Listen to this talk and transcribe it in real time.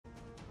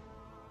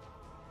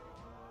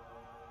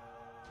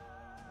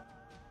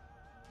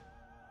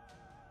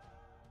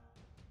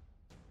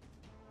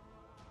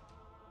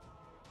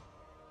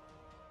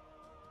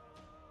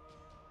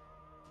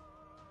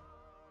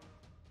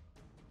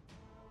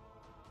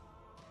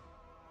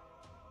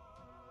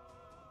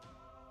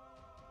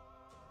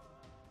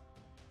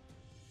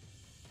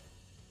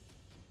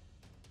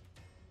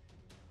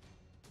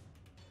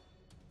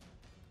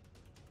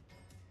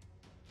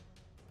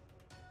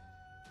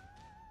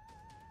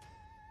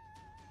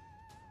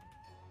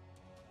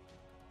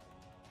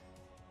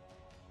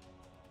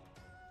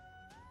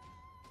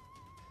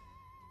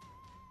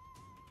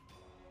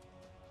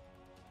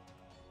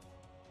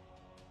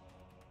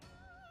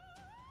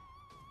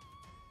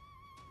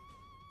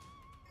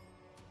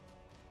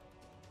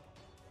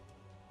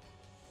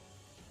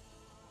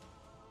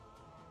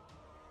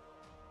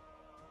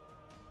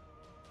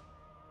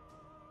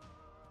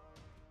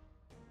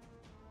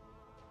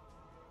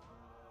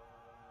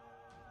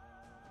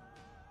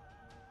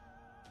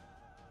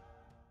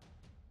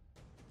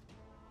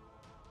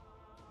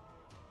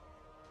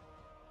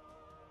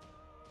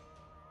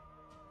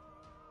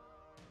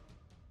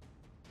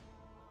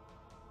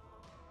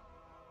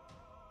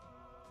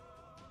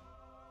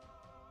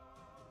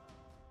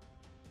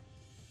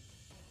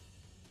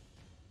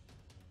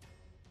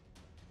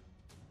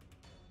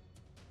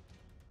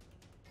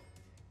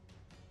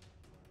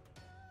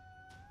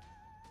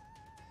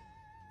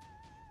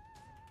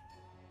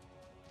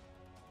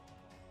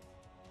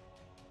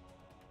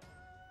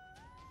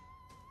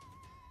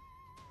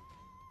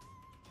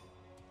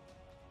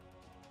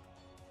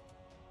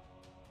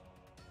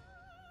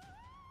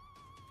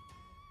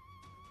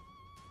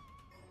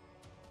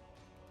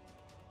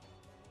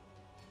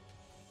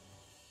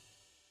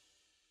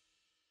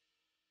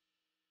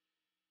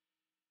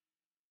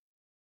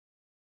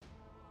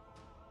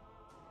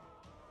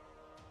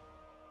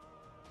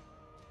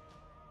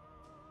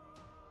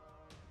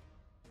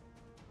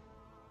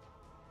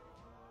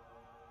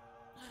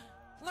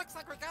Looks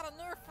like we got a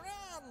new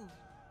friend!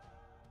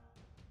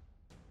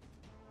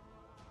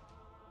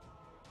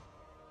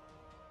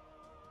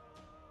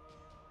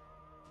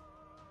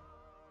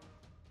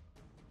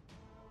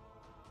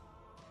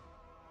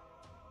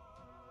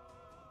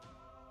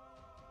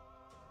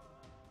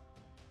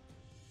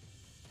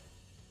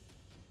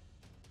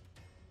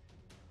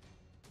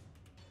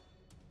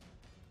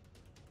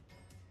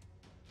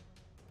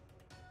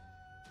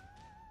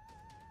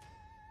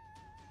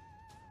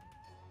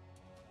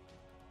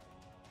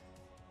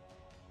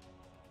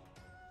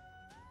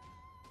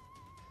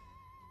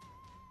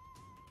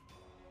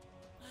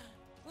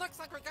 Looks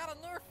like we got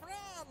a new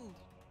friend!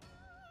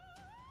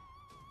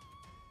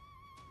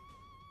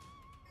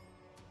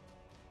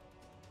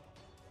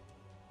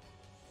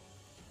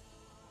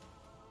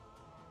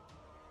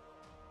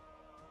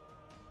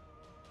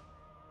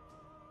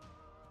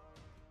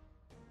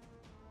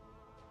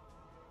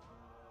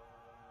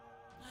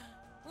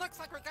 Looks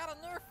like we got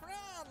a new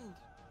friend!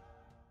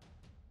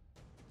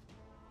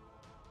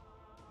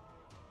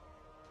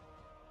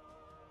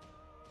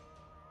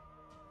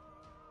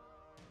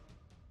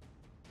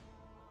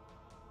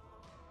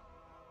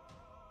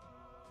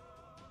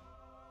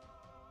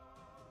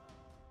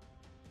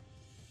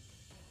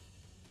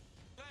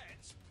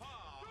 Let's party!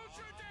 Don't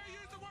you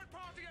dare use the word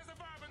party as a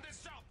verb in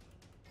this shop!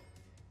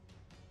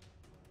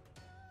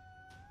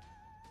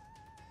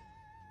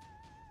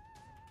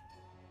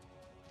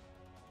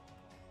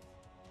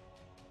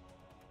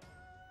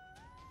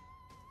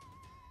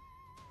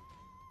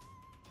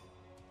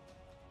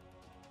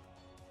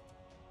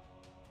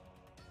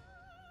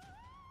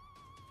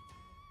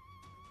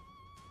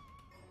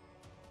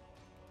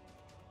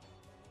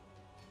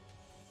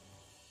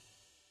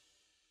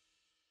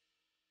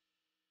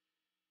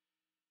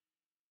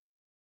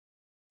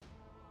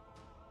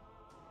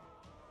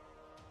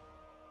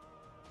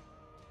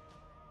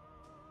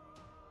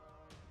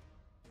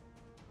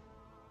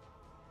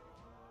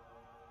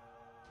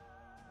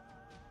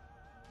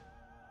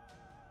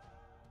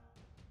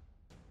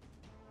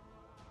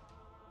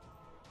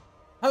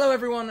 Hello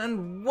everyone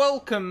and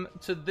welcome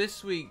to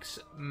this week's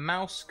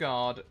Mouse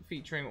Guard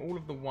featuring all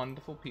of the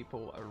wonderful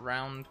people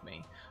around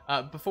me.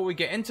 Before we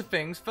get into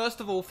things, first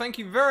of all, thank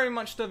you very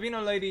much to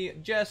Vino Lady,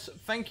 Jess,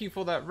 thank you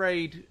for that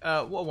raid.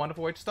 What a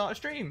wonderful way to start a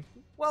stream.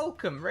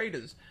 Welcome,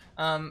 raiders.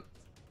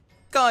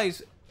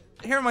 Guys,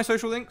 here are my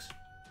social links.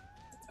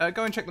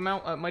 Go and check them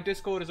out. My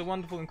Discord is a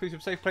wonderful,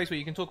 inclusive, safe place where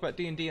you can talk about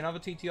D&D and other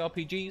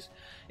TTRPGs.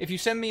 If you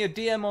send me a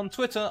DM on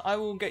Twitter, I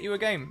will get you a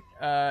game.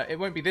 It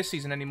won't be this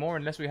season anymore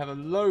unless we have a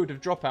load of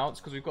dropouts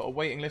because we've got a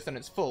waiting list and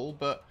it's full.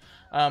 But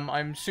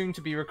I'm soon to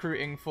be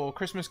recruiting for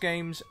Christmas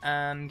games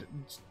and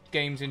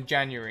games in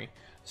January.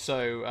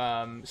 So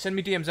send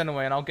me DMs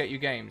anyway and I'll get you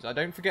games. I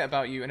don't forget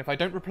about you, and if I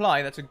don't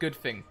reply, that's a good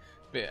thing.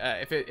 But,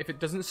 if it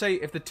doesn't say,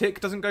 if the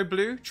tick doesn't go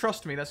blue,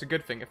 trust me, that's a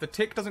good thing. If the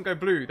tick doesn't go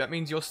blue, that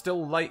means you're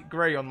still light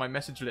grey on my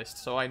message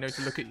list, so I know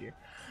to look at you.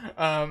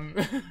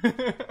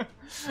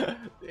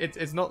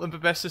 It's not the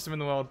best system in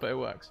the world, but it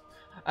works.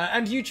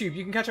 And YouTube,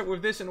 you can catch up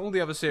with this and all the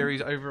other series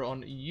over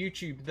on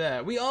YouTube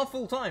there. We are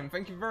full-time.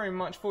 Thank you very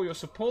much for your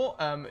support.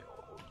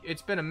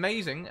 It's been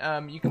amazing.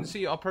 You can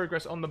see our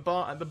progress on the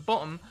bar at the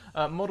bottom,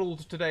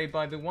 modelled today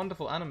by the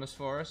wonderful Animus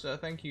for us.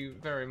 Thank you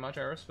very much,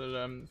 Eris,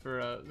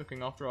 for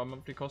looking after our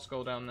monthly cost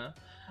goal down there.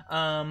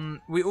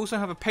 We also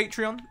have a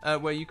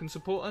Patreon where you can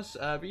support us,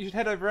 but you should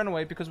head over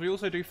anyway because we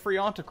also do free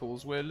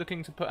articles. We're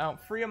looking to put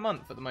out 3 a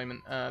month at the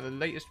moment. The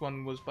latest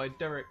one was by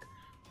Derek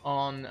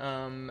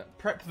on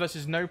prep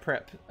versus no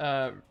prep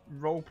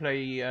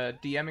roleplay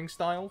DMing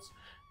styles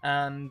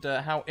and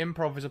how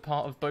improv is a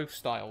part of both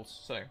styles.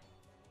 So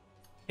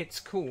it's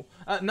cool.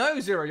 No,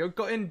 Zero, you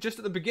got in just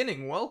at the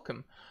beginning.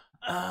 Welcome.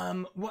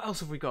 What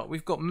else have we got?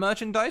 We've got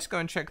merchandise. Go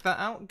and check that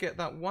out. Get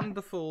that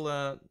wonderful,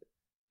 they're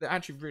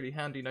actually really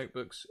handy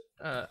notebooks,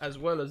 as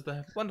well as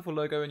the wonderful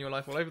logo in your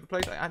life all over the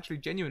place. I actually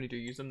genuinely do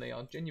use them. They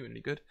are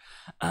genuinely good.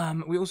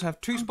 We also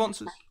have 2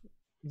 sponsors.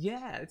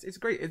 Yeah, it's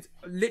great. It's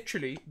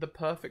literally the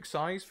perfect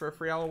size for a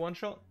 3-hour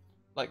one-shot.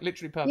 Like,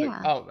 literally perfect.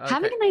 Yeah. Oh, okay.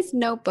 Having a nice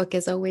notebook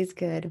is always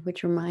good,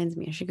 which reminds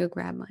me, I should go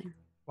grab mine.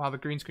 Wow, the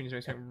green screen is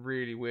doing something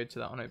really weird to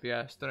that on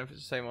OBS. Don't know if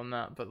it's the same on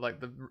that, but like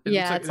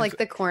it's like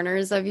the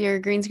corners of your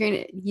green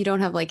screen. You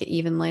don't have like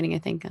even lighting, I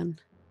think, on.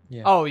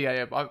 Yeah. Oh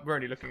yeah. But we're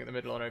only looking at the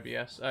middle on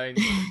OBS. I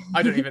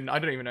don't even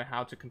know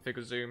how to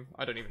configure Zoom.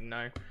 I don't even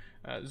know.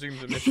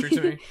 Zoom's a mystery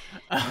to me.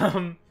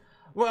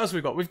 What else have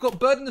we got? We've got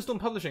Bird in the Storm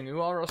Publishing,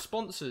 who are our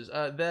sponsors.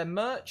 Their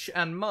merch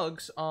and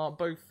mugs are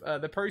both,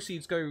 the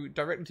proceeds go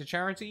directly to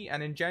charity,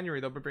 and in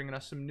January they'll be bringing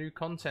us some new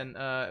content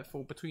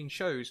for between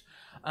shows.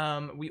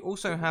 We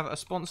also have a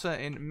sponsor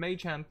in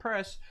Magehand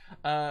Press.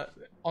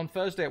 On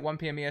Thursday at 1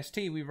 PM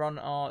EST, we run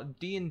our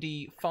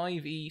D&D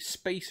 5e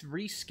space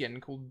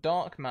reskin called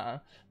Dark Matter.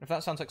 If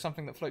that sounds like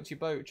something that floats your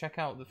boat, check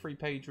out the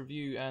 3-page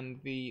review and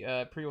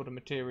the pre-order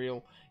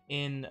material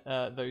in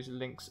those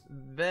links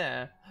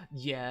there.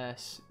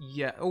 Yes,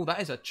 yeah. Oh, that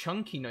is a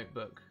chunky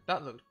notebook.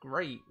 That looks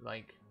great.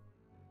 Like,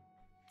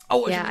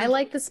 Oh, Yeah, I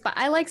like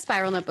I like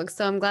spiral notebooks,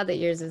 so I'm glad that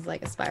yours is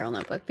like a spiral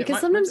notebook because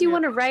mine's sometimes in you the-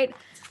 want to write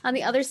on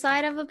the other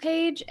side of a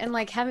page and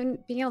like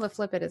being able to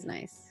flip it is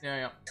nice.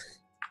 Yeah.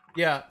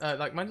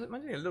 Like mine's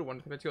only a little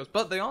one compared to yours,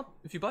 but they are.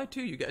 If you buy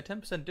 2, you get a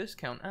 10%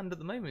 discount, and at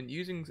the moment,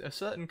 using a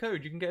certain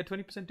code, you can get a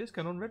 20%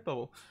 discount on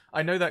Redbubble.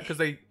 I know that because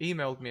they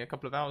emailed me a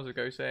couple of hours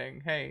ago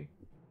saying, "Hey,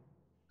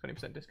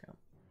 20% discount."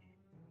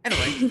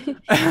 Anyway,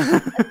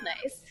 That's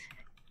nice.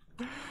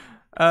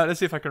 let's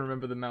see if I can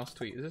remember the mouse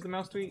tweet. Is this the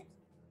mouse tweet?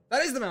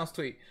 That is the mouse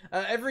tweet.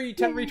 Every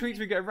 10 retweets,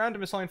 we get a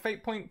random assigned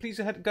fate point. Please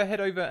go head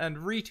over and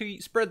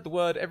retweet. Spread the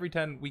word. Every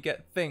 10, we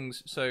get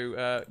things,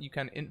 so you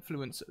can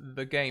influence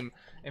the game.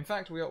 In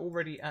fact, we are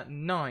already at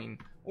 9.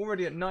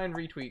 Already at 9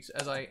 retweets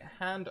as I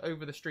hand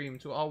over the stream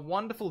to our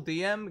wonderful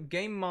DM,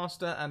 Game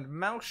Master, and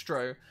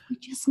Maustro. We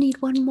just need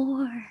one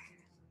more.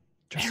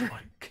 Just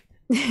one.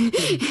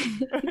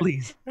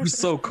 Please. You're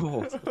so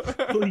cold.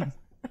 Please.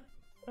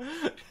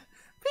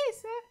 Please,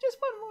 sir, just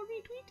one more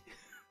retweet.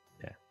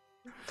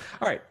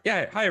 All right.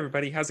 Yeah. Hi,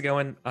 everybody. How's it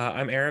going?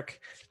 I'm Eric,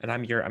 and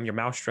I'm your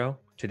Maustro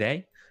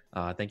today.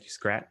 Thank you,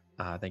 Scrat.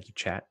 Thank you,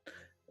 chat.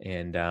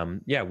 And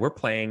yeah, we're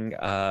playing.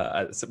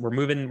 So we're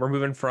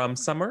moving from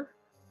summer.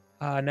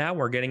 Now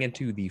we're getting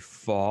into the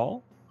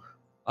fall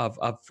of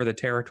for the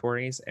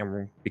territories,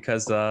 and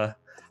because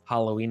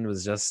Halloween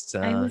was just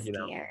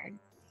scared.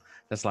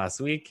 just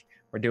last week,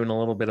 we're doing a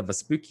little bit of a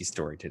spooky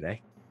story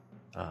today.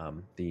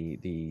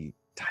 The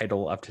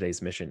title of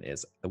today's mission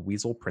is The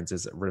Weasel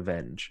Prince's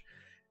Revenge.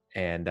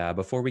 And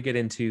before we get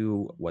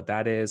into what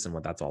that is and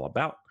what that's all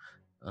about,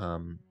 how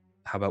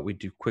about we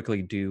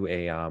quickly do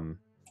a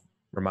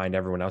remind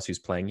everyone else who's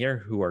playing here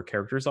who our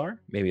characters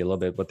are, maybe a little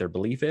bit what their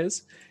belief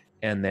is,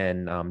 and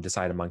then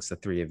decide amongst the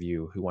 3 of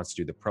you who wants to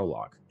do the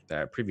prologue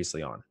that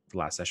previously on the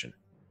last session.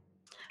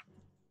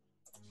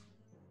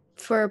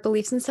 For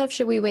beliefs and stuff,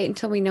 should we wait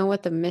until we know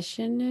what the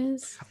mission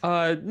is?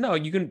 No,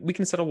 we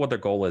can settle what their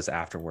goal is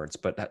afterwards,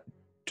 but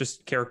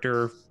just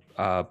character.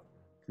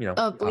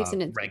 Beliefs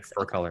and rank instincts.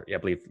 for color. Yeah,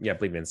 believe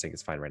and instinct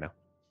is fine right now.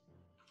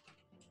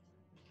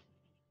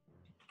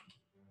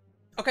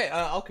 Okay,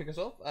 I'll kick us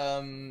off.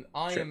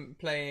 I Sure. am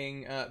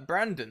playing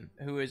Brandon,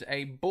 who is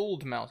a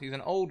bald mouse. He's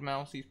an old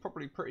mouse. He's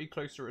probably pretty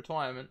close to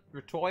retirement.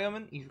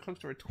 He's close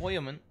to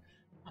retirement.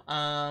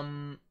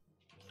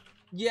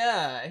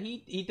 Yeah,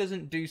 he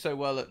doesn't do so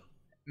well at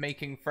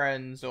making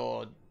friends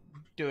or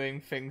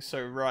doing things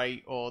so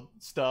right or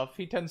stuff.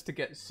 He tends to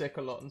get sick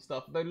a lot and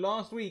stuff. Though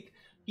last week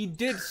he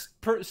did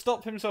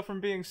stop himself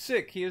from being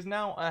sick. He is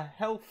now a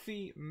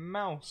healthy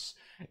mouse.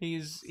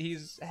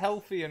 He's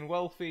healthy and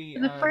wealthy.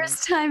 For the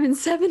first time in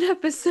 7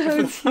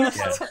 episodes.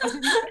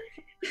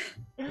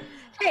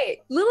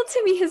 Hey, little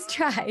Timmy has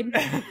tried.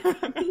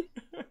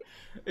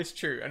 It's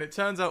true, and it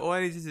turns out all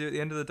I needed to do at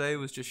the end of the day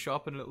was just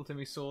sharpen little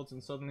Timmy's swords,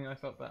 and suddenly I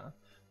felt better.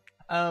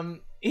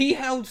 He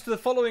held to the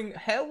following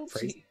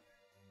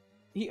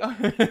he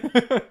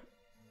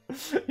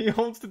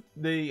holds to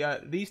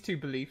these 2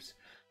 beliefs.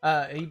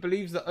 He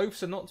believes that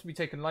oaths are not to be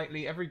taken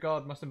lightly. Every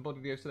guard must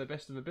embody the oath to their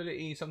best of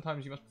ability.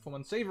 Sometimes you must perform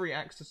unsavory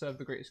acts to serve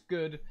the greatest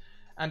good.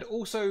 And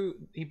also,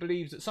 he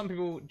believes that some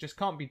people just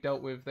can't be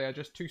dealt with. They are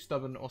just too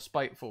stubborn or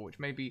spiteful, which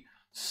may be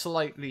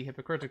slightly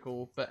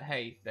hypocritical, but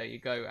hey, there you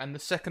go. And the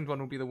second one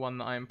will be the one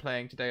that I am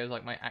playing today as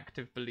like my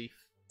active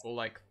belief, or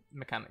like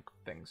mechanic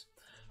things.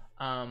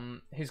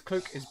 His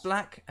cloak is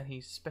black, and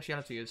his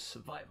speciality is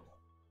survival.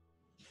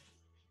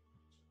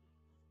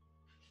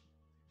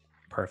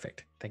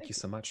 Perfect. Thank you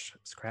so much,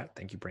 Scrat.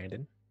 Thank you,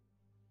 Brandon.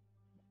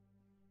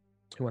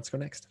 Who wants to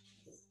go next?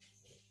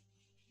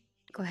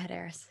 Go ahead,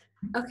 Eris.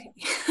 Okay.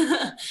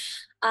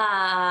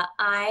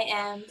 I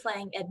am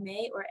playing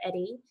Edme, or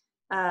Eddie,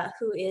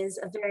 who is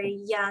a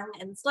very young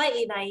and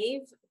slightly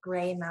naive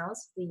gray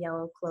mouse with a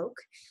yellow cloak.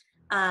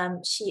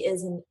 She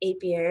is an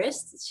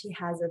apiarist. She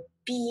has a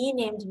bee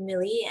named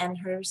Millie, and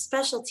her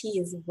specialty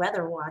is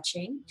weather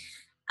watching.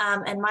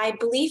 And my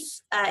belief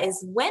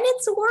is when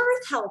it's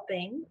worth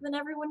helping, then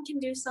everyone can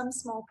do some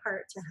small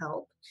part to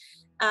help.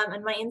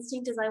 And my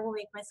instinct is I will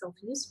make myself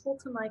useful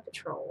to my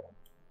patrol.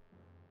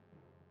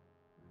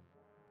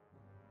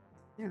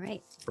 All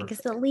right. I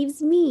guess that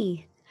leaves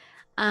me.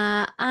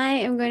 I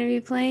am going to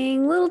be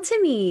playing Little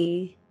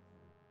Timmy.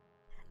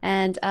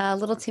 And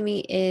Little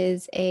Timmy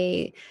is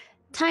a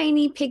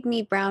tiny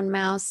pygmy brown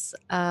mouse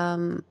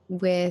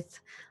with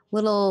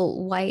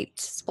little white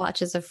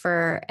splotches of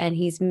fur, and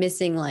he's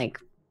missing like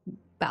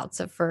bouts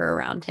of fur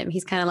around him.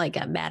 He's kind of like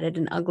got matted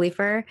and ugly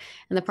fur,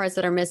 and the parts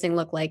that are missing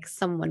look like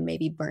someone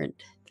maybe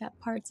burnt that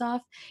parts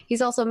off.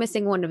 He's also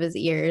missing one of his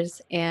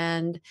ears,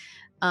 and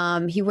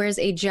he wears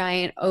a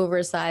giant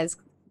oversized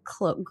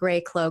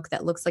gray cloak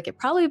that looks like it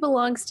probably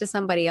belongs to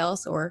somebody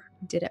else or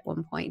did at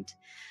one point.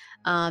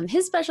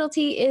 His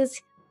specialty is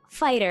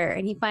fighter,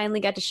 and he finally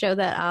got to show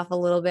that off a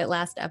little bit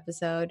last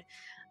episode.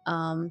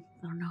 I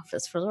don't know if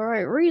it's for the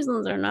right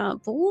reasons or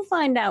not, but we'll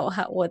find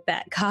out what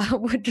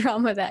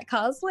drama that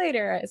caused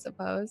later, I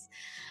suppose.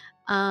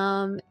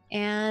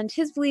 And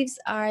his beliefs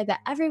are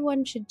that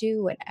everyone should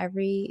do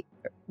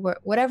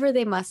whatever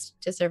they must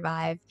to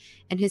survive,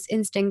 and his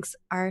instincts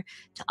are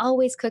to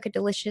always cook a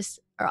delicious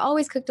or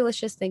always cook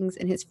delicious things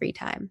in his free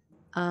time.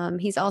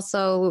 He's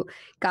also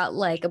got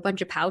like a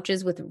bunch of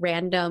pouches with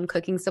random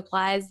cooking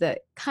supplies that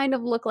kind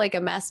of look like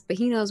a mess, but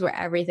he knows where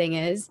everything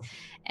is.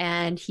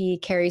 And he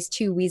carries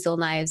 2 weasel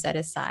knives at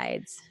his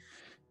sides.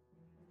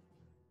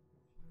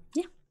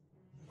 Yeah.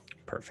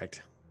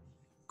 Perfect.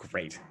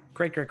 Great.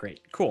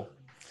 Cool.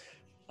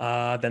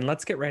 Then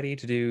let's get ready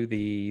to do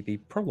the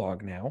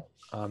prologue now.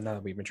 Now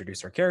that we've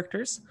introduced our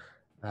characters,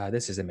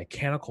 this is a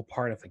mechanical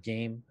part of the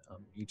game.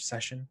 Each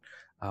session,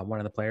 one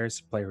of the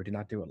players, player who did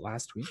not do it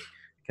last week,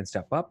 can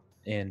step up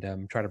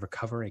and try to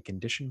recover a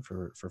condition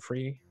for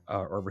free,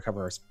 or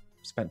recover a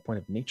spent point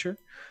of nature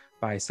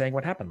by saying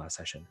what happened last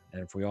session.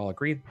 And if we all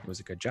agree it was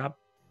a good job,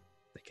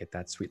 they get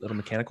that sweet little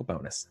mechanical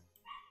bonus.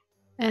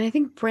 And I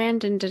think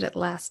Brandon did it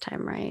last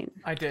time, right?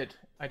 I did.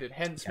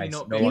 Hence me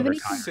not no being longer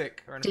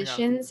sick or anything else.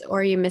 Conditions, or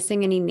are you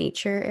missing any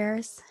nature,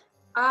 Eris?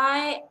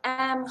 I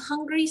am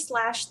hungry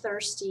 /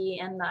 thirsty,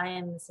 and I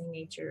am missing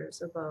nature,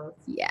 so both.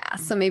 Yeah,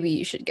 so maybe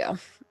you should go.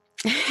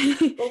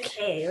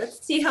 Okay,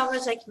 let's see how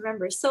much I can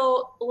remember.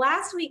 So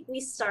last week we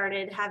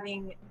started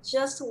having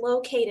just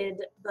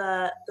located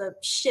the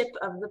ship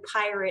of the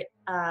pirate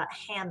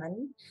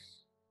Hammond,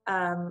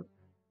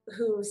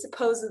 who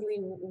supposedly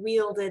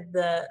wielded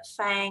the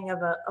fang of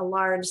a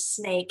large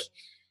snake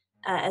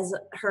as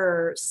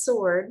her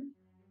sword.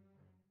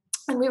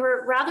 And we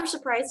were rather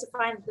surprised to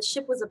find that the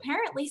ship was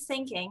apparently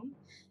sinking.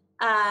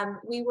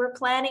 We were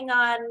planning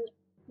on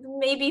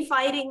maybe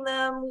fighting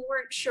them. We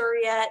weren't sure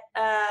yet,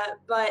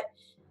 but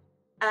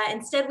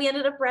instead we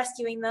ended up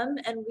rescuing them,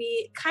 and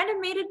we kind of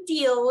made a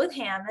deal with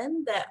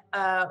Hammond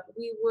that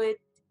we would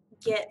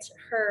get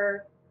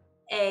her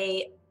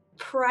a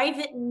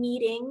private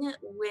meeting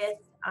with,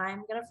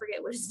 I'm gonna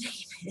forget what his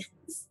name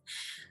is.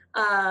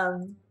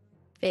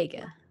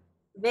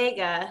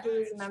 Vega, who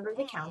is a member of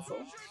the council.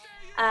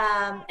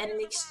 And in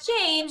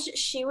exchange,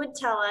 she would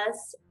tell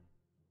us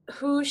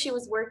who she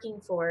was working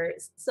for.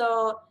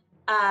 So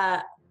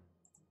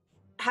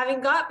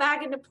having got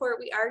back into port,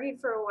 we argued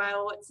for a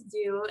while what to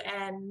do,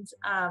 and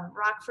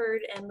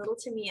Rockford and Little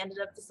Timmy ended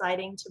up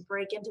deciding to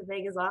break into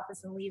Vega's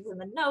office and leave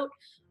him a note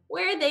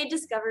where they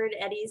discovered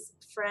Eddie's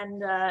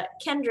friend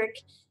Kendrick,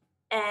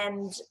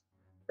 and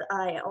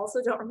I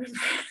also don't remember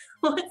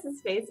what's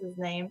his face's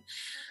name,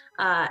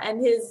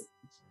 and his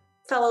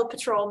fellow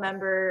patrol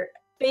member,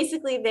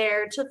 basically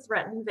there to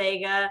threaten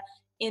Vega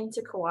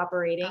into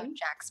cooperating.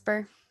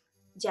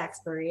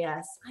 Jaxper,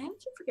 yes. I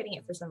keep forgetting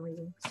it for some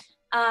reason.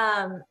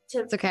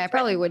 It's okay. I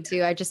probably would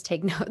too. I just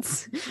take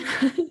notes.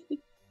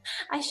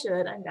 I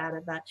should. I'm bad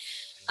at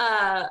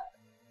that.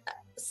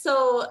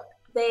 So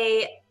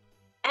they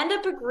end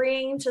up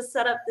agreeing to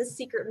set up this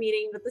secret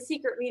meeting, but the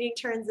secret meeting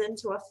turns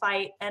into a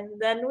fight, and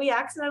then we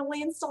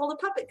accidentally installed a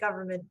puppet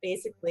government,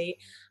 basically.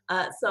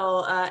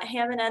 So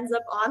Hammond ends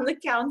up on the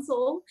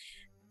council,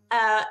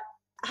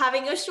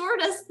 having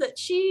assured us that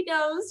she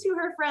knows who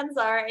her friends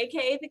are,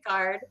 aka the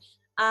guard.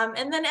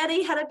 And then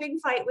Eddie had a big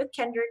fight with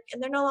Kendrick,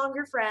 and they're no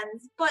longer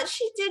friends, but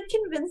she did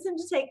convince him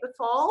to take the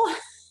fall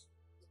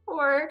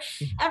for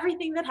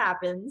everything that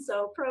happened.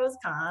 So pros,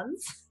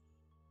 cons.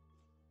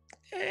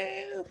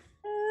 I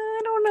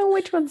don't know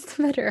which one's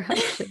the better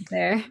option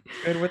there.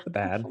 Good with the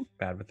bad,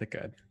 bad with the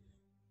good.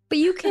 But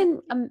you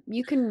can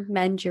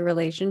mend your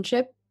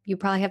relationship. You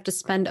probably have to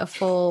spend a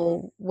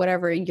full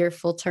your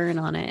full turn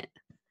on it.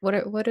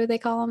 What do they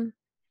call them?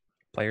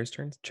 Players'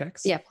 turns,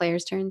 checks. Yeah,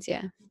 players' turns.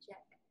 Yeah.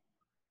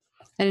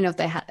 I didn't know if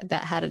they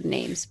had a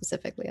name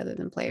specifically other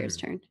than player's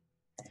turn.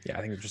 Yeah,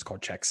 I think they're just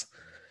called checks.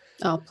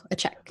 Oh, a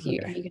check. Okay.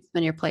 You can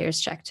spend your player's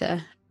check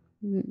to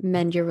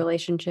mend your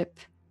relationship.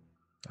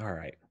 All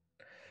right.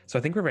 So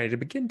I think we're ready to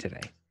begin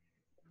today.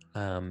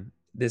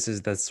 This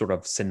is the sort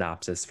of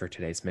synopsis for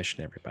today's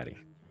mission, everybody.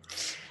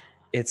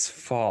 It's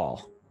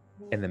fall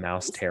in the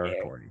mouse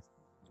territory.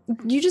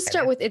 You just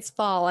start with it's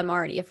fall. I'm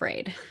already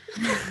afraid.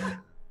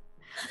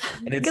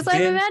 Because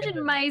I've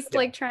imagined mice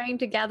like trying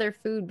to gather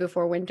food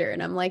before winter,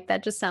 and I'm like,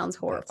 that just sounds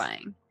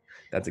horrifying.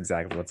 That's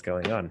exactly what's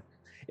going on.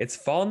 It's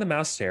fall in the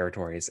mouse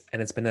territories,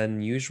 and it's been an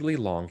unusually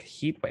long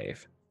heat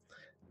wave.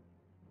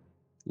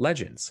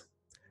 Legends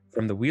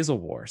from the Weasel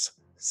Wars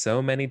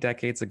so many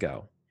decades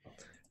ago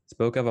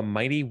spoke of a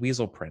mighty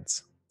weasel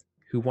prince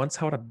who once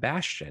held a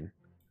bastion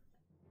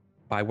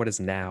by what is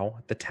now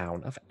the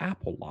town of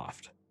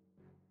Appleloft.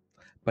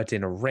 But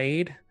in a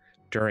raid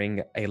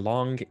during a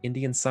long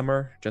Indian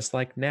summer, just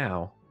like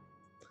now,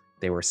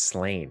 they were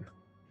slain.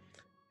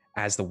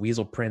 As the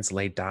weasel prince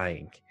lay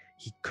dying,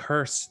 he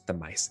cursed the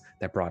mice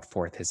that brought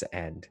forth his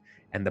end,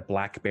 and the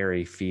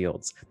blackberry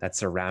fields that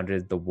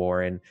surrounded the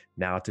warren,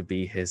 now to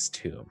be his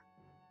tomb.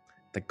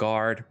 The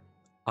guard,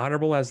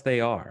 honorable as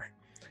they are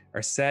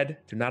said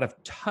to not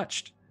have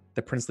touched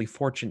the princely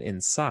fortune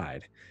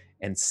inside,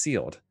 and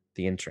sealed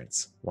the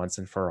entrance once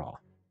and for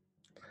all.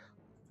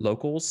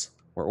 Locals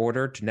were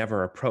ordered to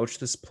never approach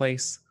this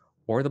place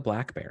or the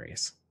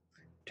blackberries.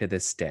 To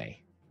this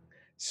day,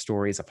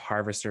 stories of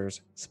harvesters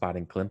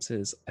spotting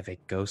glimpses of a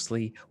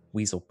ghostly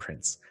weasel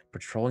prince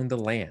patrolling the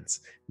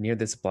lands near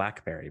this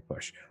blackberry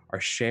bush are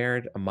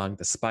shared among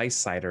the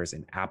spice ciders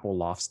in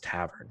Appleloft's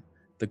tavern,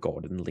 the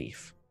golden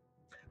leaf.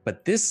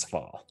 But this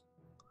fall,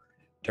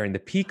 during the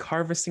peak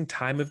harvesting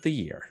time of the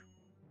year,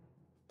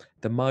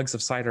 the mugs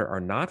of cider are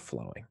not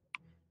flowing,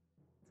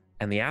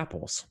 and the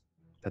apples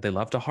that they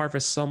love to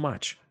harvest so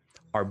much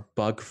are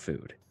bug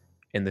food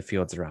in the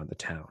fields around the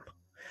town.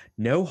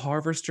 No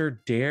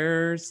harvester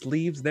dares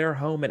leave their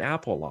home in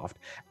Appleloft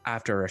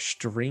after a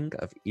string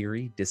of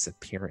eerie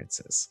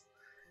disappearances.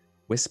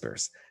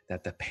 Whispers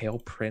that the Pale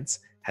Prince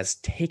has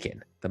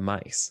taken the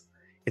mice.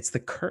 It's the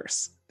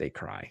curse, they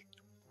cry.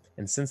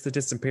 And since the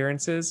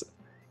disappearances,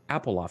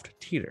 Appleloft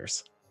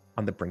teeters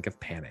on the brink of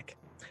panic.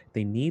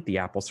 They need the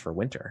apples for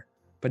winter,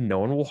 but no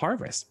one will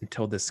harvest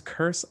until this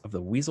curse of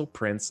the Weasel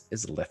Prince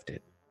is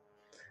lifted.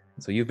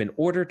 So you've been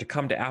ordered to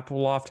come to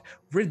Appleloft,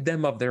 rid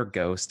them of their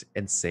ghost,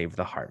 and save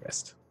the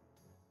harvest.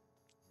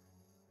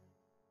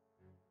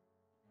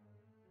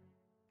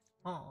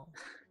 Oh.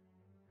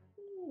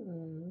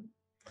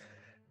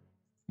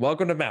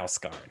 Welcome to Mouse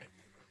Guard.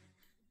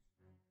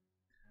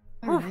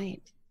 All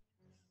right.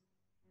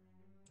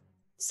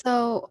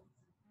 So,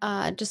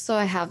 just so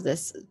I have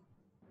this,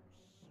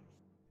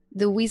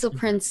 the Weasel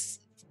Prince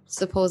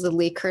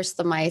supposedly cursed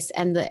the mice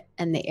and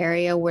the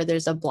area where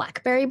there's a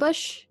blackberry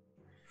bush.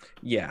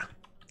 Yeah.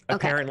 Okay.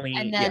 Apparently,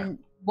 And then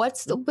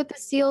what's with the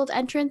sealed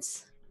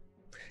entrance?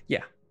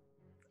 Yeah.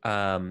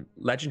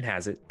 Legend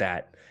has it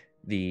that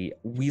the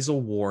Weasel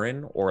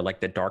Warren, or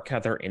like the Dark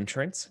Heather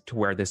entrance to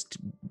where this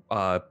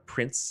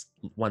prince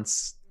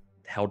once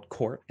held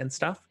court and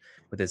stuff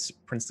with his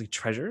princely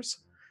treasures,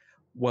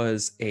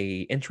 was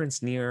a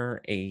entrance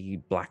near a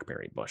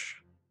blackberry bush.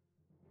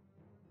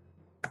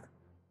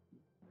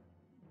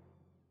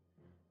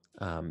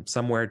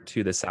 Somewhere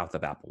to the south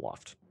of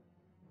Appleloft.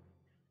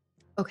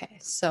 Okay,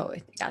 so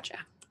gotcha.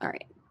 All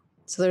right.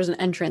 So there's an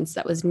entrance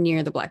that was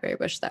near the blackberry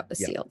bush that was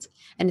sealed,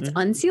 and it's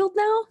unsealed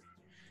now,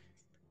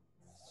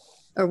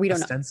 or we don't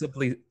know.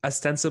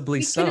 Ostensibly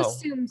We so. can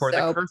assume For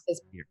so the curse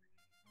because- year.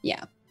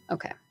 Yeah.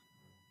 Okay.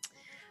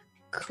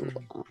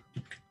 Cool.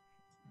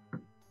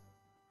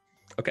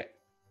 Okay.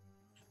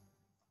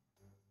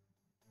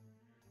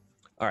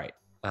 All right.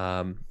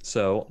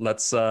 So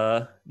let's.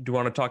 Do you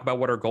want to talk about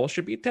what our goal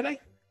should be today?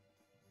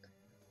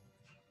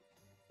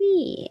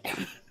 Yeah.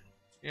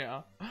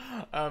 Yeah.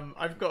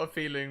 I've got a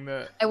feeling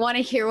that I want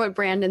to hear what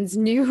Brandon's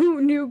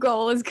new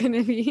goal is going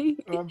to be.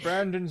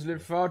 Brandon's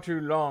lived far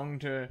too long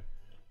to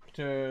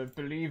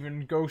believe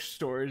in ghost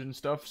stories and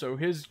stuff, so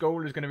his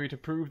goal is going to be to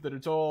prove that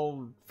it's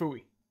all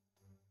phooey.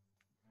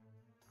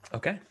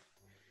 Okay.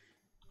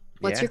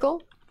 What's your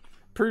goal?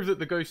 Prove that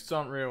the ghosts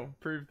aren't real.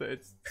 Prove that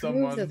it's Prove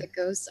someone. that the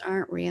ghosts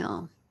aren't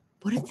real.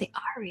 What if they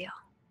are real?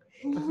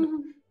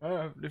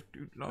 I've lived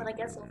too long. But I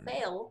guess I'll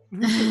fail.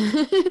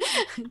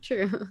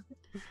 True.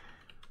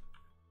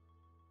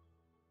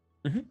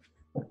 Mhm.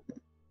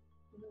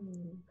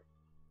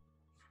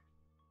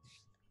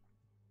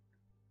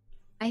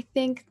 I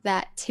think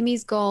that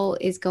Timmy's goal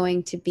is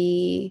going to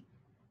be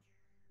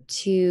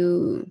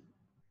to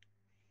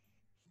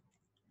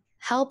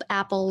help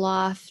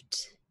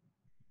Appleloft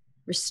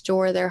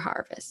restore their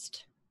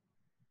harvest.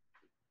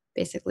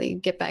 Basically,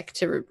 get back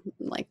to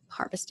like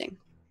harvesting.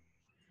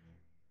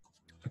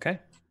 Okay.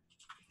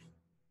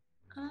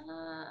 I'm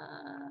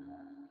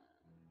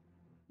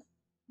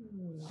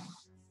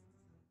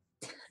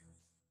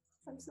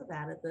so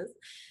bad at this.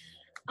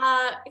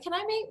 Can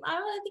I make?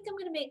 I think I'm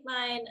gonna make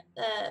mine.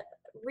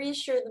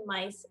 Reassure the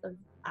mice of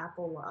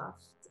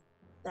Appleloft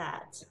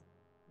that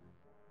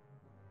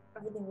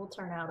everything will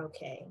turn out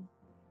okay.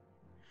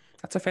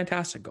 That's a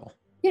fantastic goal.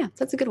 Yeah,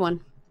 that's a good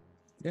one.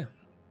 Yeah.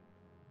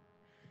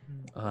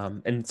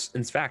 And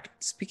in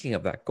fact, speaking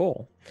of that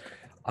goal,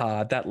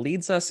 that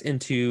leads us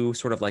into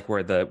sort of like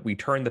where we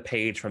turn the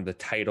page from the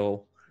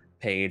title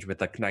page with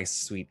like nice,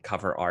 sweet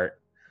cover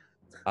art,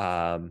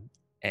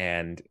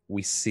 and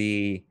we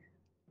see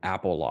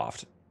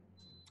Appleloft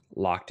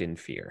locked in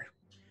fear.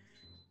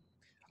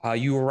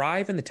 You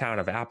arrive in the town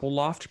of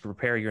Appleloft to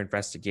prepare your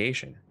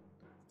investigation,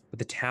 but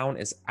the town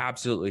is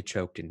absolutely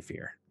choked in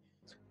fear.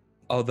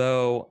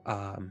 Although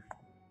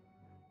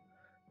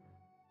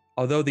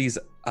these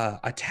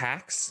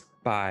attacks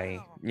by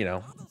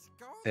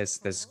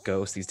this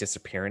ghost, these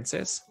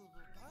disappearances,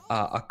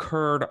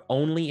 occurred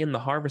only in the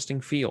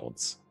harvesting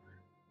fields,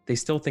 they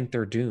still think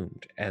they're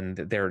doomed and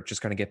they're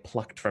just going to get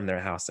plucked from their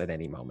house at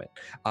any moment.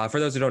 For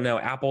those who don't know,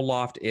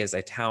 Appleloft is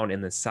a town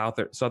in the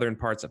southern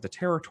parts of the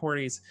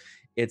territories.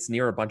 It's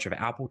near a bunch of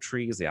apple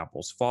trees. The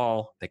apples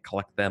fall, they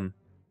collect them,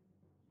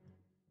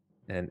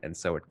 and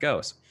so it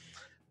goes.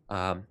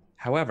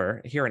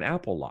 However, here in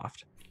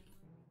Appleloft,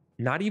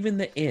 not even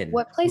the inn.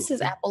 What place is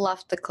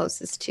Appleloft the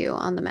closest to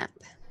on the map?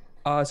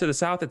 To the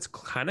south, it's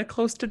kind of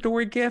close to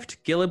Dory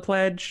Gift, Gillid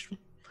Pledge.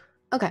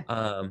 Okay.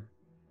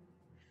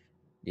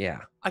 Yeah.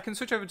 I can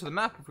switch over to the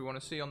map if we want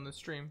to see on the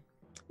stream.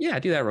 Yeah,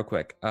 do that real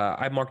quick.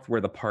 I marked where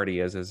the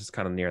party is. It's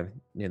kind of near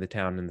the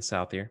town in the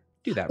south here.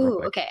 Do that real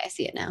quick. Okay, I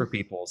see it now. For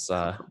people's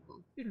own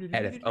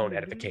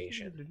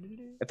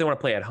edification. If they want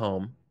to play at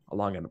home,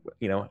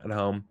 at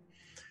home,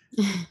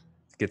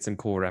 get some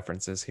cool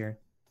references here.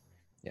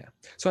 Yeah.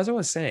 So as I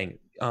was saying,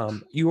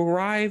 you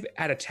arrive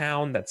at a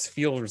town that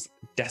feels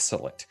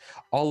desolate.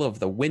 All of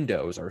the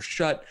windows are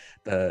shut.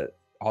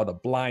 All the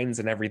blinds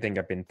and everything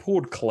have been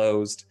pulled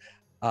closed.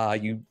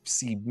 You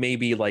see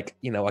maybe like,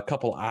 a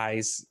couple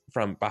eyes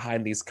from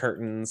behind these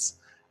curtains,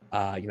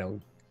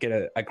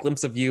 get a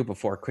glimpse of you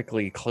before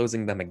quickly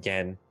closing them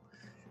again.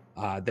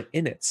 The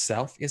inn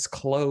itself is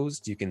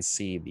closed. You can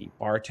see the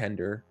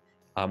bartender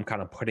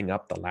kind of putting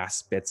up the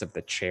last bits of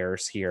the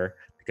chairs here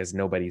because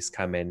nobody's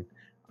come in.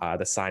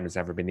 The sign has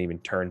never been even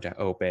turned to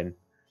open.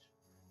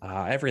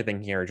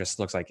 Everything here just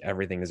looks like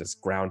everything is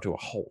just ground to a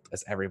halt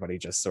as everybody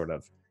just sort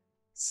of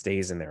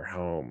stays in their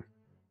home,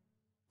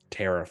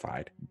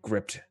 terrified,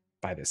 gripped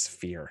by this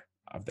fear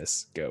of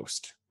this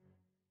ghost.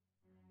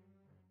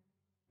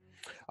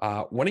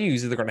 One of you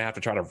is either going to have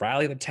to try to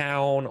rally the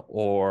town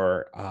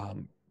or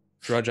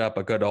drudge up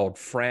a good old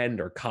friend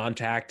or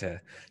contact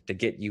to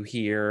get you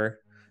here.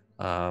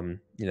 Or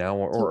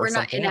we're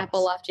not in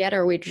Apple Loft yet,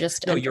 or we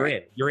just no, you're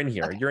entering? you're in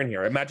here. Okay. You're in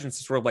here. Imagine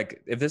sort of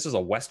like if this is a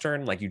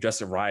Western, like you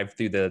just arrived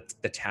through the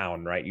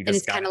town, right? You And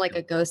just it's kind of like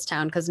a ghost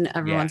town because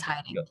everyone's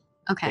hiding.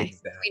 Okay.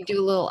 Exactly. We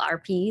do a little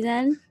RP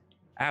then?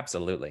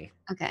 Absolutely.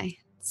 Okay.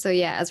 So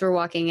yeah, as we're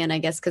walking in, I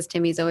guess because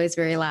Timmy's always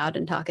very loud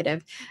and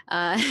talkative,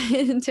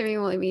 Timmy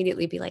will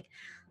immediately be like,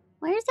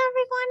 "Where's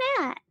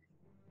everyone at?"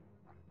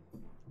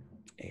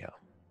 Yeah.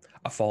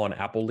 A fallen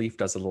apple leaf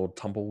does a little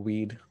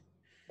tumbleweed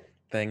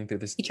thing through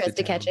this. He tries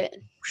to catch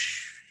it.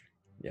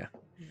 Yeah.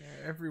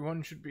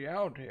 Everyone should be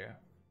out here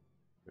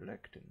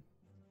collecting.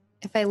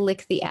 If I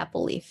lick the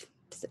apple leaf,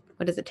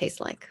 what does it taste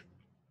like?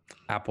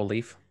 Apple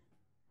leaf.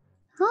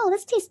 Oh,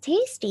 this tastes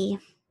tasty.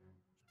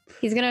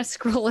 He's gonna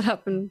scroll it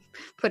up and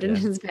put it in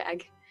his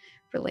bag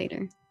for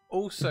later.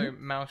 Also,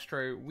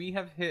 Maustro, we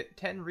have hit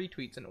 10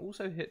 retweets and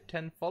also hit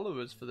 10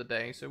 followers for the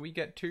day, so we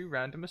get 2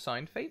 random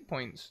assigned fate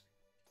points.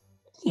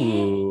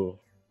 Ooh.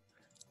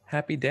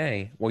 Happy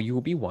day. Well, you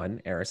will be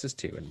 1, Eris is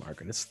 2, and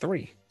Margaret is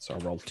 3. So I'll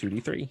roll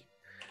 2d3.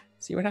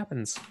 See what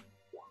happens.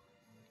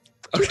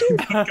 Okay,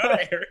 go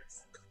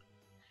Eris.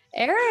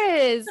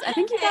 Eris, I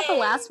think you got the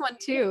last one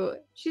too.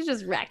 She's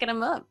just racking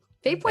them up.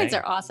 Fate points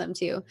are awesome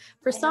too.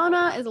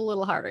 Persona is a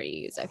little harder to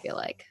use, I feel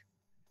like.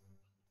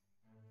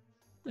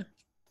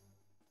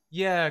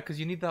 Yeah,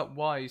 because you need that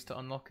wise to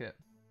unlock it.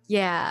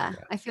 Yeah,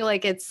 I feel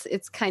like it's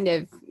kind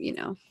of,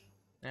 Yeah.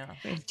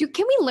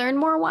 Can we learn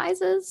more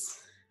wises?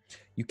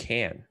 You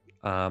can.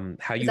 How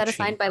you Is that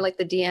assigned by like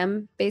the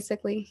DM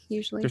basically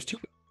usually?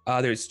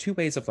 There's two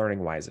ways of learning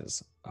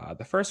wises.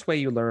 The first way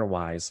you learn a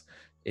wise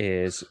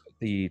is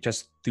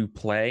just through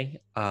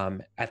play.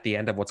 At the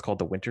end of what's called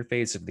the winter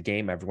phase of the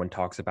game, everyone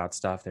talks about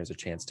stuff. There's a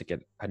chance to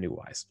get a new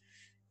wise.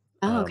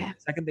 Oh, okay.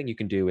 The second thing you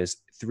can do is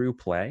through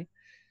play,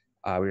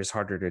 which is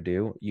harder to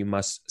do. You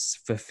must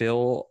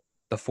fulfill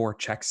the 4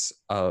 checks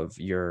of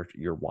your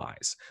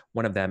wise.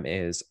 One of them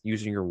is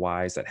using your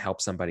wise that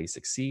helps somebody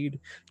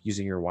succeed,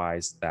 using your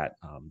wise that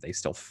they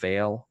still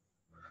fail,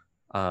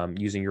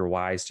 using your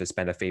wise to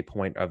spend a fate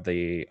point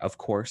of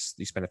course,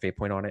 you spend a fate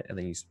point on it, and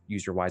then you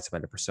use your wise to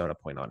spend a persona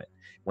point on it.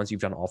 Once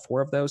you've done all 4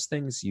 of those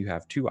things, you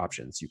have 2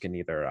 options. You can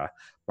either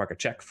mark a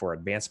check for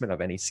advancement of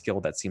any skill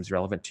that seems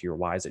relevant to your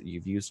wise that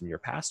you've used in your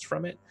past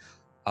from it,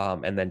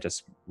 and then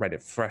just write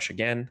it fresh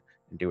again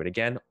and do it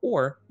again,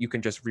 or you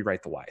can just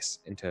rewrite the wise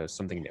into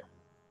something new.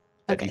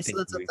 Okay, so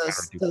that's what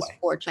those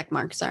 4 check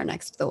marks are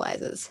next to the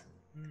wises.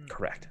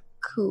 Correct.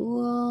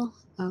 Cool.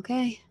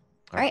 Okay.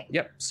 All right.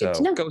 Yep. So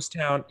Ghost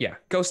Town. Yeah.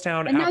 Ghost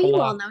Town. And now you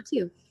all know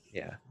too.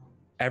 Yeah.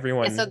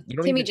 Everyone. Yeah,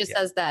 so Timmy just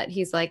says that.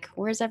 He's like,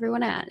 "Where's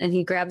everyone at?" And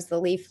he grabs the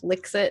leaf,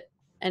 licks it,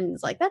 and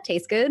is like, "That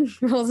tastes good."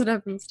 Rolls it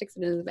up and sticks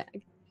it in his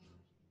bag.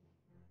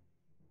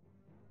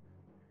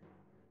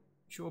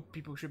 Sure,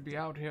 people should be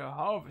out here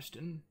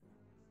harvesting.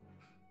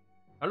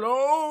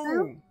 Hello?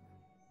 Well,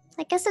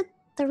 I guess if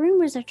the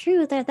rumors are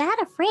true, they're that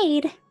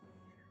afraid.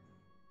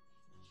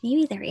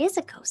 Maybe there is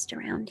a ghost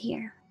around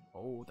here.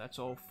 Oh, that's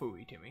all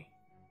phooey, Timmy.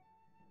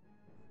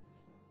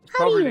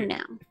 How do you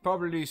know? It's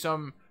probably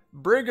some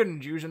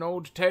brigands using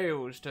old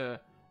tales to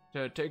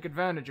take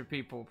advantage of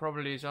people.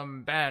 Probably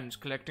some bands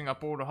collecting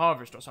up all the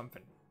harvest or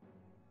something.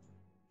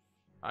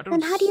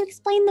 Then how do you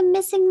explain the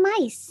missing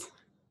mice?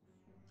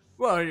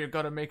 Well, you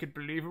gotta make it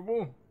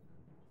believable.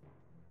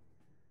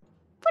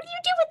 What do you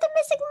do with the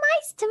missing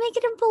mice to make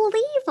it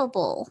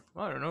unbelievable?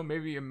 I don't know,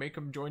 maybe you make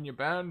them join your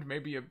band,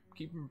 maybe you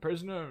keep them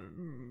prisoner.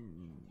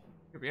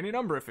 Could be any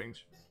number of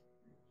things.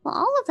 Well,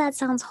 all of that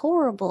sounds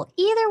horrible.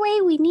 Either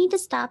way, we need to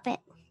stop it.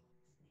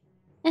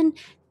 And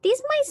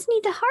these mice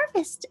need to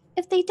harvest.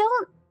 If they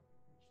don't,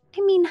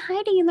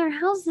 hiding in their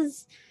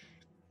houses,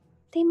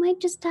 they might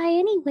just die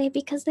anyway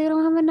because they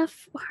don't have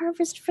enough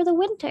harvest for the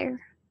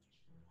winter.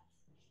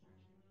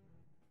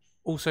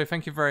 Also,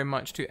 thank you very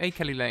much to A.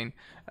 Kelly Lane,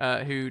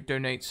 who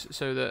donates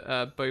so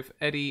that both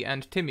Eddie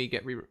and Timmy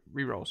get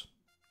rerolls.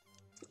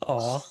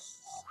 Aw. Oh,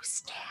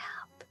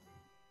 snap.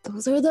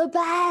 Those are the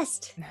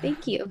best.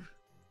 Thank you.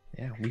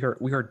 Yeah,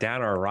 we are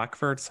down our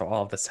Rockford, so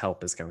all of this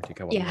help is going to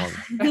go along.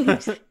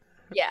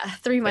 Yeah,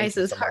 3 mice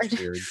is hard.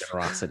 For your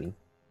generosity.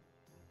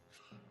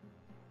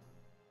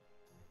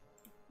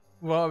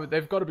 Well,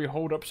 they've got to be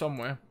holed up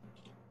somewhere.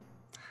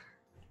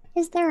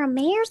 Is there a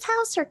mayor's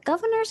house or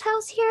governor's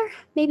house here?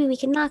 Maybe we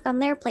can knock on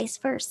their place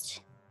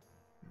first.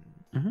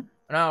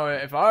 Now,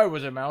 if I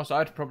was a mouse,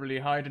 I'd probably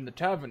hide in the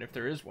tavern if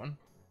there is one.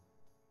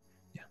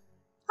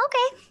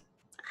 Okay.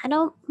 I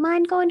don't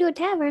mind going to a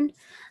tavern.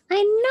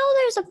 I know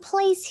there's a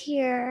place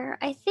here.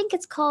 I think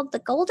it's called the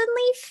Golden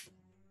Leaf.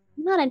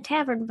 Not a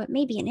tavern, but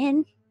maybe an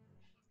inn.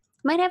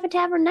 Might have a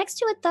tavern next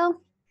to it,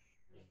 though.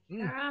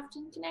 They're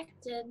often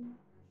connected.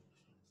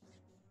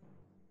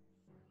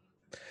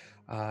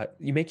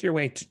 You make your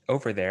way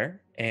over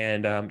there,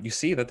 and you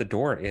see that the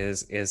door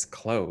is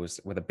closed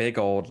with a big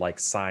old like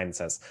sign that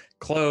says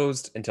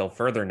 "Closed until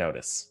further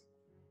notice."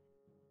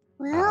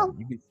 Well,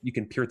 You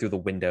can peer through the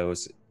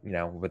windows,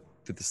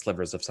 through the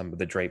slivers of some of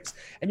the drapes,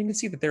 and you can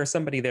see that there is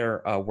somebody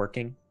there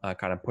working,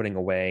 kind of putting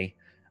away,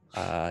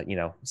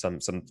 some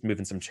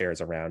moving some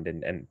chairs around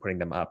and putting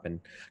them up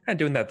and kind of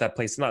doing that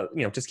place, not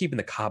just keeping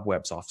the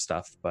cobwebs off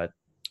stuff, but.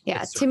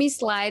 Yeah, Timmy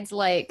slides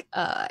like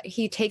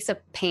he takes a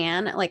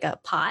pan, like a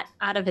pot,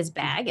 out of his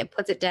bag and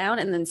puts it down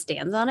and then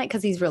stands on it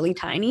because he's really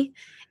tiny.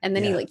 And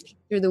then he like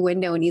peeks through the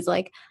window and he's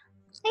like,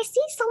 I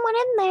see someone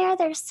in there.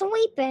 They're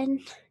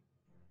sleeping.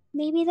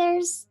 Maybe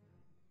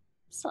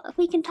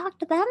we can talk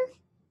to them.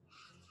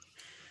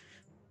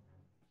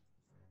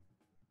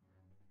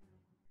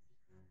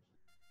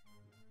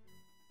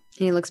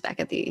 and he looks back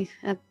at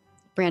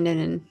Brandon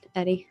and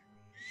Eddie.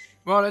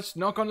 Well, let's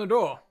knock on the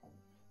door.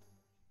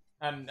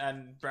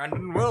 And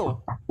Brandon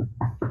will.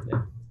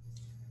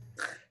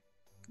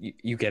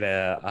 You get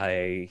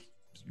a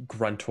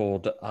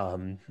gruntled,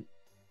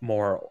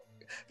 more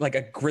like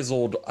a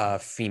grizzled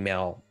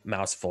female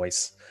mouse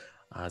voice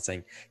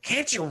saying,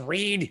 "Can't you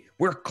read?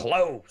 We're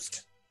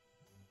closed."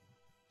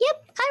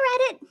 Yep,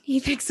 I read it. He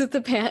picks up the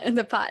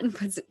pot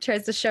and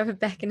tries to shove it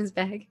back in his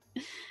bag.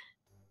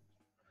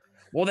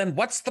 Well, then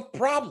what's the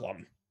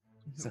problem?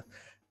 We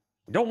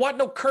don't want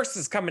no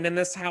curses coming in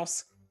this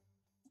house.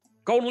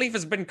 Golden Leaf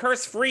has been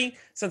curse-free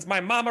since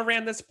my mama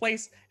ran this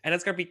place, and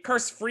it's going to be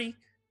curse-free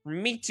for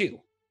me too.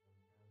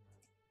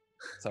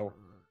 So,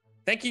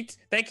 thank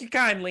you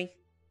kindly.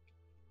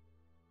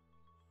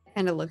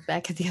 Kind of look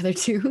back at the other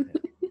two.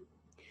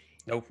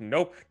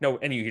 No,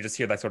 and you just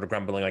hear that sort of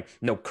grumbling, like,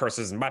 no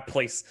curses in my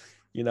place.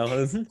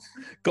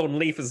 Golden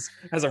Leaf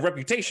has a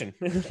reputation.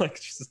 Like,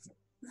 just...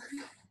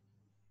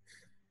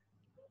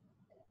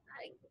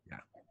 Yeah.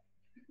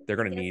 They're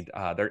going to need,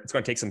 it's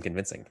going to take some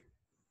convincing.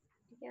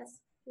 I guess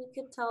we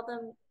could tell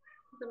them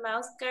the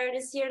mouse guard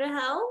is here to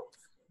help.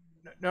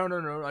 No,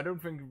 I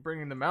don't think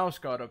bringing the mouse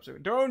guard up. So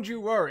don't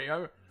you worry.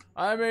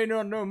 I may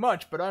not know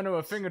much, but I know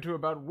a thing or two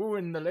about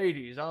wooing the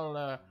ladies.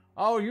 I'll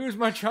use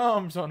my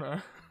charms on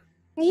her.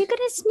 Are you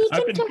gonna sneak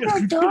into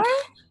her door? Are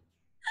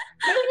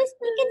you gonna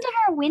sneak into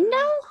her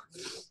window?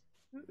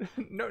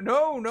 No.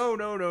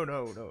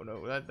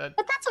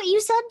 But that's what you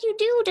said you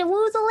do to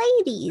woo the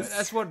ladies.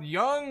 That's what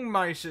young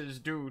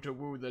mices do to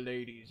woo the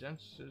ladies.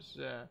 That's just,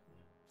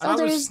 So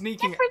there's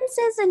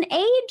differences in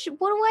age?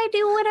 What do I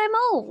do when I'm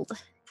old?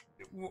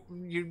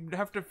 You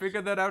have to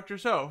figure that out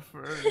yourself.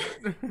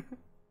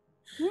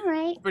 All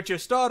right. But you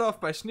start off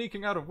by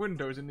sneaking out of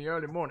windows in the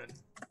early morning.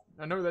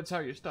 I know that's how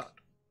you start.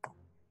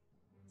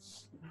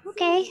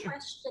 Okay.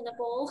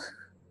 Questionable.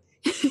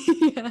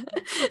 Yeah.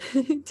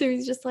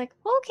 Timmy's just like,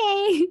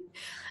 okay.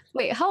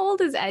 Wait, how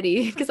old is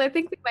Eddie? Because I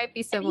think we might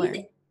be similar.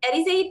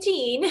 Eddie's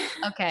 18.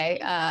 Okay,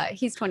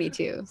 he's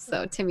 22,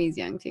 so Timmy's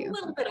young too. A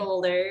little bit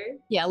older.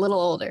 Yeah, a little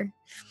older.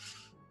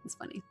 It's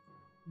funny.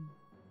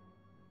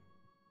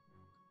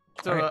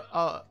 So, right.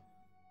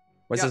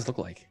 What does this look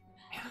like?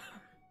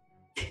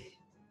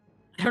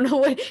 I don't know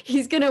what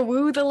he's gonna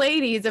woo the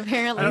ladies.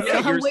 Apparently, so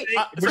I'm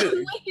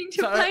waiting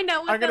to find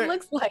out what that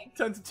looks like.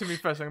 Turn to Timmy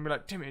first. I'm gonna be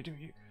like,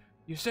 Timmy,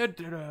 you said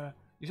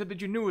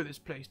that you knew of this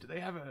place. Do they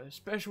have a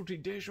specialty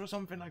dish or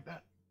something like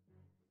that?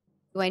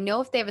 Do I know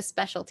if they have a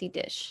specialty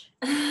dish?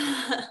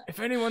 If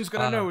anyone's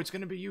gonna know, it's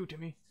gonna be you,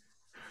 Timmy.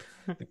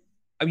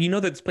 You know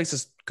that this place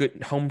is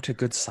home to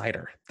good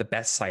cider, the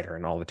best cider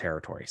in all the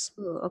territories.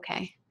 Ooh,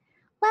 okay.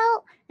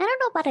 Well, I don't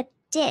know about a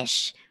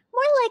dish.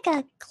 More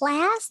like a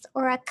glass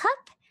or a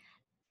cup.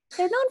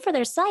 They're known for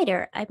their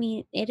cider. I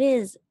mean, it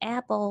is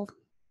apple,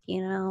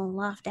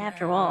 loft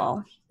after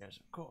all. Yes,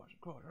 of course.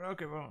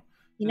 Okay, well.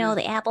 You know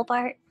the apple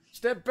part?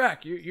 Step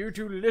back. You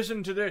two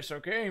listen to this,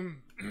 okay?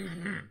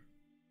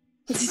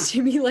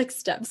 Jimmy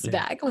steps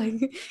back,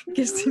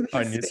 gives him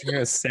and you're singing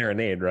a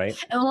serenade, right?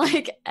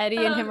 And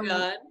Eddie and him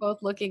are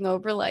both looking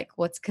over,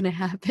 what's gonna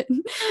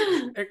happen?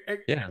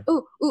 Yeah.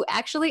 Ooh,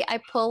 actually, I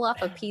pull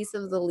off a piece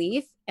of the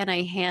leaf and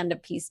I hand a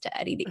piece to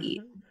Eddie to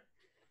eat,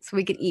 so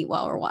we can eat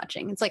while we're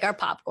watching. It's like our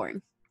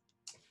popcorn.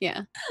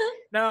 Yeah.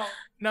 Now,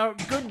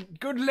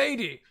 good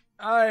lady,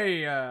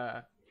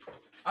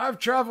 I've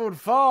traveled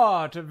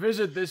far to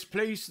visit this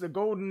place, the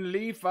Golden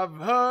Leaf. I've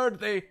heard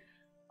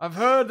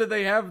that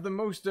they have the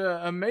most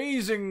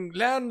amazing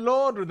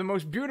landlord with the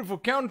most beautiful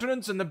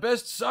countenance and the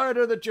best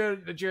cider that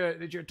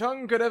your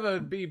tongue could ever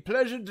be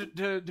pleasured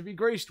to be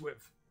graced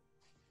with.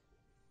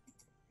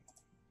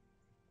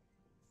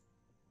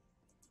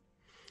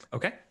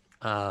 Okay.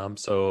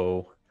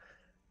 So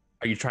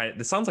are you trying?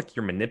 This sounds like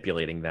you're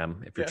manipulating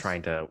them if you're Yes.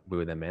 trying to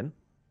woo them in.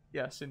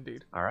 Yes,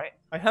 indeed. All right.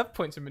 I have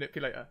points of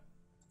manipulator.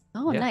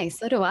 Oh, Yeah. nice.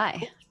 So do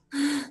I.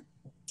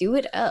 Do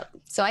it up.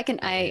 So I can.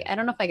 I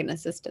don't know if I can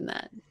assist in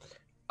that.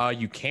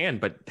 You can,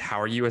 but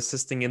how are you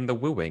assisting in the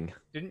wooing?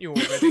 Didn't you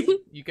already?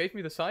 You gave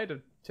me the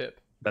cider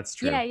tip. That's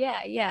true.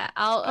 Yeah.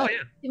 I'll. Oh, yeah.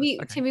 Timmy,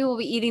 Okay. Timmy will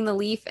be eating the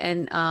leaf,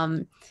 and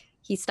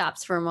he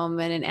stops for a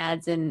moment and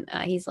adds in.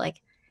 He's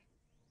like,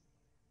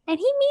 And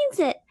he means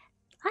it.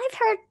 I've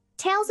heard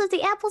tales of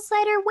the apple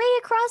cider way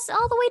across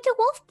all the way to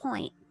Wolf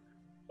Point.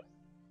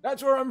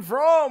 That's where I'm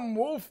from,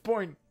 Wolf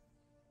Point.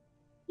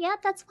 Yeah,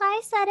 that's why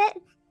I said it.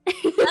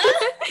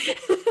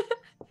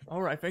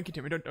 All right, thank you,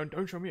 Timmy.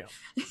 Don't show me up.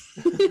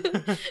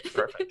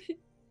 Perfect.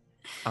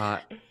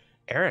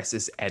 Eris,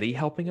 is Eddie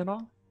helping at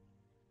all?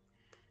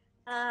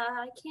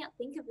 I can't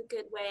think of a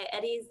good way.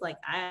 Eddie's like,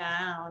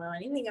 I don't know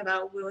anything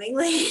about wooing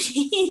ladies.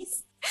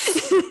 He's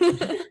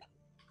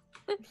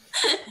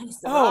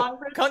the wrong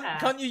person to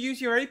ask. can't you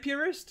use your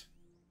apiarist?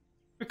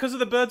 Because of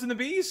the birds and the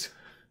bees?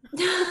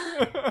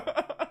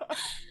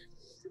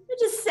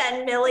 Just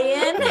send Millie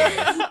in.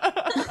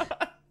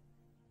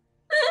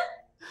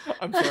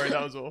 I'm sorry,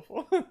 that was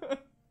awful. That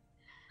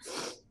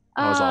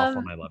was awful,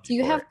 and I love Do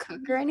you for have it.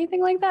 cook or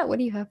anything like that? What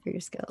do you have for your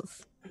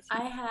skills?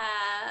 I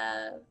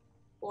have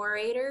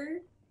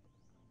orator,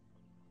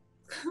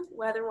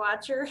 weather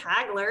watcher,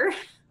 haggler,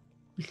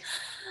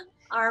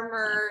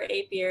 armor,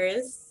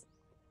 apiarist.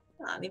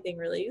 Not anything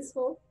really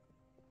useful.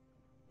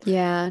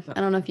 Yeah, I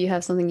don't know if you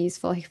have something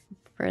useful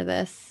for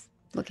this.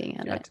 Looking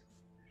at Yeah, it.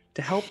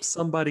 to help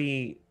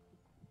somebody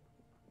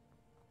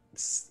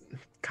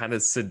kind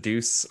of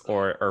seduce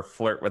or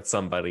flirt with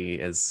somebody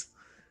is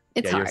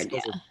It's your hard.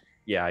 skills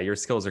Yeah. your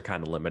skills are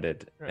kind of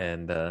limited, Right.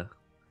 and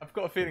I've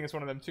got a feeling it's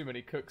one of them too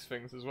many cooks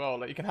things as well.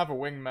 Like, you can have a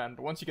wingman,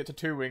 but once you get to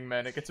 2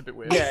 wingmen, it gets a bit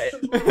weird. yeah,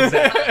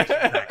 exactly.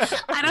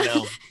 I don't.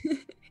 No.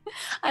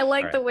 I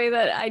like Right. the way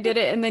that I did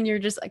it, and then you're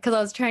just because I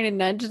was trying to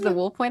nudge the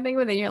wolf point thing,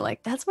 but then you're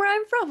like, "That's where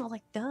I'm from." I'm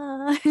like,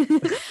 "Duh."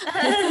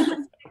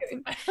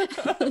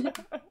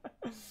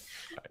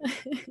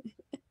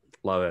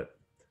 Love it.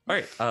 All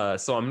right,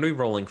 so I'm gonna be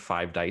rolling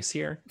 5 dice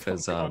here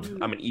because God.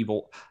 I'm an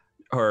evil.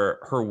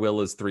 Her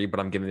will is 3, but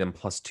I'm giving them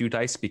 +2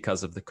 dice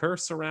because of the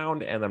curse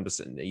around, and I'm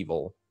just an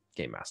evil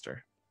game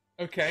master.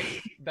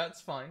 Okay, that's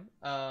fine.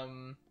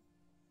 None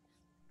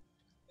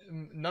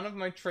of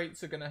my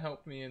traits are gonna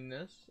help me in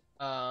this.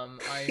 I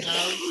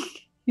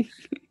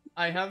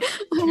have.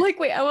 I'm like,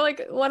 wait, I want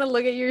to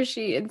look at your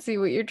sheet and see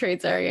what your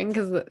traits are again,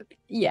 because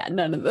yeah,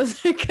 none of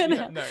those are gonna.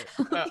 Yeah, no,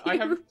 I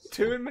have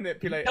 2 in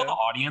manipulator. Tell the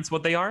audience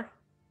what they are.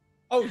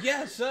 Oh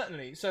yeah,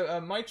 certainly.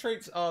 So my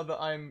traits are that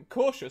I'm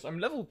cautious. I'm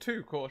level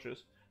 2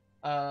 cautious.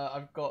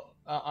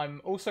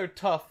 I'm also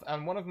tough,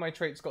 and one of my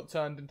traits got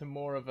turned into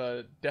more of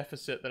a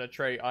deficit than a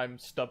trait. I'm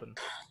stubborn.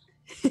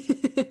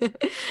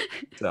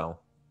 So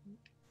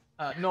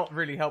Not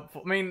really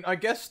helpful. I mean, I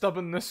guess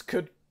stubbornness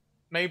could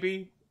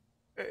maybe,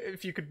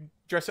 if you could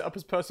dress it up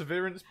as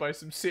perseverance by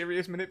some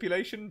serious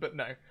manipulation, but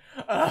no.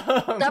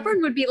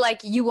 Stubborn would be like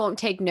you won't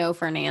take no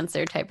for an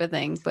answer type of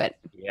thing, but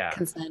yeah,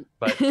 consent.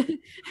 but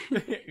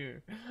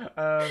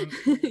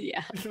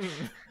Yeah.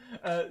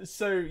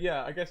 So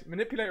yeah, I guess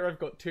manipulator I've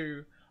got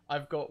 2.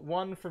 I've got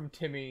 1 from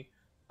Timmy.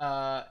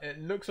 It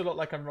looks a lot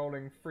like I'm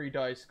rolling 3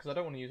 dice because I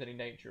don't want to use any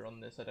nature on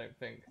this, I don't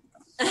think.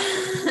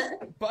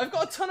 But I've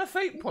got a ton of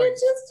fate You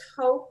points. just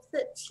hope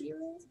that she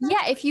rolls.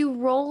 Yeah, if you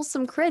roll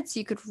some crits,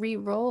 you could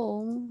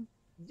re-roll.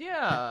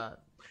 Yeah.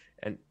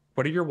 and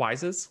what are your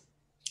wises?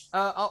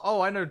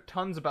 I know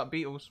tons about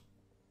beetles.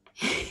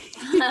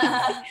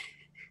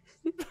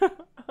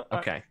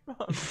 Okay,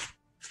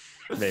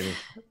 maybe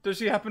Does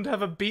she happen to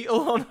have a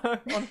beetle on her?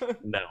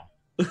 no.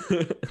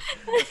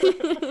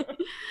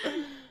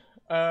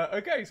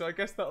 Okay, so I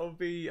guess that'll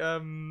be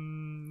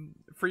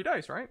 3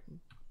 dice, right?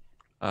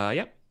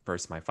 Yep.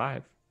 First, my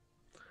 5.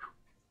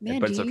 Man,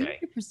 But do it's you use okay.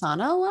 your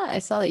persona a lot? I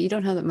saw that you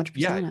don't have that much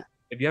Yeah. persona.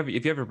 If you ever, you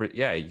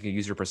can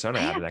use your persona,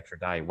 I add have- an extra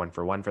die 1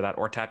 for 1 for that,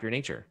 or tap your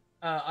nature.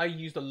 I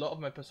used a lot of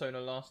my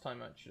persona last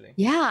time, actually.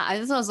 Yeah, I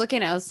was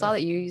looking. I saw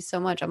that you use so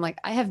much. I'm like,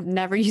 I have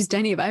never used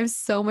any of it. I have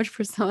so much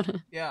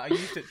persona. Yeah, I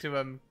used it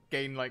to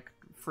gain like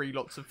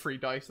lots of free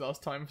dice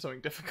last time for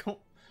something difficult.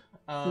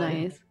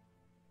 Nice.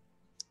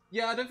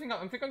 Yeah, I think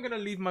I'm gonna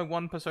leave my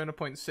 1 persona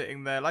point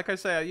sitting there. Like I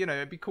say,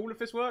 it'd be cool if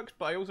this works,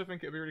 but I also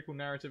think it'd be really cool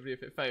narratively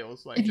if it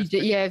fails. Like, If you just do,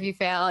 yeah, if you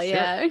fail,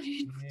 yeah.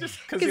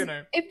 just because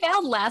 'Cause it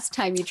failed last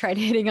time you tried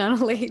hitting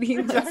on a lady.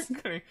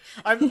 exactly.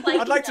 Like,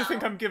 I'd like to no.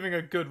 think I'm giving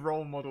a good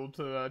role model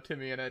to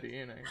Timmy and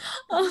Eddie.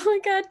 Oh my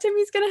god,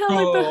 Timmy's gonna have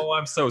like the. Oh,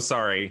 I'm so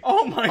sorry.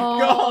 Oh my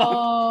god.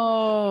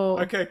 Oh.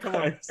 Okay, come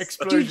on. Do Do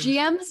Explosion.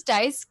 GM's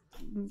dice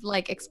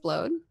like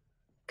explode?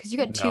 Because you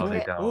got 2 No, they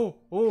hit. don't.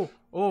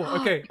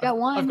 Okay. You got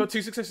 1. I've got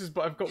 2 successes,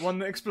 but I've got 1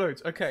 that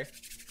explodes. Okay.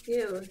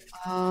 Ew.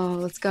 Oh,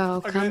 let's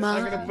go. Come on.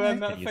 I'm gonna burn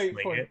that Can you fate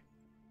swing point. it?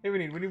 Hey, we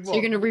need So what?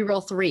 you're gonna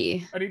re-roll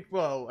 3. I need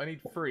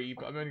 3,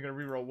 but I'm only gonna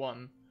reroll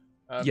 1.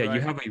 Yeah, but you I-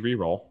 have a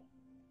reroll.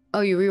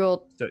 Oh, you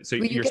re-rolled. So Well,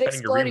 you you're get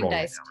spending your exploding reroll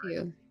dice right now,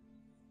 right? too.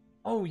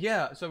 Oh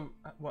yeah. So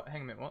what?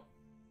 Hang on a minute. What?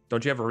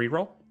 Don't you have a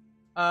reroll?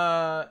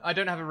 I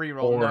don't have a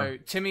reroll. Or- No,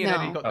 Timmy and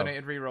No. Eddie got Oh.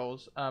 donated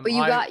rerolls. But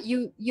you got you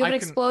have I an can-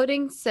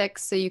 exploding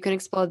 6, so you can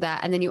explode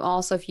that, and then you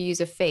also, if you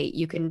use a fate,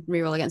 you can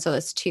reroll again. So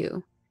that's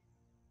 2.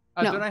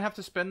 No. Don't I have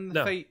to spend the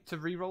No. fate to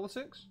reroll a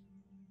 6?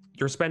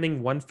 You're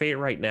spending 1 fate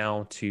right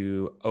now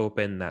to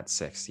open that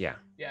 6. Yeah.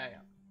 Yeah.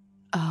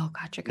 Oh,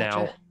 gotcha.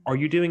 Now, are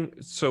you doing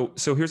so?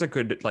 So here's a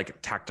good like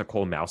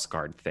tactical mouse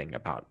guard thing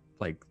about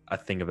like a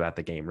thing about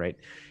the game, right?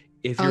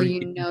 If Oh, you're, you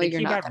if you're know you're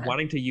thinking not about gonna-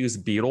 wanting to use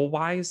beetle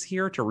wise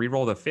here to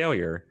reroll the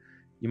failure,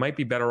 you might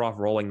be better off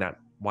rolling that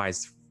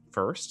wise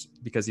first,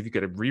 because if you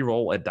could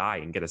reroll a die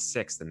and get a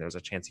 6, then there's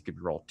a chance you could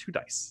roll 2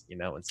 dice,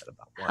 instead of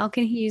that 1. How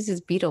can he use his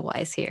beetle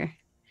wise here?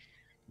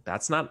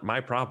 That's not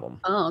my problem.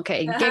 Oh,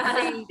 okay. Get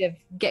creative.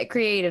 Get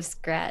creative,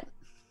 Scrat.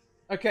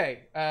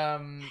 Okay.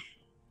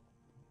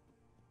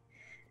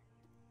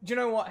 Do you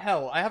know what?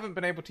 Hell, I haven't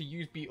been able to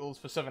use beetles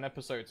for 7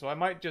 episodes, so I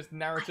might just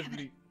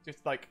narratively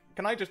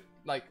can I just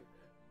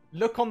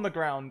look on the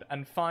ground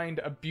and find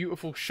a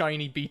beautiful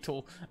shiny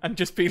beetle and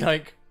just be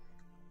like,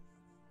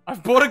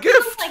 I've bought a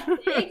gift.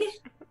 Like big.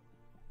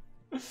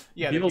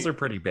 Yeah, Beetles are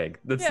pretty big.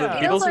 The Yeah.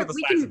 beetles are Beetles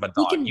the are- size of a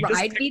we dog. can You just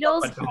ride picked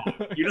up a beetles.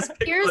 dog. You just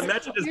pick,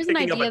 imagine just here's an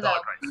picking up a idea,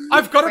 dog though. right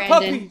I've got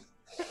Brandon.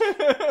 a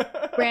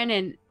puppy.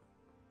 Brandon,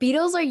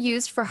 beetles are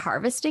used for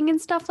harvesting and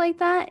stuff like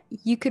that.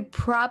 You could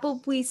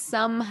probably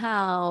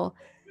somehow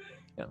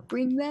Yeah.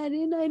 bring that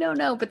in. I don't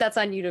know, but that's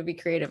on you to be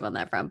creative on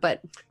that front.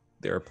 But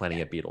There are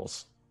plenty of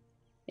beetles.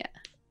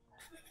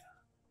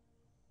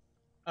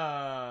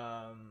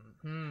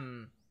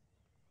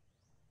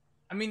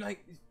 I mean,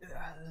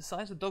 the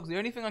size of dogs. The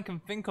only thing I can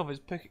think of is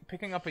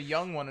picking up a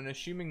young one and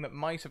assuming that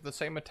mice have the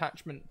same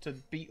attachment to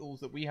beetles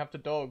that we have to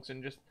dogs,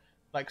 and just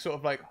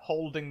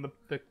holding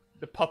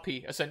the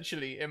puppy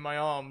essentially in my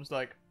arms,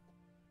 like.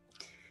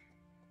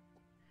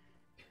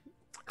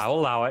 I'll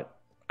allow it.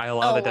 I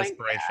allow the my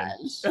desperation.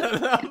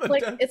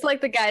 gosh. It's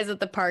like the guys at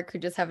the park who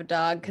just have a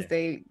dog because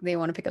they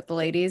want to pick up the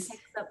ladies.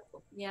 Picks up,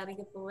 yeah, to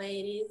get the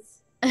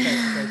ladies.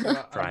 Okay,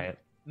 so Try it.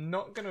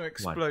 Not gonna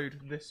explode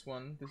this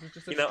one. This is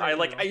just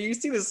a You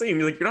see the scene.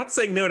 You're not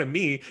saying no to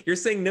me. You're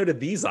saying no to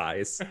these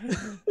eyes.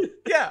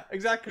 Yeah,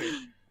 exactly.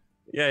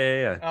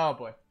 Yeah. Oh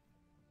boy.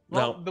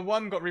 Well, No. the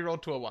 1 got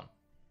rerolled to a 1.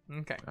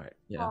 Okay. All right.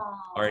 Yeah.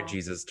 Aw. All right.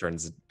 Jesus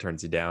turns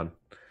you down.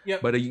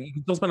 Yep. But you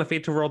can still spend a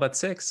fate to roll that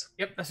 6.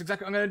 Yep, that's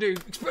exactly what I'm gonna do.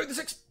 Explode the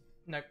 6.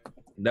 No.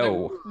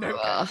 No. No.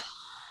 Ugh.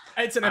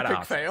 It's an I'd epic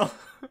ask. fail.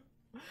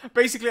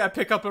 Basically, I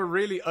pick up a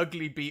really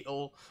ugly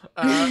beetle.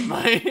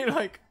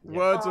 My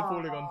words are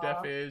falling on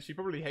deaf ears. She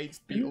probably hates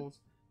beetles.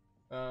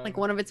 Like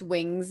one of its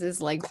wings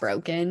is like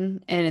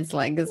broken and its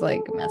leg is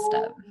like messed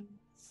up.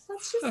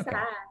 That's just Okay.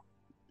 sad.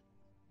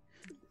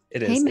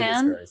 It is. Hey, It is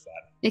man. very sad.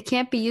 It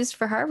can't be used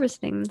for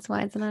harvesting. That's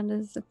why it's not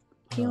as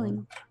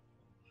appealing.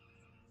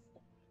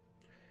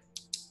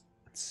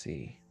 Let's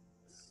see.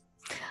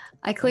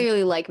 I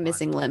clearly like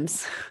missing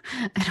limbs.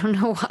 I don't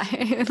know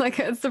why. Like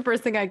that's the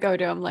first thing I go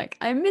to. I'm like,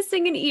 I'm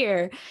missing an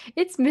ear.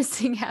 It's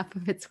missing half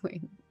of its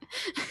wing.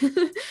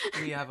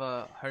 We have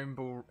a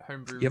homebrew.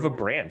 You have a rule.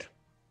 brand.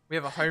 We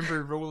have a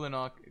homebrew rule in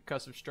our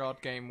Curse of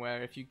Strahd game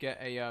where if you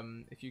get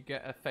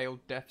a failed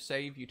death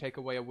save, you take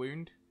away a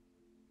wound.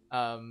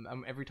 And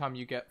every time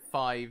you get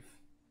 5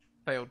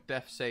 failed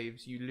death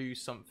saves, you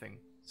lose something.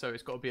 So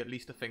it's got to be at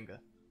least a finger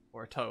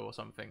or a toe or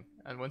something.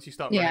 And once you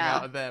start running Yeah.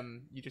 out of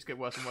them, you just get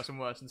worse and worse and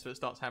worse, and so it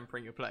starts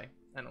hampering your play.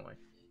 Anyway,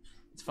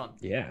 it's fun.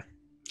 Yeah.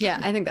 Yeah,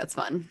 I think that's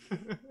fun.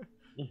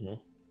 hmm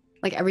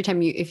Like every time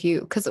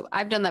because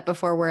I've done that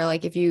before where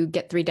like if you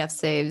get 3 death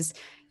saves,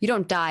 you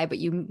don't die, but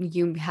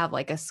you have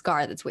like a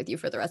scar that's with you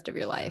for the rest of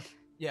your life.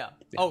 Yeah.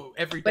 Oh,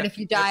 every. But death- if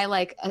you die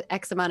like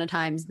X amount of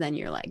times, then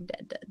you're like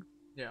dead.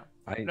 Yeah.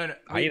 I No.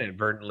 I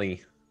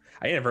inadvertently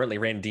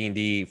ran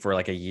D&D for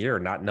like a year,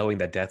 not knowing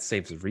that death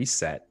saves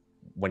reset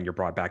when you're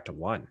brought back to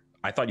 1.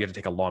 I thought you had to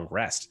take a long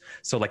rest.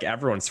 So like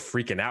everyone's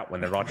freaking out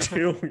when they're on 2.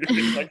 You're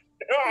just like,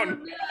 oh,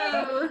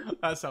 No.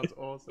 That sounds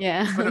awesome.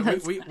 Yeah. But no,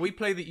 that's- we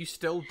play that you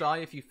still die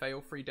if you fail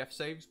 3 death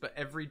saves, but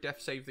every death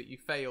save that you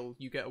fail,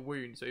 you get a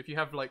wound. So if you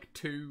have like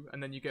 2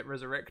 and then you get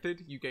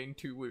resurrected, you gain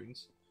 2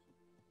 wounds.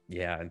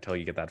 yeah, until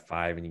you get that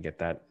 5 and you get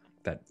that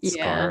Yeah.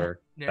 scar.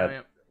 Yeah,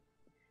 That-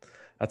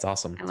 That's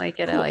awesome. I like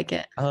it. I Cool. like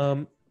it.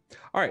 All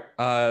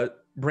right,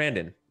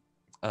 Brandon.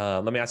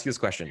 Let me ask you this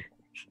question: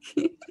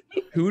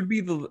 Who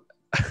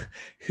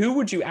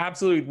would you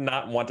absolutely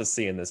not want to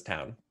see in this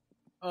town?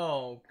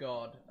 Oh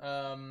god.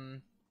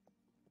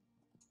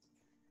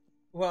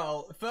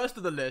 Well, first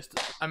of the list,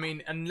 I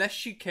mean, unless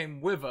she came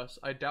with us,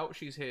 I doubt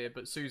she's here,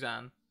 but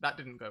Suzanne, that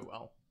didn't go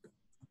well.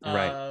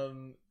 Right.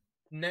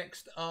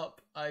 Next up,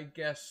 I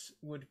guess,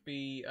 would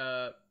be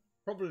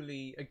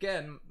probably,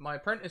 again, my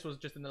apprentice was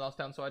just in the last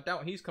town, so I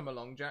doubt he's come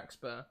along,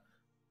 Jackspur.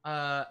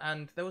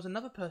 And there was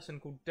another person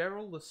called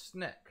Daryl the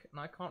Sneck, and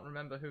I can't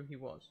remember who he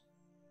was.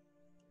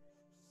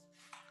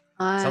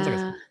 Sounds like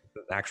Uh,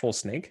 an actual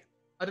snake.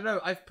 I don't know,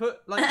 I've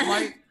put,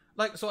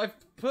 like, so I've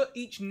put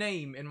each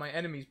name in my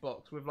enemies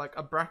box with, like,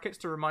 a brackets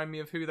to remind me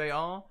of who they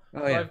are. Oh,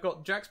 So yeah. I've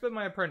got Jackspur,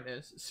 my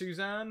apprentice,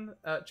 Suzanne,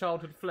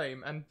 Childhood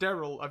Flame, and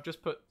Daryl, I've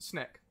just put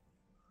Sneck.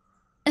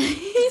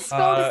 He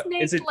spelled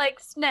is snake it- like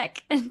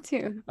snack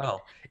too. Oh,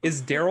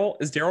 is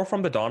Daryl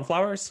from the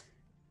Dawnflowers?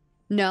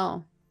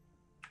 No.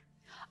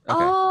 Okay.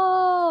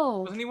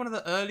 Oh, Wasn't he one of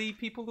the early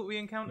people that we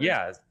encountered?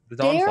 Yeah, the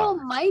Daryl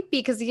Dawnflowers. might be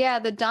because the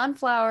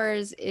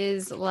Dawnflowers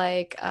is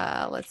like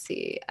let's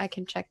see, I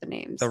can check the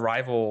names. The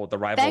rival.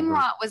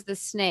 Fengrot was the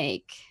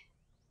snake,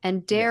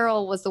 and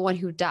Daryl was the one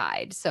who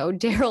died. So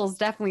Daryl's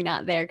definitely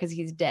not there because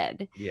he's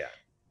dead. Yeah.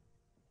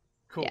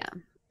 Cool. Yeah.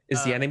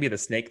 Is the enemy the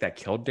snake that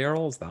killed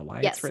Daryl? Is that why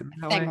Yes, it's written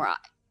that way? Fengrot.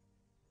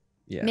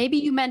 Yeah. Maybe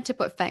you meant to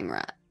put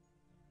Fengrot,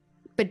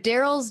 but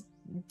Daryl's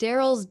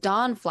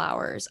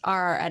Dawnflowers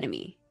are our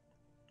enemy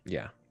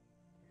Yeah.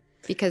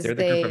 because They're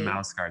the group of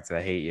mouse guards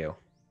that hate you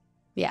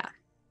yeah.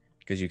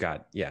 because you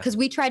got Because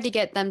we tried to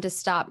get them to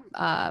stop.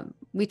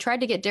 We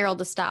tried to get Daryl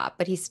to stop,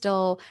 but he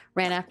still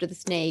ran after the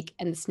snake,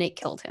 and the snake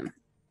killed him.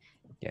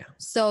 Yeah.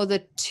 So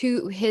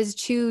his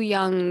two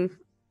young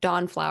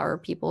Dawnflower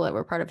people that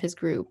were part of his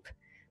group,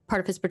 part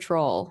of his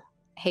patrol,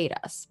 hate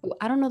us.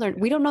 I don't know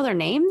we don't know their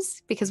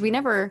names because we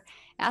never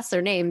asked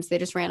their names. They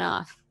just ran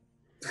off.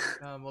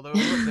 Well,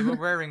 they were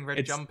wearing red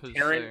It's jumpers.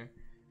 Taryn.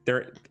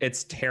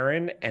 It's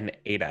Taryn and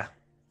Ada.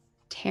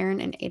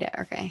 Taryn and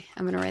Ada. Okay,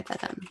 I'm gonna write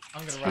that down.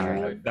 I'm gonna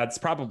Taryn. write it. That's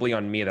probably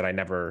on me that I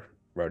never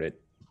wrote it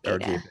or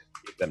Ada.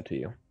 gave them to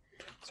you.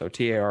 So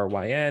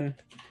Taryn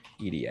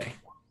EDA.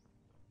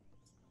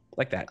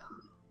 Like that.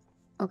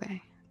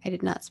 Okay, I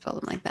did not spell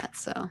them like that,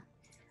 so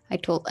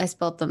I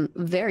spelled them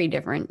very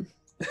different.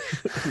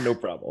 No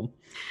problem.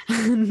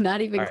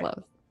 Not even All right.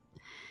 close.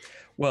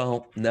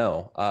 Well,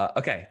 no.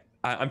 Okay.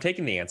 I'm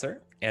taking the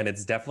answer, and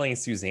it's definitely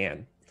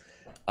Suzanne.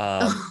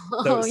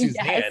 So Suzanne.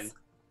 Yes.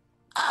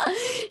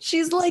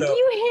 She's like, So-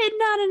 you hit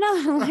not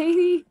another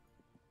lady.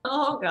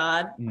 Oh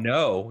God.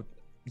 No.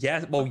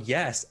 Yes. Well,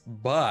 yes,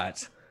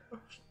 but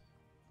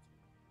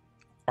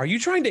are you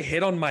trying to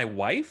hit on my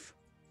wife?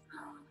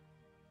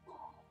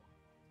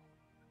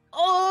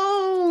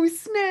 Oh,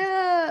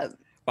 snap.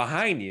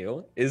 Behind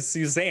you is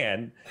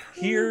Suzanne,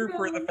 here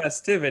for the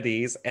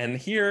festivities and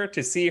here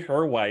to see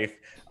her wife,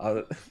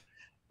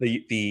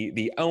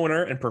 the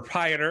owner and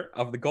proprietor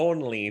of the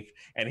Golden Leaf.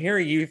 And here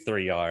you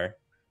three are.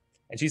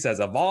 And she says,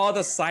 of all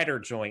the cider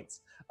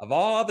joints, of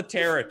all the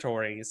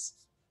territories,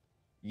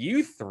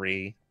 you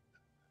three.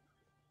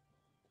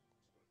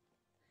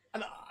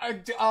 And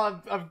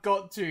I've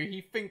got to.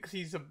 He thinks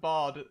he's a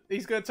bard.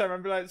 He's gonna turn around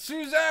and be like,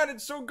 Suzanne,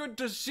 it's so good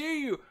to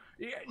see you.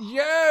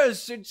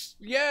 Yes,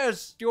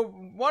 your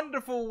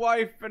wonderful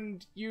wife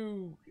and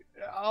you.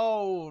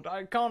 Oh,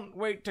 I can't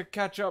wait to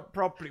catch up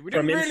properly. We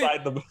didn't From really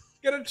inside the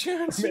get a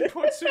chance in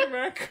Port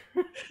Sumac.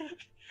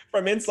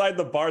 from inside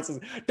the bar says,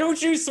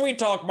 "Don't you sweet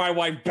talk my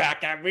wife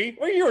back at me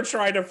when you were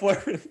trying to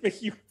flirt with me."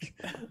 You...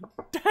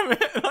 Damn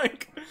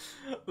it!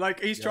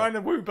 Like he's trying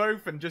to woo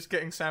both and just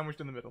getting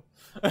sandwiched in the middle.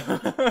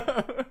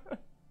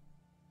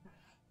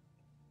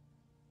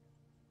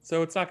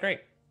 So it's not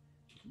great.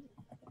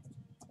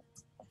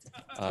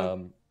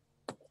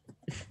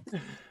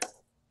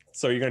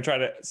 So you're gonna try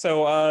to.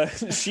 So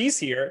she's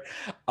here.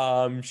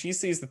 She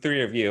sees the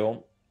three of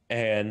you,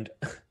 and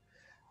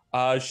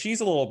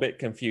she's a little bit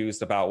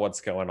confused about what's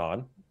going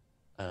on.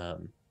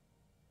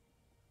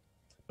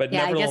 But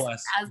Yeah, I guess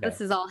nevertheless, as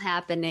this is all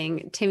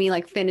happening, Timmy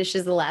like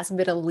finishes the last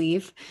bit of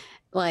leaf.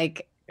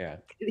 Like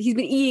he's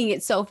been eating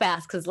it so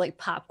fast because like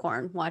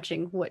popcorn,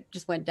 watching what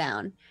just went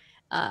down.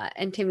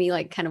 And Timmy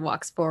like kind of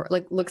walks forward,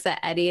 like looks at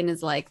Eddie and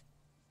is like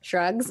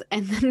shrugs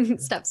and then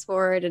steps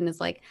forward and is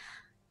like,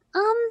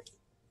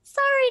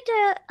 sorry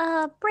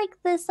to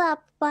break this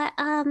up, but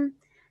we're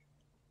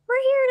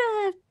here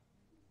to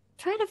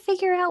try to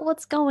figure out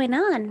what's going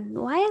on.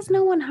 Why is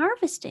no one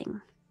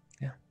harvesting?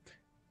 Yeah,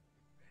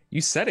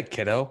 you said it,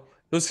 kiddo.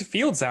 Those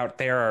fields out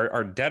there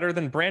are deader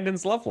than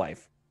Brandon's love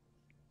life.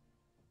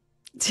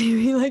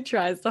 Timmy like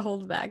tries to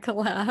hold back a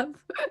laugh.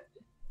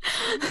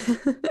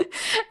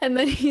 And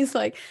then he's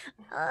like,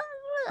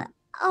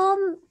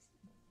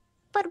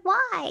 but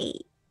why?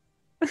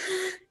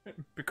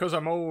 Because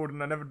I'm old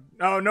and I never.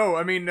 Oh no,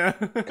 I mean. I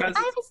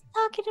was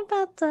talking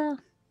about the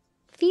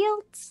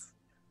fields.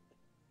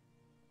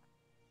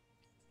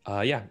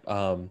 Yeah.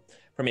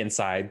 From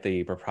inside,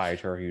 the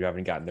proprietor, you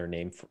haven't gotten their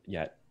name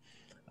yet.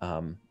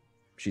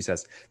 She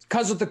says, "It's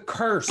because of the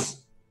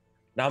curse.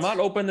 Now I'm not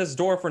opening this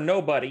door for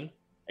nobody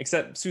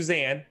except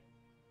Suzanne.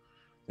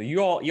 So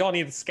you all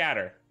need to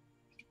scatter."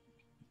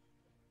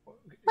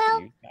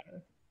 Well,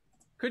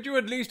 Could you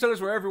at least tell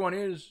us where everyone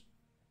is?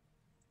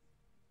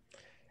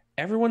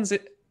 Everyone's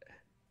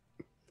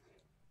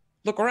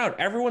look around.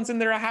 Everyone's in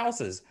their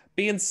houses,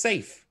 being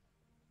safe.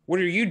 What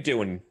are you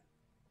doing?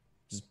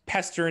 Just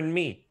pestering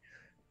me,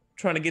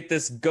 trying to get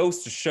this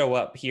ghost to show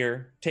up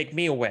here, take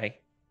me away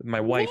with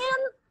my wife.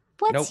 man,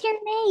 what's Nope.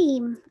 your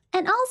name?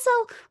 And also,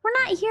 we're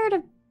not here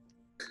to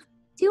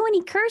do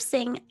any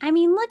cursing. I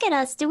mean, look at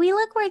us. Do we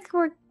look like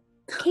we're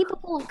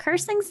capable of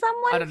cursing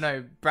someone? I don't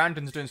know.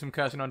 Brandon's doing some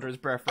cursing under his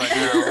breath right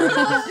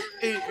now.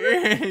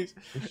 he's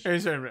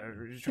trying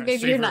to Maybe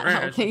save you're her not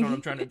ass. helping. That's what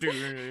I'm trying to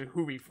do.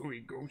 Hooey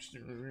ghost.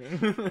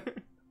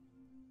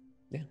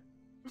 Yeah.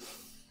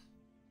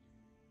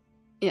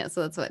 Yeah,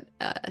 so that's what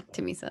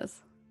Timmy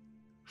says.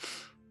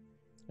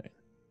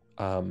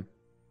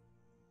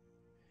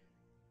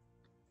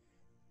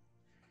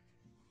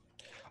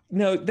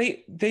 No,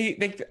 they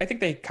I think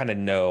they kind of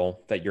know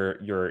that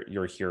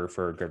you're here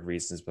for good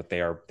reasons, but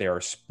they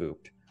are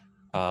spooked.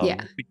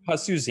 Yeah.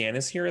 Because Suzanne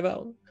is here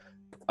though,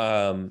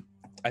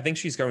 I think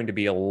she's going to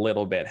be a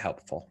little bit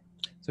helpful.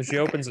 So she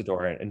opens the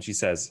door and she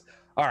says,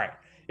 "All right,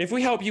 if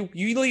we help you,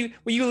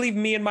 will you leave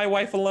me and my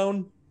wife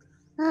alone?"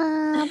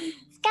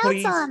 Scout's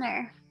Please.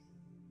 honor.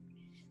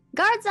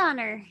 Guard's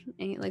honor.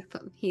 And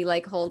he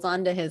holds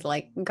on to his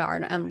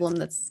guard emblem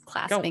that's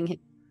clasping his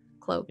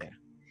cloak. Yeah.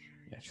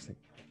 Yeah, she's like,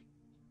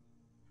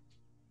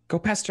 Go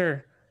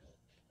pester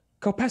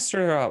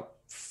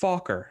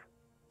Falker.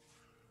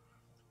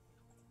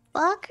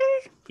 Walker?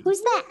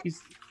 Who's that?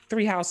 He's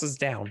 3 houses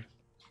down.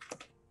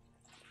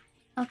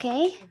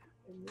 Okay.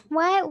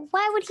 Why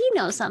would he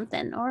know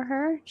something? Or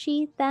her?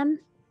 She? Them?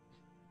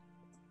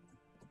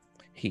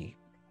 He.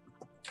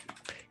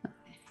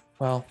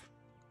 Well,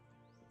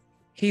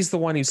 he's the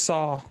one who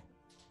saw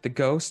the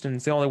ghost and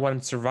is the only one who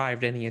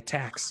survived any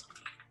attacks.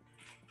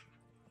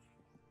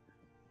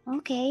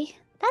 Okay.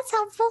 That's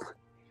helpful.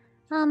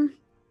 But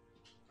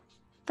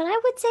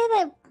I would say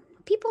that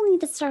people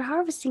need to start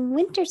harvesting.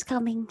 Winter's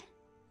coming.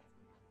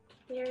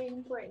 Very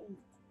important.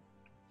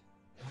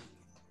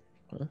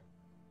 We'll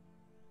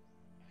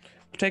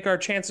take our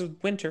chance with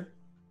winter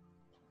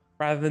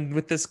rather than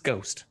with this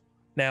ghost.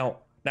 Now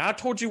I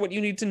told you what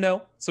you need to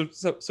know. So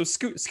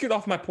scoot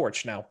off my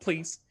porch now,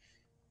 please.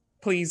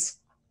 Please.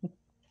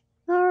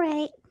 All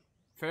right.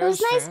 It was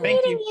nice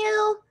Thank meeting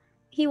you.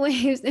 He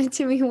waves, and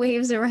Timmy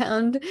waves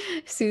around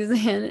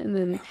Suzanne and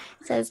then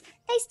Says,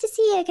 nice to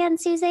see you again,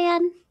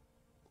 Suzanne.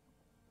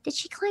 Did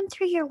she climb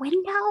through your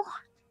window?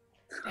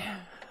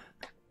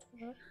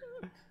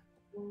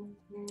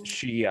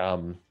 She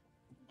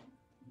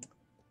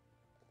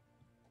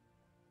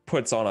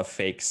puts on a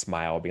fake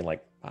smile, being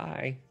like,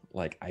 "Bye."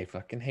 Like, I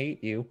fucking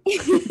hate you.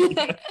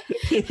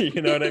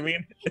 You know what I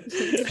mean?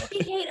 Does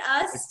she hate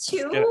us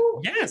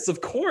too? Yes,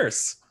 of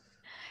course.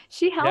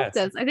 she helped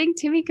us. I think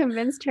Timmy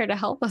convinced her to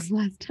help us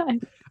last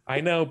time.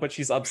 I know, but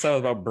she's upset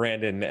about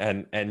Brandon,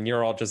 and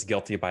you're all just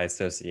guilty by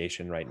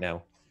association right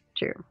now.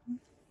 True.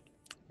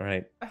 All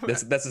right.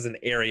 This is an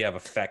area of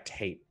effect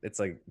hate. It's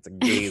a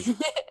gaze.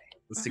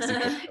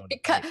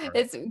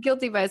 It's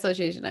guilty by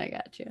association. I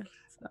got you.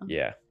 So.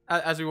 Yeah.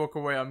 As we walk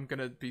away, I'm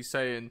gonna be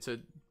saying to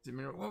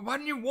Timmy, well, why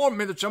didn't you warn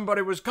me that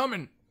somebody was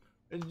coming?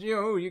 You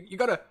know, you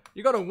gotta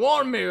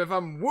warn me if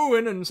I'm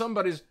wooing and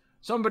somebody's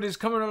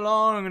coming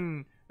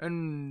along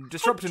and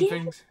disrupting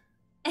things.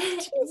 I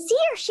didn't see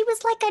her. She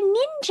was like a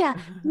ninja.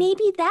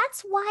 Maybe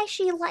that's why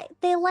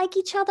they like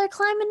each other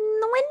climbing in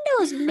the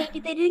windows. Maybe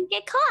they didn't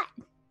get caught.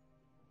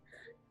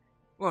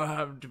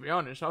 Well, to be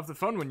honest, half the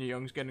fun when you're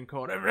young is getting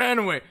caught.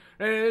 Anyway,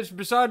 it's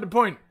beside the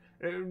point.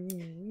 It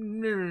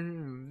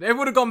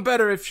would have gone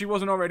better if she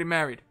wasn't already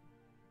married.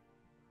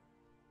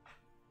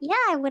 Yeah,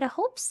 I would have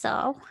hoped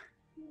so.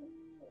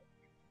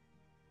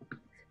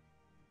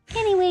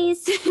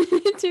 Anyways,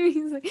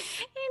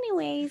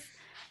 anyways,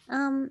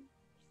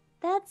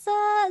 that's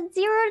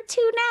 0-2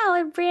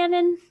 now,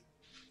 Brandon.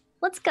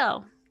 Let's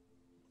go.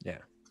 Yeah.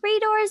 3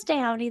 doors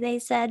down, they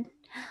said.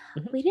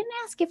 We didn't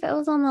ask if it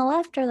was on the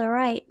left or the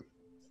right.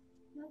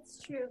 That's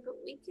true, but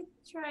we could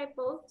try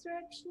both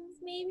directions,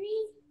 maybe.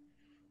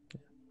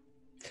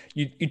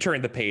 You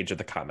turn the page of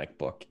the comic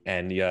book,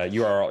 and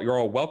you're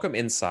all welcome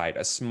inside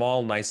a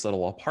small, nice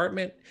little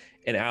apartment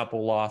in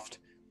Appleloft.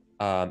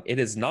 It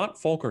is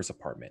not Folker's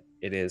apartment.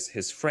 It is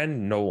his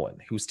friend Nolan,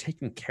 who's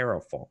taking care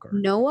of Folker.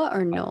 Noah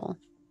or Noel?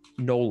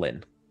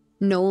 Nolan.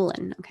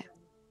 Nolan. Okay.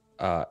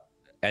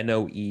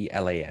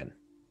 Noelan.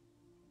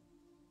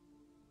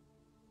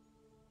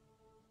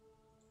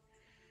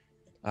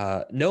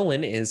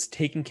 Nolan is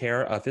taking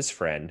care of his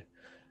friend.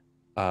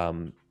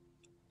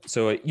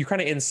 So you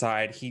kind of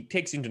inside. He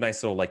takes you into a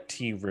nice little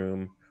tea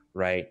room,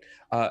 right?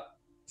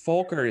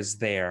 Folker is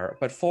there,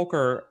 but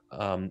Folker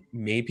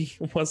maybe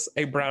was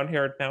a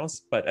brown-haired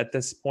mouse, but at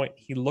this point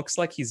he looks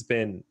like he's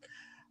been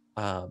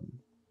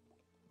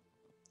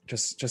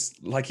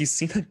just like he's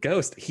seen a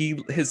ghost.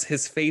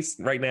 His face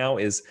right now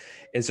is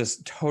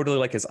just totally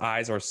like his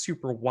eyes are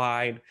super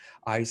wide.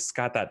 He's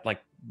got that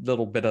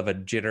little bit of a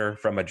jitter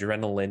from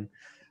adrenaline.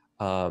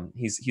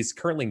 He's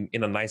currently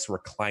in a nice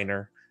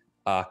recliner,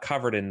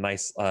 covered in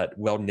nice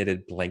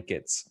well-knitted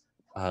blankets.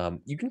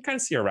 You can kind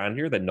of see around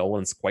here that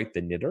Nolan's quite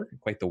the knitter,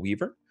 quite the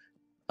weaver.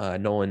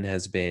 Nolan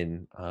has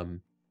been a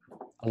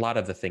lot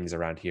of the things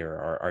around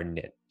here are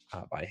knit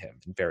by him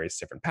in various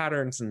different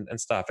patterns and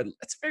stuff.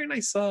 It's a very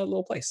nice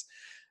little place.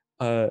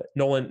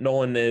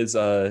 Nolan is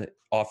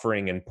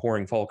offering and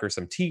pouring Folker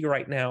some tea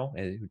right now.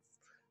 And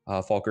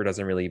Folker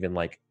doesn't really even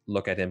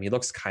look at him. He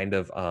looks kind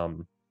of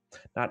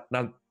not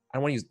I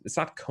don't want to use, it's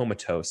not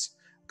comatose,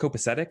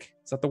 copacetic,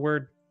 is that the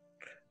word?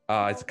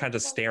 It's kind of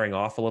just staring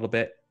off a little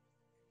bit.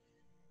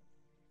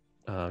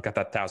 Got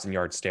that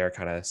 1,000-yard stare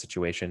kind of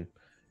situation.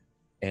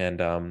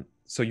 And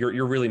so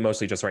you're really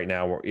mostly just right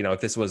now,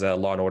 if this was a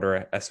Law and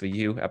Order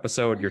SVU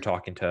episode, you're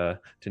talking to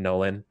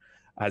Nolan.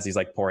 as he's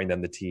like pouring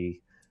them the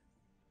tea.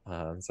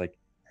 It's like,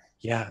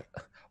 yeah,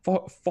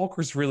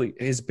 Falker's really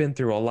has been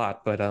through a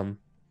lot, but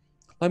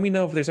let me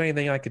know if there's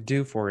anything I could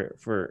do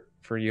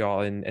for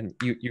y'all and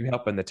you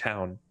help in the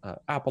town.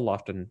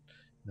 Appleloft, and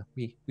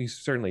we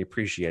certainly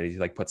appreciate it. He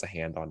like puts a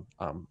hand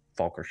on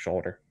Falker's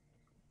shoulder.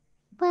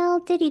 Well,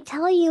 did he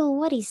tell you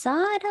what he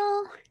saw at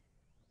all?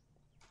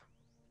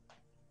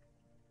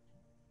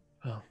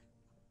 Well,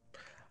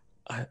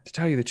 to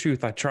tell you the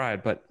truth, I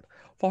tried, but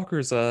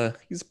Falker's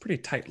he's pretty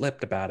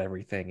tight-lipped about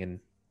everything and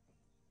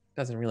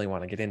doesn't really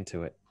want to get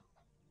into it.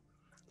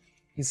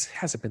 He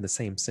hasn't been the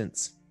same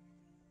since.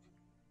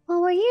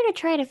 Well, we're here to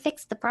try to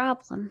fix the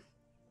problem.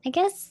 I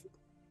guess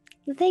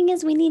the thing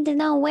is we need to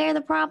know where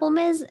the problem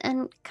is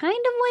and kind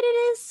of what it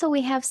is so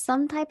we have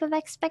some type of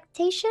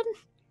expectation.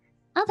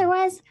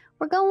 Otherwise,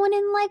 we're going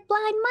in like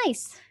blind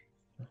mice.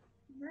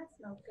 That's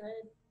no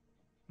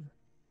good.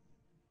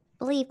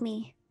 Believe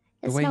me,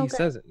 it's The way no he good.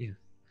 says it, yeah.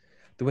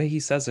 The way he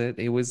says it,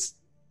 it was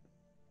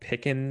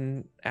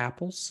picking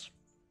apples,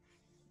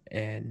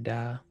 and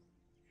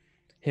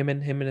him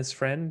and his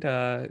friend,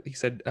 he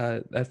said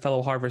a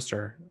fellow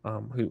harvester,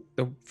 who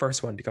the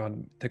first one to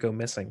go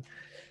missing,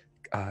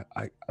 a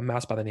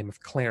mouse by the name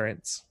of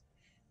Clarence.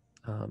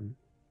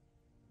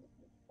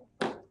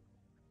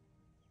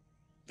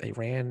 They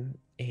ran,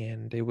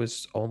 and it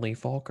was only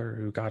Falker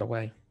who got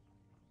away.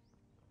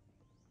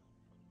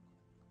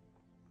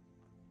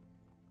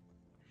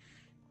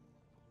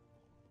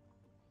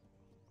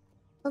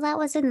 Well, that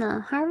was in the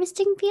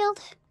harvesting field?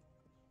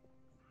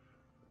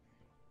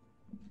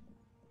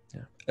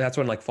 Yeah, that's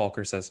when like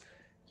Falker says,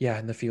 "Yeah,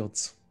 in the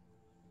fields."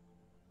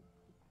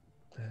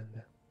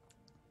 And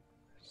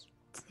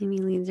Timmy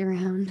leads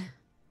around.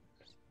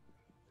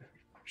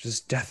 there's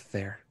just death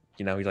there.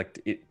 You know, he's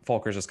like,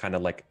 Falker's just kind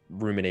of like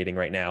ruminating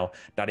right now,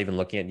 not even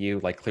looking at you,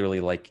 like clearly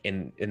like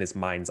in his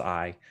mind's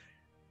eye,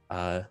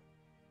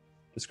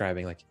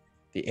 describing like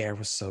the air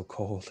was so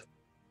cold.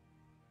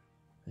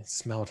 It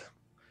smelled,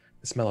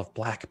 the smell of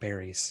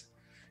blackberries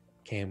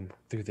came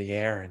through the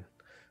air, and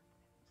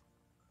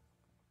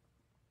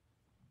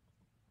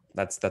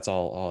that's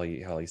all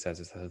he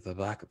says is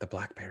the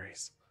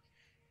blackberries.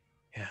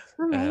 Yeah.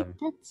 All right,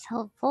 that's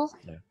helpful.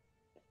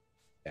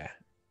 Yeah.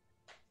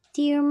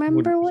 Do you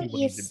remember He what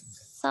you wouldn't-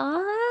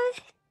 saw?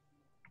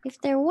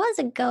 If there was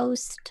a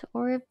ghost,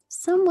 or if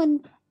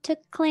someone took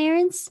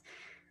Clarence,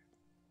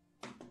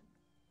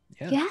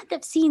 Yeah. you had to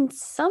have seen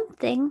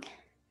something.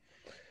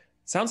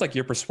 Sounds like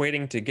you're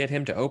persuading to get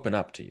him to open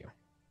up to you.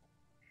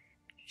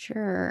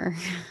 Sure.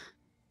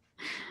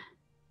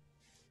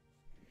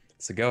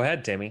 So go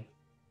ahead, Timmy.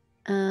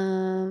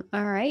 All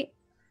right.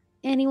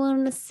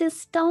 Anyone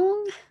assist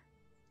on?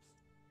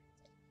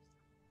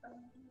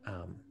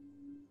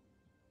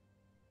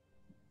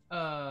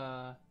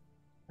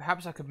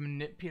 Perhaps I could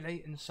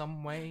manipulate in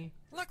some way.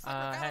 Looks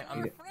like we got a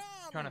I'm new friend.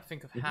 trying to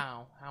think of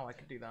how I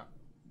could do that.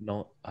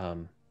 No,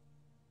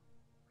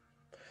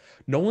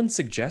 no one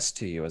suggests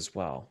to you as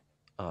well.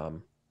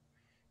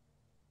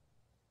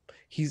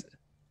 He's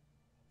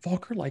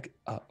Falker like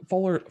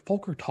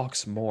Falker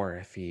talks more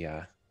if he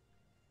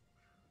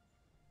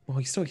well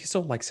he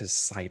still likes his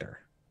cider.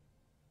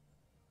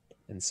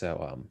 And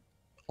so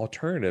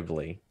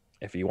alternatively,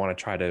 if you want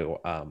to try to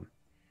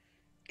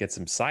get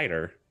some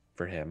cider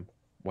for him,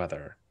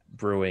 whether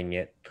brewing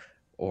it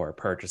or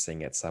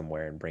purchasing it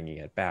somewhere and bringing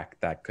it back,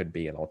 that could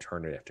be an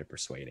alternative to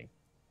persuading.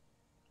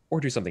 Or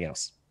do something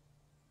else.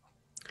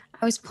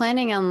 I was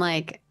planning on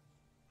like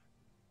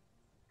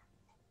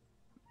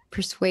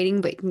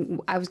persuading, but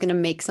I was gonna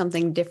make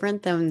something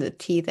different than the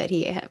tea that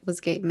he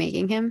was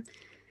making him.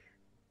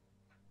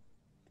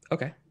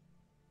 Okay.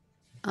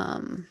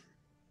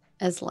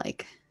 As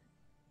like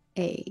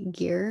a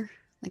gear,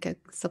 like a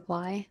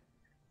supply.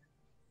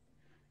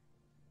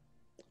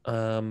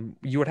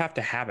 You would have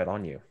to have it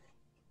on you,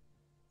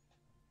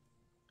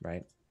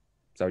 right?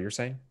 Is that what you're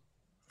saying?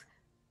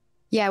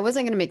 Yeah, I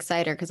wasn't gonna make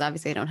cider because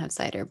obviously I don't have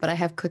cider, but I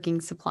have cooking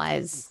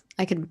supplies.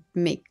 I could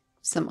make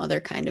some other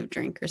kind of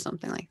drink or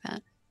something like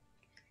that.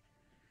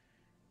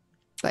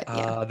 But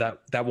yeah,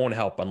 that won't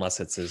help unless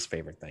it's his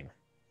favorite thing.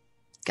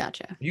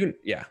 gotcha.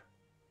 Yeah.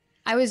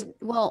 I was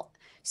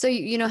so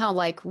you know how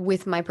like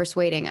with my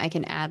persuading I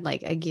can add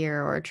like a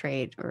gear or a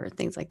trade or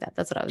things like that.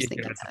 That's what I was You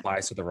thinking. can add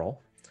supplies to the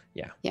roll.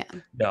 Yeah. Yeah.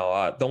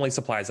 No, the only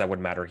supplies that would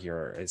matter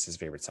here is his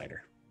favorite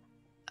cider.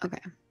 Okay.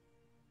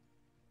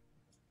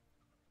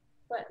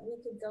 But we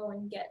could go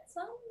and get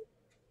some.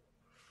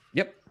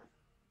 Yep.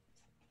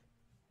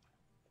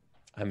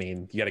 I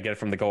mean, you got to get it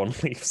from the golden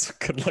leaves.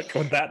 Good luck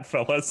with that,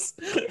 fellas.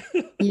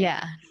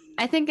 Yeah.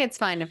 I think it's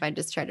fine if I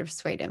just try to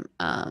persuade him.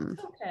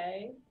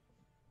 Okay.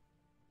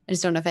 I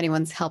just don't know if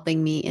anyone's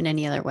helping me in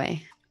any other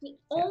way. The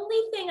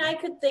only thing I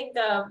could think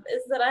of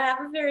is that I have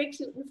a very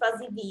cute and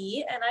fuzzy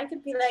bee, and I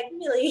could be like,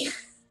 Millie,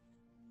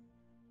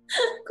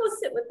 go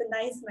sit with the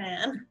nice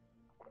man.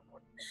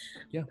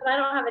 Yeah. But I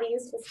don't have any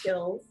useful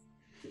skills.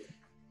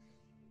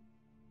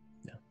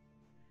 No.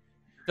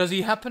 Does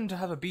he happen to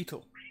have a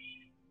beetle?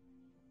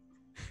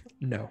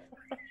 No.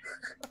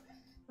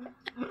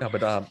 No,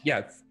 but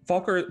yeah,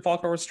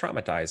 Falker was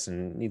traumatized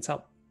and needs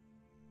help.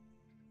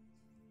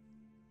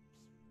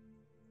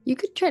 You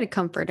could try to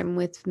comfort him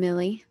with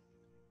Millie.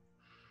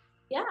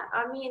 Yeah,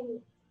 I mean,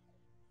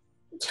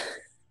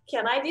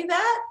 can I do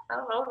that? I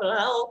don't know if it'll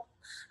help.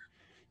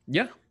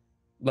 Yeah,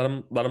 let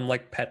him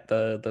like pet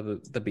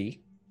the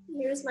bee.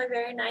 Here's my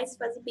very nice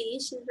fuzzy bee.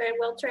 She's very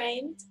well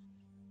trained.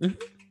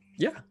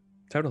 Yeah,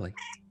 totally.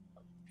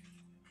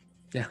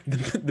 Yeah,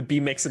 the bee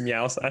makes him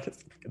meow at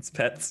its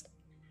pets.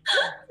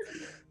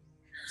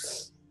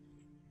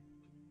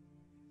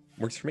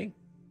 Works for me.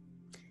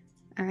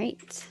 All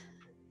right.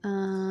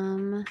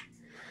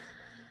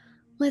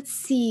 Let's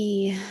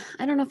see.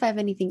 I don't know if I have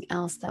anything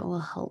else that will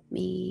help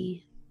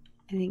me.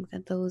 I think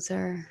that that's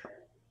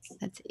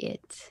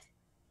it.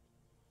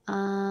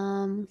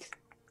 Cool.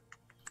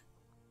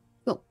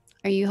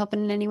 Are you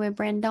helping in any way,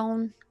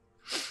 Brandon?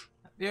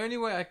 The only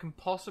way I can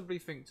possibly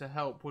think to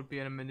help would be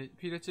in a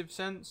manipulative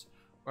sense,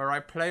 where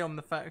I play on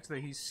the fact that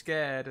he's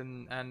scared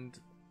and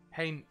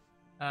paint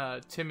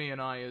Timmy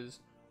and I as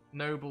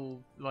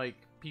noble, like,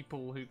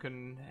 people who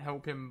can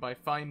help him by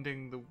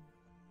finding the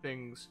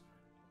things,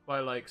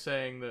 by like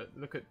saying that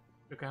look at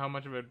how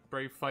much of a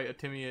brave fighter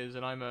Timmy is,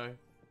 and I'm a,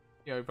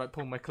 you know, if I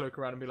pull my cloak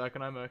around and be like,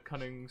 and I'm a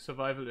cunning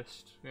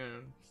survivalist, you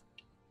know,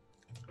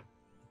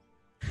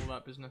 all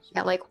that business.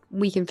 Yeah, like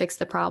we can fix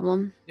the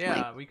problem.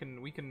 Yeah, Like, we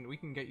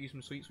can get you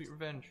some sweet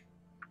revenge.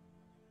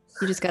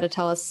 you just got to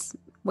tell us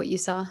what you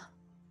saw.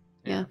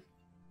 Yeah.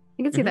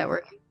 I can see that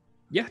working.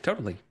 Yeah,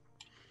 totally.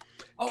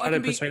 Oh, Try to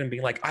persuade him,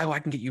 being like, "Oh, I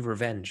can get you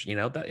revenge." You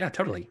know that? Yeah,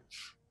 totally.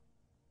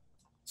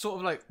 Sort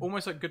of like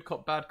almost like good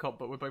cop, bad cop,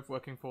 but we're both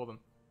working for them.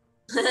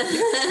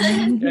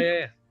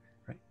 Yeah.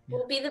 Right.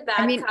 We'll be the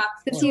bad cop.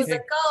 Since He was he's,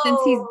 like,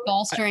 since he's "Go."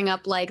 bolstering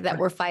up like that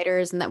we're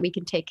fighters and that we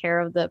can take care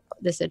of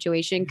the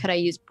situation, could I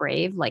use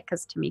brave? Like,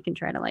 because Timmy can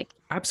try to like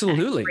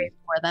Absolutely. act brave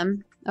for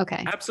them.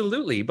 Okay.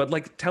 Absolutely. But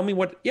like, tell me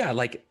what? Yeah,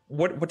 like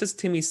what does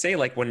Timmy say?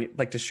 Like when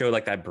like to show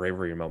like that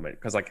bravery moment?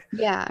 Because like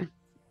Yeah.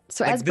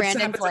 So like, as this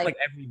Brandon's happens in, like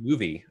every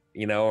movie,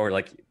 you know, or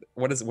like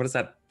what is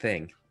that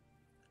thing?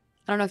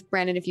 I don't know if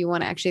Brandon, if you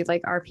want to actually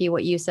like RP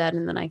what you said,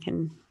 and then I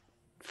can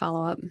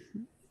follow up.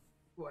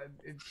 Well,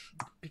 it'd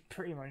be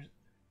pretty much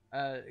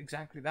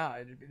exactly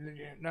that. It'd be,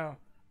 no,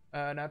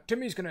 now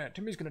Timmy's gonna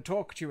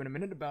talk to you in a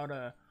minute about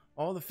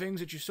all the things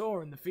that you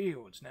saw in the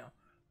fields. Now,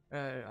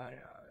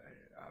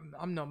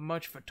 I'm not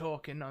much for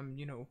talking. I'm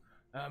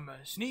I'm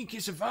a sneaky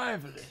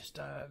survivalist.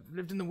 I've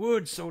lived in the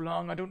woods so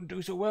long I don't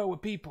do so well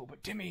with people.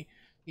 But Timmy,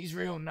 he's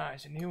real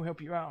nice and he'll help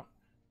you out.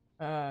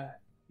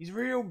 He's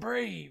real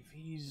brave.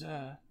 He's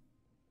a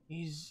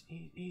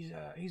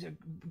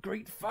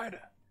great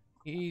fighter.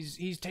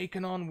 He's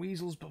taken on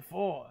weasels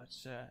before.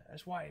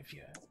 That's why if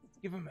you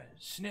give him a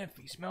sniff,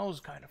 he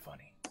smells kind of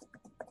funny.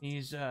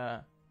 He's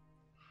a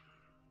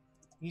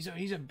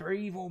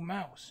brave old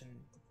mouse,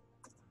 and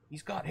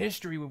he's got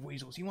history with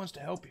weasels. He wants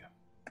to help you.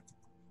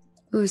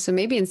 Ooh, so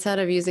maybe instead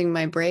of using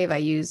my brave, I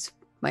use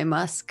my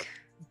musk.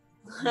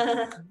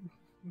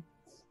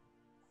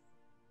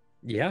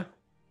 Yeah.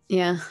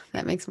 Yeah,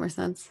 that makes more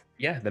sense.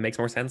 Yeah, that makes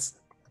more sense.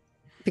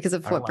 Because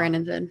of what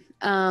Brandon did.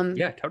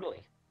 Yeah,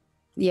 totally.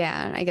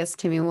 Yeah, I guess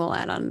Timmy will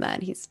add on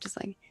that. He's just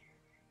like,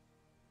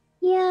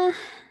 Yeah.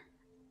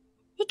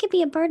 It could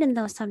be a burden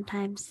though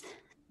sometimes.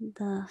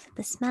 The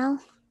smell.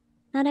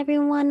 Not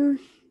everyone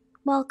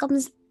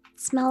welcomes the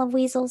smell of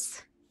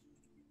weasels.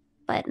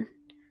 But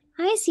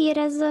I see it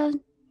as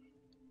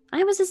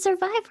I was a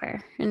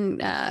survivor.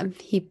 and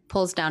he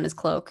pulls down his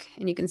cloak,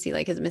 and you can see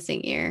like his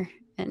missing ear.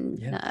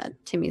 And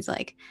Timmy's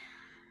like,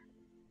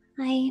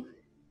 I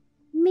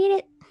made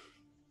it.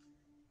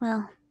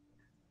 Well,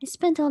 I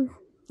spent a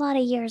lot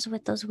of years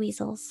with those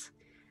weasels.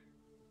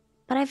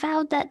 But I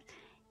vowed that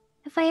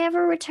if I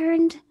ever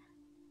returned,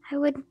 I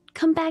would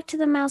come back to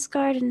the Mouse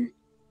Guard and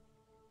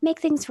make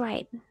things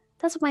right.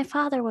 That's what my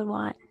father would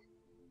want.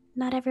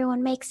 Not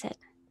everyone makes it.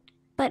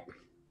 But,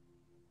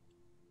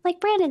 like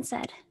Brandon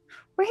said,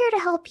 we're here to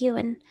help you,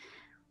 and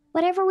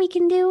whatever we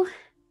can do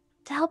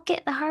to help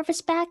get the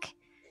harvest back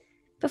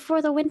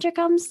before the winter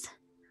comes,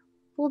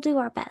 we'll do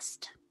our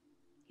best.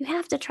 You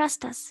have to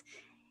trust us.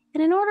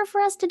 And in order for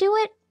us to do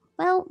it,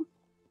 well,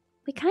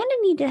 we kind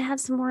of need to have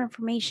some more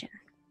information.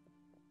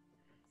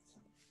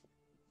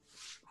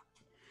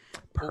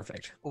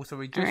 Perfect. Also,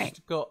 we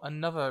just got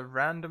another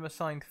random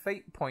assigned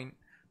fate point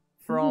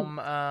from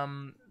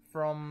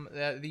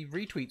the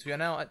retweets. We are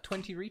now at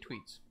 20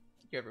 retweets.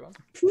 Thank you, everyone.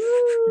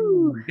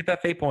 Woo! Get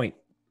that fate point.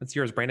 That's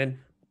yours, Brandon.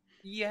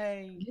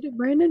 Yay! Get it,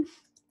 Brandon.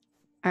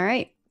 All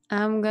right,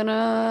 I'm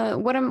gonna.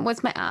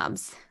 What's my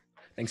obs?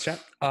 Thanks,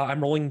 chat.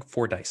 I'm rolling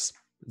 4 dice.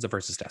 It's a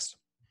versus test.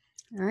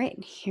 All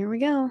right, here we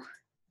go.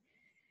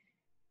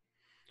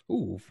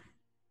 Ooh,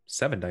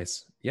 7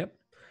 dice. Yep.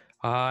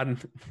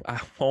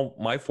 Well,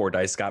 my 4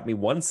 dice got me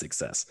 1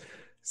 success.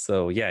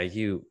 So yeah,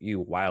 you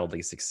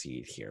wildly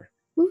succeed here.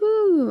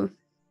 Woohoo!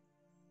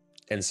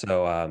 And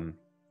so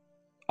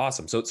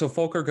awesome. So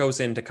Folker goes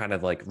in to kind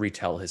of like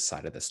retell his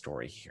side of the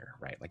story here,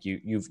 right? Like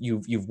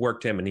you've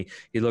worked him, and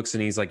he looks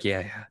and he's like,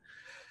 yeah.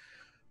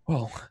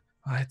 Well,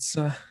 it's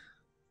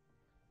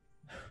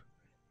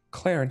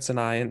Clarence and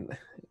I, and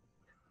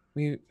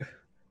we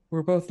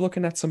were both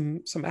looking at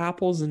some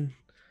apples, and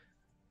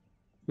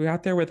we were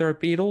out there with our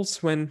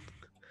beetles when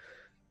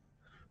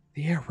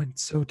the air went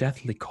so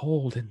deathly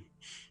cold, and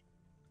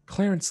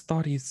Clarence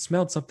thought he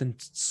smelled something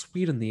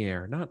sweet in the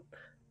air, not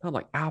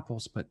like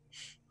apples, but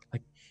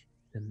like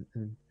and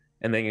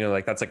then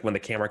like that's like when the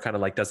camera kind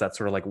of like does that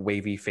sort of like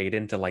wavy fade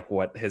into like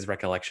what his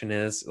recollection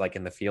is like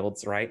in the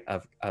fields, right?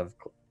 Of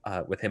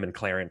with him and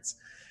Clarence,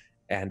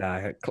 and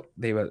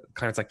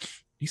Clarence like,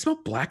 you smell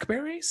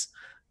blackberries,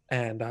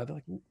 and they're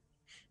like,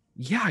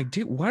 yeah, I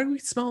do. Why do we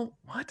smell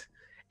what?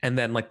 And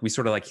then like we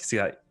sort of like see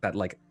that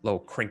like little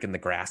crink in the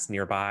grass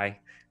nearby,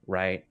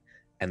 right?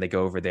 And they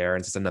go over there,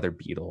 and it's just another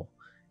beetle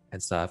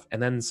and stuff.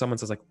 And then someone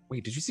says like,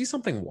 wait, did you see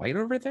something white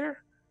over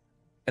there?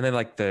 And then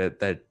like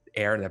the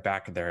air in the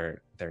back of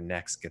their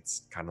necks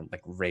gets kind of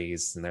like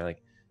raised, and they're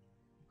like,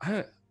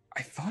 I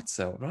thought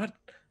so.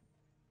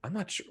 I'm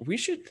not sure. We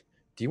should.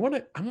 Do you want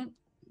to? I'm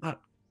not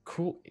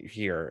cool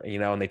here, you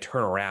know. And they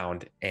turn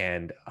around,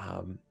 and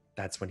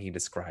that's when he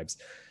describes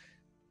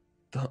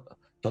the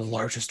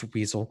largest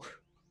weasel,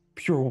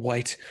 pure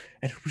white,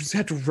 and we just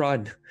had to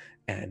run,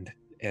 and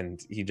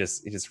he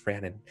just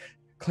ran, and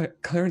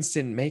Clarence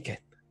didn't make it.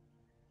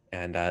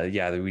 And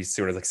yeah, we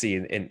sort of like see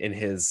in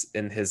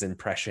his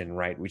impression,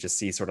 right? We just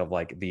see sort of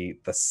like the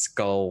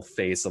skull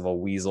face of a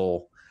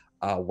weasel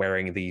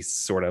wearing the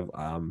sort of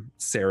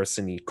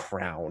Saracen-y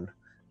crown,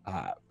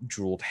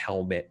 jeweled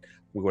helmet,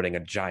 wielding a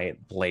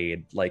giant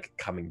blade, like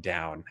coming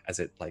down as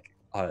it like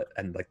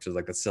and like just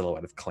like the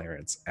silhouette of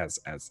Clarence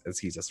as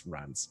he just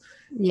runs.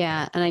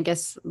 Yeah, and I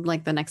guess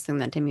like the next thing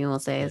that Timmy will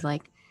say is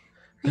like,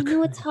 I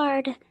know it's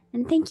hard,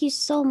 and thank you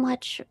so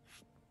much,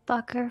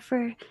 Fucker,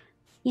 for,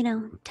 you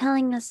know,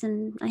 telling us,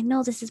 and I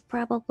know this is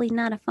probably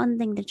not a fun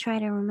thing to try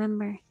to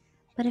remember,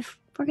 but if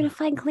we're gonna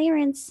find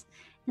Clarence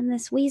and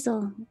this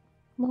weasel,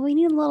 well, we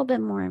need a little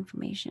bit more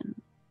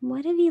information.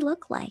 What did he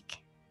look like?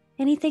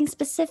 Anything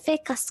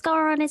specific? A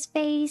scar on his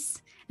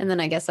face? and then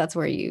I guess that's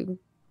where you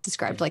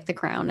described like the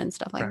crown and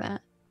stuff like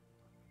that.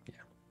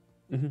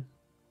 Yeah. Mm-hmm.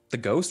 The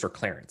ghost or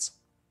Clarence?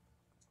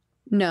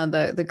 No,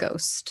 the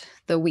ghost,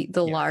 the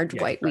large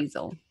white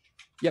weasel.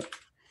 Yep.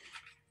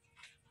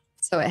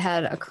 So it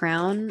had a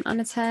crown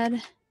on its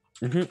head.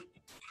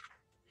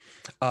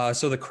 Mm-hmm.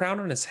 So the crown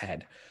on his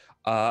head.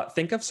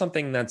 Think of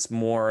something that's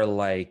more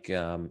like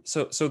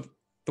so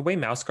the way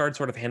Mouse Guard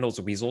sort of handles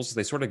weasels,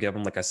 they sort of give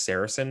them like a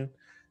Saracen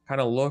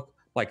kind of look.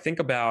 Like think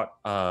about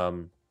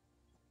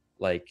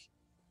like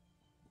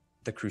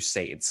the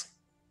Crusades,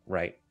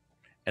 right?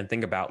 And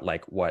think about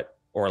like what,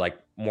 or like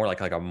more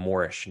like a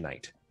Moorish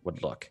knight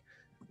would look.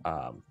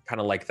 Kind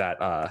of like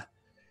that.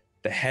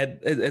 The head,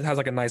 it has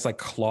like a nice like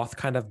cloth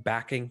kind of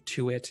backing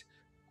to it,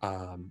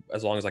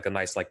 as long as like a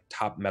nice like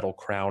top metal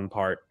crown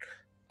part,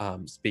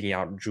 speaking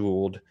out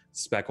jeweled,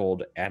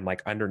 speckled, and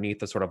like underneath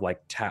the sort of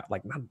like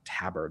like not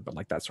tabard, but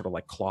like that sort of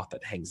like cloth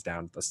that hangs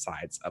down the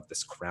sides of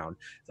this crown.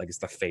 Like it's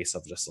the face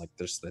of just like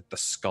there's the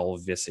skull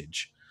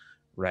visage,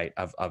 right,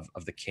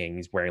 of the king.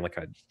 He's wearing like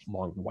a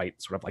long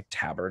white sort of like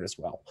tabard as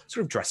well,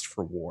 sort of dressed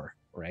for war,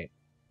 right?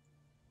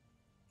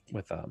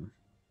 With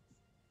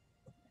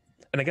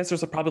and I guess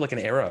there's probably like an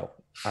arrow,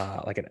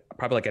 like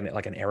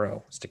an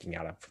arrow sticking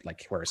out of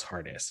like where his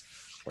heart is,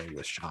 where he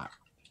was shot,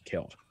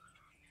 killed.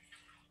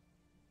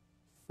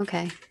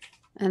 Okay,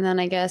 and then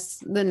I guess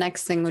the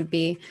next thing would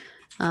be,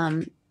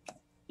 and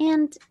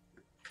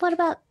what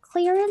about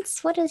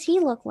Clarence? What does he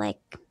look like?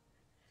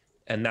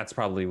 And that's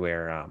probably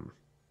where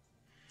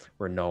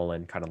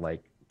Nolan kind of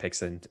like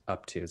picks it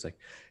up to. It's like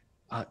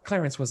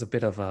Clarence was a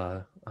bit of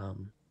a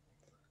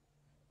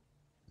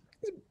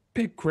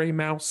big gray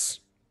mouse.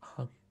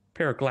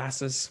 Pair of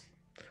glasses,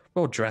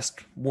 well dressed,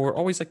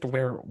 always like to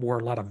wore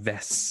a lot of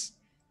vests.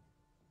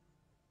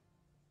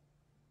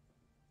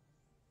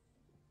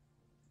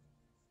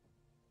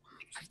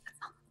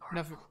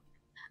 Never.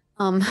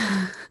 I'm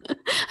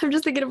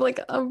just thinking of like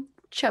a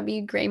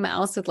chubby gray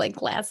mouse with like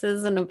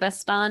glasses and a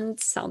vest on.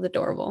 Sounds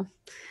adorable.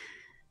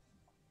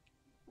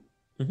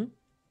 Mm-hmm. What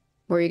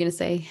were you gonna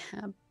say,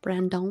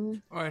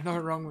 Brandon? Oh, there's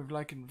nothing wrong with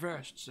liking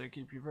vests. They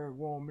keep you very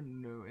warm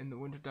in the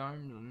winter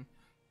times and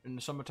in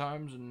the summer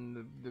times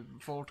and the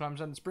fall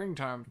times and the spring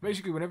times.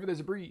 Basically, whenever there's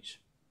a breeze.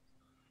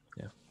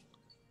 Yeah.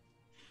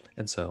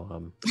 And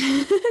so,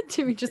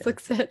 Timmy just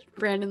looks at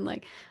Brandon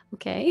like,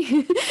 okay.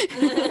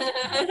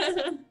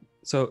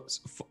 so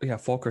yeah,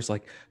 Falker's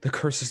like, the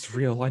curse is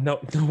real. I know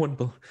no one.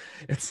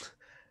 It's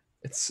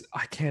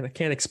I can't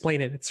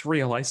explain it. It's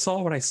real. I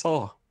saw what I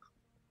saw.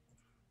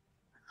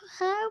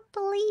 I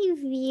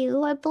believe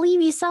you. I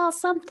believe you saw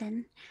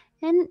something.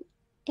 And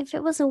if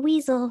it was a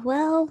weasel,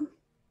 well,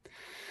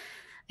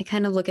 I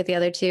kind of look at the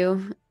other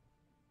two.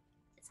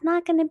 it's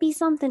not going to be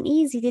something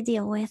easy to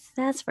deal with,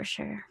 that's for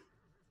sure.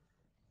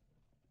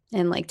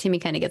 And like Timmy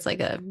kind of gets like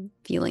a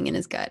feeling in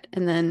his gut.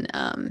 And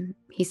then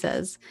he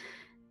says,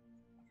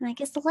 And I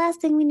guess the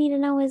last thing we need to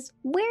know is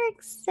where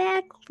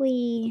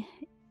exactly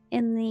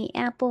in the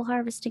apple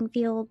harvesting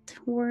field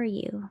were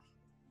you?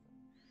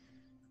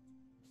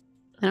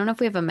 I don't know if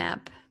we have a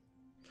map.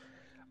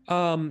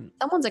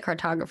 Someone's a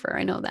cartographer.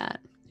 I know that.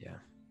 Yeah.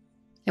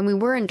 And we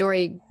were in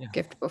Dory Yeah.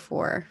 Gift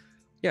before.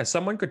 Yeah,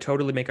 someone could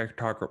totally make a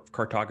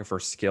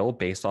cartographer skill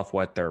based off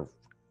what they're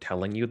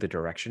telling you, the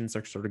directions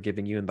they're sort of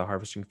giving you in the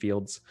harvesting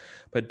fields.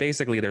 But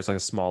basically, there's like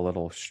a small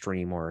little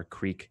stream or a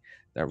creek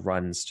that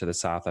runs to the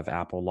south of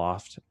Apple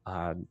Loft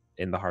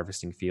in the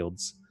harvesting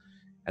fields.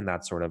 And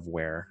that's sort of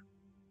where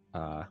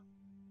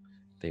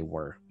they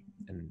were.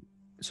 And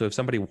so if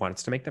somebody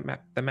wants to make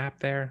the map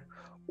there,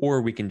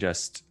 or we can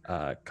just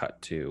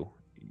cut to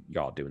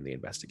y'all doing the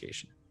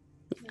investigation.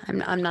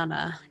 I'm not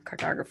a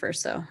cartographer,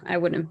 so I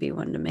wouldn't be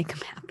one to make a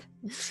map.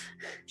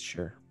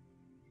 Sure.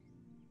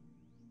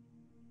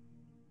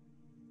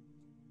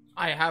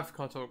 I have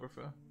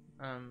cartographer.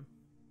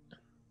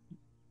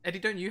 Eddie,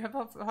 don't you have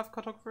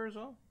cartographer as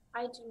well?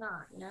 I do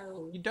not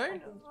know. You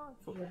don't?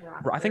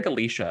 I think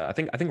Alicia. I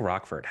think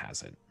Rockford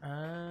has it.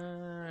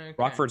 Okay.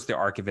 Rockford's the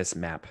archivist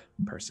map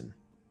person.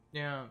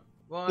 Yeah.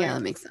 Well, Yeah,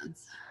 that makes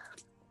sense.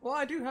 Well,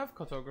 I do have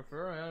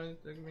cartographer.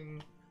 I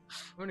mean,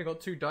 I've only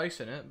got 2 dice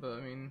in it, but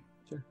I mean.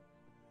 Sure.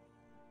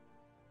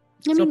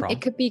 I No mean, problem.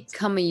 it could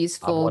become a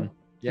useful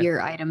Yeah.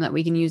 gear item that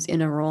we can use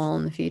in a role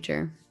in the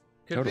future.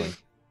 Could Totally. be.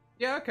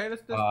 Yeah, okay,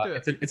 let's do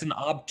it. It's an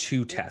Ob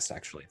 2 test,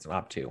 actually. It's an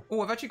Ob 2.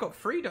 Oh, I've actually got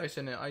 3 dice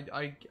in it.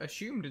 I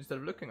assumed instead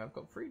of looking, I've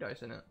got 3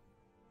 dice in it.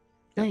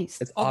 Nice.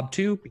 It's Ob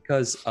 2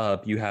 because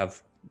you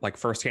have like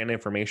first-hand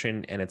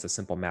information, and it's a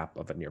simple map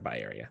of a nearby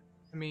area.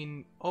 I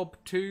mean, Ob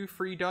 2,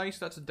 3 dice,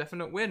 that's a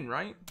definite win,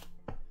 right?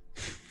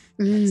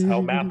 That's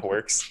how map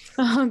works.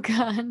 Oh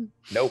god.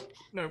 Nope.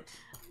 No.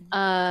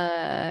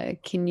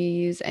 Can you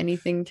use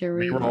anything to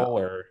Reroll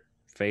or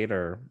fate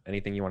or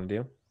anything you want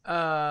to do?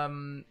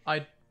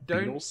 I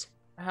don't. Beetles?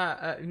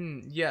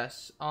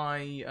 Yes,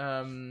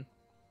 I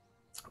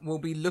will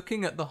be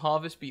looking at the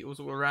harvest beetles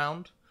all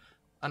around,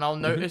 and I'll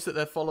notice that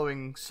they're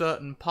following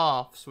certain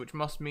paths, which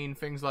must mean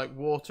things like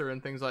water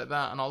and things like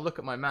that. And I'll look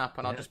at my map,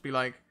 and I'll just be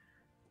like,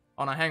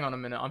 "Oh, no, hang on a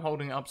minute, I'm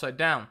holding it upside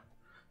down,"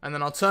 and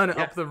then I'll turn it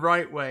up the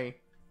right way,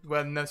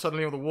 when then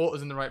suddenly all the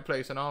water's in the right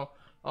place, and I'll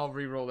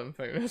re-roll them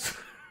favors.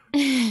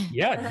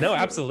 Yeah, no,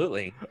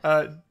 absolutely.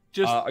 Are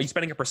you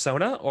spending a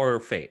persona or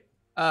fate?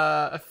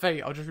 A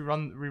fate. I'll just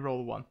re-roll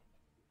the 1.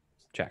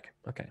 Check.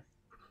 Okay.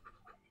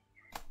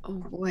 Oh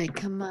boy,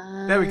 come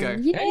on. There we go.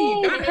 Yay! Hey,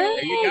 you got it.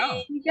 There you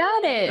go. You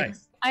got it.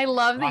 Nice. I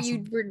love that Awesome.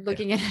 you were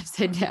looking at it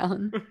upside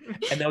down.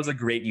 And that was a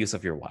great use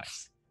of your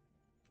wise.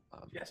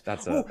 Yes.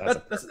 That's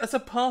a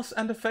pass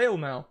and a fail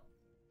now.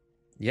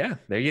 Yeah,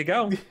 there you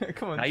go.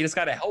 Come on. Now you just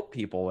got to help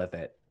people with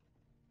it.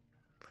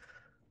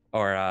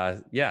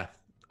 Or yeah.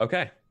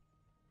 Okay.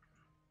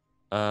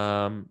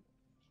 All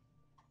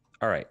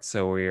right.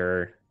 So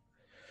we're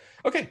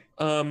okay.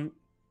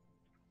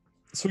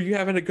 So you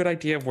have a good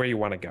idea of where you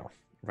want to go,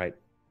 right?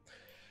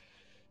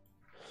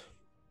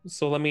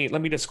 So let me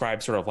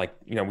describe sort of like,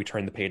 we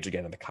turn the page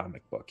again in the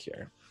comic book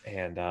here,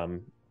 and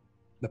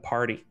the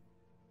party,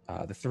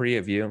 the 3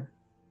 of you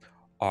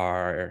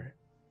are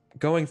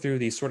going through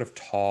these sort of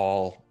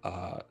tall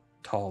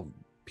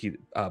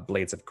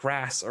blades of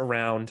grass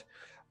around,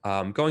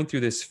 going through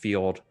this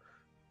field.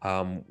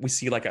 We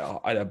see like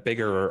a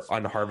bigger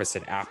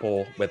unharvested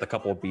apple with a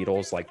couple of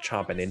beetles like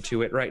chomping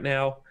into it right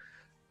now.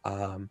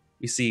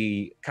 We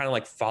see kind of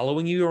like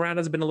following you around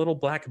has been a little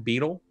black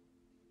beetle.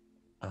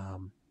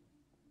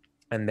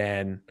 And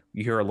then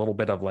you hear a little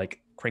bit of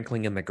like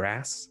crinkling in the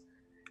grass,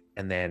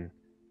 and then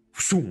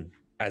whoom,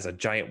 as a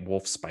giant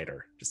wolf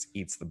spider just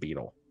eats the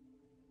beetle.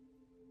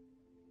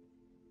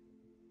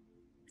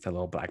 The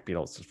little black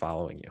beetle is just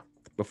following you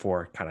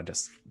before kind of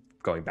just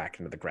going back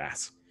into the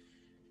grass.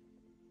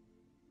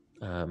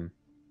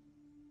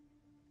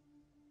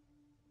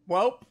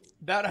 Well,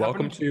 that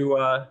Welcome happened. to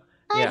I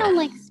yeah. don't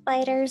like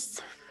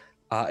spiders.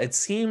 It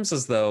seems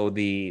as though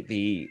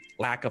the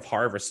lack of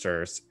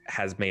harvesters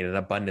has made an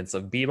abundance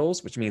of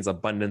beetles, which means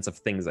abundance of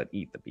things that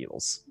eat the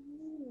beetles.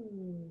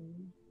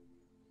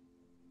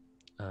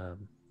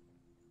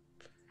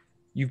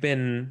 You've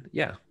been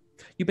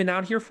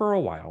out here for a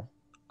while.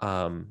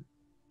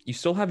 You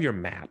still have your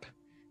map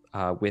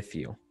with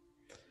you.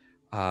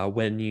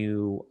 When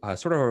you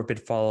sort of have been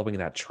following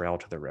that trail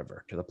to the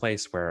river, to the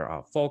place where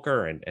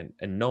Volker and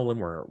Nolan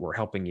were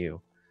helping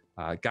you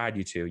guide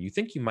you to, you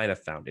think you might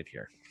have found it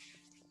here.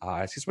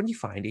 It's just when you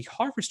find a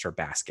harvester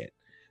basket,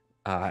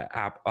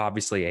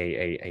 obviously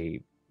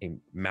a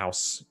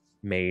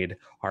mouse-made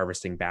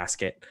harvesting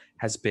basket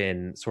has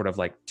been sort of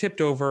like tipped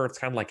over. It's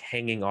kind of like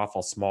hanging off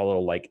a small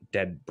little like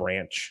dead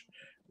branch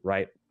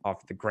right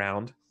off the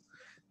ground.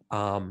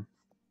 And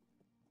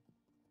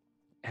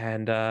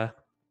a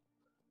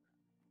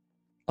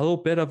little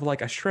bit of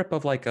like a strip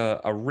of like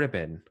a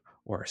ribbon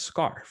or a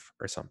scarf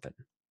or something.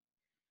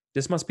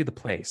 This must be the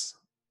place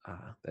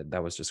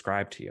that was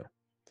described to you.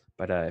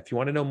 But if you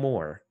want to know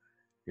more,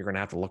 you're going to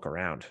have to look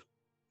around.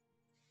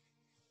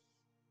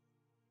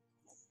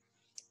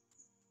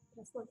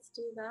 Guess let's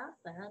do that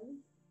then.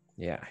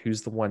 Yeah,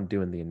 who's the one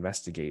doing the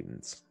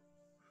investigatings?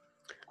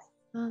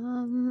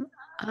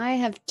 I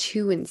have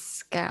 2 in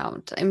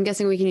Scout. I'm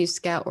guessing we can use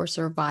Scout or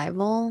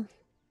Survival.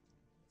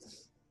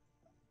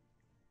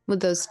 Would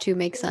those two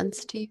make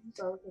sense to you?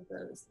 Both of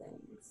those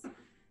things.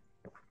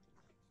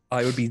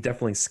 It would be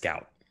definitely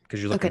scout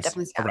because you're looking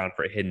definitely scout. around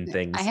for hidden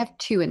things. I have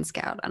 2 in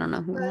scout. I don't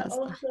know who I has.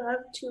 also have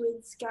 2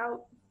 in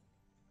scout.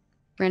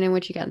 Brandon,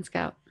 what you got in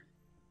scout?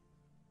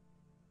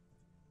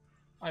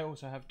 I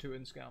also have 2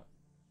 in scout.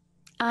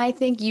 I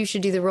think you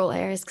should do the roll,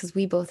 Eris, because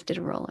we both did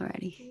a roll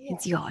already. Yeah.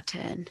 It's your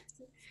turn.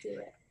 Let's do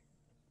it.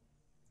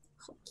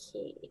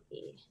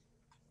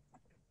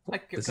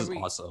 Okay. This is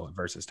also a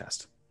versus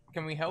test.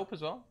 Can we help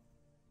as well?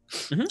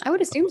 I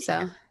would assume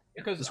so.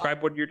 Because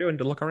Describe what you're doing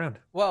to look around.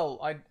 well,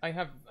 I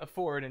have a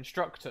forward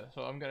instructor,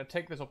 so I'm going to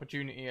take this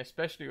opportunity,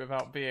 especially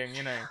without being,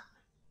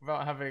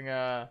 without having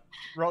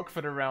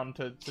Rockford around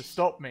to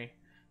stop me.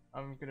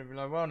 I'm going to be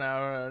like, well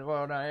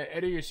now,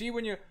 Eddie, you see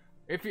when you...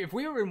 If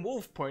we were in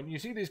Wolf Point, you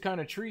see these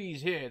kind of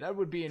trees here, that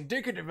would be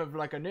indicative of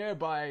like a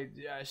nearby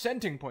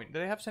scenting point. Do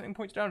they have scenting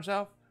points down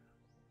south?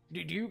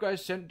 Do you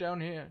guys scent down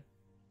here?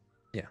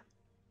 Yeah.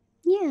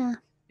 Yeah.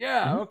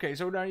 Yeah, okay,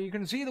 so now you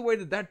can see the way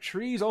that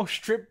tree's all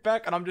stripped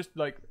back, and I'm just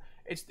like,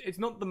 it's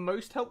not the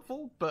most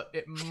helpful, but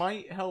it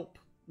might help,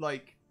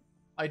 like,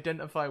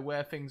 identify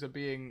where things are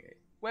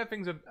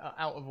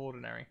out of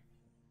ordinary.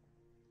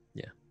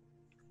 Yeah.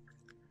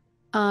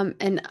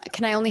 And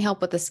can I only help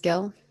with a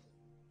skill?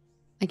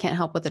 I can't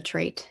help with a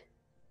trait.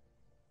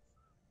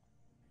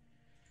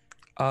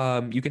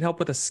 You can help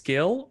with a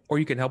skill, or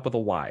you can help with a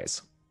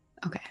wise.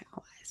 Okay,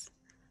 wise.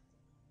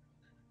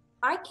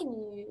 I can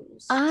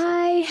use.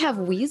 I have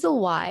Weasel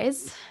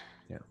wise.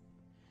 Yeah.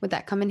 Would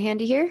that come in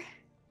handy here?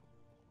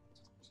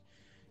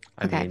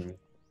 I Okay. mean,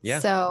 yeah.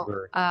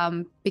 So,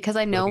 because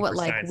I know looking what for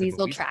like signs of a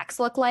weasel weasel. tracks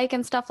look like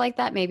and stuff like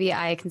that, maybe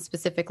I can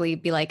specifically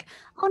be like,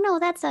 Oh no,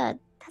 that's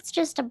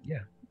just an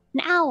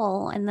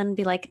owl, and then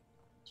be like,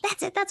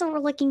 that's it. That's what we're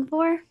looking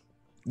for.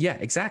 Yeah,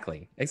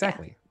 exactly.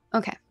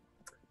 okay.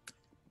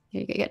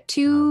 Here you go. You get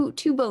two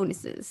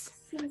bonuses.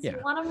 Since Yeah.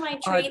 one of my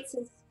traits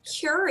is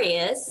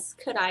curious,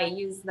 could I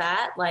use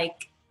that?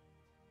 Like,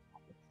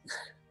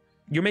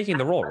 You're making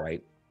the roll,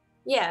 right?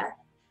 yeah,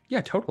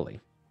 Yeah, totally.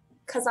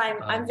 because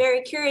I'm Um,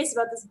 very curious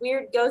about this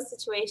weird ghost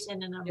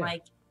situation, and I'm Yeah.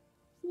 like,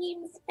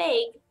 seems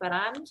fake, but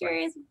I'm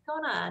curious what's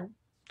going on.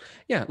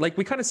 Yeah, like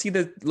we kind of see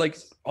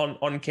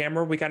on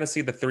camera, we kind of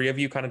see the 3 of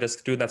you kind of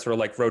just doing that sort of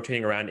like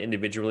rotating around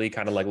individually,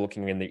 kind of like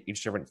looking in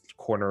each different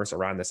corners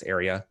around this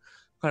area,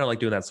 kind of like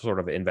doing that sort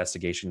of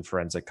investigation,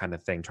 forensic kind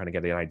of thing, trying to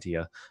get an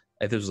idea.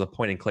 If this was a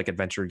point and click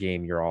adventure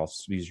game, you're all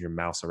using your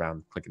mouse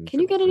around clicking.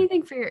 Can you get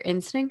anything for your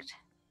instinct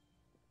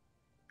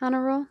on a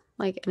roll?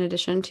 Like in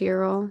addition to your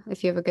roll,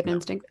 if you have a good No.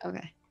 instinct?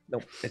 Okay.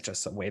 Nope, it's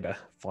just a way to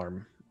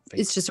farm.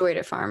 It's just a way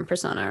to farm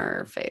persona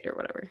or fate or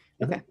whatever.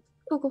 Mhm. Okay.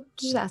 Cool.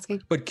 Just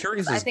asking. But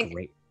curious I is think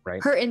great,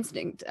 right? Her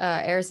instinct,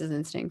 Eris's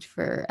instinct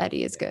for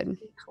Eddie is good.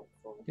 Be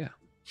helpful. Yeah.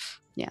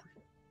 Yeah.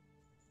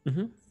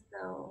 Mm-hmm.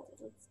 So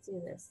let's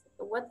do this.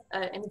 What?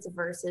 And it's a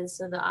versus,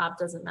 so the op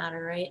doesn't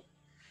matter, right?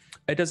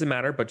 It doesn't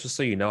matter, but just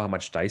so you know how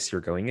much dice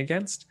you're going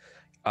against,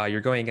 you're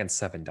going against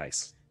 7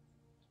 dice.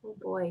 Oh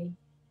boy,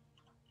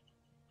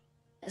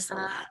 That's a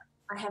lot.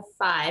 I have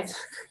 5.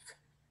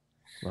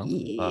 Well,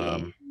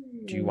 Yeah.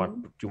 do you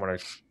want to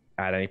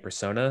add any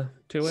persona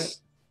to it?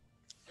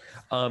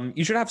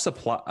 You should have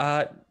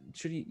supply.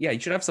 You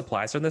should have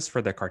supplies on this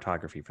for the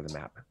cartography for the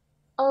map.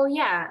 Oh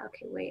yeah.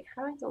 Okay, wait.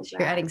 How do I build So that?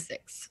 you're adding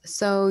 6.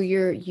 So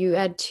you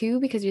add 2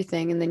 because you're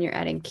thing, and then you're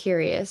adding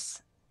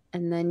curious,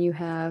 and then you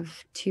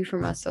have 2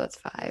 from us, so it's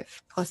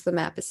 5. Plus the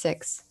map is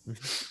 6.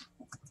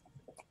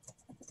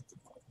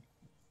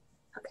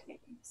 Okay,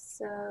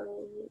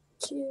 so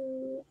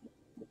 2,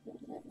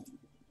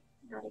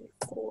 adding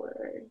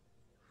 4.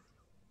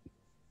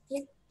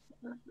 Yep.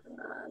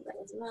 That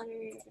doesn't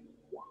matter.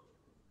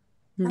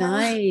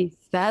 Nice.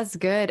 That's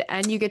good.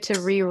 And you get to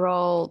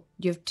re-roll.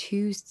 You have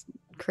 2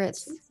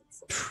 crits. You're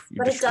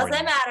But it destroying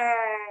doesn't them.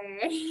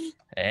 matter.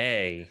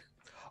 Hey,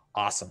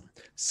 awesome.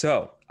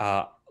 So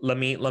let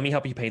me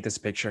help you paint this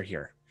picture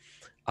here.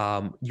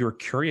 You're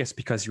curious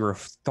because you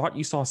thought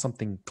you saw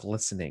something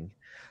glistening,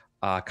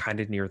 kind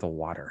of near the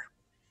water.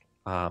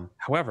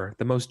 However,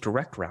 the most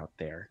direct route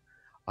there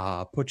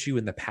puts you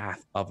in the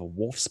path of a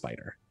wolf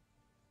spider.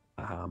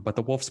 But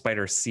the wolf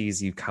spider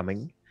sees you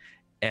coming,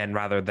 and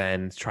rather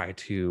than try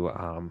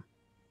to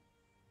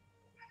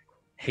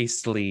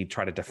hastily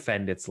try to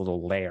defend its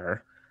little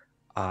lair,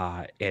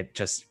 it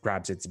just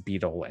grabs its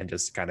beetle and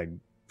just kind of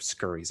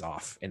scurries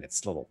off in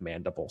its little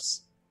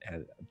mandibles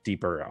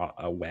deeper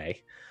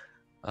away,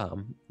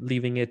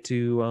 leaving it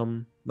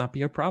to not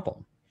be a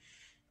problem.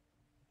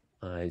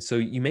 So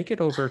you make it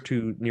over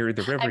to near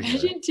the river I here.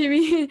 imagine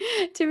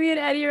Timmy and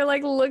Eddie are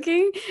like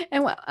looking,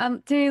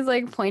 and Timmy's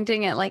like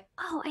pointing at like,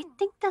 Oh, I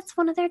think that's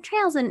one of their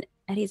trails. And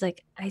Eddie's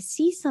like, I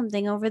see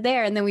something over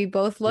there, and then we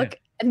both look,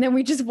 and then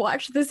we just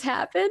watch this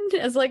happen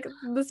as like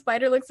the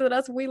spider looks at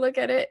us, we look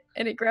at it,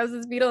 and it grabs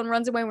its beetle and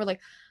runs away, and we're like,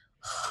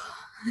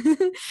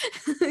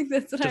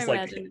 that's what Just I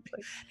like- imagine. It's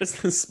like,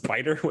 Just the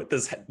spider with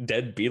this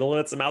dead beetle in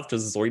its mouth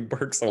just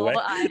Zoidbergs away.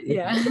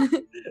 yeah.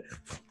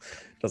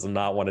 Does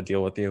not want to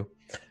deal with you.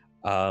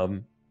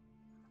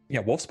 Yeah,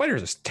 wolf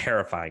spiders are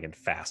terrifying and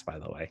fast, by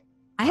the way.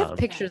 I have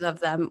pictures of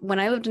them. When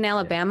I lived in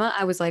Alabama,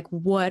 I was like,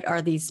 what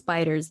are these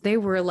spiders? They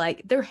were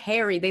like, they're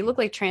hairy. They look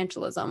like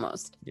tarantulas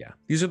almost. Yeah,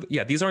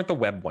 these aren't the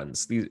web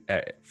ones. These,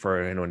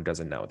 for anyone who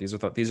doesn't know, these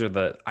are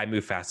the I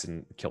move fast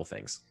and kill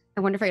things.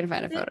 I wonder if I can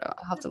find a photo.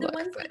 I'll have to The look.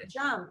 ones But that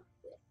jump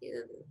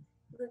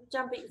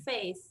at your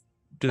face.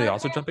 Do they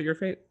also jump at your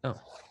feet? Oh,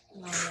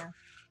 yeah.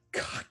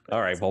 God.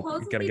 All right, well,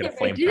 we're gonna get a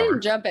Supposedly it flamethrower.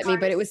 didn't jump at me,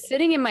 but it was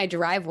sitting in my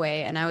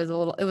driveway, and I was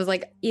it was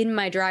like in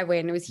my driveway,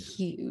 and it was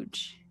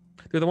huge.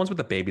 They're the ones with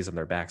the babies on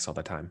their backs all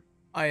the time.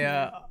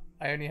 I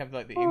only have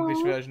like the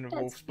English version of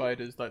wolf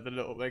spiders, like the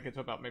little, they can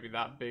talk about maybe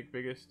that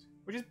biggest,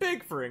 which is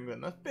big for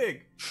England. That's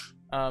big.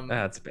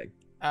 That's big.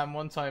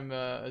 One time,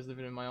 I was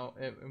living in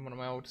in one of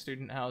my old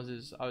student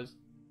houses.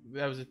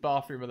 There was this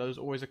bathroom, and there was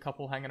always a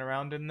couple hanging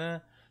around in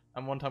there.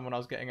 And one time when I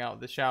was getting out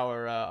of the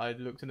shower, I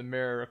looked in the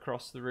mirror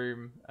across the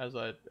room as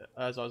I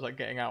was like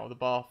getting out of the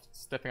bath,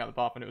 stepping out of the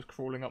bath, and it was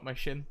crawling up my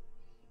shin.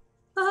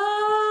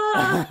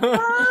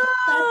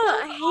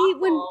 I hate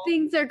when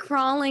things are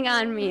crawling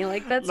on me.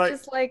 Like that's Like-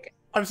 just like.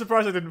 I'm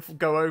surprised I didn't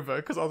go over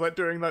because I was like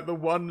doing like the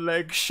one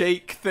leg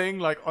shake thing,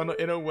 like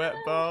in a wet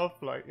bath,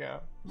 like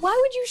yeah. Why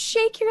would you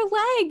shake your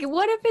leg?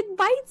 What if it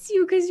bites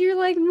you because you're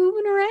like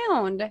moving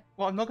around?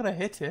 Well, I'm not gonna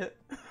hit it.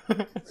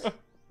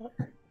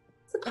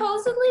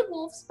 Supposedly,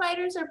 wolf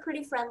spiders are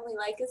pretty friendly,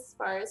 like as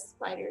far as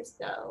spiders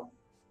go.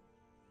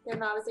 They're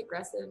not as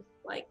aggressive,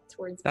 like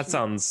towards. That people.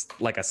 sounds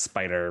like a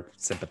spider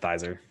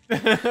sympathizer.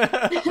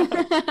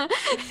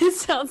 It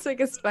sounds like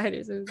a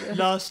spider.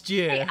 Last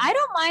year. Hey, I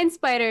don't mind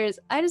spiders.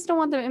 I just don't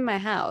want them in my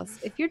house.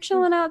 If you're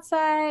chilling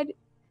outside,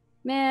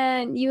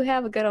 man, you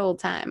have a good old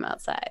time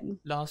outside.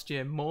 Last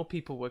year, more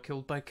people were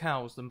killed by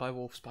cows than by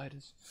wolf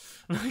spiders.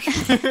 All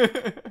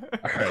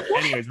right.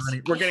 Anyways,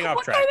 we're getting off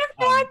What track. kind of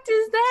fact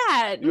is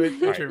that?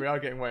 True, we are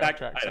getting way off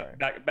track. Sorry.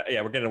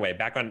 Yeah, we're getting away.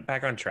 Back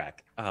on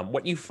track.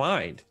 What you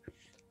find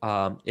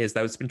is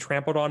that it's been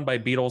trampled on by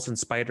beetles and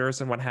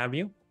spiders and what have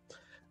you.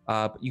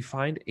 But you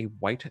find a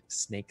white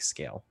snake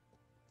scale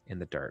in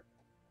the dirt,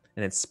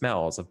 and it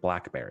smells of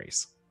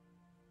blackberries.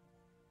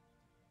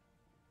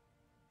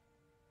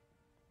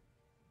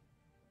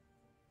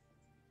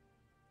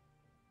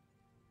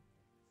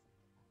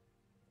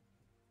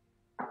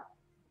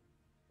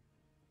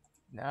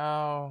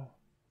 Now,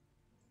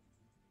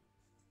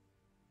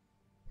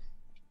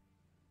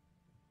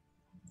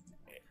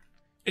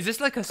 is this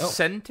like a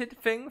scented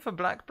thing for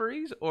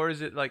blackberries, or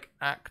is it like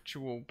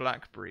actual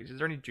blackberries? Is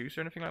there any juice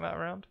or anything like that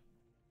around?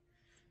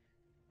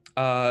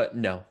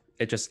 No.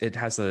 It has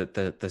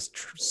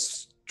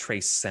the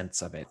trace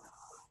sense of it.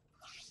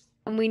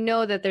 And we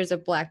know that there's a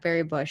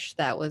blackberry bush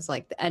that was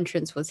like the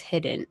entrance was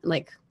hidden,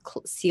 like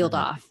sealed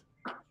off.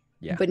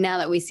 Yeah. But now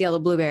that we see all the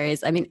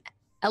blueberries, I mean,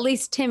 at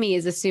least Timmy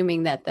is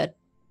assuming that the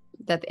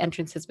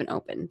entrance has been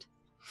opened.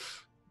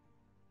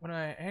 When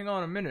I hang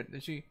on a minute,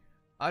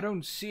 I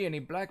don't see any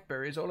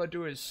blackberries. All I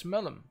do is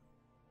smell them.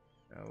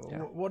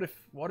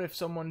 What if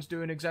someone's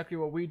doing exactly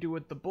what we do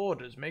at the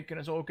borders, making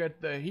us all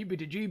get the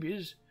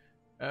heebie-jeebies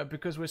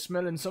because we're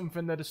smelling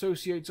something that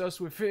associates us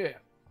with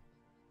fear?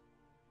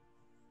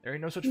 There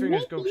ain't no such thing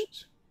as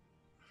ghosts.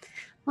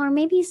 Or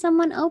maybe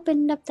someone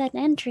opened up that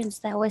entrance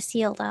that was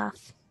sealed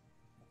off.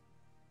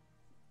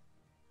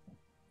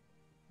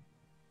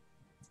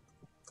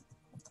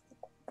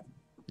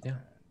 Yeah.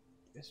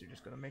 Guess you're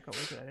just gonna make our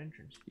way to that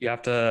entrance. You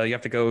have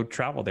to go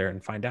travel there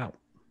and find out.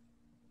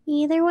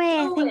 Either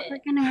way, I think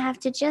we're gonna have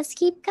to just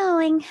keep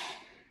going.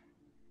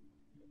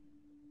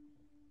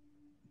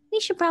 We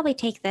should probably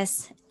take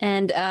this.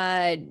 And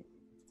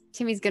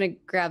Timmy's gonna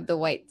grab the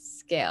white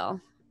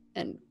scale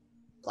and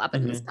plop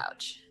it in his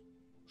pouch.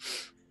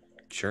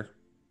 Sure.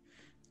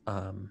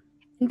 And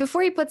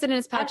before he puts it in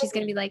his pouch, he's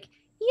gonna be like,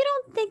 You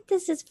don't think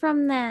this is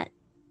from that?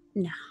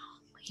 "No."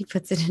 He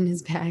puts it in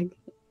his bag.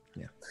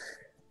 Yeah.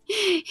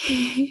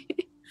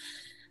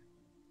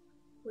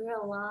 We're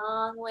a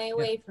long way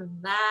away from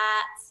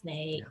that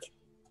snake.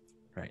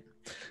 Right.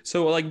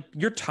 So like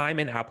your time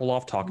in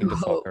Appleloft talking to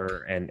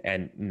Faulkner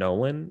and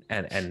Nolan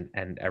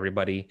and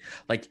everybody,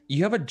 like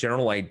you have a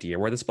general idea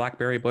where this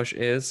blackberry bush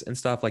is and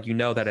stuff. Like you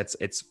know that it's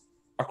it's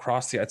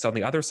on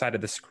the other side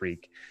of this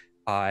creek,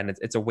 and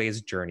it's a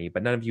ways journey,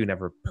 but none of you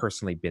never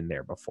personally been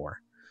there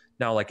before.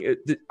 Now, like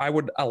I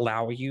would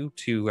allow you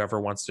to, whoever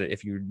wants to,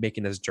 if you're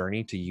making this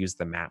journey, to use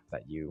the map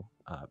that you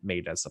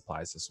made as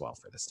supplies as well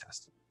for this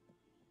test.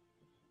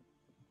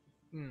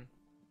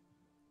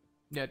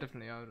 Yeah,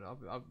 definitely.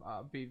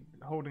 I'll be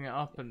holding it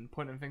up and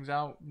pointing things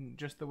out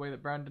just the way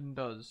that Brandon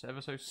does. Ever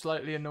so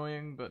slightly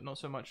annoying, but not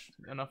so much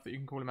enough that you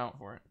can call him out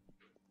for it.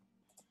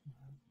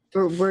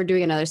 We're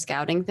doing another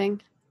scouting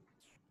thing.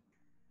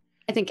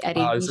 I think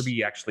Eddie. This would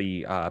be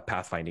actually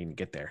pathfinding to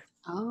get there.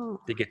 Oh.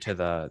 To get to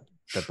the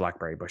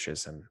blackberry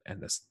bushes and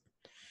this.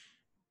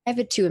 I have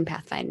a 2 in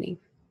pathfinding.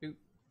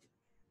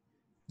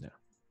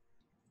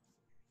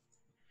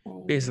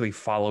 Basically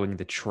following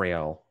the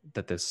trail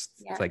that this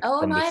like.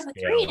 Oh, from no, the I have a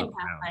scale 3 in around.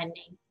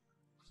 pathfinding.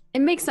 It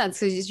makes sense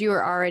because you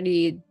were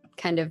already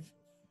kind of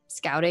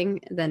scouting,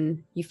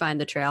 then you find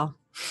the trail.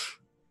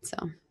 So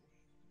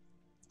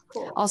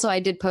Cool. Also, I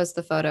did post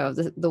the photo of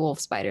the wolf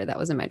spider that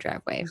was in my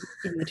driveway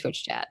in the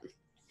Twitch chat.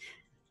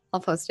 I'll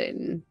post it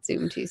in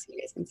Zoom too so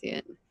you guys can see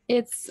it.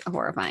 It's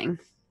horrifying.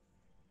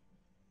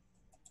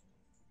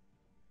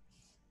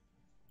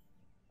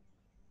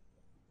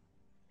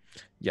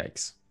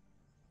 Yikes.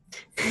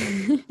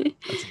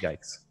 That's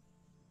yikes.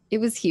 It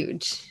was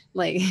huge.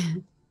 Like,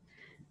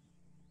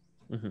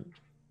 Mm-hmm.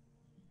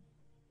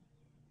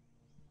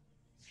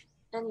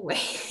 Anyway.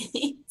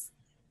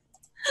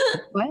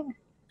 what?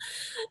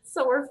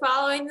 So we're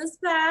following this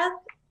path.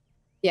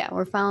 Yeah,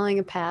 we're following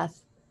a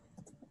path.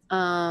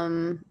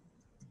 I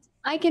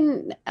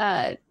can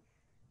I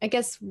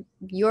guess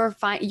you're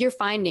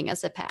finding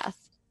us a path.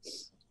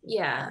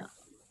 Yeah.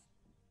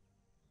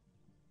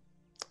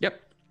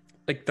 Yep.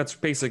 Like that's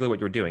basically what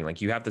you're doing.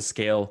 Like you have the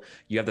scale,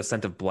 you have the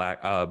scent of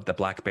the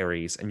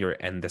blackberries,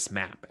 and this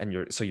map, and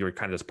you're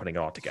kind of just putting it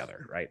all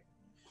together, right?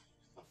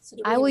 So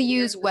do I we will learn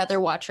use that? Weather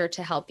Watcher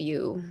to help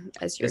you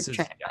as you're This is-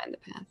 trying to find the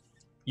path.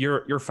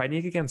 You're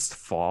fighting against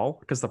fall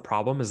because the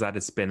problem is that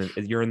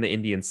you're in the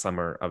Indian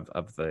summer of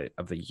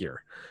the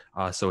year,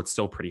 so it's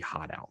still pretty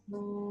hot out.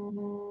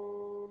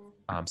 So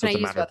Can it's I a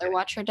use matter of Weather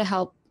Watcher to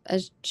help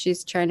as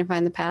she's trying to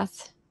find the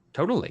path?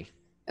 totally.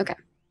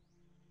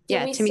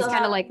 Yeah, we Timmy's still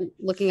kind of have- like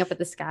looking up at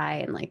the sky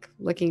and like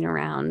looking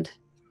around.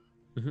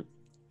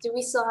 Do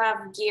we still have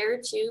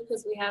gear too?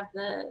 Because we have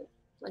the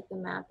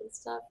map and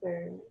stuff,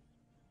 or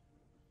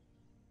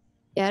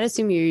Yeah, I'd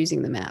assume you're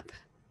using the map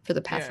for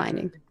the Yeah,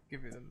 pathfinding. I could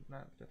give you the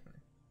map,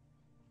 definitely.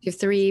 You have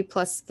 3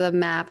 plus the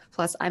map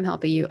plus I'm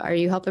helping you. Are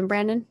you helping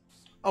Brandon?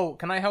 Oh,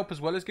 can I help as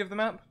well as give the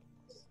map?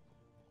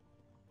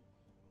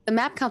 The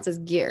map counts as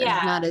gear,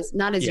 Yeah.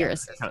 not as your Yeah.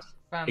 assist.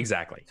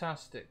 Exactly.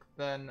 Fantastic.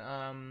 Then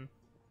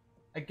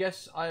I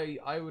guess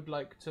I would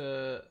like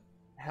to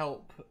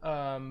help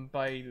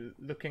by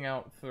looking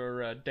out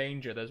for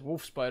danger. There's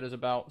wolf spiders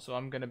about, so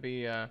I'm gonna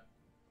be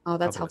Oh,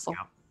 that's Helping us helpful.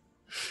 out.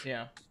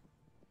 yeah.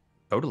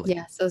 Totally.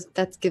 Yeah, so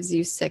that gives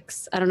you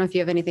 6. I don't know if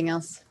you have anything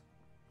else.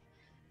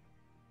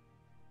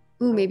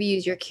 Ooh, maybe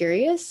use your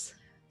curious.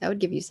 That would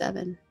give you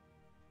 7.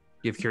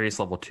 You have curious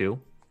level 2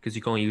 because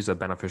you can only use a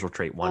beneficial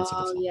trait once if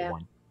it's Oh, level yeah.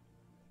 1.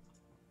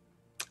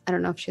 I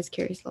don't know if she has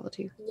curious level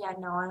 2. yeah,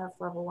 no, I have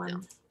level 1.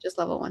 No. Just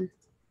level 1.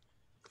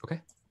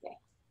 Okay.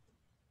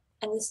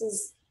 And this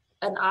is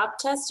an op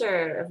test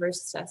or a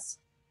verse test?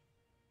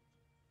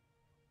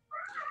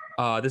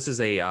 This is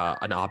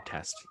an ob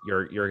test.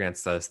 You're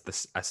against a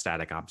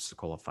static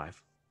obstacle of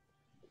 5.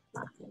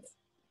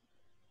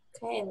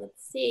 Okay,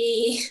 let's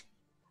see.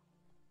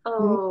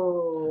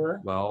 Oh,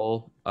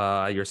 Well,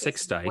 your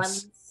 6 it's dice. 1,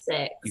 6.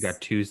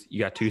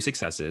 You got 2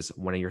 successes.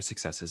 One of your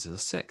successes is a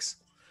 6.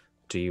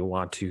 Do you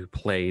want to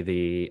play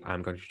the?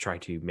 I'm going to try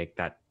to make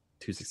that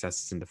 2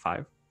 successes into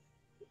 5.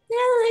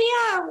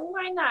 Yeah,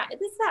 why not?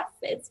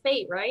 It's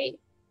fate, right?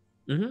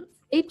 Mm-hmm.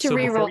 8 to So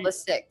before reroll you- the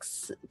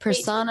 6.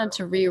 Persona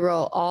to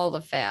reroll all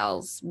the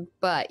fails,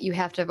 but you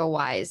have to have a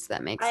wise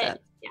that makes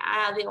it.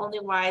 Yeah, the only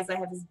wise I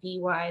have is be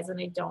wise, and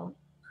I don't.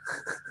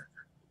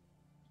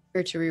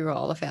 Or to reroll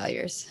all the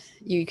failures.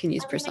 You can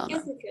use I Persona.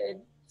 guess I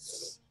could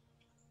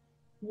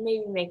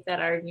maybe make that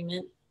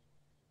argument.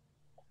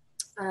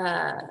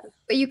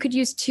 But you could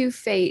use 2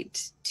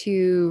 fate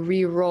to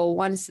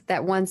reroll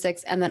that 1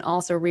 6 and then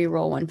also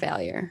reroll 1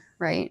 failure,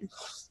 right?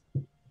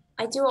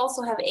 I do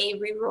also have a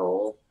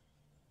reroll.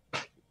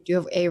 You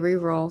have a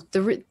reroll.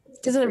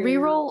 Does it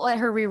reroll let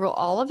her reroll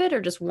all of it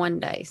or just 1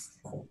 dice?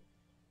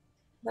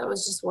 That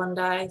was just 1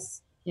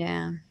 dice.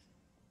 Yeah.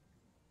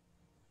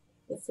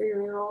 The free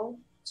reroll.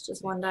 It's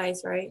just 1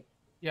 dice, right?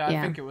 Yeah, I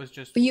Yeah. think it was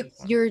just. But just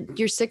one.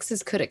 your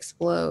 6s could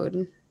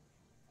explode.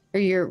 Or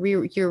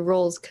your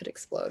rolls could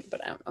explode,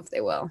 but I don't know if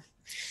they will.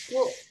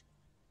 Well,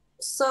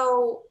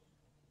 so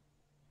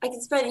I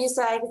could spend. You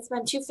said I could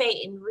spend 2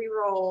 fate and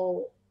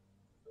reroll.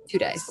 2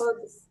 dice.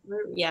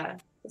 Yeah,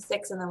 the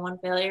 6 and then 1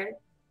 failure.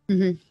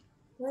 Mhm.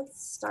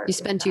 Let's start. You with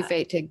spend 2 that.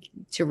 fate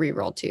to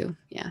reroll 2.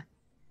 Yeah.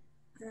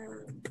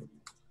 Um,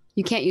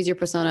 You can't use your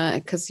persona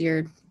because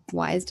your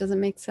wise doesn't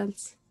make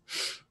sense.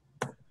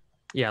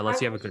 Yeah,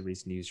 unless you have a good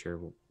reason to use your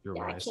yeah,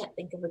 I rise. can't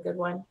think of a good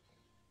one.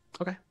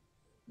 Okay,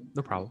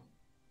 no problem.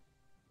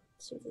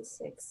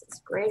 2d6 is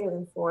greater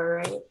than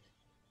 4, right?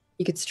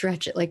 You could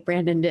stretch it like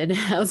Brandon did.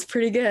 That was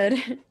pretty good.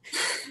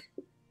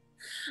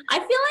 I feel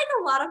like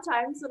a lot of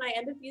times when I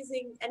end up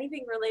using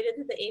anything related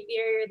to the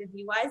apiary or the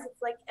beewise,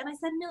 it's like, and I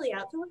send Millie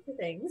out to look for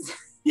things.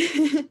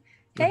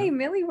 Hey,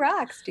 Millie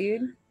rocks,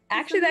 dude.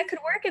 Actually, that could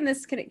work in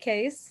this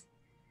case.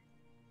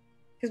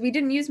 Because we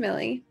didn't use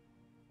Millie.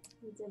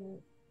 We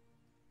didn't.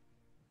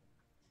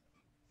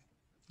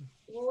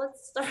 Well,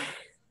 let's start.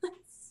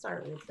 Let's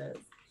start with this.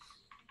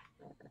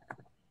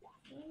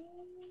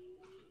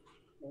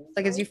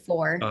 That gives you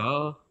 4.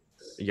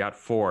 You got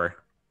 4.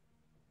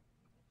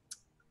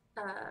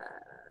 I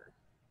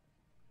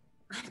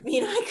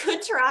mean, I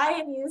could try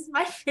and use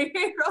my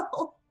free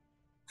roll.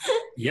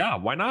 Yeah,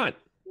 why not?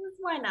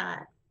 Why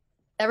not?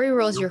 Every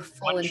roll is your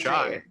full One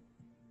shot. entire.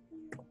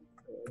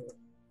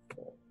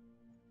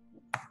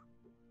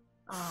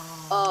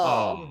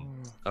 Oh.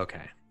 Oh.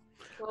 Okay.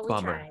 Well, we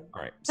Bummer. tried. All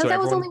right. So So that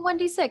was everyone,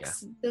 only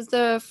 1d6. Does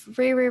the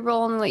free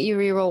reroll only let you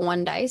reroll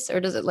one dice, or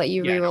does it let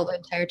you Yeah, reroll the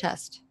entire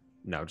test?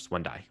 no, just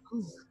one die,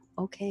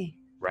 Okay.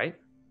 right?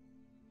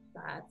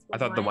 That's I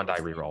thought the my one die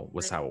understanding, reroll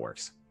was but- how it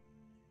works.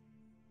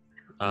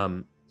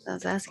 I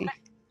was asking.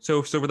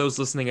 So for those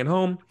listening at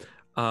home,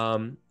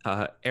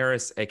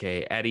 Eris,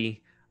 aka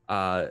Eddie,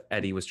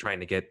 Eddie was trying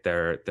to get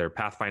their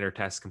Pathfinder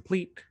test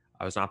complete.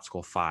 I was an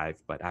obstacle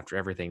 5, but after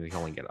everything, we can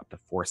only get up to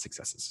 4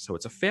 successes, so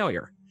it's a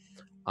failure.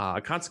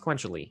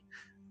 Consequentially,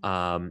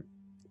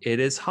 it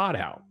is hot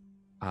out.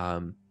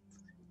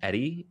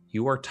 Eddie,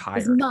 you are It's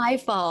tired. my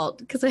fault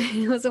because I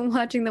wasn't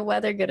watching the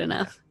weather good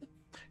enough.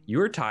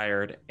 You are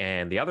tired,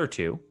 and the other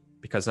two,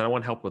 because no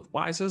one helped with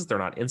wises, they're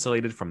not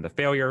insulated from the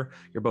failure.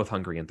 You're both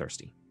hungry and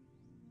thirsty.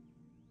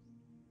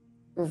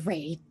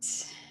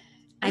 Great.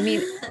 I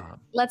mean,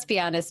 let's be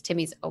honest.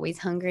 Timmy's always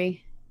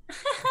hungry.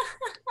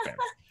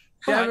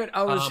 Damn it,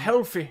 I was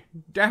healthy.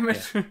 Damn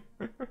it. Yeah.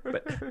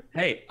 But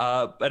hey,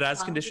 but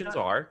as conditions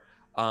are,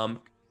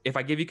 if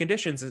I give you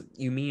conditions,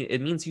 it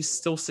means you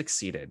still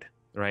succeeded,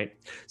 right?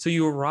 So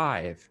you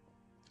arrive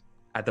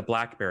at the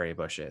blackberry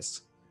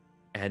bushes,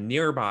 and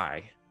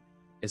nearby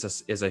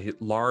is a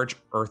large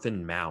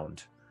earthen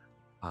mound,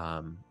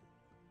 and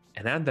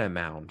at that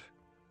mound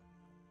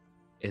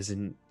is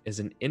an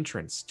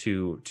entrance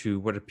to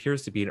what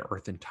appears to be an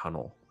earthen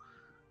tunnel.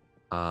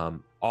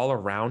 All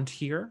around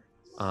here,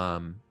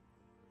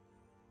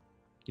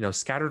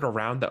 scattered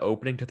around the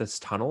opening to this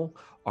tunnel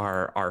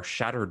are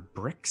shattered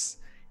bricks.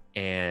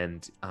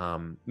 And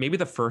maybe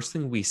the first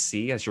thing we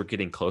see as you're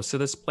getting close to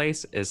this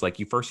place is like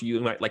you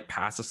might like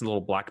pass this little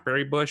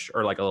blackberry bush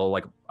or like a little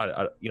like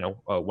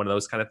one of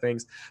those kind of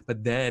things.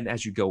 But then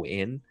as you go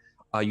in,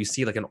 you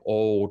see like an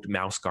old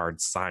mouse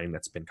guard sign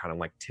that's been kind of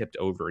like tipped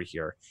over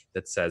here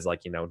that says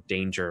like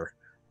danger,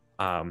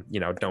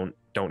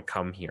 don't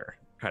come here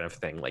kind of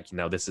thing. Like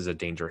this is a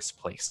dangerous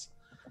place.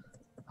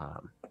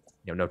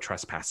 No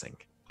trespassing.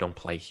 Don't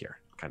play here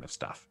kind of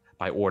stuff.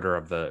 By order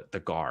of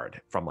the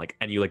guard from like,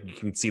 and you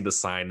can see the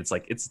sign. It's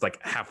like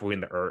halfway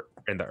in the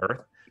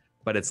earth,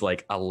 but it's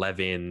like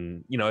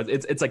 11.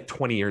 It's like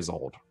 20 years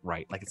old,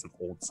 right? Like it's an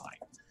old sign.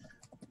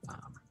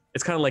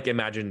 It's kind of like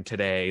imagine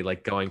today,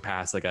 like going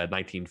past like a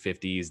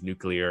 1950s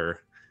nuclear,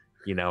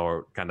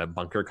 or kind of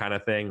bunker kind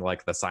of thing.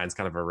 Like the sign's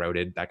kind of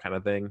eroded, that kind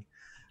of thing.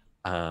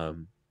 Yeah.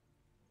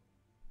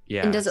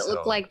 And does it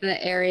look like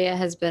the area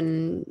has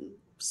been?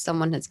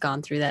 Someone has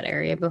gone through that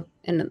area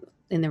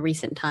in the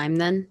recent time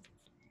then?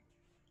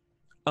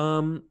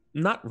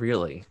 Not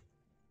really.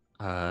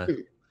 Not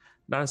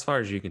as far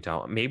as you can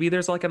tell. Maybe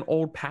there's like an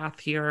old path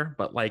here,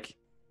 but like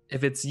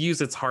if it's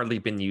used, it's hardly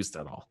been used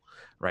at all,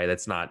 right?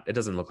 It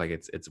doesn't look like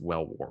it's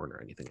well worn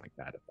or anything like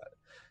that.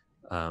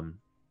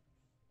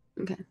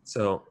 Okay.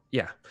 So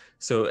yeah.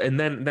 So and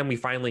then we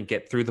finally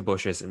get through the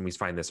bushes and we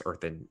find this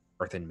earthen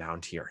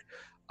mound here.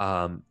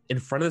 In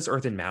front of this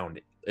earthen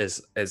mound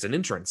is an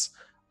entrance.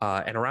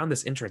 And around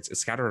this entrance is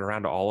scattered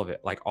around all of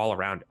it, like all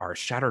around are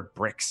shattered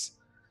bricks.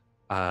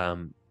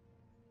 Time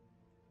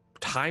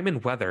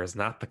and weather is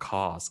not the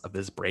cause of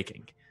this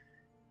breaking.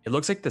 It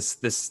looks like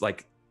this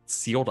like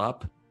sealed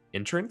up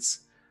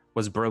entrance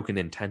was broken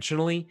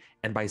intentionally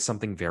and by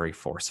something very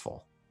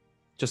forceful.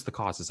 Just the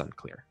cause is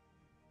unclear.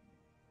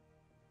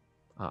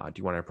 Do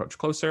you want to approach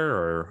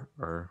closer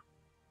or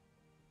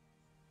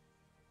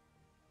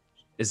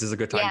is this a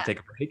good time to take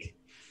a break?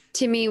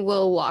 Timmy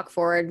will walk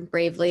forward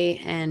bravely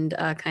and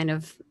kind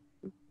of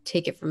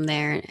take it from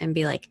there and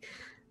be like,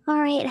 All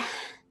right,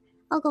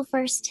 I'll go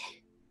first.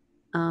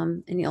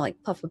 and he'll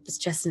like puff up his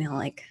chest and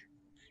he'll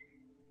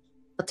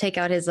take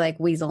out his like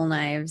weasel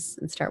knives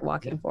and start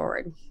walking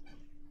forward.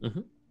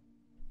 Mm-hmm.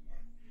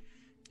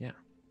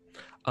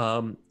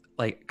 Yeah.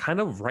 Like kind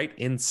of right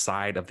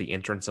inside of the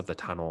entrance of the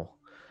tunnel,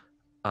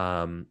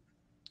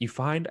 you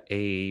find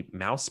a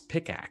mouse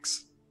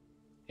pickaxe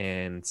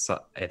and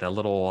a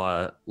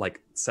little like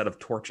set of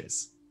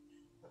torches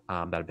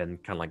that have been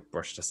kind of like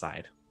brushed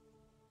aside.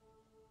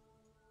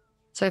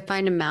 So I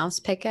find a mouse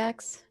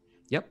pickaxe.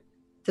 Yep.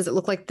 Does it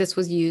look like this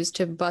was used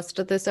to bust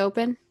this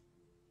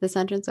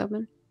entrance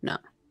open? No.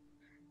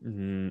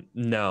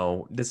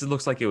 No, this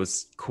looks like it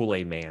was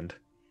Kool-Aid manned.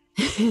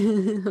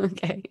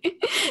 Okay.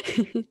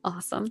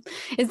 Awesome.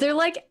 Is there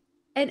like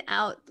an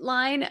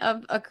outline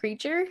of a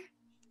creature?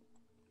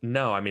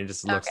 No, I mean it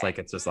just looks like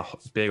it's just a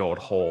big old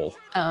hole.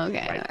 Oh,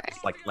 okay. Right? All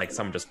right. Like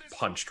someone just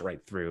punched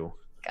right through.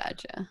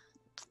 Gotcha.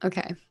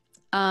 Okay.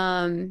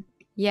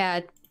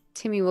 Yeah,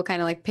 Timmy will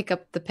kind of like pick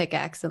up the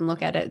pickaxe and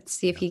look at it,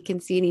 see if he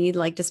can see any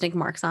like distinct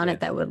marks on it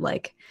that would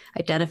like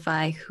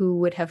identify who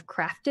would have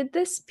crafted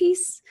this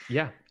piece.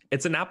 Yeah.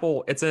 It's an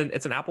apple, it's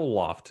an apple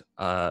loft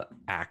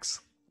axe.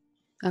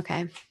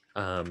 Okay.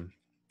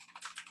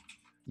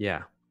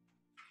 Yeah.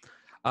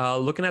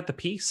 Looking at the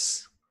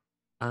piece,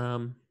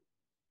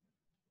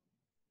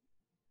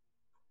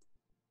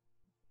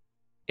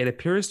 it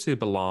appears to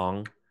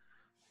belong,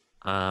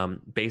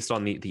 based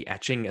on the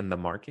etching and the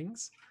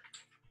markings,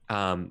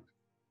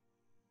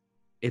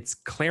 it's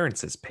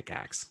Clarence's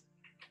pickaxe.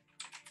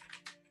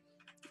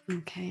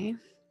 Okay.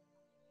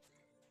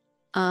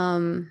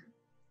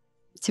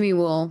 Timmy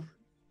will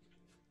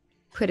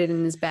put it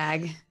in his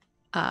bag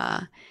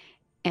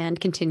and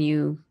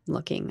continue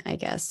looking, I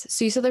guess.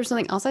 So you said there was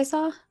something else I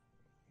saw?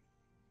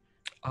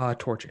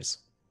 Torches.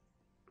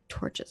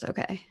 Torches,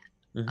 okay.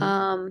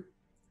 Mhm.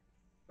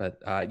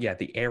 But yeah,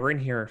 the air in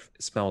here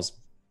smells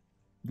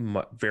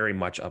very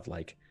much of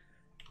like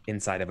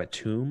inside of a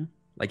tomb.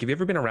 Like, have you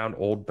ever been around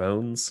old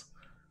bones?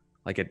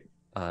 Like if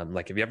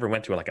you ever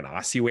went to like an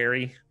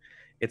ossuary,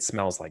 it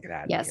smells like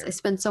that. Yes, I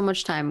spend so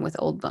much time with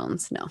old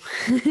bones. No.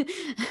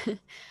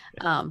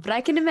 But I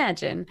can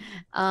imagine.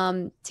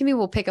 Timmy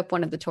will pick up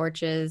one of the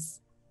torches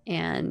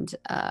and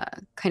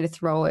kind of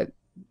throw it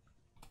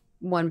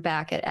one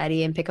back at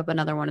Eddie and pick up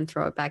another one and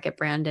throw it back at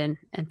Brandon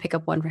and pick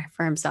up one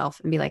for himself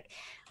and be like,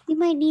 We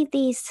might need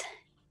these.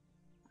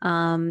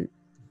 and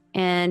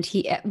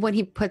when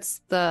he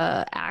puts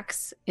the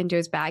axe into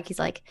his bag, he's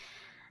like,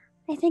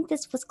 I think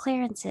this was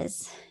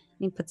Clarence's.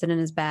 he puts it in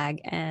his bag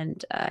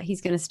and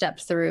he's going to step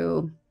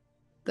through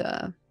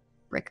the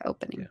brick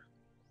opening. Yeah.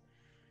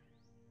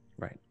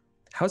 Right.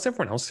 How's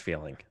everyone else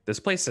feeling? This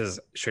place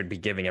should be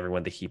giving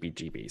everyone the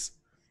heebie-jeebies.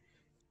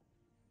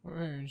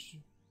 It's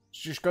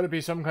just got to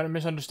be some kind of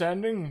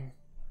misunderstanding.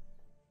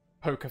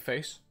 Poker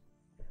face.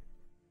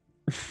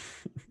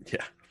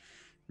 Yeah.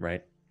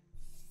 Right.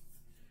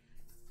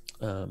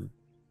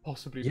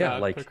 Possibly yeah,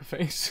 bad like poker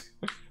face.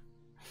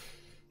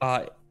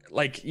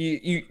 like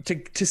you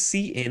to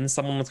see in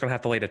someone that's gonna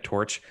have to light a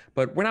torch,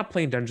 but we're not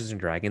playing Dungeons and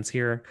Dragons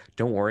here.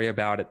 Don't worry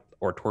about it.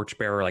 Or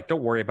torchbearer, like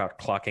don't worry about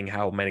clocking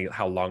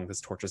how long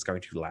this torch is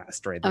going to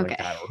last or anything like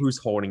that, or who's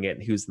holding it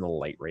and who's in the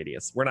light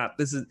radius. We're not.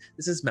 This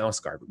is mouse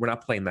guard. We're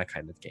not playing that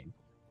kind of game.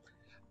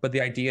 But the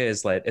idea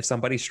is that if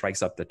somebody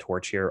strikes up the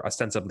torch here,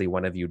 ostensibly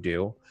one of you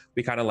do,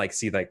 we kind of like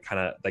see the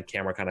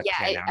camera kind of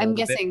pan out. I'm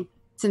guessing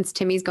since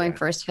Timmy's going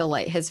first, he'll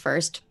light his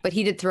first, but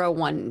he did throw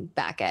one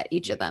back at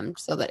each of them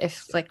so that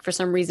if like for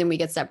some reason we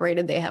get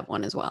separated, they have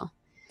one as well.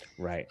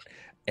 Right.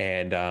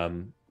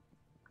 And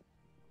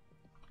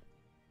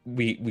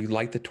we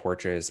light the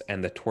torches,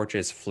 and the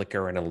torches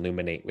flicker and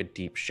illuminate with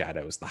deep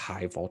shadows the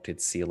high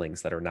vaulted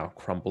ceilings that are now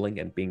crumbling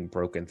and being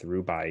broken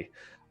through by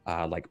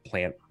like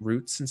plant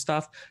roots and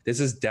stuff.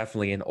 This is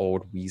definitely an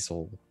old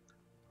Weasel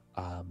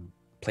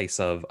place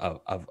of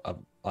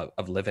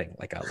living,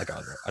 like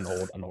an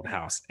old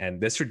house, and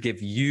this should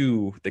give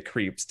you the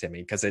creeps,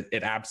 Timmy, because it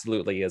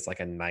absolutely is like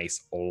a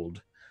nice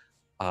old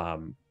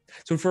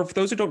so for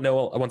those who don't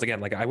know, once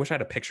again, like I wish I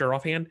had a picture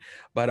offhand,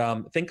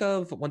 but think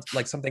of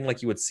like something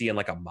like you would see in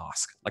like a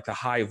mosque, like the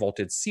high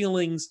vaulted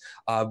ceilings,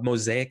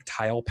 mosaic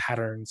tile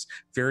patterns,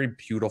 very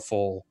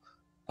beautiful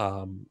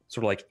sort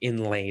of like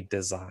inlaid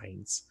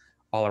designs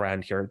all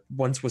around here.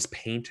 Once was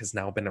paint, has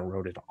now been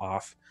eroded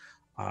off,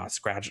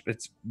 scratched.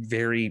 It's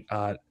very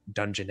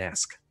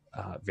dungeon-esque,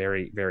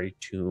 very, very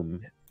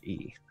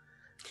tomb-y.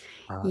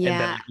 And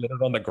then like,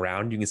 littered on the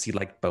ground, you can see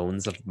like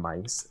bones of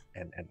mice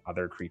and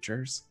other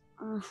creatures.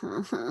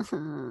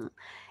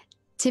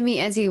 Timmy,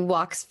 as he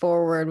walks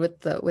forward with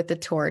the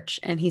torch,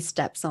 and he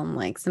steps on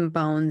like some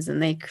bones,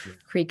 and they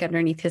creak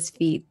underneath his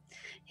feet,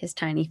 his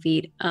tiny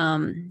feet.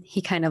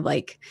 He kind of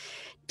like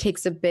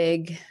takes a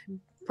big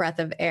breath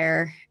of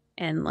air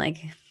and like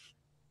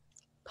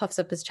puffs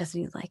up his chest,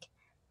 and he's like,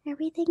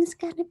 Everything's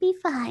gonna be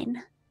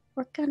fine.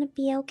 We're gonna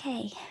be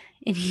okay.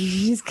 And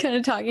he's kind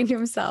of talking to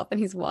himself, and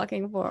he's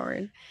walking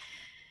forward,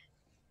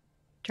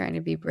 trying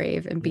to be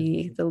brave and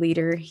be the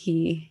leader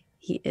he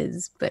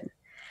is, but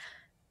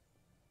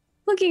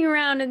looking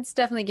around, it's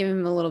definitely giving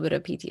him a little bit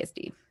of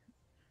PTSD.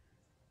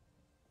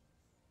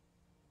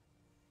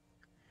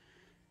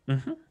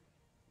 Mm-hmm.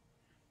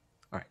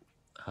 All right.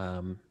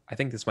 I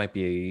think this might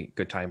be a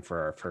good time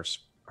for our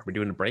first. Are we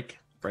doing a break,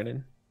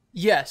 Brendan?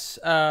 Yes.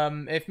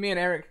 If me and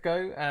Eric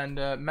go, and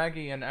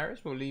Maggie and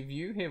Aris will leave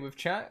you here with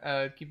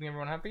chat, keeping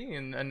everyone happy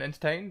and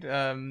entertained.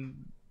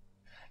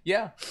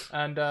 Yeah,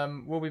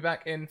 and we'll be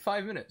back in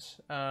 5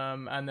 minutes,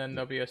 and then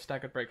there'll be a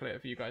staggered break later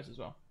for you guys as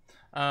well.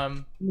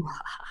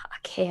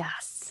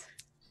 Chaos.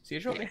 See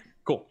you shortly.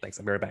 Cool. Thanks.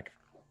 I'll be right back.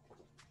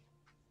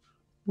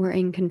 We're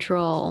in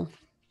control.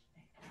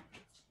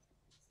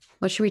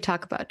 What should we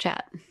talk about,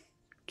 chat?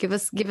 Give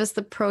us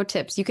the pro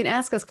tips. You can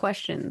ask us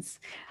questions,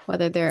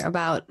 whether they're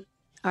about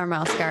our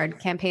Mouse Guard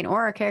campaign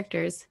or our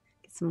characters.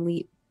 Get some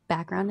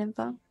background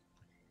info.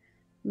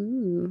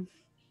 Ooh.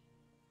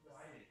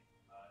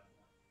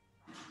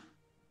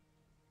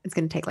 It's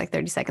going to take like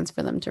 30 seconds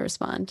for them to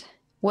respond.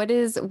 What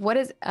is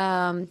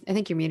I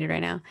think you're muted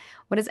right now.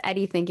 What is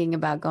Eddie thinking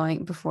about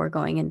before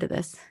going into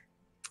this?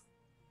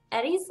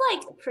 Eddie's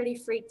like pretty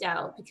freaked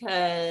out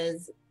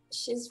because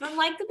she's from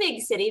like the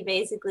big city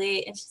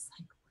basically, and she's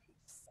like,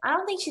 I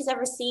don't think she's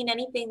ever seen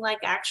anything like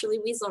actually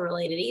Weasel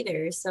related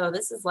either. So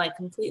this is like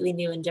completely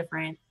new and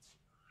different.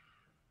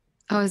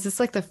 Oh, is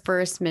this like the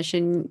first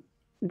mission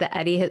that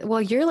Eddie has?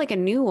 Well, you're like a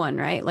new one,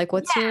 right? Like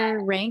what's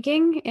your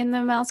ranking in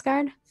the Mouse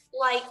Guard?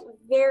 Like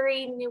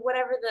very new,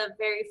 whatever the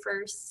very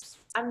first.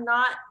 I'm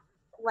not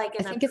like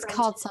I think it's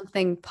called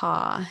something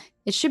paw.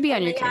 It should be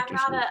on your character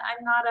sheet.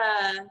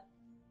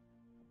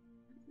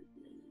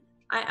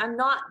 I'm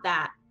not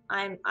that.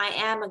 I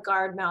am a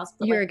guard mouse.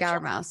 But You're like a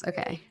guard just mouse. barely.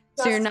 Okay.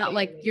 So you're Just not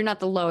like, barely. you're not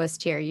the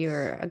lowest tier.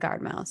 You're a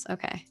guard mouse.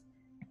 Okay.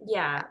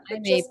 Yeah, but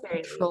I'm a just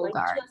barely. patrol Like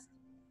guard.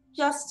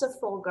 just a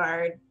full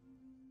guard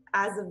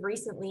as of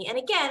recently. And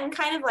again,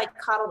 kind of like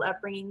coddled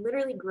upbringing,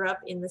 literally grew up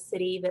in the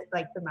city that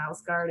like the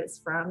mouse guard is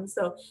from.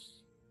 So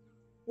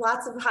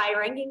lots of high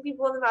ranking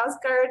people in the mouse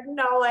guard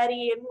know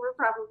Eddie, and we're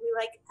probably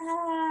like,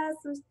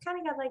 so kind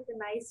of got like the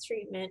nice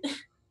treatment.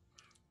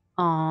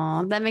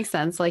 Oh, that makes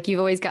sense. Like you've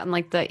always gotten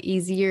like the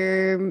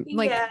easier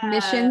like Yeah.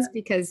 missions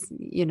because,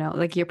 you know,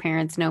 like your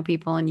parents know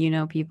people and you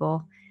know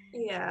people.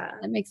 Yeah.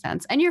 That makes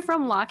sense. And you're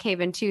from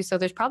Lockhaven too. So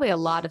there's probably a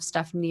lot of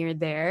stuff near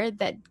there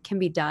that can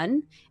be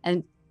done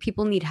and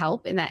people need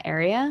help in that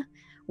area.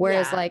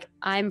 Whereas Yeah. like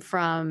I'm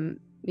from,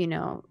 you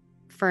know,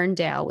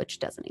 Ferndale, which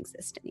doesn't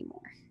exist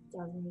anymore.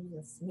 Doesn't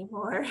exist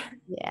anymore.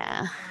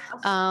 Yeah.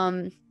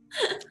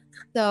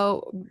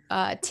 So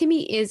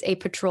Timmy is a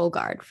patrol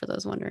guard, for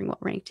those wondering what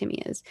rank Timmy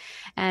is.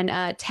 And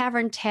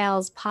Tavern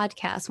Tales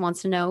podcast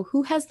wants to know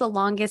who has the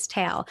longest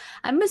tail.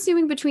 I'm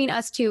assuming between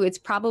us two, it's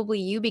probably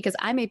you because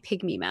I'm a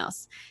pygmy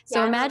mouse. So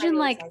Yeah, I'm a imagine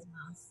regular like size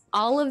mouse.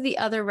 all of the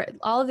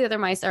other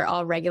mice are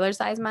all regular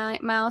size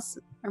mouse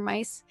or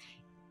mice.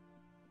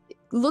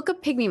 Look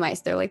up pygmy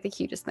mice; they're like the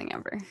cutest thing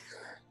ever.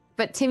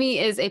 But Timmy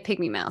is a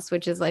pygmy mouse,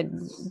 which is like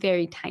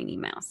very tiny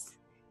mouse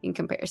in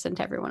comparison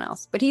to everyone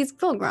else. But he's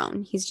full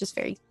grown. He's just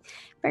very,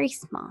 very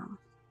small.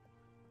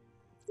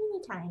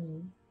 Teeny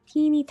tiny.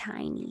 Teeny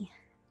tiny.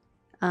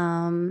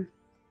 Let's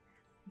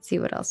see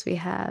what else we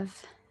have.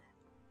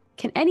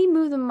 Can Eddie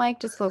move the mic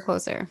just a little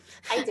closer?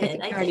 I did.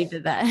 think I already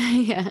did that.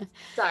 Yeah.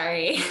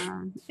 Sorry.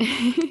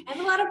 I have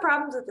a lot of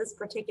problems with this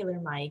particular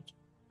mic,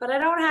 but I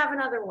don't have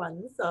another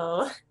one,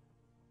 so.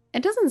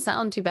 It doesn't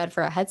sound too bad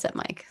for a headset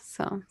mic.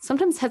 So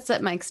sometimes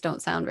headset mics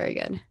don't sound very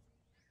good.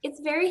 It's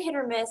very hit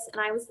or miss,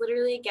 and I was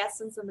literally a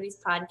guest on somebody's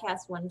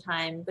podcast one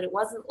time, but it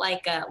wasn't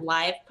like a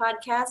live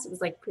podcast. It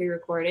was like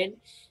pre-recorded,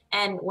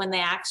 and when they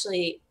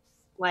actually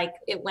like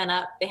it went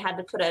up, they had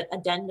to put an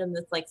addendum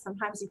that's like,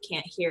 sometimes you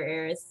can't hear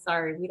Eris.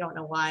 Sorry, we don't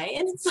know why.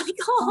 And it's like,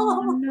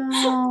 Oh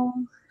no,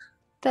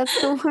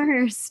 that's the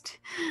worst.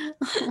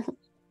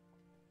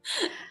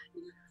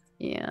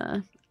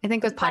 Yeah, I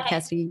think with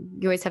podcasting,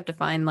 you always have to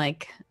find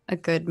like a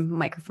good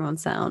microphone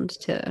sound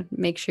to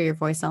make sure your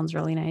voice sounds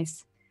really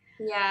nice.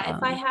 Yeah,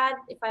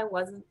 if I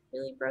wasn't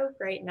really broke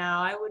right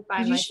now, I would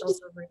buy myself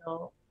a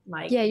real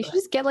mic. Yeah, you should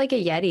just get like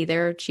a Yeti.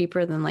 They're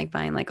cheaper than like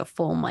buying like a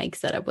full mic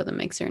setup with a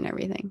mixer and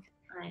everything.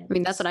 I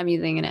mean, that's what I'm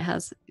using, and it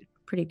has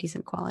pretty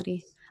decent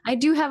quality. I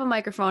do have a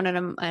microphone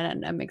and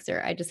a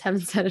mixer. I just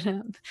haven't set it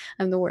up.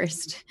 I'm the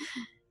worst.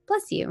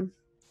 Bless you.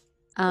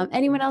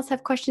 Anyone else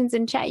have questions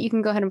in chat? You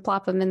can go ahead and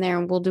plop them in there,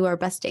 and we'll do our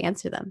best to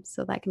answer them.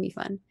 So that can be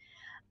fun.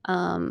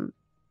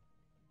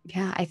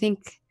 Yeah, I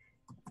think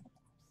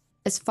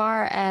as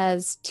far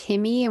as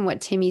Timmy and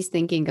what Timmy's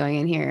thinking going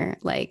in here,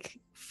 like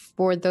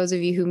for those of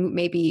you who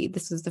maybe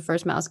this was the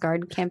first Mouse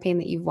Guard campaign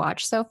that you've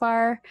watched so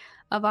far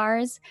of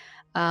ours,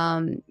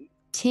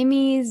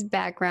 Timmy's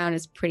background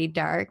is pretty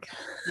dark.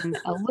 And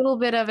a little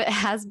bit of it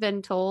has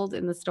been told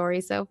in the story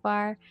so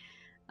far,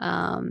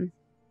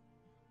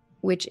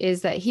 which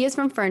is that he is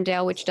from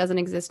Ferndale, which doesn't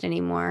exist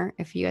anymore,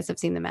 if you guys have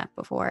seen the map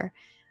before,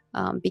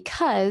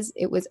 because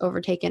it was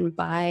overtaken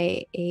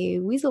by a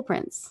Weasel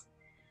Prince.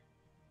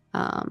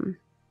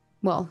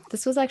 Well,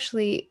 this was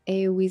actually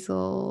a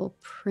Weasel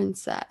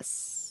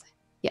princess.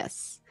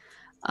 Yes.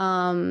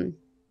 And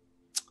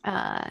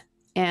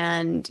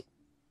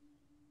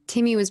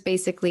Timmy was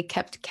basically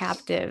kept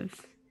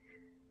captive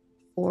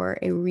for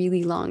a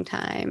really long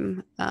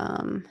time,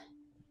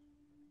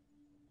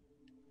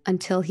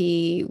 until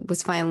he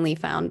was finally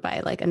found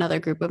by like another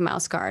group of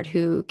Mouse Guard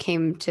who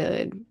came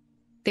to,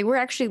 they were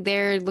actually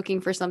there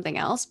looking for something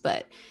else,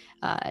 but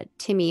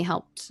Timmy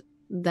helped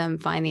them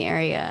find the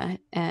area,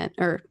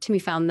 or Timmy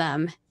found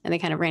them, and they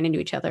kind of ran into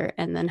each other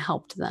and then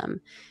helped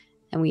them,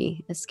 and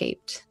we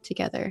escaped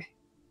together.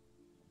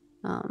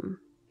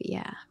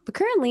 Yeah, but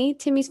currently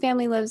Timmy's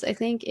family lives, I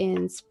think,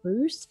 in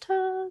Spruce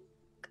Tuck,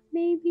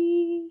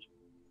 maybe.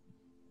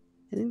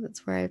 I think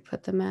that's where I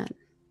put them at.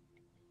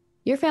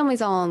 Your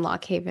family's all in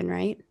Lockhaven,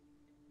 right?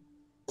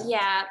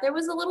 Yeah, there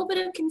was a little bit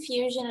of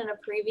confusion in a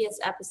previous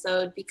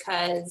episode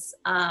because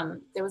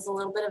there was a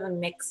little bit of a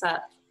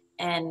mix-up,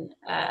 and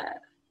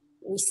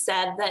we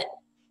said that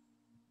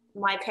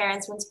my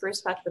parents were in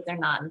Spruce Tuck, but they're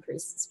not in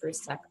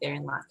Spruce Tuck. They're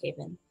in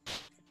Lockhaven,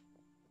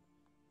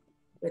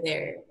 where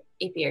they're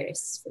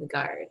apiarists for the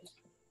guard.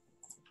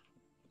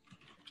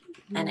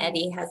 And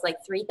Eddie has like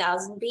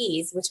 3,000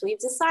 bees, which we've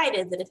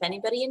decided that if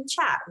anybody in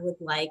chat would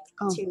like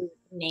to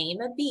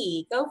name a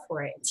bee, go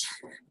for it.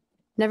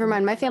 Never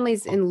mind. My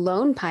family's in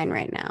Lone Pine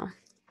right now.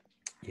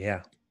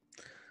 Yeah.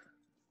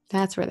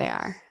 That's where they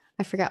are.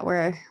 I forgot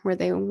where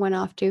they went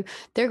off to.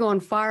 They're going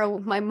far.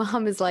 My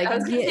mom is like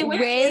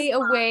way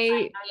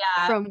away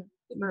from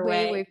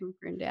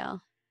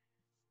Ferndale.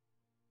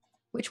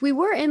 Which we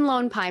were in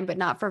Lone Pine, but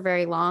not for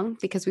very long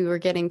because we were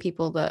getting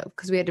people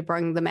because we had to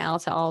bring the mail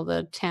to all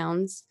the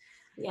towns.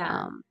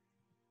 Yeah.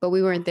 But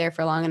we weren't there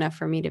for long enough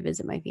for me to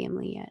visit my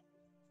family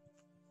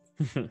yet.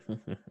 So,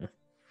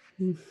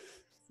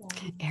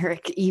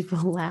 Eric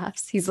evil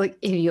laughs. He's like,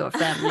 if your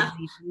family's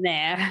even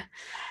there.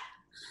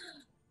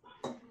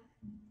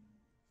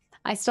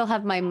 I still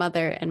have my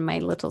mother and my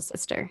little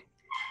sister.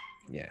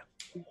 Yeah.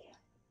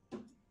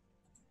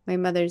 My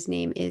mother's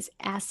name is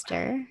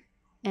Aster,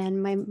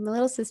 and my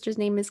little sister's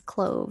name is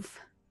Clove.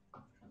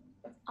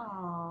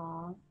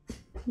 aw.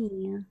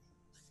 Yeah.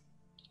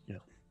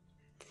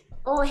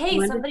 Oh, hey,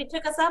 When did- somebody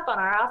took us up on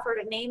our offer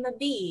to name a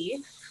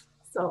bee.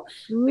 So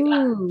we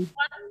got Ooh. one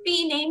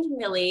bee named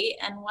Millie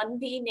and one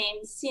bee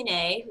named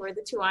Sine, who are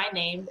the two I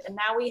named, and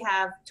now we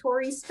have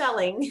Tori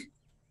Spelling.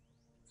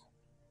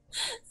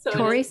 So it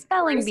Tori is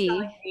Spelling Bee.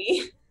 Spelling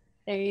Bee.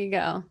 There you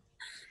go.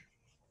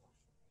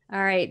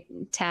 All right,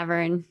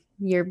 Tavern.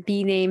 Your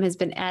bee name has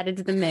been added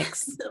to the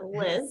mix.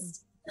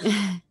 List.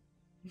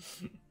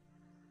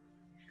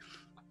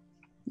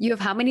 You have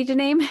how many to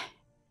name?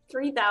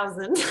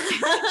 3,000. She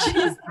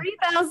has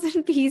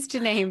 3,000 bees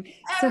to name.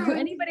 So if Everyone-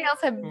 anybody else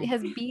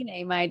has bee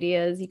name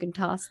ideas, you can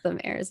toss them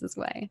Eris's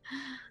way.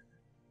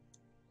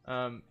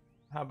 How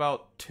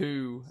about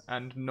 2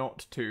 and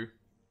not 2?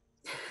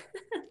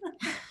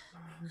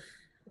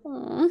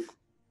 Aw.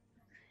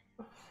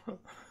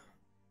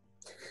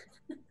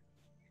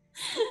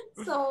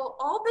 So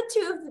all the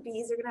 2 of the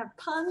bees are gonna have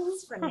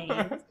puns for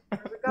names.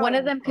 One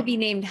of them could be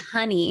named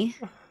Honey.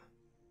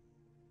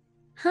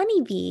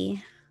 Honeybee.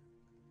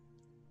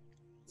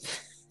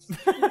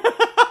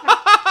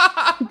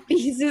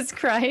 Jesus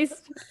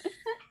Christ.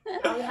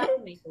 I'll have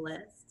to make a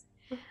list.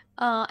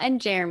 And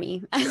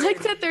Jeremy. I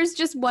like that there's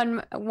just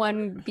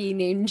one bee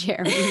named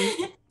Jeremy.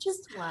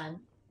 Just one.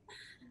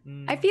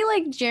 I feel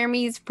like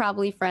Jeremy's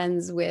probably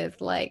friends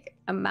with like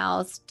a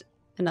mouse,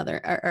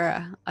 another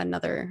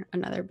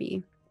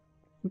bee.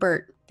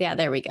 Bert. Yeah,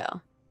 there we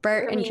go.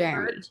 Bert and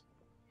Jeremy. Bert.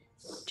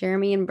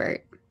 Jeremy and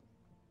Bert.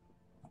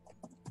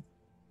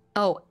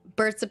 Oh,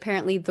 Bert's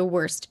apparently the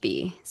worst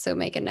bee, so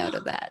make a note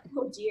of that.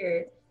 Oh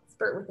dear. It's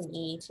Bert with an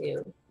E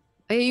too.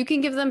 Oh, you can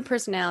give them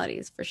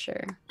personalities for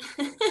sure.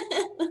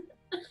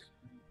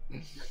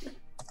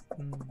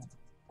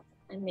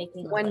 I'm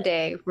making a One list.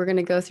 day we're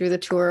gonna go through the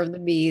tour of the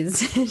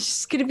bees. It's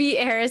just gonna be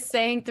Eris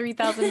saying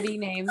 3,000 bee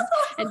names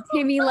and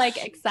Timmy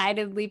like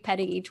excitedly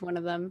petting each one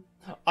of them.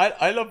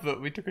 I love that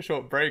we took a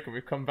short break and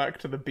we've come back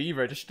to the bee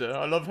register.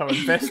 I love how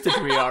invested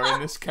we are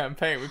in this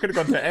campaign. We could have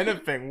gone to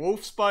anything.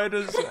 Wolf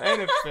spiders,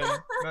 anything.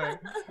 No.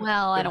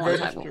 Well, I The don't want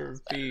to talk register about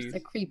of bees.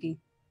 They're creepy.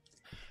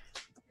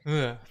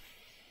 Ugh.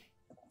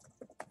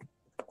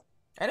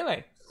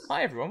 Anyway,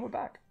 hi everyone, we're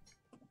back.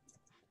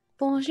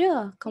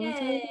 Bonjour. Comment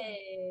allez-vous?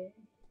 Yay.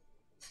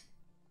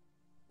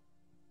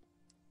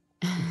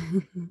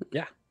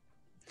 Yeah.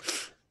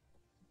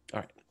 All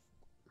right.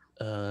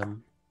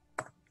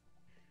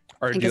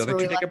 Or I do the guess other we're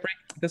two take a break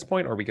at this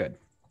point, or are we good?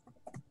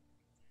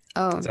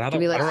 Oh, Is that how can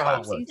we that- like I don't know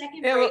how swap it works. seats?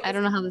 Second Yeah, break I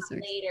don't know how this is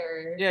works.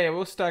 later. Yeah,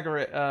 we'll stagger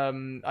it.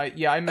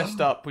 I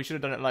messed up. We should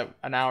have done it like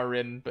an hour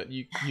in, but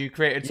you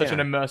created such an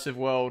Yeah. immersive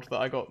world that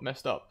I got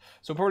messed up.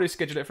 So we'll probably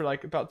schedule it for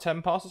like about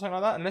 10 past or something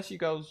like that, unless you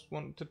girls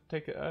want to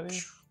take it early.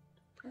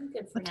 I'm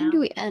good for What now. time do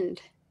we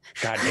end?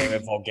 God damn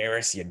it,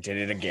 Vulgaris, you did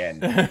it again.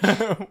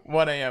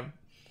 1 a.m.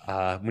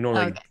 We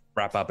normally Okay.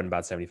 wrap up in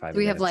about 75 Do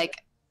we minutes. have like,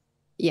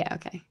 yeah,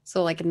 okay.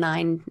 So like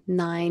 10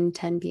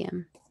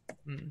 p.m.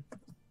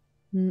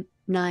 Mm.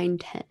 9,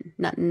 10,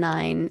 not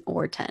 9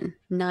 or 10.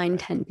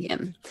 10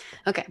 p.m.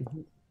 Okay.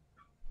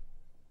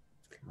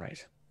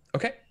 Right.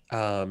 Okay.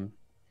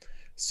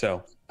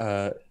 So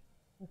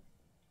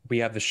we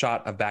have the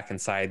shot of back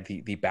inside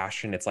the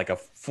bastion. It's like a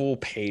full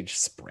page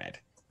spread,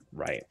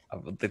 right?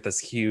 Of this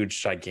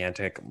huge,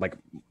 gigantic, like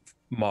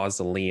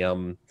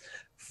mausoleum,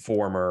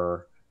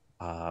 former,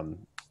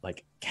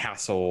 like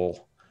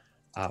castle,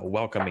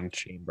 welcoming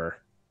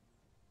chamber.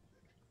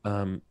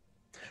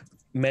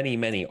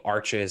 Many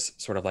arches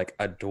sort of like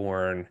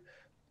adorn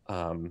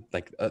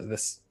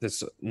this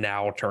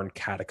now turned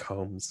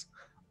catacombs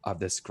of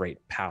this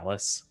great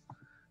palace.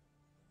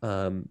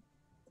 You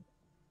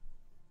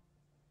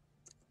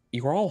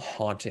are all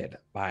haunted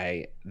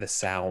by the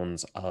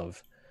sounds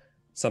of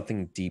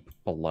something deep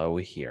below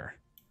here.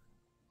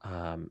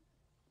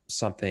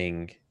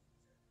 Something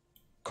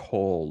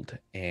cold,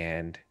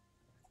 and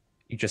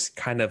you just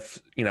kind of,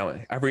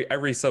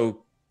 every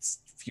so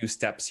few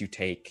steps you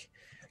take,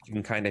 you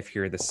can kind of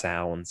hear the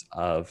sounds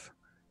of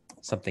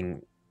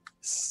something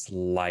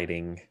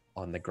sliding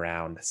on the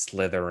ground,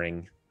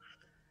 slithering.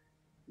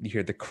 You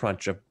hear the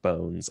crunch of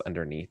bones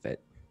underneath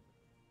it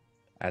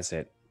as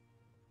it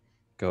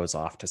goes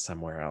off to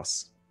somewhere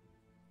else.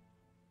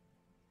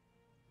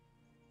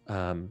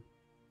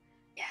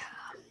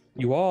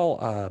 You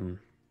all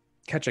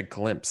catch a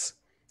glimpse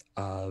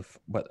of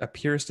what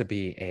appears to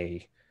be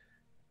a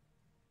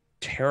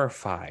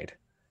terrified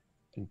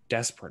and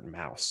desperate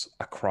mouse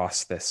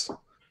across this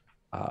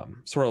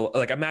sort of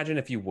like, imagine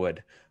if you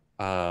would,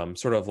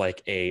 sort of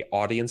like a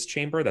audience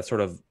chamber that sort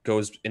of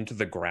goes into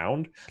the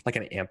ground like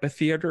an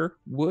amphitheater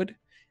would,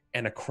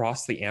 and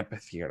across the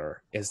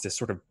amphitheater is this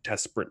sort of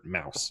desperate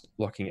mouse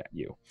looking at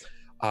you.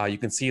 You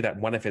can see that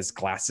one of his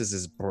glasses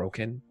is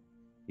broken,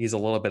 He's a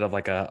little bit of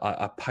like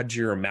a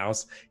pudgier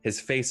mouse.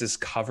 His face is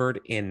covered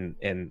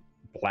in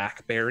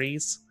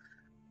blackberries,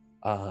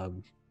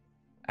 and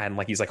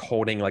like he's like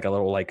holding like a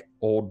little like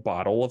old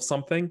bottle of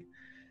something,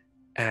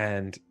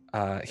 and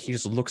he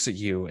just looks at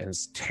you and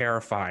is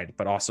terrified,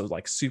 but also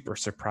like super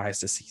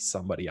surprised to see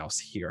somebody else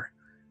here.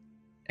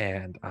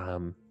 And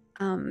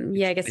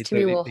yeah, I guess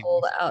Timmy will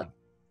hold out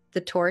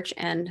the torch,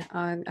 and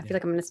I feel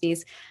like I'm gonna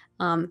sneeze.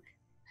 I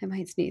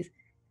might sneeze.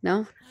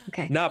 No?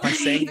 Okay. No, by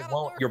saying it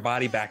won't, your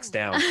body backs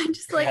down. I'm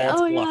just like, Call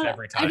its oh bluff yeah.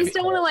 every time. I just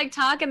don't want to like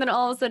talk and then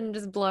all of a sudden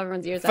just blow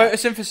everyone's ears out.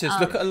 Photosynthesis.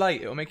 Look at a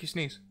light. It'll make you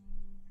sneeze.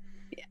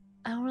 Yeah,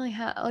 I don't really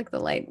have like the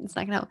light. It's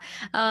not gonna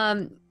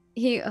help.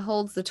 He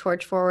holds the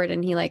torch forward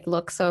and he like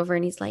looks over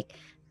and he's like,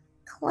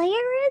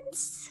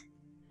 Clarence?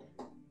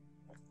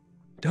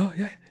 Oh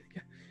yeah.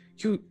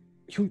 You.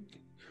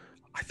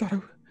 I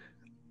thought.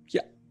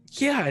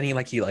 Yeah. And he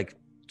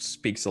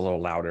speaks a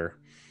little louder.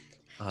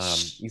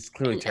 He's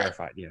clearly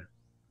terrified. Yeah.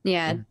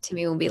 Yeah,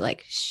 Timmy will be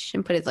like, shh,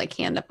 and put his like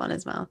hand up on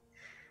his mouth.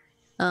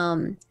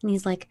 And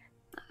he's like,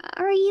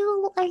 Are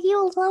you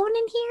alone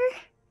in here?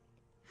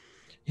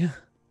 Yeah.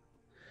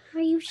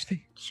 Are you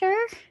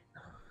sure?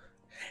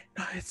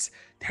 No, there's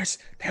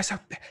a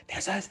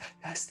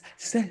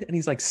and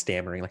he's like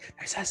stammering, like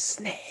there's a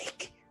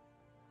snake.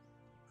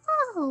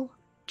 Oh,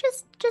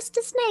 just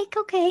a snake.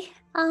 Okay.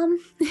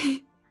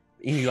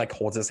 He like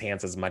holds his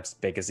hands as much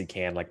big as he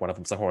can, like one of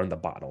them's holding the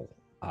bottle.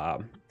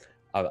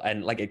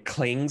 And like it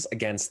clings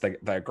against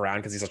the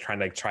ground because he's trying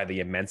to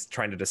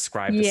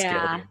describe the scale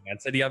of the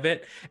immensity of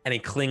it, and he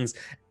clings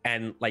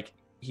and like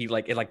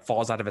it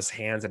falls out of his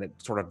hands and it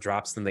sort of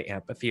drops in the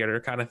amphitheater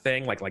kind of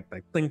thing, like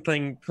the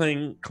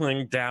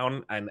cling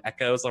down and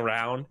echoes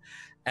around,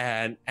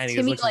 and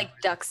Timmy like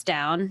ducks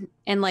down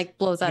and like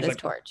blows out his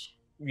torch.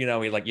 You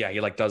know, he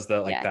does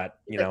the that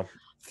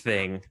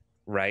thing,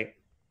 right?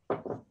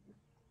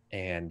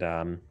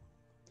 And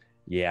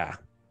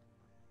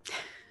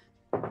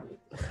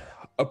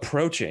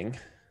approaching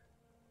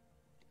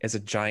is a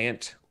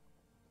giant,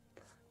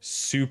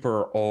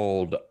 super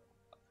old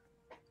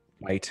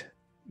white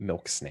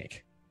milk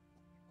snake.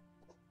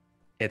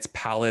 Its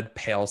pallid,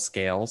 pale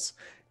scales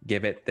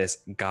give it this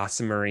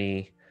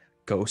gossamery,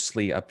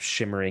 ghostly,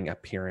 shimmering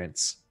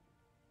appearance.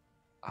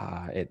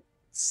 It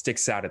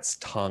sticks out its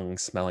tongue,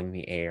 smelling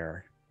the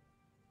air.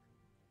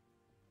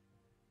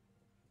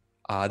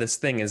 This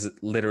thing is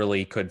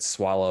literally could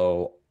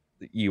swallow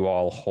you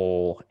all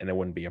whole and it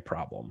wouldn't be a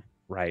problem,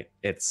 right?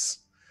 This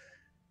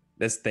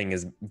thing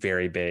is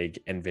very big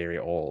and very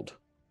old.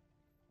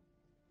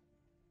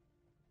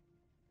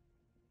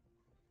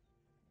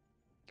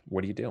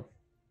 What do you do?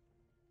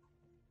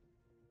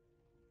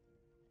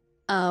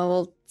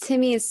 Well,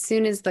 Timmy, as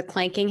soon as the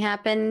clanking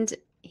happened,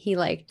 he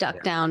like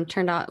ducked down,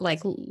 turned out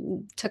like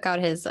took out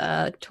his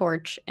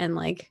torch and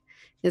like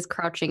is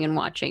crouching and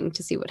watching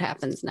to see what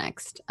happens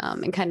next,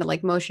 and kind of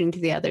like motioning to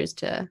the others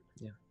to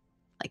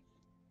like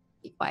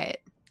be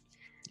quiet.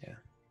 Yeah.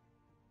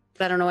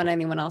 But I don't know what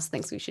anyone else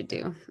thinks we should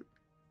do.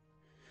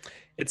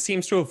 It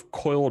seems to have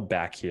coiled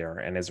back here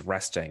and is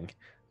resting.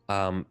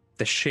 The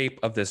shape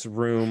of this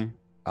room,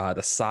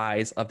 the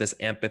size of this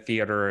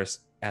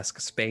amphitheater-esque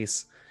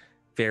space,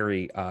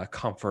 very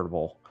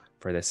comfortable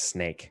for this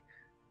snake.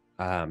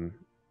 And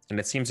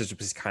it seems to just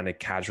be kind of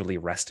casually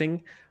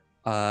resting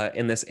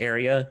in this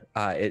area.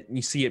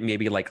 You see it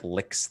maybe like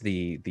licks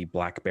the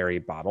blackberry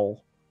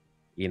bottle,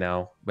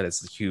 with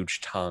its huge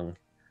tongue.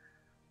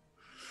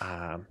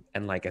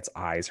 And like its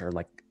eyes are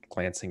like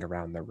glancing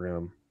around the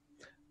room.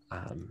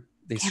 I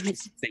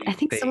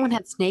think someone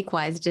had snake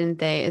eyes, didn't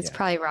they? It's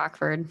probably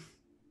Rockford.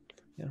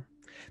 Yeah.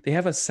 They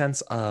have a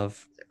sense of...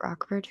 Is it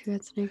Rockford who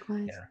had snake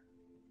eyes? Yeah.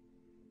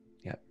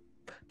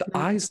 The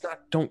eyes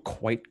don't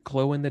quite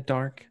glow in the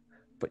dark,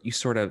 but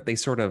they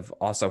sort of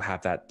also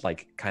have that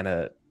like kind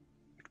of,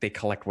 they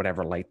collect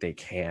whatever light they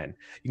can.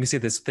 You can see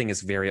this thing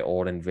is very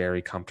old and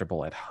very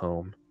comfortable at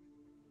home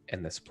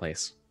in this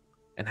place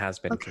and has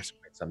been for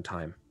quite some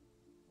time.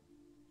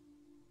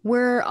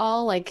 We're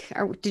all like,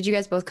 did you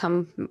guys both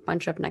come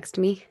bunch up next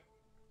to me?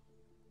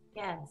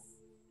 Yes.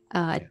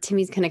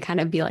 Timmy's gonna kind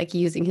of be like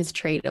using his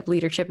trait of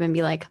leadership and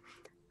be like,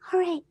 All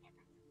right.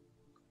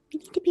 We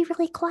need to be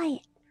really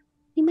quiet.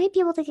 We might be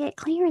able to get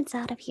Clarence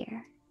out of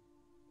here.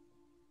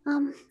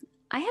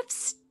 I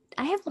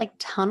have like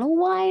tunnel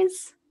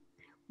wise.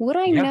 Would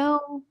I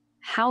know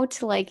how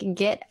to like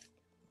get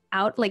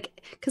out?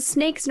 Like, because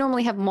snakes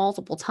normally have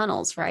multiple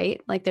tunnels, right?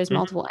 Like there's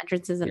multiple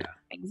entrances and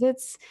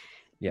exits.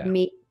 Yeah.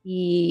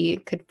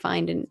 Maybe could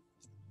find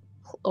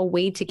a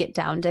way to get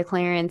down to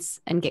Clarence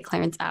and get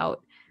Clarence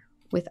out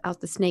without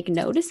the snake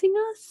noticing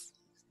us.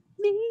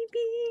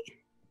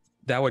 Maybe.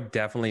 That would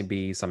definitely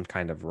be some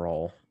kind of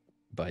roll,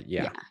 but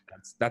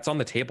that's on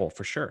the table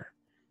for sure.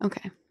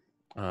 Okay.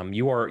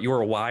 You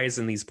are wise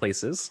in these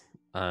places.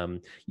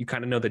 You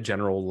kind of know the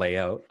general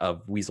layout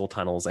of Weasel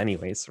tunnels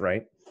anyways,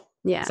 right?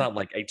 Yeah. It's not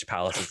like each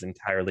palace is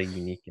entirely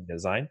unique in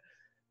design.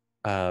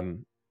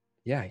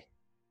 Yeah.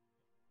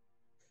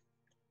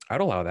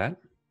 I'd allow that.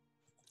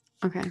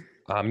 Okay.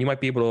 You might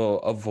be able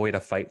to avoid a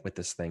fight with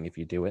this thing if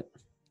you do it.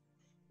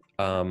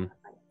 Um,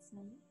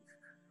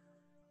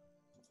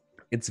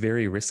 it's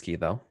very risky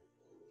though.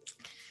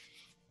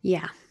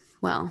 Yeah.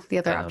 Well, the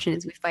other Um, option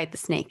is we fight the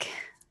snake,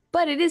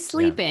 but it is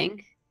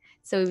sleeping,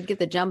 so we would get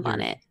the jump on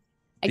You're- it.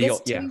 I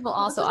guess yeah. Timmy will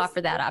also offer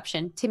that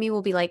option. Timmy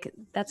will be like,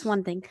 "That's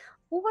one thing."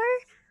 Or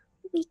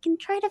we can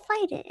try to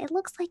fight it. It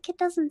looks like it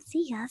doesn't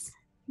see us.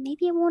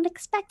 Maybe it won't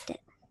expect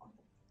it.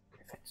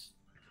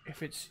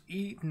 If it's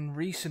eaten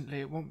recently,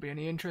 it won't be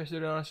any interested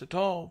in us at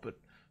all, but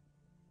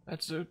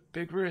that's a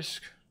big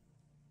risk.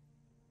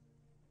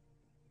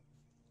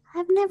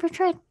 I've never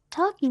tried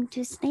talking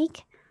to a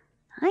snake.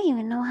 I don't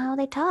even know how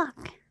they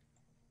talk.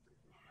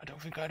 I don't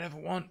think I'd ever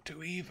want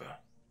to either.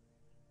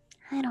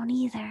 I don't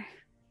either.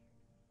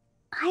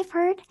 I've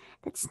heard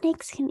that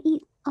snakes can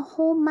eat a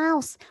whole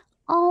mouse,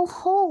 all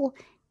whole,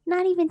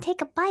 not even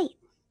take a bite.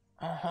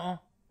 Uh-huh.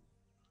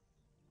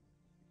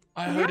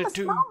 I And heard I'm a it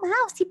too. small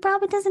mouse. He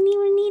probably doesn't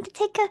even need to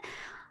take a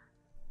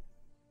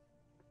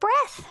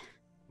breath.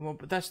 Well,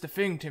 but that's the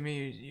thing,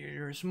 Timmy.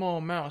 You're a small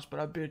mouse, but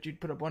I bet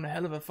you'd put up one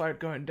hell of a fight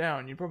going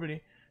down. You'd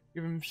probably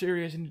give him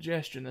serious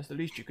indigestion. That's the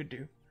least you could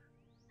do.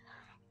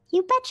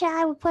 You betcha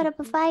I would put up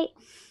a fight.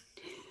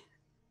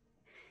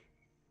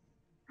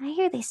 I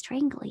hear they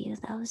strangle you,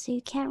 though, so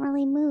you can't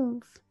really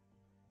move.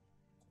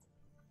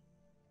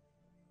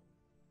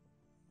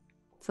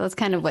 So that's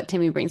kind of what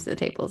Timmy brings to the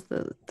table, is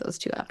those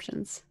two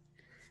options.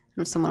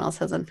 If someone else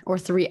has or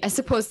three, I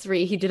suppose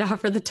three. He did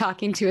offer the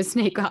talking to a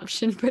snake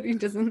option, but he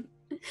doesn't.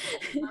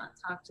 Not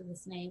talk to the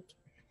snake.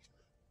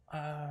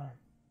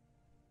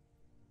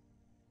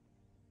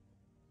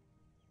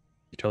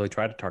 You totally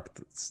tried to talk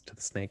to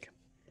the snake.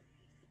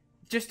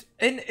 Just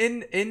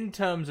in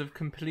terms of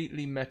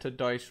completely meta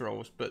dice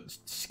rolls, but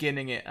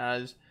skinning it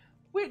as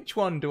which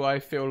one do I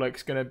feel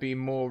like's going to be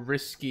more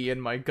risky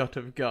in my gut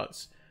of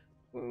guts?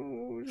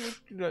 Ooh,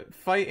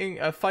 fighting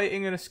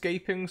and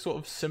escaping, sort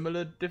of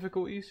similar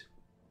difficulties.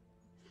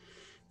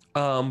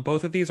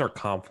 Both of these are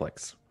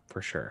conflicts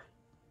for sure.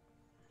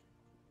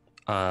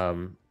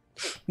 No,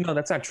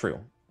 that's not true.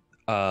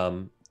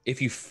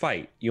 If you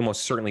fight, you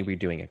most certainly be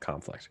doing a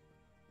conflict.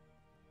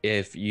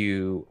 If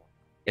you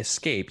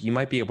escape, you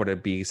might be able to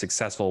be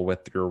successful with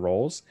your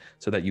rolls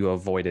so that you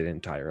avoid it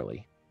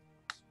entirely.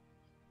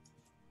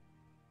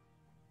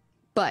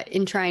 But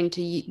in trying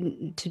to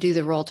do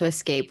the roll to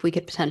escape, we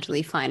could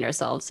potentially find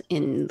ourselves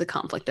in the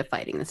conflict of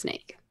fighting the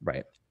snake.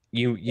 Right.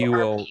 You Or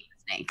will. RPing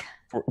the snake.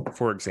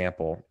 For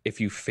example,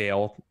 if you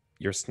fail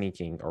your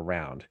sneaking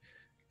around,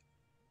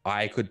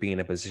 I could be in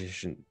a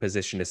position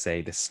to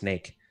say the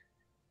snake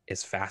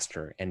is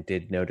faster and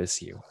did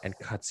notice you and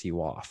cuts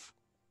you off.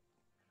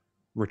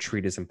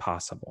 Retreat is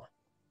impossible.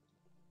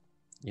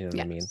 You know what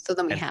I mean? So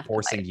then we and have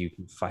forcing to fight. you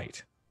to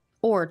fight.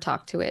 Or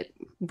talk to it,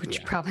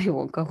 which probably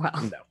won't go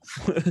well.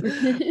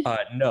 No,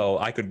 no.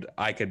 I could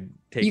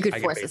take. You could I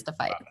force us to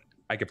fight.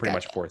 I could pretty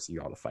much force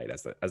you all to fight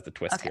as the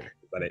twist Okay. here.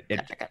 But it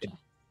Gotcha.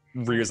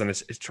 rears and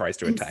it tries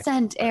to attack.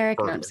 Consent, Eric.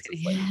 No, I'm just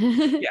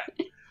kidding.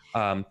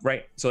 Yeah.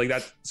 Right. So like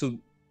that. So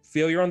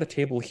failure on the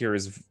table here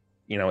is,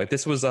 if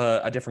this was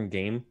a different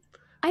game,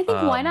 I think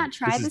why not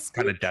try this the is sneak?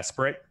 kind of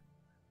desperate,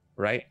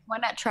 right? Why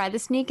not try the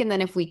sneak, and then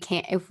if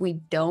we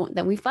don't,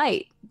 then we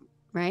fight,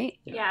 right?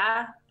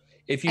 Yeah.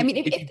 If you,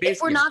 if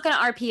we're not going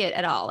to RP it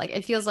at all, like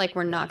it feels like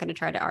we're not going to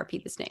try to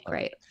RP the snake,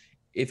 right?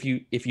 If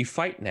you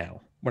fight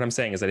now, what I'm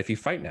saying is that if you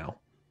fight now,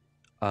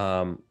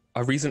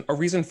 a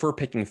reason for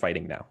picking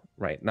fighting now,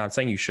 right? Not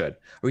saying you should. A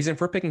reason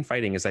for picking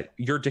fighting is that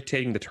you're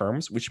dictating the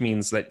terms, which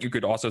means that you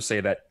could also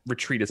say that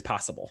retreat is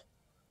possible,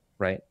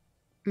 right?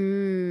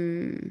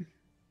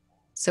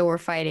 So we're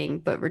fighting,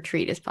 but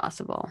retreat is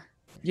possible.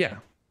 Yeah.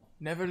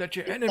 Never let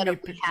your Instead enemy of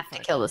we pick have the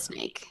to fight. kill the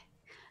snake.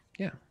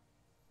 Yeah.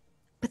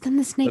 But then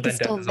the snake then is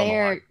death still is on the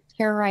there, line.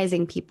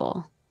 terrorizing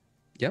people.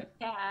 Yep.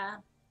 Yeah.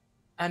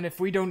 And if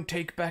we don't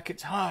take back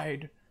its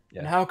hide,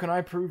 then Yeah. how can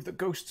I prove that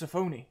ghosts are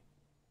phony?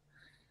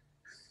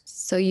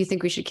 So you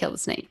think we should kill the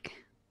snake?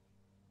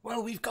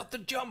 Well, we've got the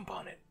jump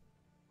on it.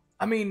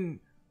 I mean,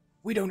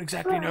 we don't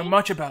exactly know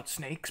much about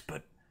snakes,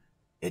 but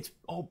it's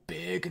all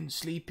big and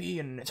sleepy,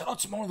 and it's a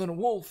lot smaller than a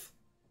wolf.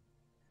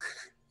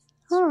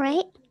 All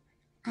right.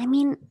 I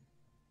mean,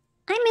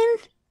 I'm in.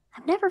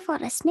 I've never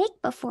fought a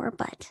snake before,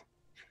 but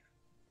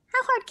how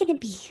hard can it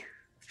be?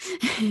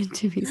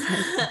 Timmy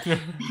says.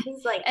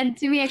 He's like, And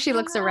Timmy actually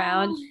looks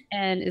around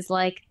and is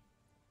like,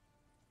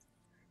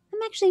 I'm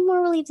actually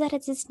more relieved that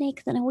it's a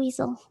snake than a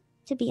weasel,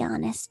 to be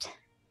honest.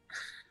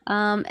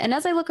 and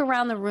as I look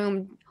around the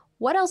room,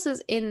 what else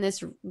is in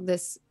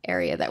this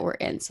area that we're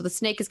in? So the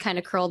snake is kind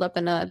of curled up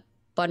in a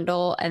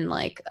bundle, and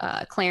like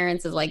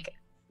Clarence is like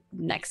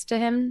next to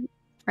him,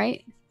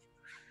 right?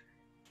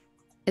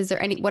 Is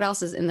there what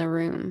else is in the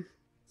room?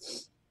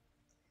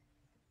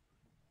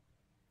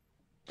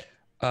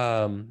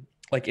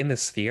 Like in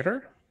this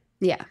theater?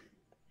 Yeah.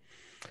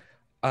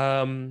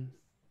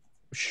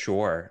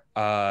 Sure.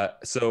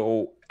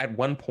 So at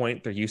one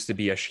point there used to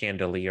be a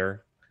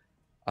chandelier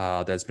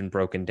that's been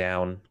broken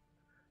down.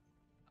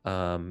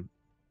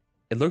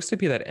 It looks to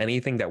be that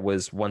anything that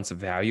was once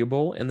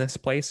valuable in this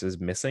place is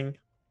missing.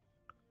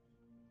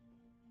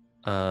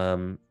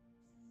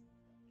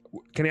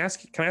 Can I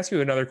ask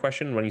you another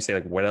question? When you say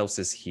like what else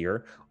is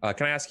here,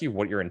 can I ask you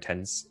what your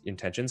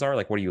intentions are?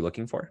 Like, what are you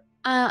looking for?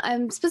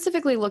 I'm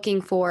specifically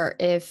looking for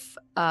if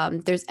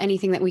there's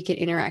anything that we could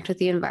interact with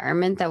the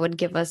environment that would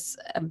give us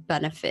a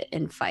benefit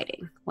in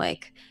fighting,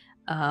 like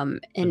an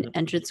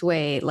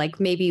entranceway. Like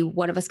maybe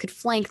one of us could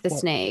flank the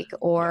snake,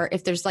 or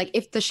if there's like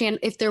if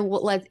there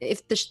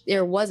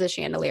was a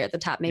chandelier at the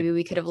top, maybe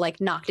we could have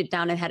like knocked it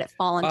down and had it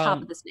fall on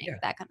top of the snake.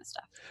 That kind of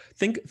stuff.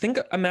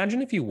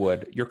 Imagine if you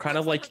would. You're kind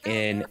of like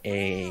in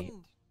a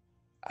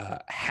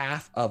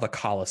half of a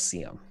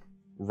coliseum.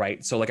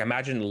 Right. So like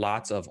imagine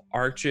lots of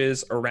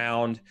arches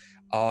around,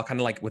 all kind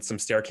of like with some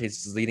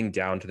staircases leading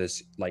down to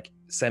this like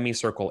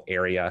semicircle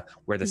area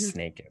where the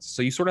snake is.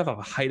 So you sort of have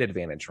a height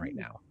advantage right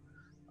now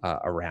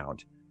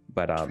around.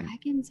 But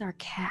dragons are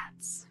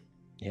cats.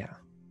 Yeah.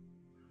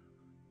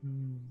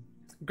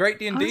 Great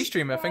D&D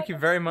streamer. Thank you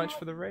very much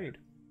for the raid.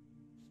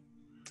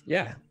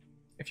 Yeah.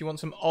 If you want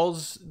some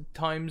Oz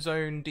time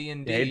zone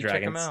D&D,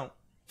 check them out.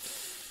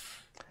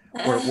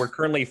 We're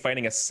currently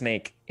fighting a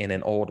snake in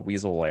an old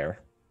weasel lair.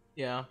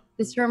 Yeah.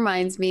 This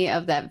reminds me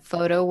of that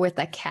photo with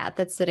a cat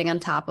that's sitting on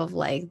top of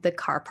like the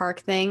car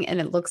park thing,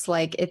 and it looks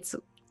like it's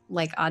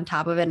like on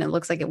top of it, and it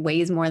looks like it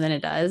weighs more than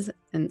it does.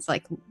 And it's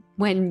like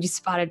when you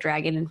spot a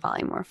dragon in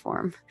polymorph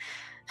form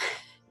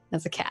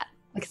as a cat,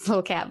 like it's a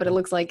little cat, but it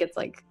looks like it's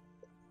like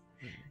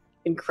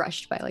been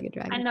crushed by like a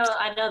dragon. I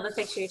know the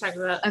picture you're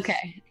talking about.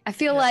 Okay, I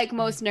feel like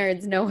most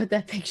nerds know what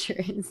that picture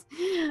is.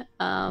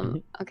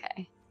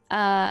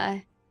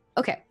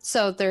 Okay,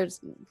 so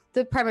there's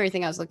the primary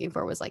thing I was looking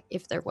for was like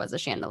if there was a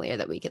chandelier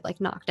that we could like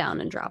knock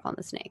down and drop on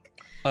the snake.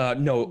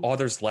 No, all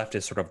there's left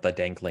is sort of the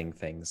dangling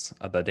things,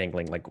 the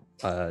dangling like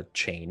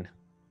chain.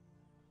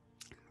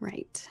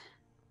 Right.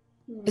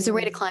 Is there a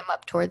way to climb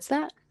up towards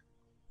that?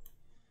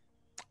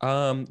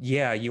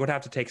 Yeah, you would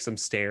have to take some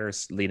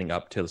stairs leading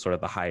up to sort of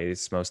the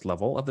highest most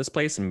level of this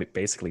place and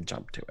basically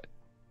jump to it.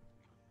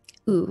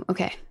 Ooh,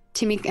 okay.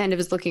 Timmy kind of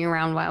is looking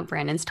around while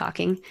Brandon's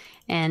talking,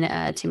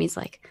 and Timmy's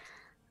like,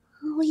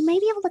 we may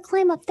be able to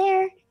climb up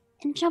there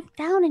and jump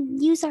down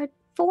and use our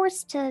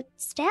force to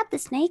stab the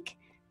snake.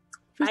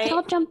 We could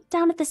all jump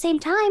down at the same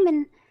time,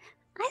 and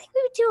I think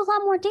we would do a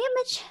lot more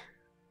damage.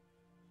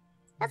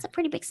 That's a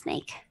pretty big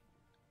snake.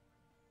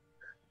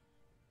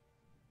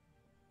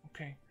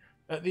 Okay.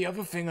 The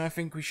other thing I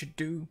think we should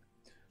do,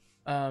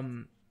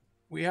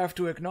 we have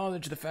to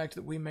acknowledge the fact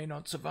that we may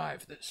not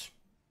survive this.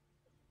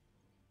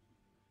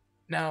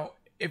 Now,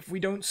 if we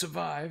don't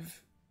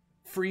survive,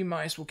 free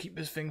mice will keep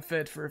this thing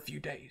fed for a few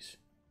days.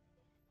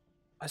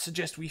 I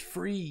suggest we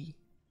free...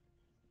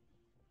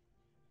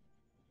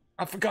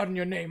 I've forgotten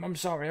your name, I'm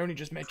sorry, I only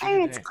just met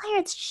you today.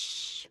 Clarence,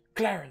 shh.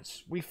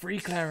 Clarence. We free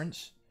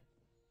Clarence.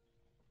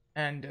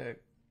 And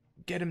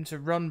get him to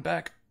run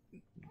back,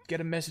 get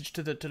a message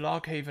to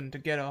Lockhaven to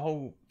get a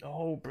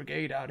whole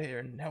brigade out here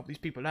and help these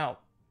people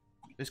out.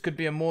 This could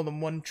be a more than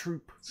one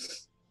troop.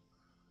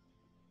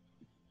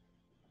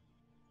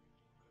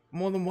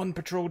 More than one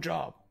patrol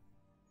job.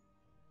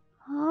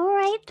 All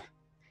right.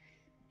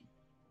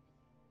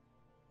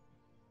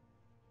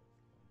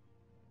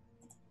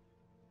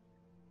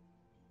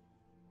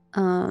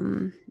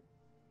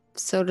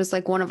 So does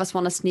like one of us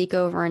want to sneak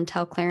over and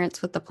tell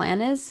Clarence what the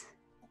plan is?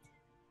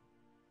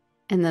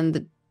 And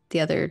then the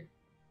other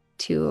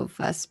two of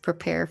us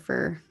prepare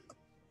for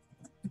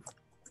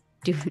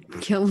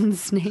killing the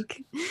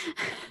snake.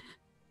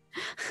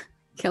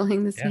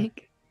 Killing the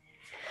snake.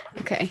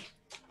 Okay.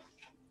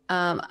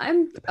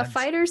 I'm a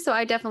fighter, so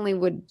I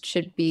definitely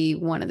should be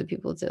one of the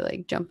people to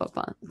like jump up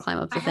on, climb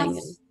up the thing.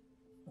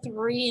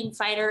 3 in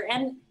fighter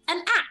and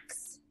an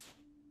axe.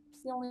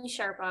 It's the only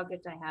sharp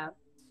object I have.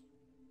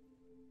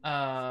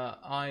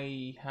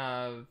 I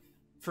have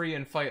 3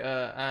 in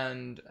fighter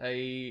and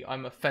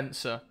I'm a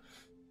fencer.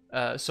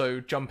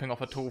 So jumping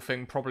off a tall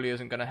thing probably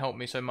isn't going to help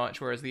me so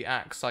much, whereas the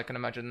axe, I can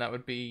imagine that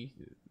would be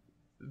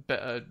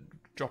better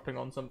dropping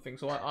on something.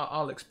 So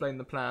I'll explain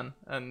the plan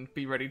and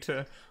be ready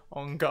to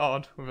on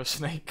guard with a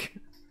snake.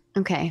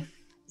 Okay,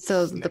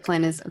 so the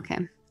plan is okay.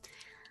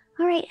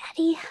 All right,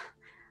 Eddie,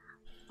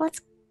 let's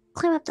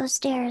climb up those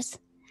stairs.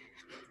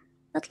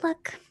 Good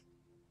luck.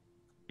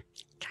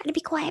 Try to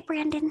be quiet,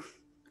 Brandon.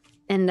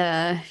 And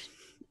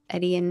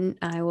Eddie and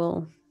I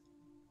will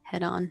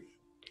head on.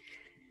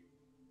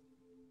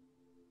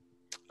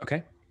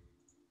 Okay.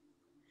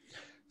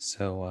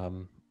 So I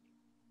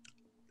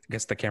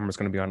guess the camera's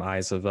going to be on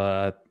eyes of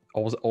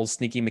old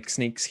Sneaky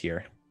McSneaks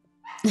here.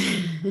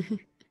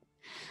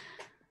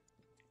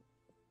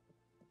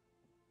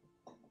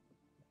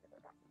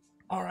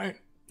 All right.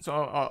 So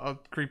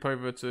I'll creep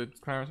over to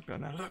Clarence and go,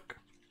 now look.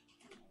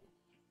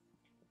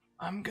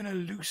 I'm going to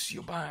loose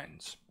your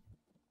binds.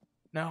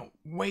 Now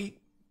wait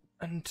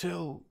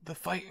until the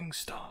fighting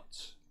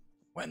starts.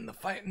 When the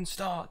fighting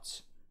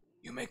starts,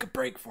 you make a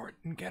break for it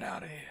and get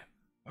out of here.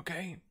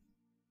 Okay?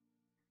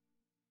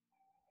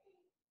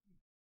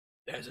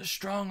 There's a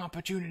strong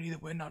opportunity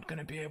that we're not going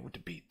to be able to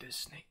beat this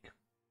snake.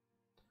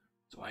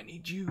 So I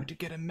need you to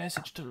get a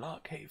message to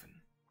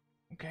Lockhaven.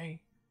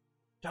 Okay?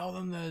 Tell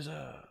them there's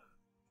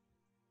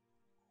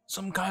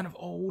some kind of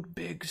old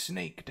big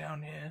snake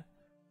down here,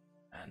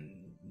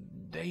 and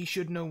they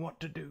should know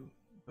what to do,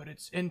 but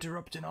it's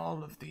interrupting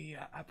all of the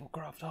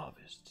Applecroft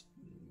harvest.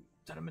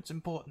 Tell them it's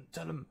important.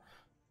 Tell them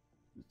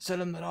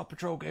that our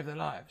patrol gave their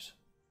lives.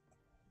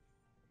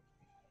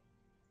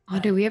 Oh,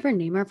 did we ever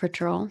name our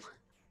patrol?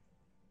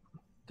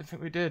 I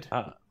think we did.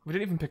 We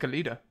didn't even pick a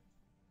leader.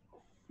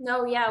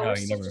 No, yeah, No, we're you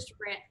still never- just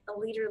a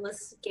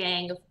leaderless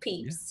gang of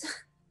peeps.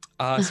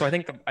 So I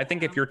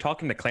think if you're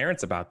talking to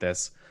Clarence about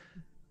this,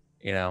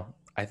 you know,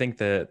 I think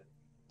that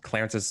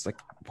Clarence is like,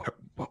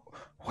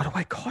 what do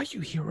I call you,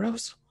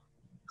 heroes?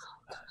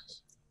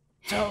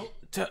 So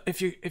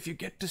if you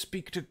get to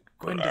speak to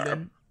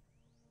Gwendolyn,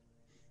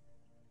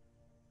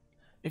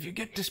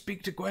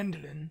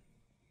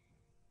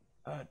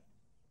 tell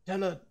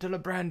her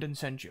Brandon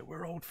sent you.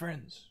 We're old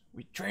friends.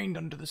 We trained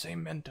under the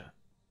same mentor.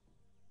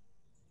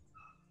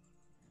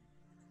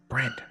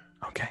 Brandon,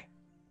 okay.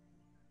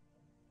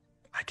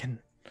 I can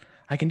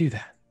do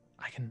that.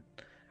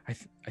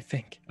 I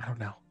think. I don't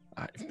know.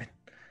 I've been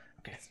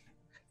Okay.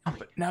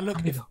 But now look,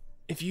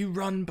 if you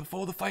run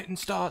before the fighting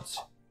starts,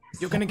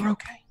 you're gonna get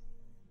okay.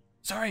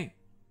 Sorry.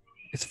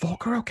 Is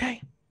Volker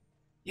okay?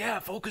 Yeah,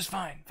 Volker's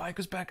fine.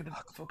 Volker's back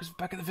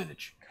at the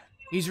village.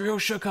 He's real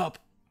shook up.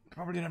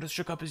 Probably not as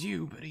shook up as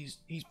you, but he's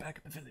back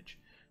at the village.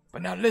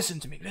 But now listen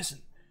to me,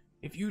 listen.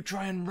 If you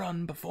try and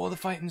run before the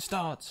fighting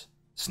starts,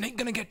 Snake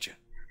gonna get you.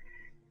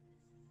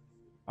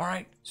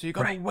 Alright, so you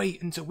gotta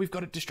wait until we've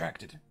got it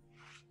distracted.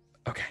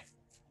 Okay.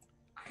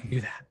 I can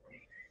do that.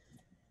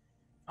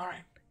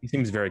 Alright. He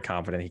seems very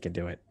confident he can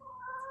do it.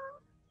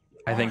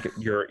 I think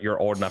you're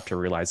old enough to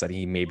realize that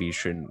he maybe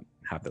shouldn't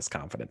have this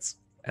confidence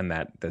and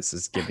that this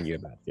is giving you a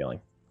bad feeling.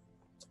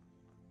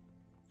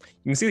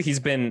 You can see that he's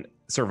been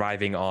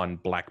surviving on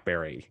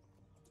blackberry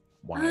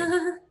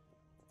wine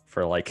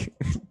for like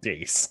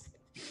days,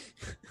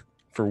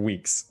 for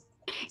weeks.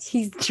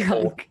 He's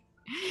drunk.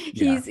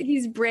 Yeah.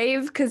 He's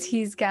brave because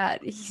he's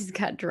got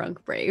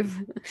drunk brave.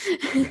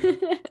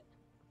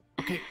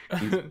 Okay.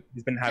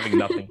 He's been having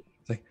nothing.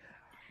 It's like,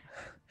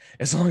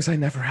 as long as I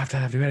never have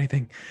to do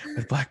anything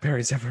with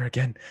blackberries ever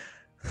again.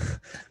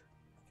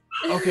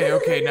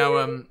 Okay,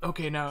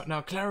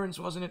 now Clarence,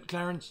 wasn't it?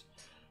 Clarence?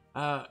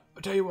 I'll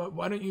tell you what,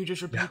 why don't you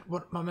just repeat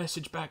what my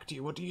message back to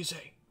you? What do you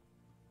say?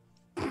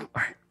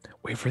 Alright,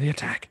 wait for the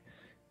attack.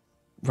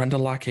 Run to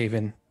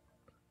Lockhaven.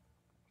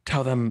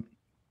 Tell them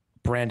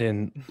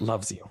Brandon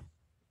loves you.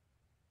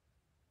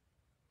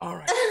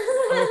 Alright.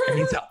 I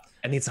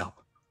need help.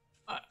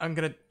 I'm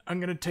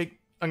gonna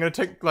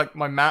take like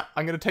my map.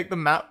 I'm gonna take the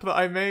map that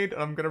I made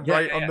and I'm gonna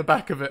write on the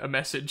back of it a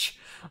message.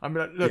 I'm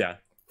gonna look.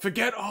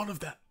 Forget all of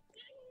that.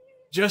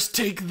 Just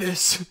take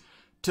this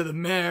to the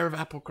mayor of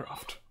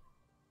Applecroft.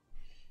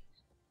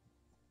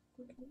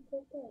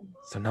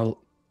 So no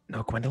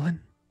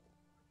Gwendolyn?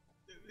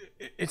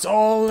 It's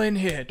all in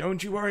here.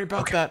 Don't you worry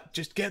about that.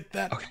 Just get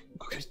that. Okay.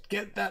 Just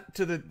get that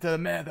to the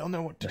mayor. They'll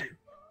know what to do.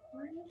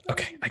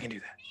 Okay, I can do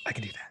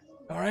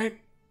that. All right.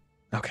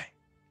 Okay,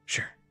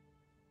 sure.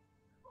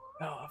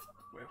 Oh,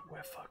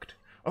 we're fucked.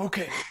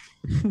 Okay.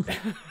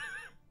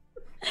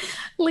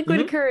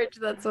 Liquid courage.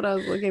 That's what I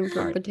was looking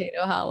for.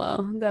 Potato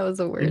hollow. That was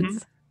the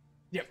words.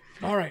 Yep.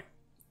 All right.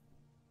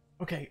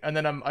 Okay, and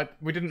then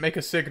we didn't make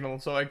a signal,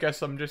 so I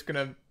guess I'm just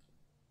gonna.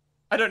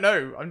 I don't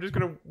know. I'm just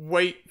gonna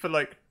wait for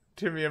like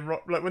Timmy and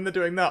Rob. Like when they're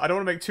doing that, I don't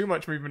want to make too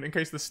much movement in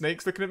case the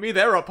snake's looking at me.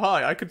 They're up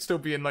high. I could still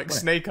be in like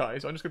snake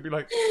eyes. So I'm just gonna be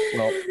like,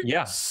 well,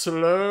 yeah.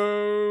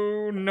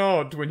 Slow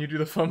nod when you do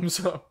the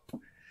thumbs up.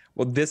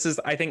 Well, I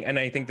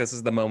think this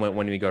is the moment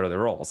when we go to the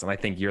rolls, and I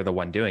think you're the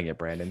one doing it,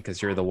 Brandon, because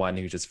you're the one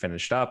who just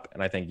finished up,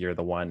 and I think you're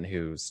the one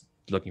who's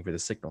looking for the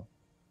signal.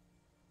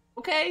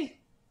 Okay.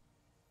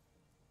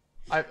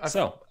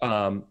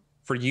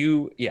 For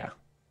you, yeah.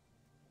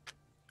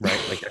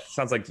 Right? Like, it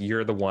sounds like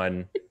you're the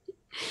one.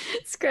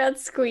 Scratch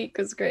Squeak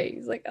was great.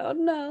 He's like, oh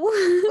no.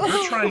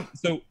 You're trying.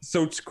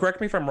 So correct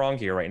me if I'm wrong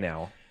here right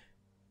now.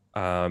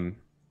 You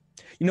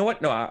know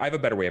what? No, I have a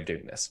better way of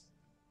doing this.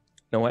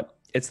 You know what?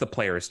 It's the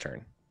player's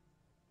turn.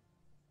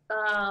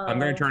 I'm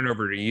going to turn it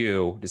over to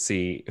you to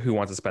see who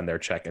wants to spend their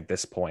check at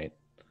this point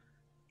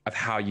of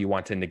how you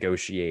want to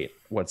negotiate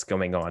what's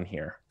going on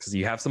here. Because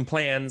you have some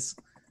plans.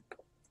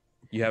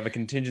 You have a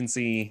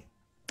contingency.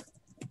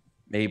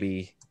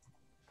 Maybe.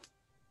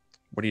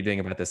 What are you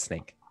doing about this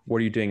snake? What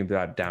are you doing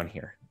about down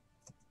here?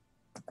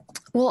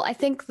 Well, I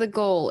think the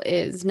goal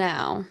is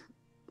now,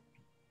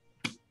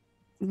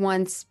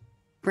 once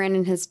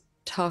Brandon has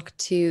talked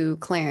to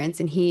Clarence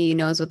and he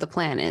knows what the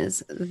plan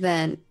is,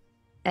 then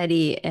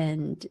Eddie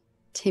and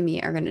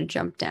Timmy are going to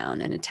jump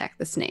down and attack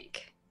the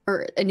snake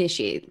or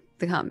initiate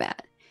the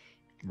combat.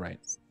 Right.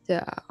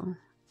 So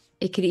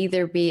it could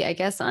either be, I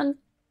guess, on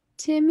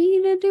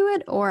Timmy to do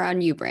it or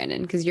on you,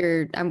 Brandon, because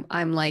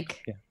I'm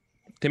like, yeah.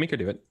 Timmy could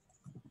do it.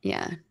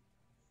 Yeah,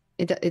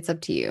 it's up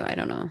to you. I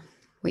don't know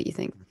what you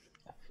think.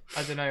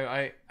 I don't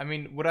know. I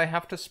mean, would I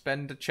have to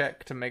spend a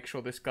check to make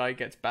sure this guy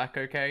gets back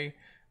okay?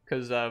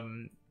 Because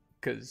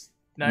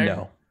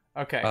no.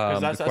 Okay.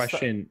 That's the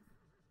question.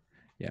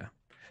 Yeah,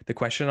 the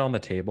question on the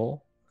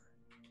table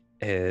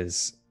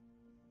is,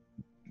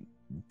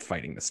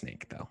 fighting the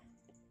snake, though.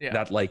 Yeah.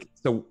 That like,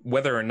 so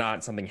whether or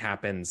not something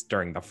happens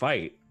during the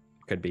fight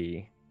could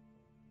be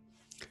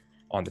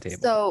on the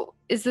table. So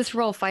is this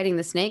role fighting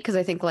the snake? Because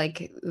I think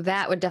like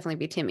that would definitely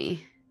be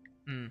Timmy.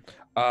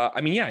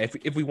 I mean, yeah,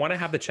 if we want to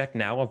have the check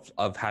now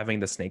of having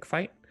the snake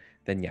fight,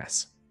 then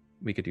yes,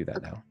 we could do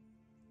that now.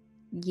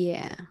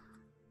 Yeah.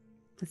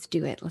 Let's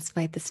do it. Let's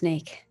fight the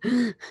snake.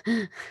 Because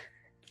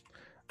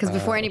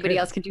before anybody okay.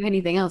 else can do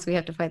anything else, we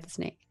have to fight the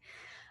snake.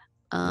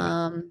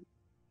 All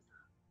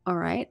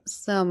right.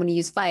 So I'm going to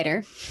use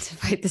fighter to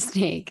fight the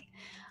snake.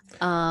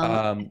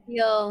 I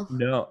feel...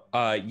 No.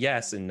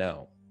 Yes and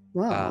no.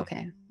 Whoa.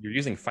 Okay. You're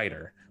using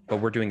fighter, but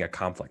we're doing a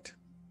conflict.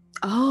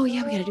 Oh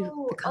yeah, we gotta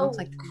do the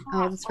conflict.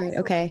 Oh, that's right.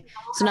 Okay.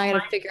 So now I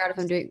gotta figure out if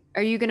I'm doing.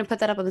 Are you gonna put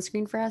that up on the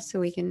screen for us so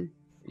we can?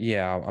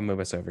 Yeah, I'll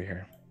move us over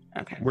here.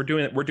 Okay. We're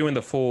doing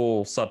the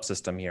full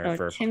subsystem here So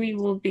for. Timmy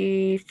will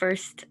be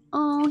first.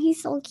 Oh,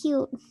 he's so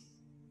cute.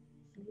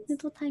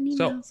 Little tiny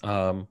mouse.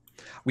 So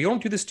we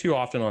don't do this too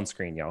often on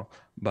screen, y'all,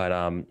 but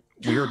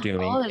we are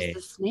doing Oh, there's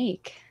the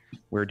snake.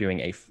 we're doing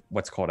a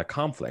what's called a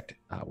conflict,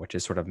 which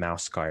is sort of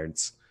mouse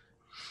guards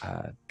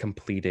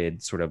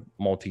completed sort of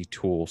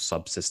multi-tool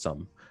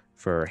subsystem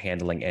for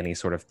handling any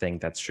sort of thing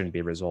that shouldn't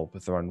be resolved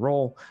with one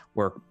roll,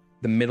 where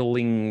the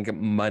middling,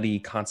 muddy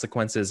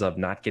consequences of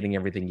not getting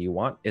everything you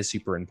want is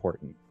super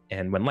important.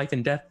 And when life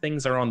and death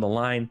things are on the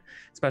line,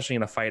 especially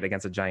in a fight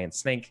against a giant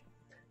snake,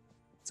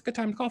 it's a good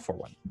time to call for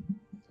one.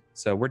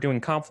 So we're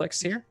doing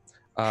conflicts here.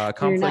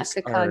 You're not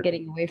the cog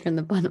getting away from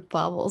the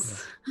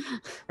baubles.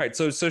 Right.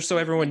 So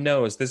everyone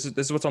knows this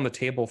is what's on the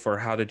table for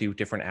how to do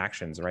different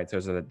actions, right?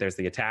 So there's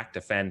the attack,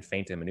 defend,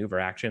 feint, and maneuver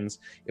actions.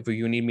 If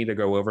you need me to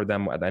go over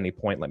them at any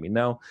point, let me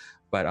know.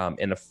 But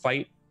in a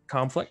fight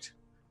conflict,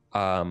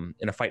 in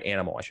a fight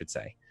animal, I should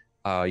say,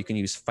 you can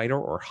use fighter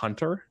or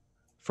hunter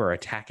for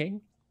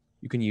attacking.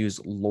 You can use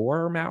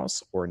lore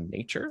mouse or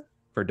nature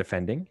for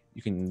defending.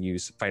 You can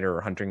use fighter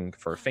or hunting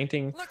for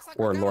feinting,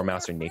 or lore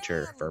mouse or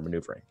nature for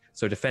maneuvering.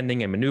 So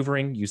defending and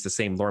maneuvering use the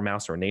same lore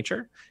mouse or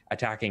nature.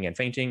 Attacking and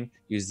feinting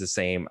use the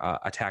same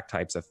attack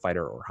types of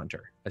fighter or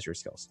hunter as your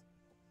skills.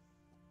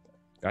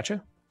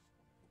 Gotcha.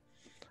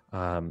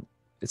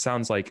 It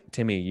sounds like,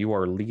 Timmy, you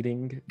are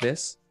leading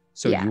this.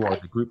 So Yeah, you are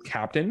the group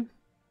captain.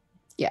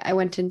 Yeah, I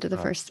went into the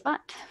first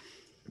spot.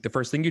 The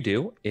first thing you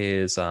do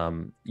is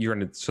so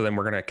then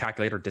we're gonna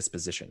calculate our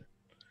disposition.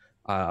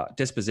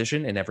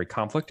 Disposition in every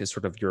conflict is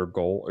sort of your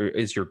goal, or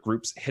is your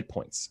group's hit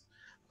points.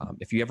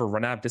 If you ever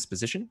run out of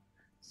disposition,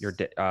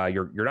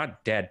 you're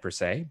not dead per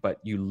se, but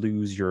you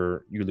lose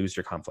your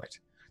conflict.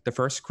 The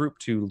first group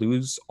to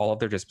lose all of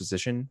their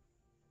disposition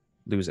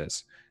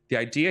loses. The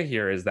idea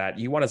here is that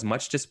you want as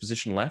much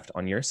disposition left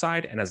on your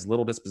side and as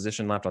little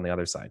disposition left on the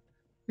other side,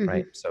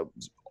 right? So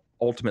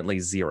ultimately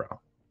 0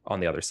 on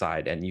the other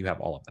side, and you have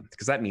all of them,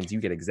 because that means you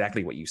get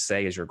exactly what you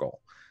say is your goal.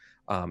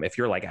 If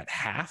you're like at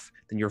half,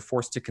 then you're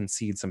forced to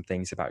concede some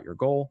things about your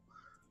goal,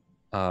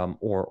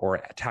 or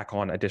tack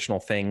on additional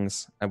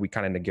things, and we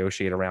kind of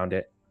negotiate around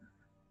it.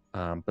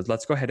 But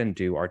let's go ahead and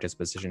do our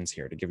dispositions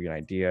here to give you an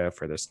idea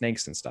for the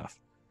snakes and stuff.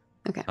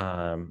 Okay.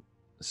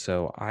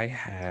 So I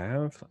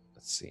have,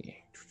 let's see.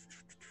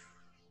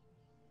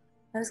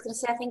 I was going to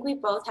say, I think we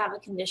both have a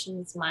condition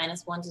that's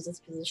 -1 to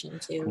disposition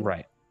too.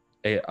 Right.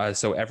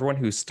 So everyone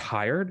who's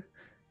tired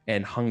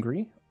and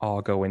hungry,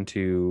 I'll go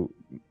into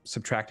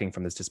subtracting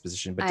from this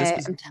disposition. But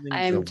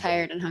I'm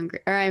tired and hungry,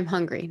 or I'm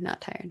hungry, not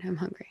tired. I'm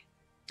hungry.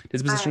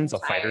 Disposition is a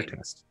fighter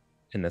test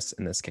in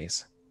this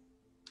case.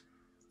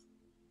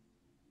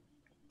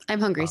 I'm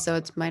hungry, so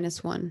it's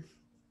 -1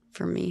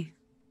 for me.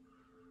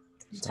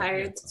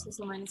 Tired, so it's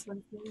a -1 for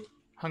me.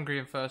 Hungry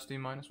and thirsty,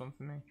 -1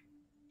 for me.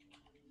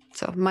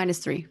 So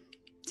 -3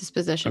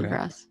 disposition for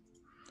us.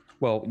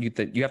 Well,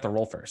 you have to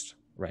roll first,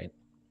 right?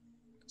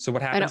 So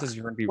what happens is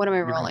you're going to be. What am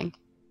I rolling?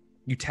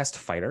 You test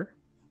fighter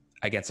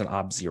against an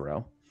ob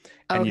 0,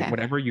 and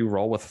whatever you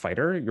roll with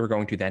fighter, you're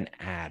going to then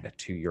add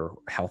to your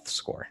health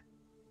score.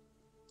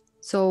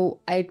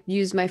 So I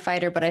use my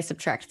fighter, but I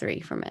subtract 3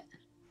 from it.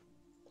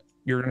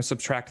 You're going to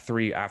subtract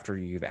 3 after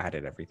you've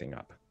added everything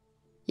up.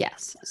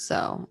 Yes.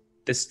 So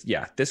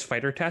this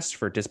fighter test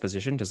for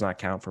disposition does not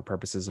count for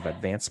purposes of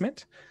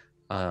advancement,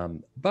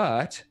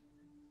 but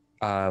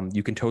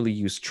you can totally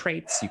use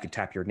traits. You can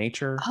tap your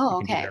nature. Oh,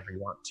 you can do whatever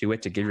you want to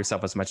it to give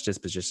yourself as much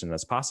disposition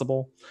as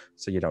possible,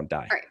 so you don't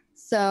die. All right.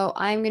 So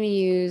I'm going to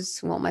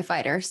use, my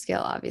fighter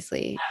skill,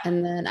 obviously.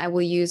 And then I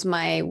will use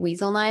my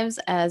Weasel knives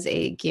as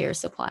a gear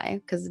supply,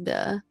 because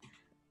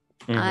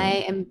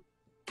I am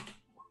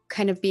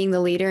kind of being the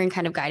leader and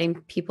kind of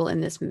guiding people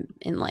in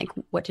like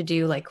what to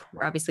do. Like,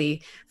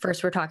 obviously,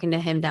 first we're talking to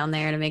him down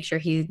there to make sure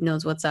he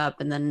knows what's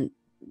up. And then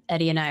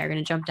Eddie and I are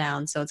going to jump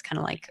down. So it's kind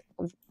of like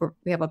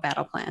we have a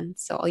battle plan.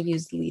 So I'll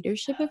use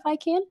leadership if I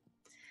can.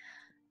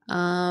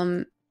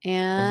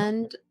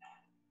 And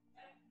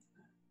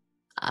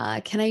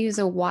can I use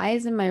a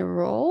wise in my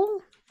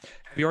role?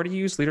 Have you already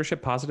used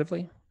leadership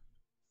positively?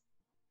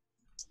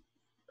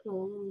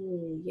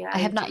 Oh, yeah. I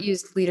have not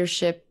used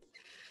leadership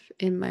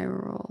in my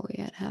role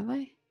yet, have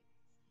I?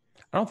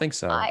 I don't think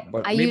so.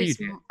 But I maybe you used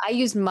did. I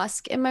used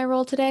musk in my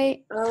role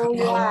today. Oh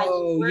yeah.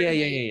 Oh, you were yeah.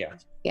 me.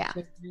 Yeah.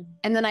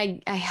 And then I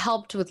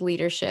helped with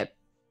leadership.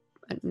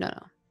 No.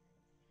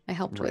 I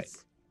helped Right.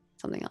 with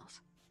something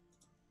else.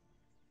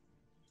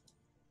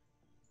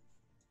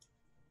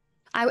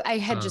 I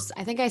had just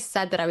I think I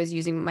said that I was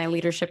using my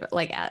leadership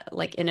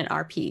like in an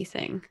RP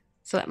thing.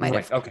 So that might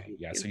Right. have Okay.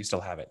 Yeah. So you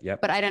still have it. Yep.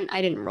 but I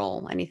didn't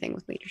roll anything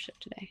with leadership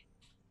today.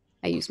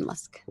 I used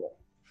musk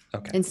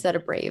Okay. instead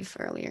of brave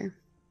earlier.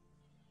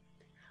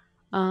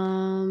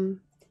 Can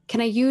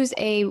I use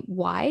a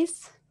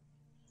wise?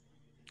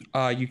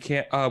 You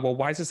can't. Well,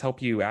 Wises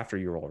help you after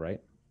you roll, right?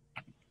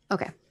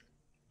 Okay.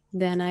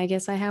 Then I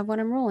guess I have what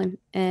I'm rolling.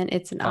 And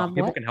it's an ob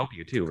People what? can help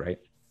you too, right?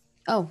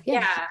 Oh,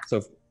 yeah. Yeah. So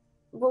if,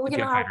 Well, we if can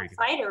you all have have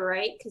fighter, a fighter,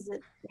 right? Because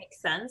it makes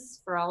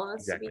sense for all of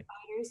us Exactly. to be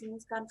fighters in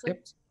this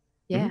conflict.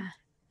 Yeah.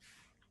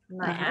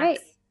 My All right.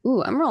 axe.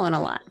 Ooh, I'm rolling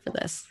a lot for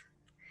this.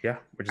 yeah,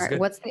 which is All right, good.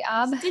 what's the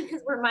ob? It's good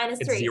because we're It's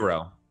 -3.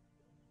 0.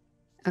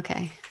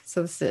 Okay,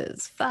 so this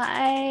is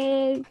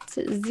fight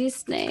the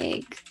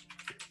snake.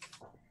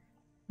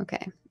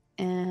 Okay,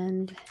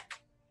 and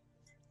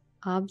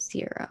ob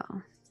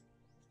 0.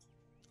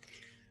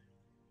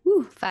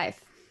 Ooh,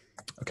 5.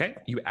 Okay,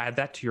 you add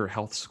that to your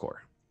health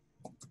score.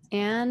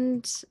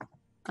 And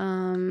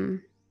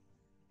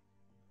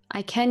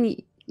I can.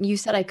 You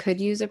said I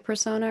could use a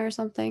persona or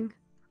something.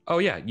 Oh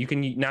yeah, you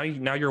can now.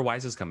 Now your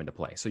Wises come into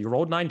play. So you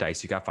rolled 9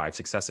 dice. You got 5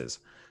 successes.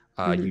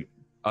 Mhm. You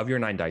of your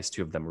 9 dice,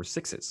 2 of them were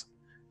 6s.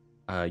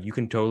 You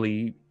can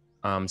totally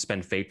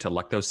spend fate to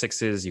luck those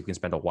 6s. You can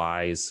spend a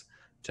wise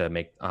to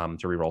make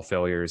to reroll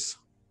failures.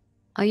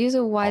 I'll use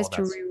a wise of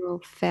to that's-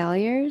 reroll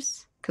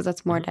failures because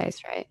that's more Mhm.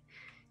 dice, right?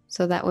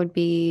 So that would It's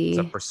be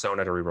a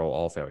persona to reroll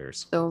all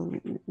failures. so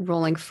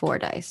rolling 4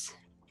 dice.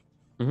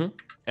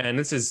 And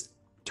this is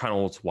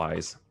Tunnel's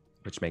wise,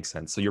 which makes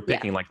sense. So you're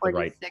picking like the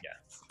right. 46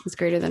 Yeah. is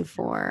greater than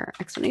 4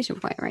 exclamation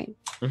point, right?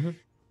 Mhm.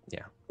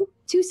 Yeah.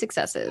 2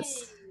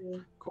 successes.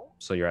 Yay. Cool.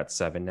 So you're at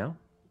 7 now.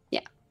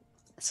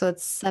 So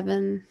it's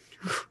 7.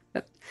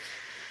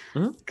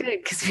 Mhm. Good,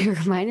 because we were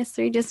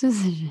 -3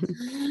 disposition.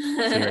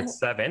 So you're at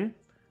 7.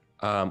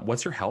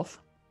 What's your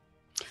health?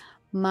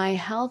 My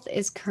health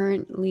is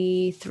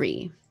currently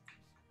 3.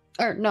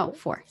 Or no,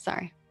 4.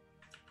 Sorry.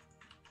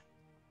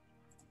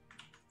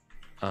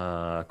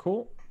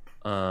 Cool.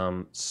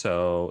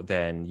 So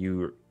then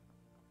you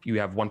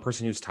have one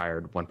person who's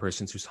tired, one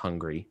person who's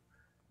hungry.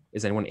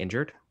 Is anyone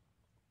injured?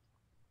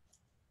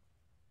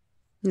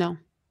 No.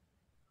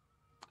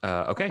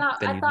 Okay. I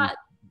then thought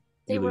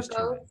they you were lose 2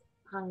 both men.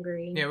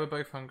 hungry. Yeah, we're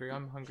both hungry.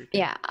 I'm hungry too.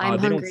 Yeah, I'm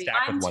They don't hungry.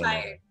 stack with I'm one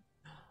tired.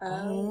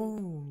 another.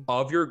 Oh.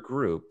 Of your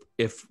group,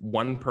 if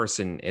one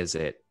person is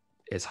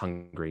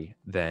hungry,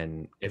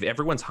 then if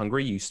everyone's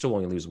hungry, you still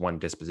only lose 1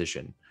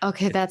 disposition.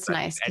 Okay, If- that's but if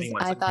nice because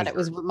anyone's I thought it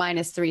was hungry-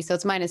 -3, so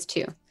it's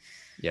 -2.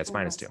 Yeah, it's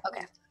 -2.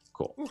 Okay.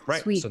 Cool.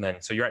 Right. Sweet.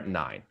 So you're at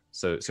 9.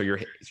 So your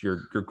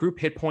group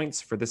hit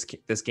points for this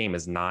game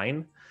is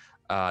 9.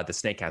 The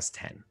snake has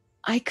 10.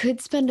 I could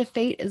spend a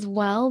fate as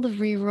well to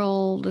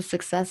re-roll the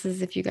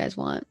successes if you guys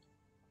want.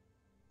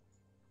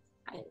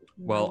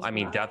 Well, Might I as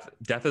mean, well.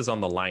 death is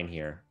on the line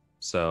here.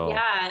 So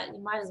Yeah, you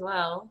might as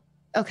well.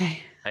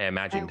 Okay. I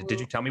imagine. I Did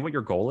you will- tell me what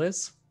your goal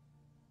is?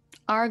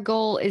 Our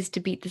goal is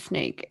to beat the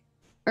snake.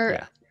 Or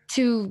Yeah.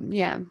 to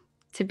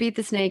beat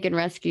the snake and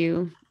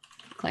rescue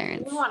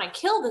Clarence. We want to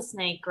kill the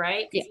snake,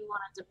 right? Yeah. Because we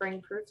wanted to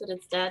bring proof that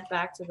it's dead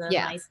back to the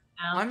Yeah. nice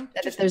town. I'm That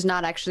if just there's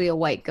not actually a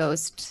white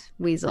ghost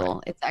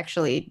weasel, it's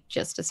actually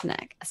just a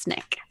snake.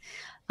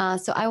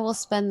 So I will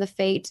spend the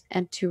fate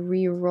and to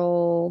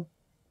re-roll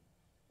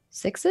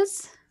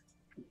 6s,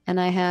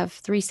 and I have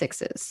 3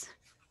 6s.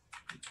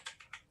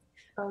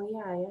 Oh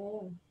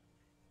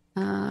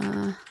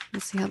yeah.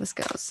 Let's see how this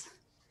goes.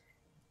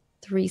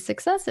 3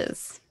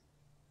 successes.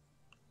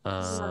 So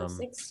Um,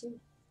 6.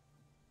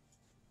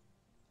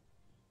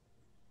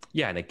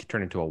 yeah, and it could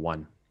turn into a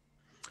 1.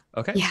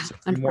 Okay. Yeah, So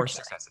 3 more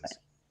unfortunately, successes.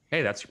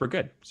 Hey, that's super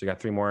good. So you got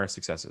 3 more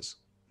successes.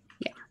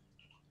 Yeah.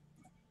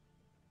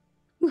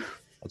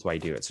 That's why you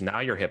do it. So now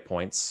your hit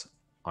points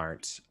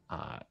aren't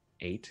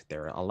 8;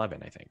 they're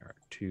 11, I think, or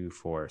 2,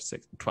 4,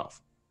 6,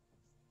 12.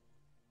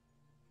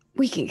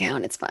 We can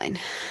count. It's fine.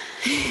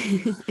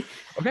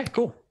 Okay,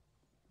 cool.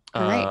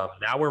 All right.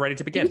 Now we're ready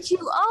to begin. Did you?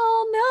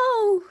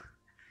 Oh no!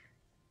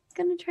 It's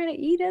gonna try to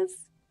eat us.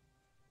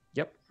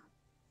 Yep.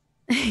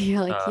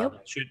 You're like,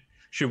 yep.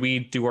 Should we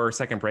do our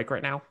second break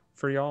right now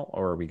for y'all,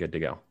 or are we good to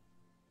go?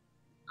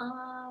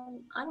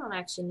 I don't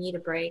actually need a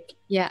break.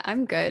 Yeah,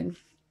 I'm good.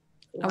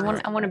 I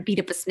want to beat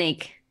up a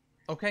snake.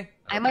 okay.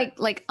 I might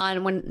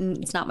when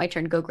it's not my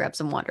turn go grab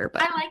some water,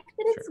 but I like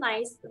that it's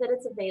nice that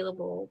it's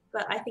available,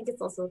 but I think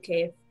it's also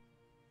okay if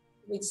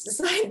we just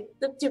decide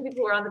the 2 people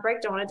who are on the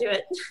break don't want to do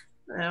it.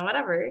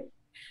 Whatever.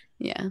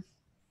 yeah.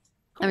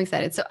 I'm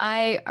excited. So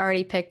I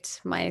already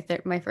picked my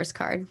first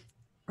card.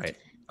 Right.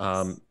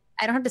 I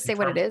don't have to say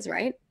what it is,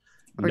 right?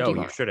 Or do No, you you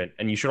want- shouldn't.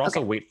 And you should also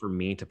Okay. wait for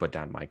me to put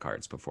down my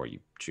cards before you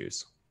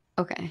choose.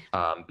 Okay.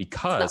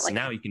 Because like-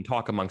 now you can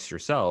talk amongst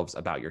yourselves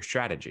about your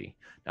strategy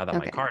now that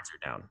my Okay. cards are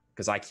down,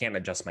 because I can't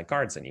adjust my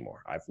cards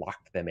anymore. I've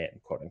locked them in,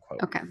 quote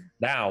unquote. Okay.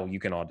 Now you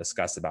can all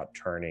discuss about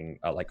turning,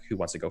 like who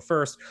wants to go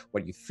first,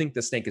 what you think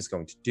the snake is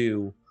going to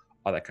do,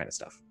 all that kind of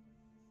stuff.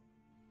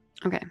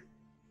 Okay.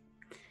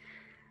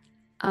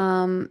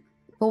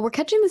 Well, we're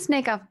catching the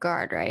snake off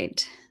guard,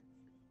 right?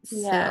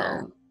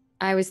 Yeah. So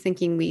I was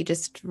thinking we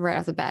just right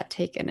off the bat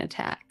take an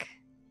attack.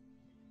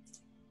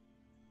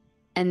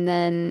 And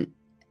then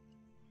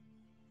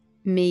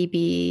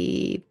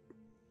maybe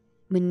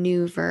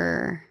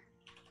maneuver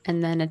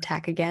and then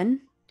attack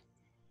again.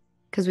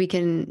 Because we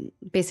can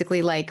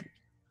basically like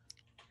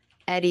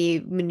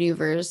Eddie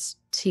maneuvers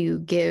to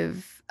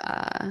give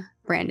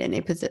Brandon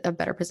a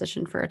better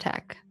position for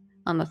attack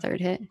on the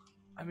third hit.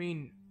 I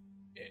mean,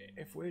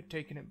 if we're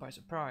taking it by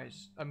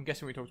surprise, I'm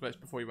guessing we talked about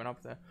this before you went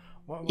up there.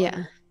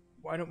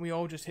 Why don't we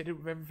all just hit it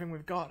with everything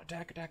we've got?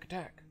 Attack, attack,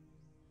 attack.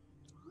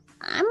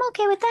 I'm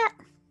okay with that.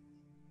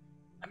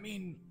 I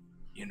mean,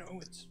 you know,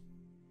 it's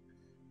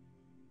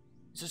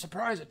a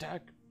surprise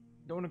attack.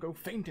 Don't want to go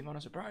fainting on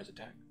a surprise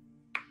attack.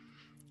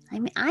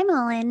 I'm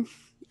all in.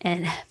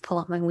 And pull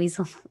out my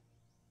weasel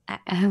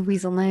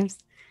knives.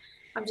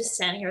 I'm just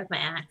standing here with my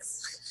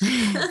axe.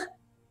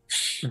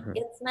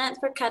 It's meant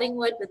for cutting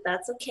wood, but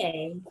that's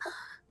okay.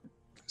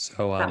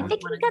 So If If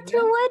it can cut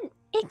through wood,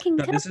 it can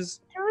no, cut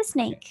through a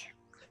snake.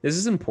 this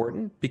is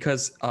important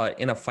because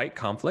in a fight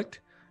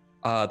conflict,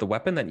 the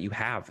weapon that you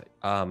have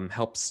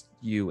helps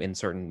you in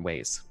certain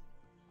ways.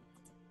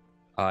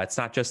 It's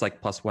not just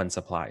like +1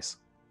 supplies,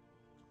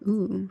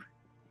 Ooh.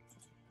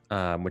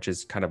 which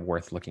is kind of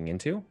worth looking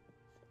into.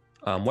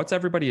 What's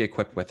everybody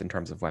equipped with in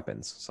terms of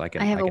weapons? So I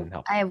can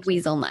help. I have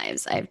weasel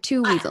knives. I have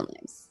 2 weasel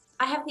knives.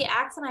 I have the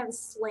axe and I have a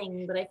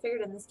sling, but I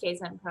figured in this case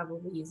I'm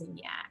probably using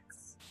the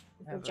axe.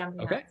 If we're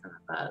jumping Okay. out from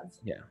above.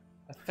 Yeah.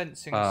 A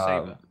fencing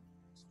saber.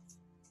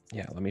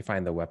 Yeah, let me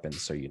find the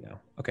weapons so you know.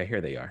 Okay,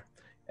 here they are.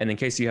 And in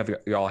case you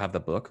all have the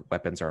book,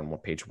 weapons are on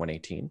page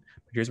 118.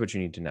 But here's what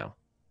you need to know.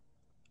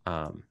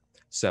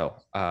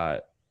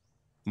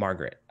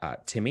 Margaret,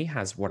 Timmy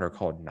has what are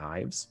called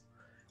knives.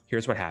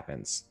 Here's what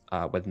happens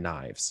with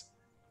knives.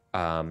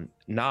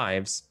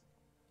 Knives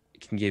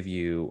can give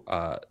you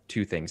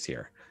 2 things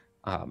here.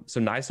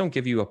 So knives don't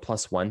give you a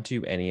 +1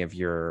 to any of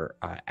your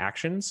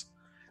actions,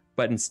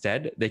 but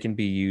instead they can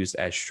be used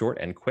as short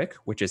and quick,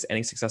 which is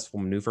any successful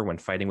maneuver when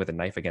fighting with a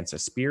knife against a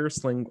spear,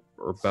 sling,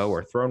 or bow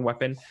or thrown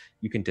weapon.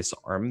 You can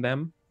disarm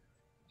them.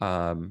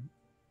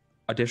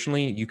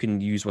 Additionally, you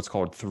can use what's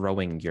called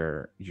throwing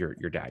your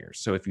daggers.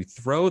 So if you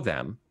throw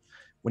them,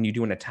 when you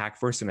do an attack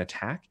versus an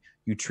attack,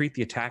 you treat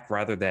the attack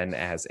rather than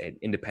as an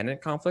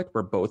independent conflict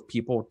where both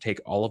people take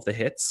all of the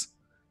hits.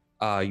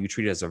 You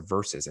treat it as a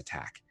versus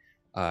attack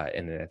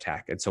in an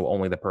attack, and so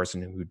only the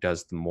person who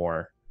does the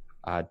more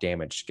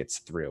damage gets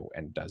through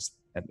and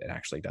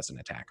actually does an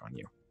attack on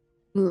you.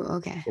 Ooh,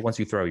 okay. But once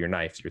you throw your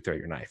knife,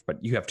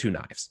 but you have 2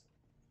 knives.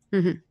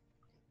 Mm-hmm.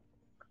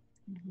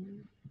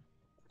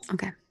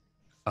 Okay.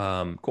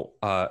 Cool.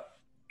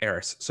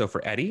 Eris, so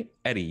for Eddie,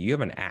 you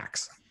have an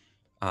axe.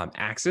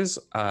 Axes,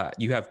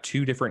 you have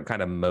 2 different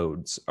kind of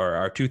modes,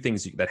 or 2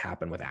 things that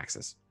happen with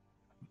axes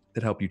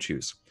that help you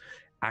choose.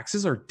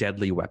 Axes are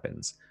deadly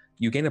weapons.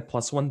 You gain a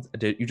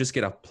 +1. You just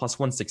get a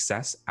 +1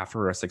 success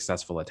after a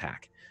successful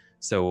attack.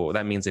 So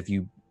that means if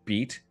you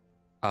beat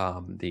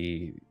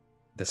the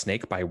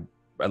snake by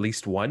at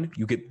least 1,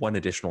 you get 1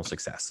 additional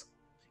success.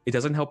 It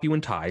doesn't help you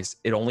in ties.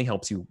 It only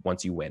helps you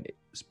once you win.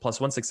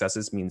 +1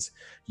 successes means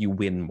you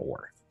win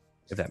more,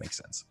 if that makes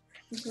sense.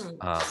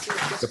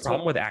 The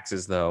problem with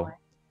axes, though,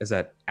 is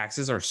that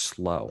axes are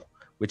slow,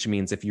 which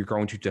means if you're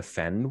going to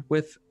defend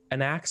with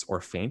an axe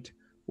or feint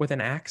with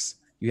an axe,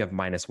 you have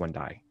 -1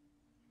 die.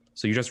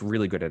 So you're just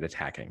really good at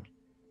attacking.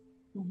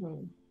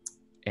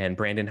 And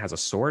Brandon has a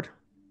sword.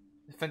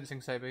 The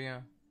fencing saber,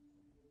 yeah.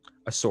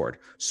 A sword.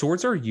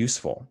 Swords are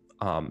useful.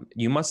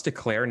 You must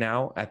declare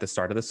now at the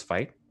start of this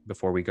fight,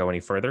 before we go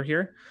any further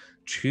here,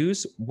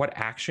 choose what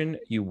action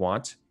you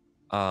want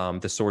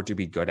the sword to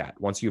be good at.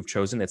 Once you've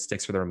chosen, it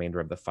sticks for the remainder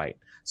of the fight.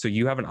 So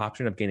you have an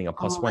option of gaining a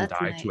 +1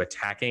 die to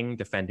attacking,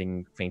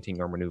 defending,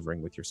 feinting, or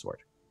maneuvering with your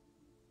sword.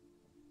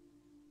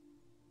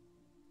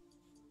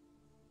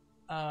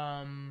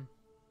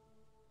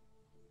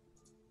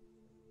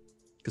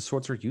 Because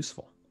swords are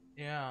useful.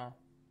 Yeah.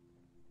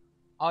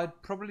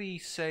 I'd probably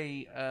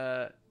say,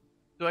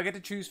 do I get to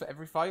choose for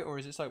every fight, or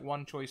is this like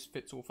one choice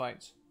fits all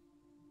fights?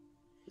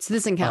 So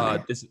this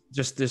encounter.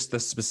 Just the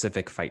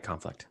specific fight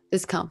conflict.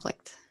 This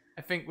conflict.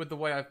 I think with the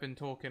way I've been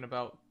talking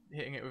about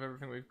hitting it with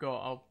everything we've got,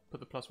 I'll put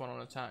the +1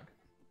 on attack.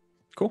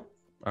 Cool.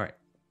 All right.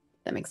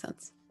 That makes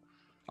sense.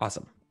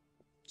 Awesome.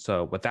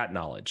 So with that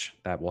knowledge,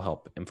 that will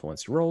help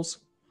influence your rolls.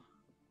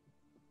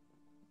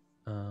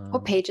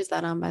 What page is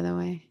that on, by the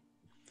way?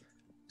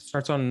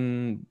 Starts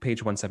on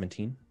page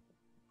 117.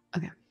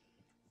 Okay.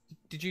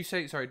 Did you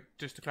say, sorry,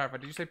 just to clarify,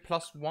 did you say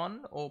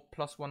 +1 or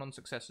 +1 on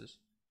successes?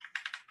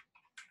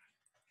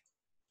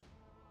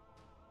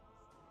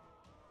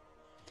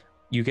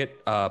 You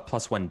get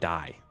 +1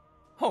 die.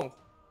 Oh,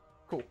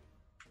 cool.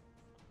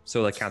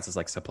 So that counts as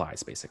like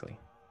supplies, basically.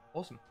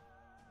 Awesome.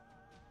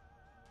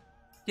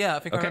 Yeah, I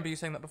think I Okay. remember you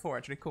saying that before.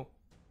 Actually, cool.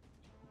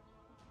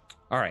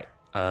 All right.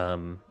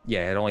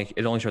 Yeah, it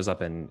only shows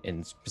up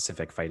in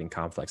specific fighting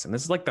conflicts, and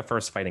this is like the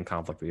first fighting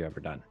conflict we've ever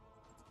done.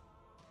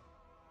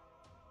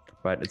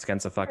 But it's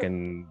against a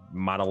fucking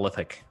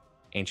monolithic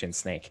ancient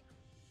snake.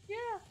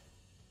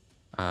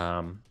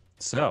 Yeah.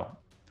 So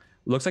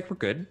looks like we're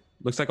good.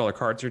 Looks like all our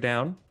cards are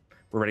down.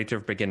 We're ready to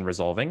begin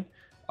resolving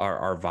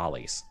our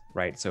volleys,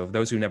 right? So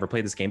those who never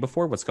played this game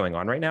before, what's going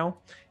on right now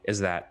is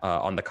that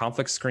on the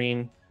conflict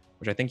screen,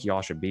 which I think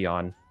y'all should be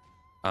on,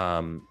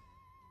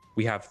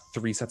 we have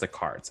 3 sets of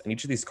cards, and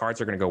each of these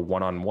cards are going to go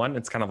one-on-one.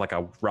 It's kind of like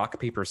a rock,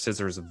 paper,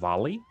 scissors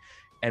volley,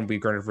 and we're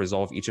going to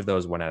resolve each of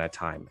those one at a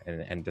time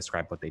and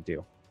describe what they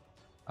do.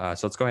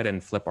 So let's go ahead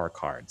and flip our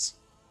cards.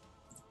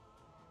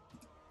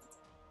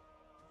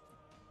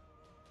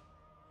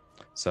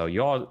 So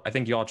I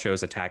think y'all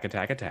chose attack,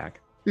 attack, attack.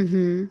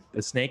 Mm-hmm.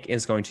 The snake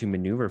is going to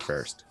maneuver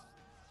first,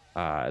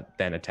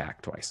 then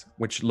attack twice,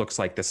 which looks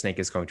like the snake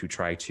is going to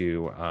try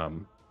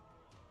to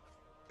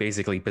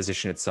basically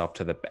position itself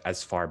to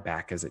as far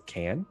back as it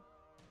can.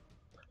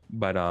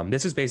 But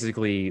this is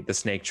basically the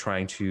snake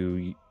trying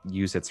to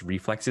use its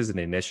reflexes and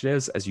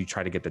initiatives as you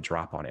try to get the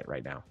drop on it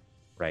right now,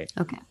 right?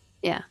 Okay.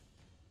 Yeah.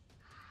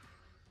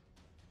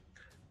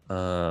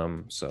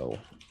 So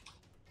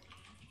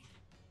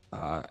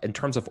in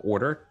terms of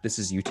order, this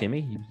is you,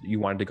 Timmy. You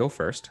wanted to go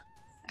first.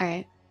 All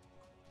right.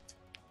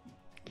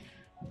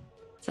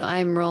 So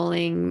I'm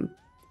rolling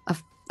a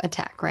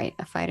attack, right?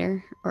 A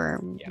fighter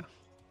or Yeah.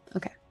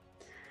 Okay.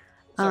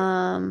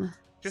 So,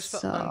 just for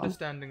so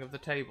understanding of the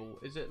table,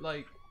 is it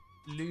like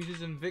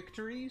losers and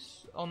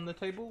victories on the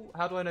table?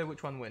 How do I know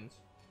which one wins?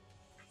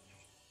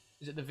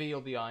 Is it the V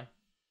or the I?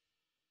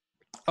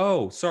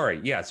 Oh,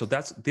 sorry. Yeah. So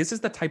this is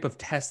the type of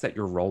test that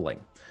you're rolling.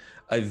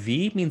 A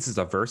V means it's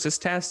a versus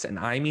test, and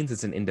I means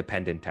it's an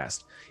independent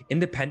test.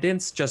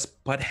 Independence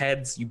just butt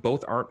heads. You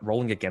both aren't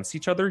rolling against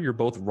each other. You're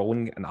both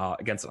rolling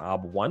against an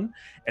ob one,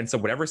 and so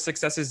whatever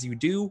successes you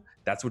do,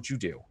 that's what you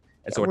do.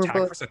 And so attack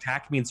versus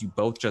attack means you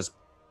both just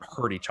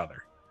hurt each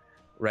other,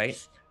 right?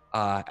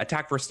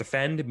 Attack versus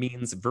defend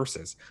means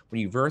versus. When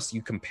you verse,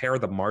 you compare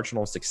the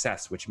marginal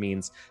success, which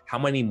means how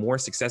many more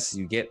successes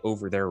you get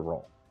over their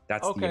roll.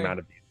 That's the amount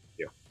of damage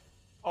you do.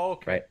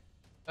 Okay. Right?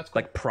 That's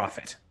cool. Like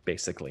profit,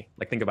 basically.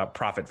 Like think about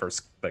profit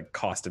versus the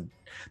cost of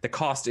the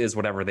cost is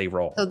whatever they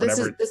roll. So this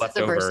Whatever is left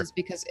a over. versus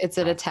because it's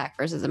an attack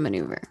versus a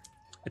maneuver.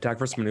 Attack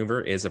versus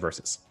maneuver is a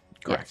versus.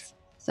 Correct. Yes.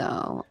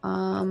 So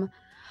I'm gonna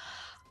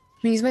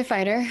use my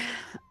fighter.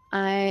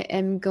 I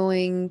am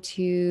going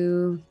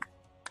to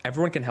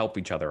Everyone can help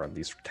each other on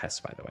these tests,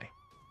 by the way.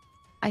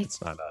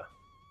 It's not a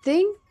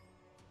think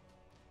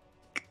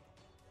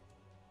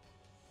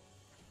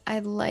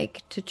I'd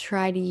like to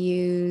try to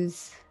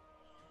use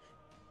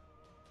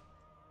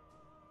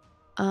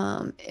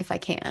if I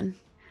can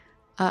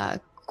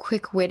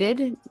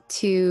quick-witted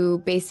to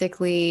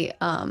basically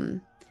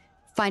find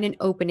an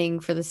opening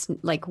for this,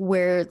 like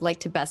where like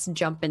to best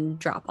jump and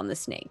drop on the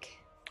snake.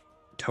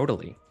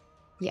 totally.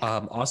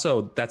 Yeah.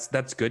 Also,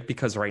 that's good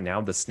because right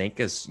now the snake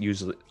is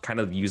usually kind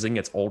of using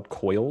its old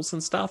coils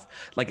and stuff,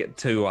 like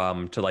to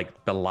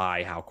like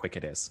belie how quick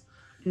it is.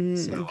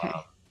 Okay.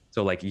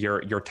 So like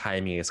your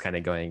timing is kind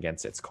of going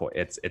against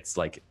its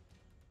like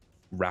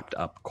wrapped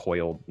up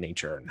coiled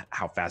nature and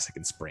how fast it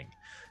can spring.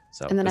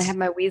 So And then I have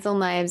my weasel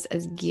knives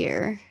as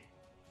gear.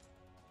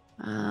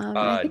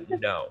 I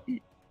think no.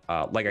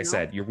 Like I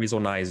said, your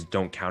weasel knives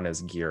don't count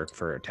as gear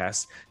for a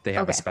test. They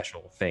have a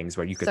special things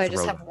where you could so I throw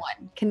just have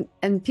one.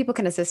 And people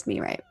can assist me,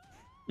 right?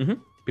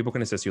 People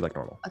can assist you like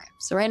normal. Okay.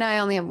 So right now I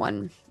only have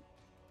one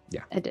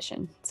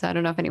addition. So I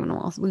don't know if anyone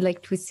else would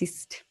like to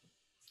assist.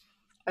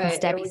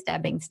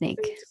 Stabbing snake.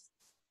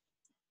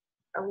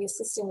 Are we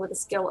assisting with a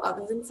skill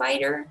other than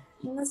fighter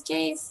in this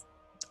case?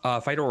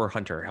 Fighter or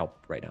hunter help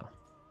right now.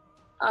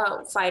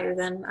 Oh, fighter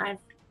then. I'm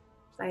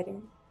fighter.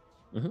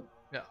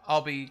 Yeah,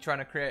 I'll be trying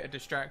to create a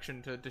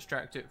distraction to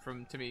distract it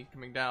from Timmy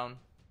coming down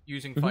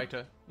using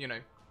fighter. You know,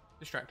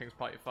 distracting is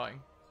part of fighting.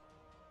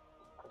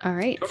 All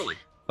right. Totally.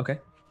 Okay.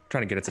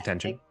 Trying to get its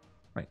attention.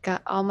 Right.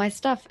 Got all my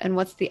stuff. And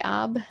what's the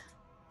ob?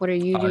 What are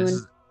you doing?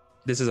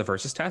 This is a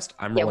versus test.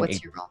 I'm Yeah, rolling what's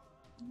 8. your roll?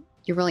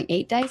 You're rolling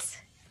 8 dice?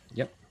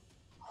 Yep.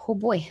 Oh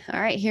boy. All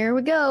right, here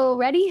we go.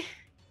 Ready?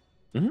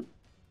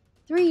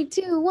 3,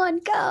 2,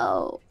 1,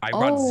 go. I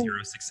got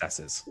 0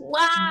 successes.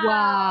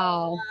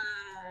 Wow.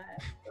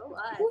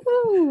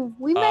 Woohoo,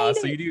 we made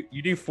So it.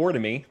 you do 4 to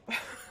me.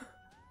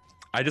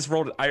 I just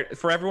rolled.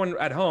 For everyone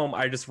at home,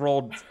 I just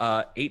rolled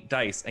 8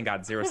 dice and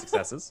got 0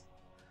 successes.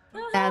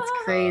 That's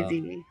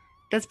crazy.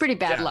 That's pretty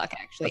bad yeah, luck,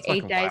 actually. that's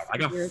 8 fucking dice. wild. I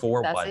got zero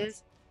 4 successes.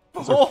 ones.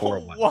 Those are 4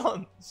 ones.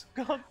 Once.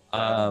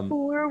 God.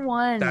 4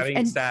 ones.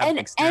 Stabbing,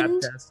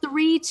 and test.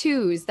 3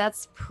 2s.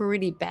 That's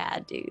pretty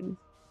bad, dude.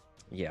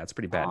 Yeah, it's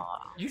pretty bad.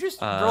 You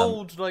just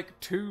rolled like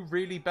 2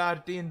 really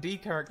bad D&D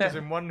characters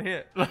in one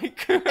hit.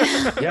 Like.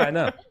 Yeah, I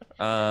know.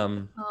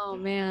 Oh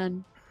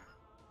man.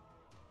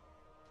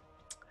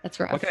 That's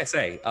rough. What can I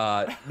say?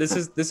 This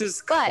is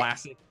But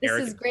classic. this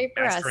arrogant is great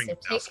for us. mastering So of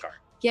Mouse Guard.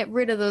 get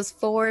rid of those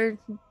 4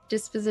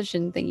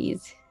 disposition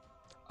thingies.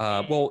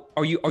 Well,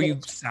 are you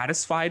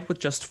satisfied with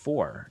just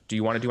 4? Do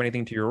you want to do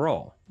anything to your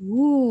roll?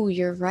 Ooh,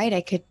 you're right.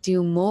 I could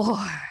do more.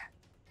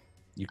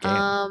 You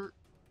can.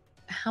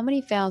 How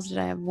many fails did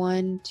I have?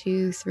 1,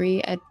 2,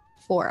 3. I had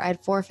 4. I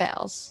had 4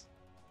 fails.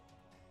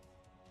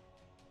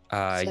 So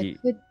I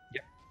could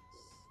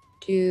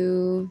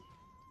do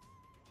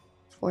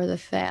for the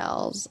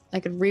fails. I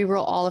could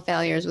reroll all the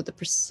failures with the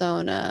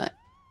persona,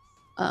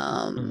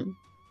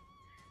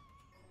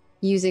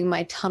 using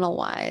my tunnel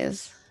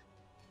wise.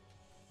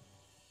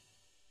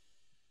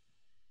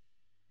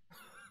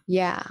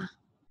 Yeah.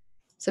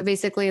 So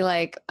basically,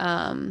 like,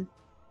 I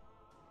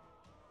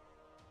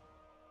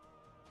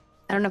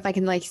don't know if I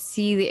can like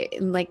see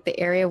the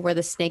area where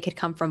the snake had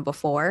come from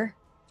before,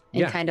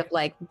 and kind of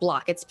like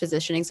block its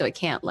positioning so it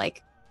can't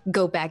like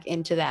go back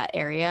into that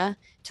area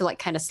to like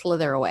kind of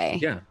slither away.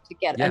 Yeah. To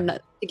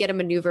get a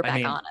maneuver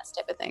back on us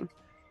type of thing.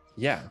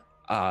 Yeah.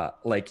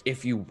 Like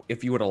if you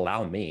would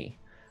allow me,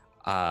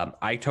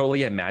 I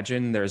totally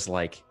imagine there's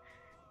like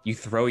you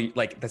throw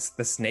like the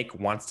snake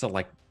wants to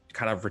like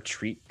kind of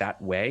retreat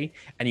that way,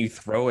 and you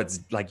throw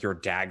its like your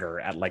dagger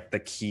at like the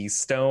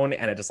keystone,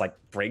 and it just like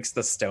breaks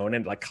the stone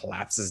and like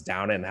collapses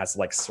down and has to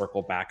like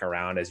circle back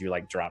around as you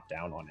like drop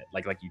down on it,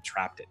 like you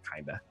trapped it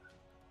kind of.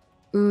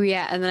 Ooh,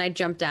 yeah, and then I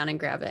jump down and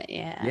grab it.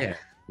 Yeah.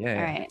 All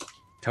right,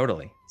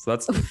 totally. So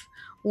that's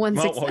one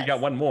success. Well, you got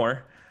one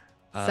more,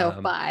 so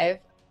 5. You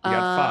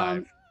got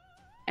 5,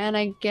 and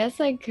I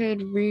guess I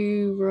could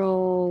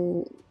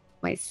re-roll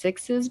my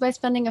 6s by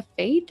spending a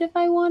fate if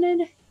I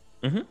wanted.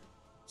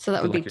 So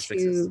that would be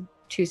 2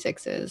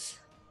 6s.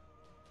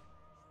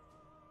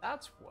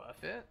 That's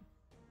worth it.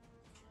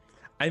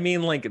 I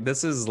mean, like,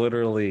 this is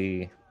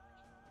literally,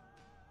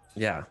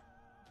 yeah.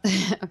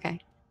 Okay,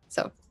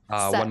 so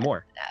 1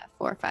 more.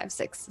 4, 5,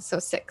 6. So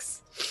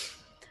 6.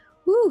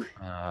 Woo!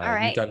 All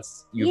right.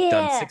 You've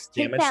done 6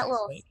 damage.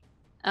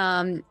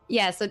 That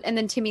yeah. So and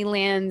then Timmy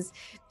lands,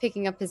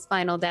 picking up his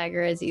final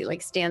dagger as he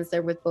like stands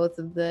there with both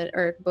of the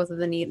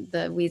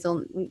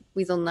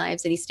weasel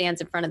knives, and he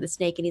stands in front of the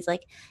snake and he's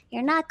like,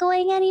 You're not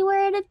going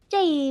anywhere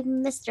today,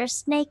 Mr.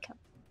 Snake.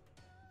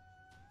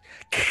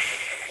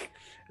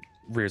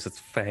 Rears its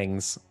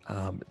fangs,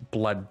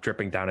 blood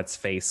dripping down its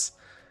face.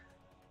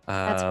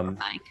 That's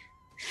horrifying.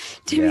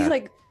 Timmy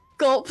like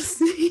gulps.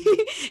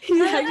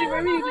 He's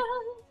actually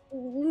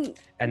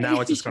and now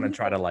it's just gonna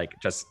try to like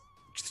just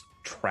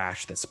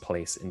trash this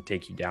place and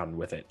take you down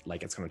with it.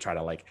 Like it's gonna try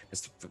to like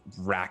just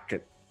rack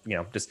it,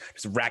 just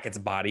rack its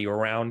body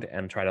around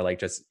and try to like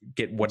just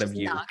get one of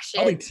you,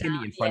 probably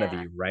Timmy in front of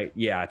you, right?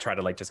 Yeah, try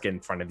to like just get in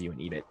front of you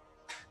and eat it.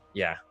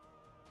 Yeah.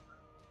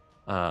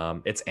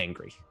 It's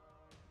angry.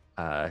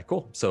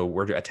 Cool. So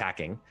we're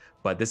attacking,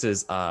 but this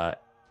is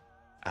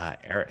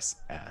Eris,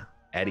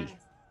 Eddie.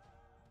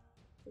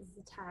 This is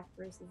attack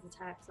versus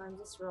attack, so I'm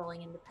just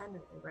rolling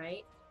independently,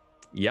 right?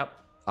 Yep.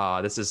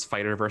 This is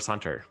fighter versus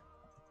hunter.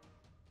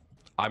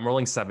 I'm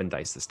rolling 7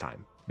 dice this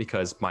time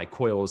because my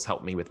coils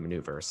help me with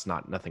maneuvers,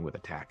 nothing with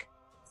attack.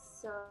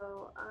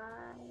 So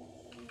I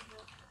have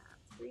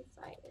 3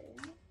 fighter.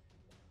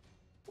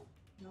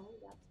 No,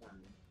 that's wrong.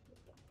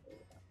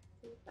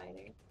 3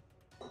 fighter.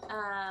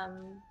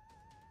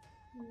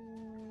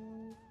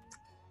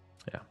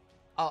 Yeah.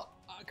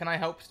 Can I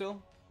help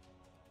still?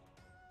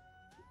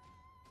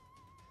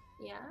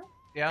 Yeah.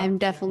 Yeah. I'm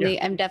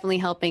definitely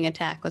helping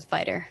attack with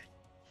fighter.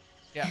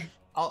 Yeah.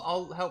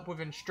 I'll help with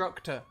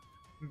instructor.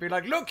 And be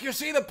like, look, you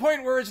see the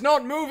point where it's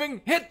not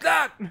moving? Hit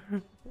that!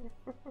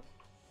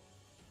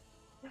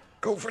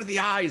 Go for the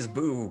eyes,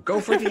 Boo! Go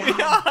for the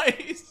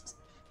eyes!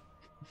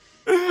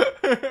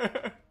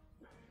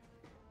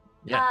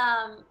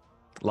 Yeah.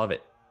 Love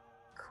it.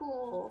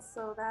 Cool.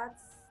 So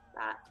that's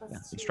that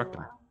plus 2. Instructor.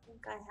 I don't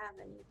think I have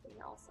anything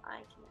else I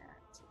can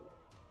add to it.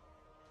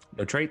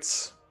 No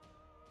traits?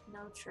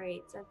 No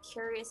traits. I'm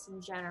curious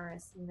and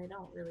generous, and they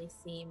don't really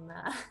seem...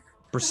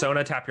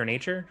 Persona, tap your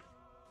nature?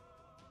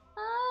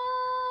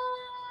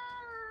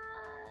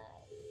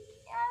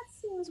 Yeah, it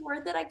seems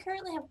worth it. I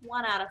currently have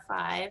 1 out of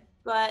 5,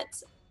 but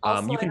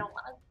also I don't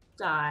want to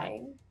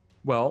die.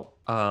 Well,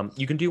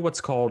 you can do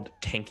what's called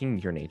tanking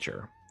your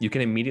nature. You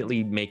can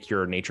immediately make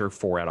your nature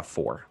 4 out of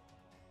 4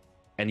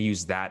 and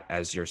use that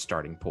as your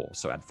starting pool.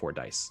 So add 4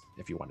 dice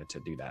if you wanted to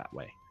do that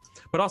way.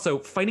 But also,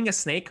 fighting a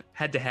snake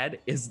head to head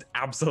is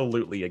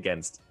absolutely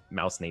against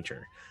mouse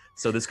nature.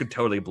 So this could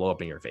totally blow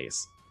up in your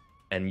face.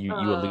 And you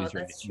will lose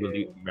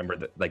remember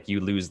that like you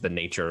lose the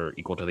nature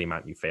equal to the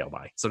amount you fail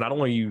by. So not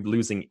only are you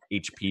losing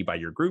HP by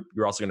your group,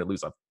 you're also going to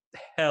lose a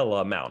hell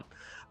amount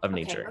of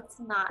nature.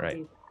 Let's not do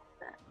that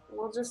then.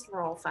 We'll just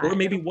roll 5. Or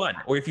maybe 1.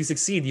 Or if you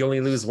succeed, you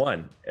only lose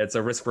 1. It's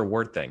a risk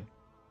reward thing.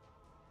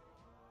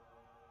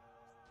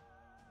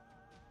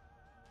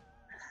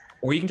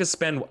 Or you can just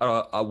spend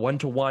a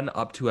 1-to-1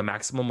 up to a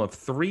maximum of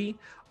 3.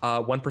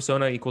 1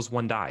 persona equals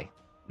 1 die.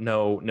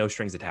 No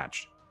strings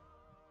attached.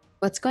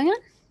 What's going on?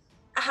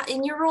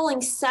 And you're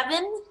rolling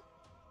 7?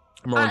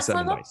 I'm rolling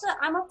 7 dice.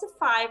 I'm up to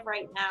 5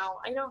 right now.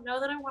 I don't know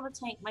that I want to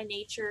tank my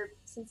nature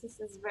since this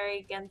is very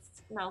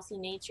against mousy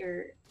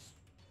nature.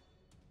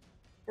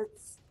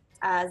 It's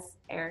as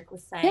Eric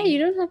was saying. Yeah, you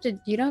don't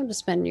have to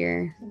spend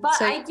your. But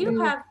so I do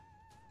have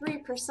 3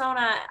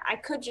 persona. I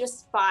could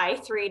just buy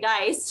 3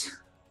 dice.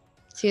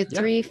 So you have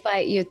 3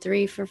 fight. You have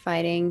 3 for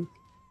fighting.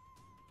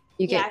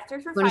 You Yeah, get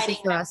 3 for bonuses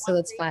fighting. for us, so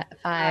it's 5.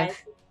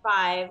 5.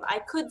 I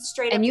could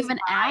straight up. And you have an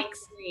just buy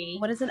axe. 3.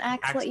 What does an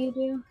axe let you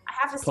do? I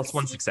have to Plus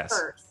 1 succeed success.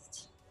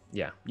 first.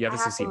 Yeah, you have to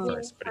succeed win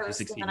first, but if you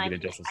succeed, and then you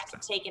get I additional can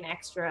success. take an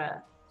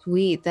extra.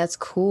 Sweet, that's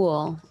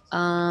cool.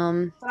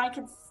 But I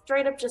could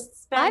straight up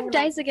just spend 5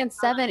 dice against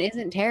 7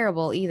 isn't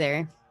terrible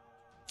either.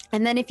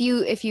 And then if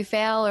you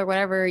fail or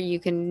whatever, you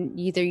can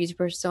either use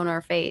persona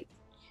or fate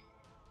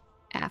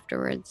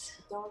afterwards.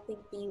 I don't think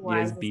be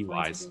wise is be going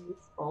wise. to be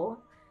useful.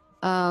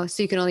 Oh,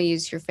 so you can only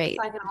use your fate.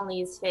 So I can only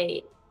use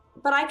fate.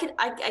 But I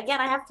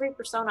have 3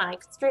 persona. I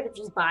could straight up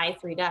just buy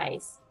 3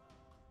 dice.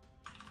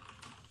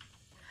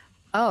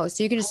 Oh,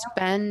 so you can just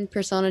spend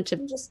persona I to.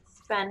 can just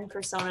spend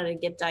persona to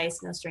get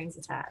dice, no strings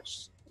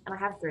attached. And I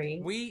have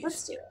 3. We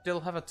Let's do it. still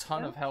have a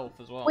ton of health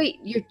as well. Wait,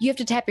 you have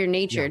to tap your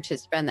nature to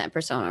spend that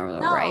persona,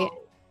 No, right?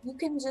 you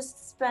can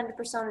just spend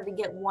persona to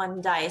get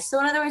 1 dice. So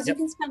in other words, Yep.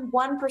 you can spend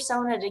 1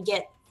 persona to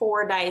get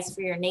 4 dice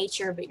for your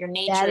nature, but your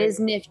nature That is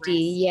nifty,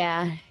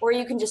 yeah. Or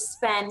you can just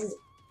spend.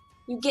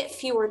 You get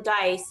fewer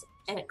dice,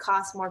 and it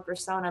costs more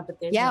persona, but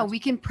there's Yeah, no we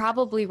can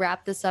probably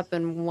wrap this up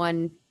in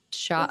one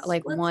shot,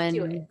 let's do one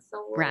it.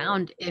 So we'll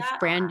round do if that.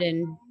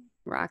 Brandon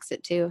rocks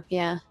it too.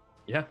 Yeah.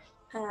 Yeah.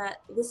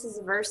 This is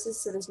versus,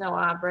 so there's no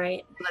ob,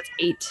 right? That's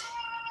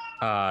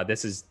 8.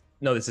 This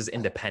is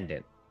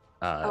independent.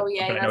 Oh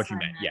yeah, but I know that's what you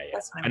what I meant. Yeah, yeah.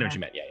 That's what I know what you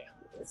meant. Yeah,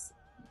 yeah.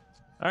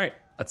 All right,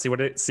 let's see what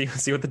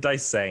the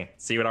dice say.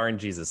 See what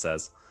RNGesus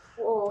says.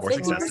 Oh, 4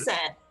 successes. 50%.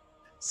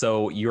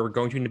 So you're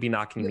going to be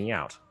knocking me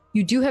out.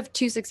 You do have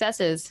 2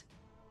 successes.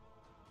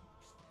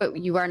 But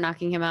you are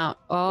knocking him out.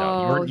 No,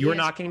 Oh, you're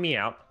knocking me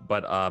out,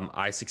 but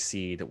I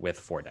succeed with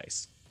 4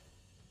 dice.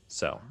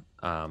 So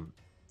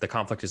the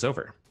conflict is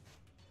over.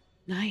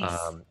 nice.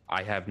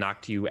 I have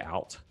knocked you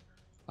out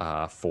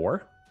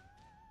 4,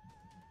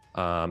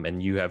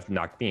 and you have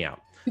knocked me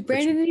out.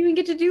 Brandon didn't even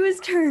get to do his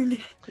turn.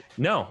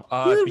 No,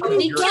 Dude, because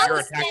we your killed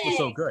attack was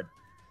so good.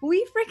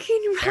 We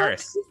freaking rocked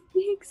Eris. the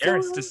snake so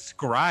Eris,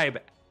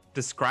 hard.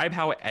 describe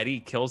how Eddie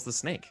kills the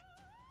snake.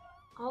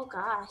 Oh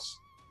gosh.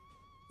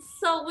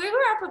 So we were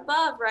up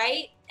above,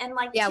 right? And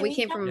like Yeah, we Timmy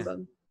came from jumped-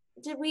 above.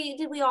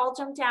 Did we all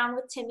jump down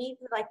with Timmy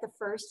for like the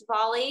first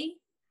volley?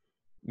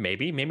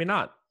 Maybe, maybe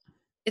not.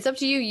 It's up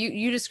to you.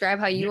 You describe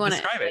how you want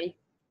describe it.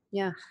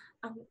 Yeah.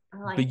 I'm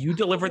like, But you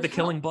delivered the "Holy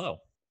killing hell." blow.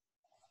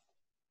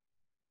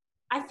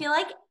 I feel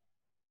like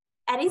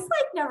Eddie's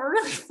like never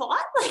really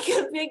fought like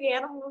a big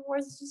animal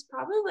before, so she's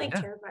probably like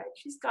Yeah. terrified.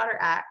 She's got her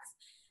axe.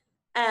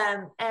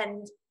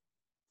 And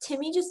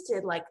Timmy just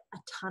did like a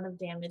ton of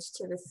damage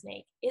to the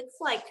snake. It's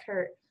like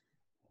her.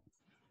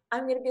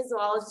 I'm gonna be a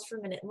zoologist for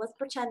a minute, and let's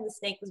pretend the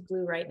snake was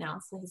blue right now,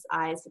 so his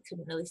eyes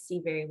couldn't really see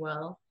very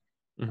well.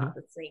 Not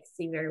that snakes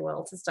see very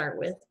well to start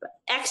with, but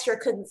extra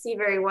couldn't see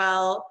very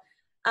well.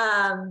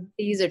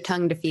 They use their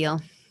tongue to feel.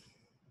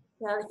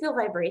 Yeah, they feel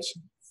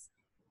vibrations.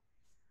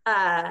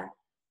 It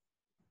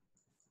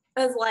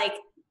was like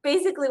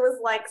basically was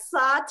like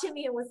saw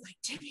Timmy and was like,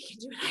 Timmy can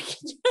do it, I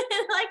can do it,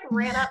 and like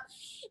ran up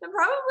and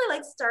probably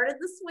like started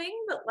the swing,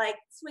 but like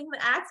swing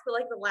the axe, but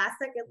like the last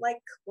second like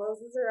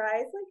closes her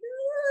eyes like.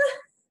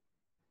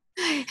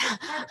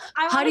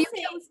 How do you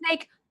kill a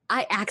snake?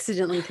 I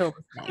accidentally killed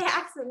a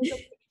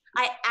snake.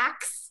 I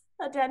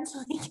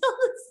accidentally killed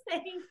the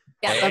snake.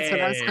 Yeah, that's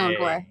what I was going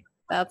for.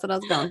 That's what I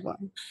was going for.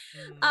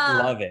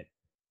 Love it.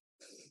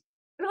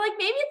 But like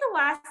maybe at the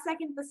last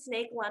second the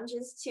snake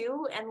lunges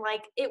too, and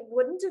like it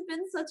wouldn't have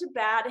been such a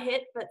bad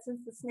hit, but since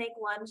the snake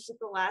lunged at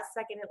the last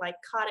second, it like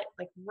caught it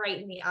like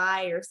right in the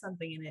eye or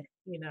something, and it,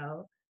 you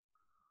know,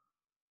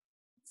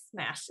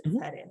 smashed its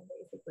head in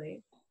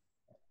basically.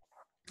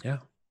 Yeah.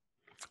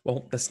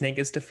 Well, the snake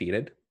is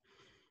defeated.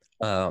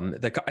 I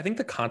think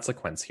the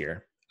consequence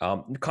here,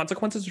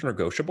 consequences are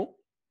negotiable.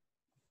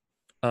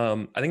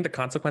 I think the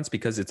consequence,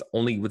 because it's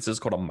only what's this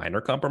called a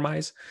minor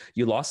compromise,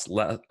 you lost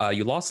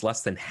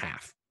less than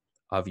half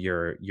of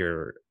your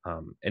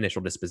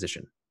initial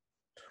disposition,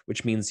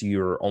 which means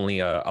you're only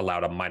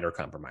allowed a minor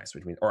compromise,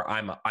 which means, or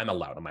I'm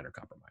allowed a minor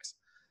compromise.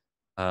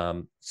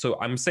 So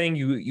I'm saying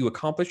you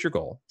accomplish your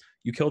goal,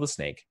 you kill the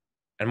snake.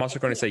 And I'm also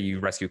going to say you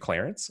rescue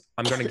Clarence.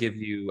 I'm going to give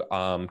you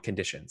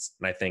conditions.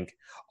 And I think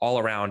all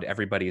around,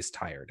 everybody is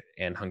tired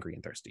and hungry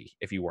and thirsty,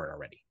 if you weren't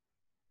already.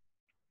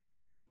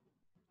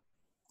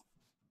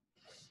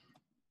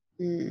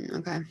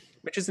 Okay.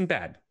 Which isn't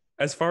bad.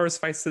 As far as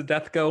fights to the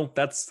death go,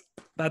 that's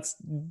real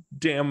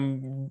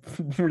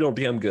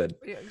damn good.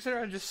 Yeah, consider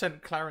I just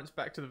sent Clarence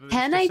back to the village.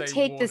 Can to I say, take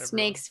warn the everyone.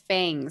 snake's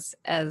fangs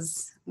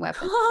as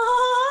weapons?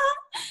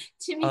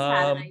 Timmy's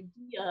had an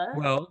idea.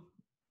 Well,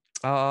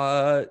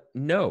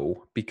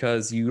 no,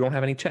 because you don't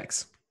have any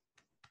checks.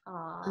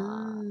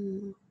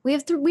 We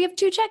have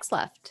 2 checks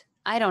left.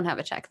 I don't have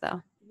a check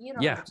though. You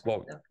don't Yeah, have to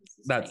well, though, 'cause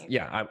it's that's saying-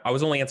 I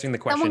was only answering the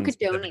question Someone could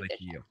specifically donate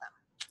to you.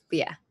 But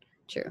yeah,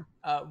 True.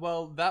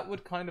 Well, that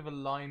would kind of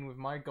align with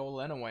my goal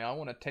anyway. I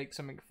want to take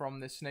something from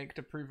this snake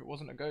to prove it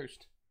wasn't a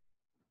ghost.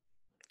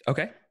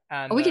 Okay.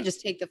 And We could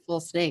just take the full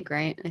snake,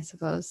 right? I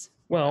suppose.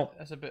 Well,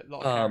 that's a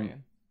lot of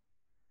carrying.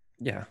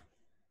 Yeah.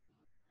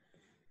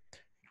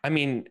 I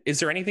mean,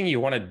 is there anything you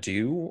want to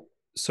do?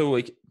 So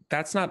like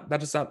that is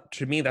not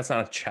to me, that's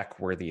not a check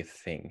worthy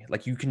thing.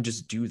 Like you can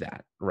just do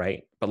that,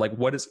 right? But like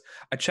what is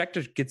a check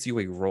that gets you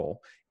a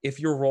roll? If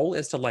your role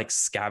is to like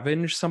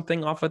scavenge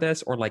something off of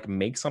this or like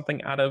make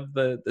something out of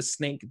the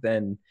snake,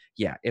 then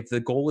yeah. If the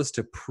goal is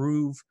to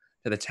prove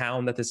to the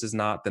town that this is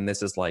not, then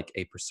this is like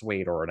a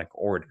persuade or an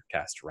order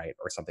test, right?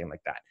 Or something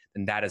like that.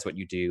 Then that is what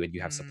you do, and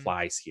you have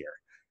supplies here,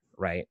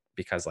 right?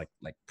 Because like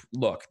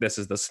look, this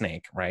is the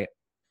snake, right?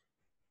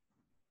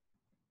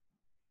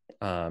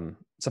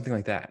 Something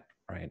like that,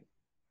 right?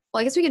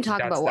 Well, I guess we can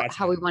talk about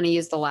how we want to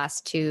use the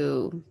last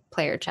 2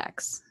 player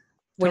checks.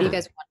 What do you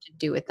guys want to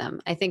do with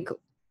them? I think.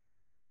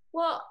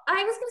 Well,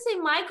 I was going to say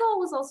my goal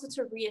was also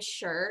to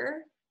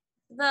reassure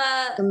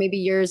or maybe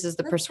yours is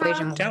the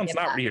persuasion. The town's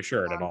not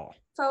reassured at all.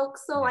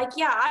 Folks, so like,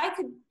 yeah, I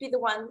could be the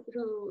one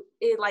who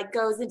like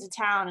goes into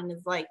town and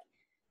is like,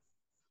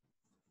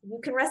 you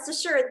can rest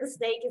assured the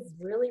snake is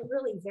really,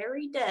 really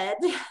very dead.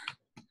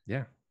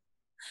 Yeah.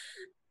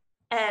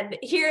 And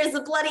here is a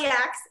bloody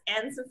axe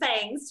and some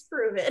fangs to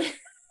prove it.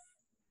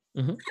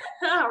 Mm-hmm.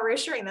 How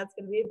reassuring that's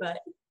going to be, but.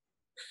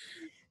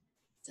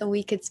 So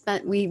we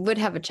would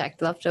have a check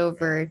left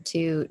over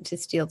to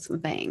steal some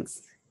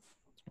fangs.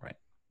 Right.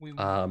 We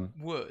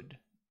would.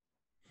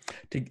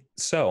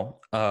 So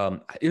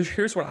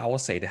here's what I will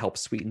say to help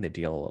sweeten the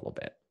deal a little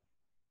bit.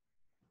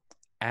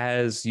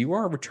 As you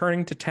are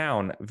returning to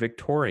town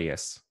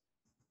victorious,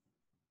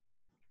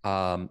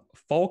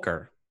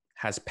 Volker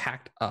has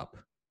packed up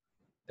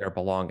their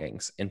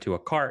belongings into a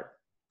cart,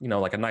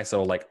 like a nice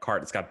little like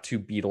cart. It's got 2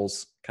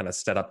 beetles kind of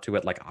set up to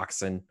it like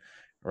oxen,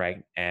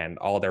 right? And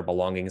all their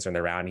belongings are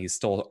around. He's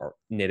still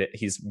knitted.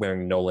 He's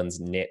wearing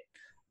Nolan's knit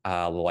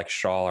like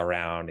shawl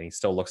around, and he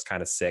still looks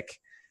kind of sick.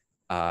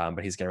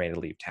 But he's getting ready to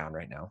leave town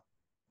right now.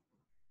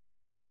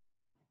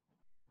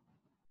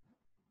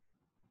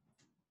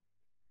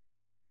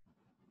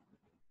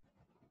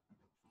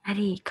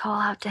 Eddie,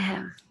 call out to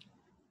him.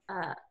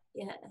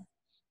 Yeah.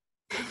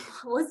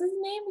 What's his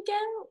name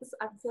again?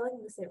 I'm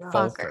feeling this it wrong.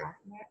 Volker.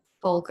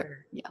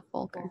 Yeah,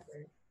 Volker.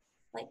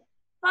 Like,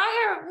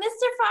 Fire,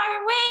 Mr.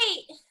 Fire,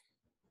 wait!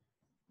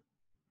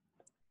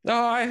 No,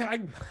 I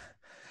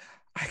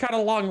got a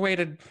long way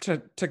to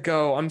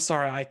go. I'm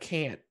sorry, I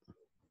can't.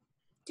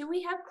 Do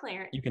we have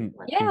Clarence? You can.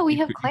 Yeah, we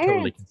have Clarence. You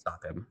totally can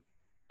stop him.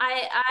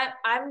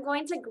 I'm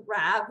going to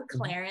grab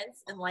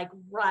Clarence and like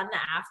run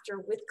after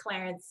with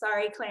Clarence.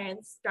 Sorry,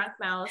 Clarence, drunk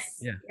mouse.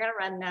 Yeah. You're gonna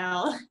run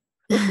now.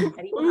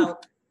 Eddie will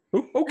help.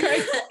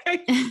 Okay. Be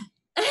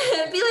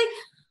like,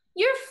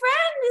 your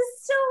friend is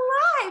still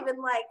alive,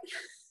 and like.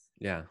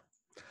 Yeah.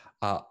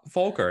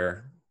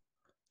 Volker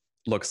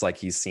looks like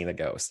he's seen a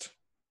ghost,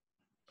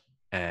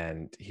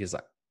 and he's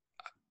like,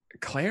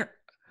 Claire,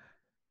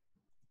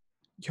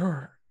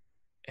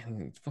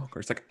 and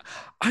Volker's like,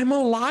 I'm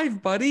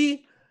alive,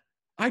 buddy.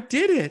 I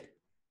did it.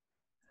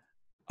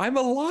 I'm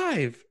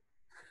alive.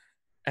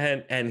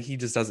 And he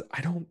just does,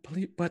 I don't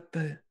believe,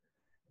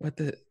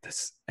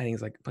 this, and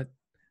he's like,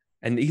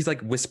 and he's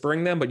like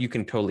whispering them, but you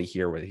can totally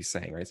hear what he's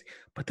saying, right?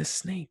 But the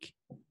snake,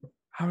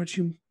 how'd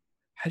you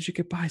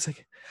get by? He's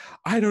like,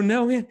 I don't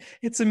know, man.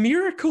 It's a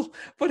miracle,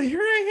 but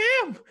here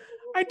I am.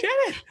 I did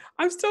it.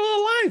 I'm still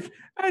alive.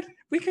 And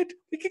we could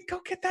go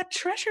get that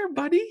treasure,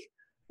 buddy.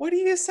 What do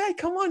you say?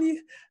 Come on,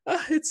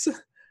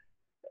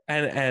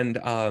 and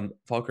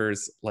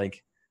Volker's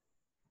like,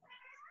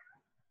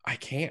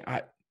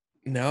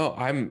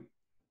 I'm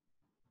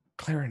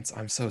Clarence.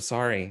 I'm so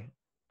sorry.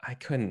 I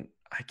can't.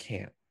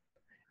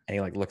 And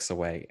he like looks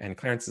away, and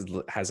Clarence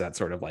has that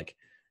sort of like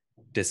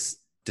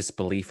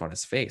disbelief on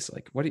his face.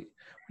 Like, what are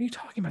you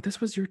talking about?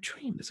 This was your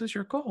dream. This was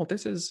your goal. And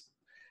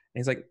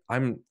he's like,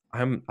 I'm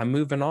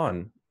moving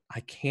on. I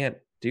can't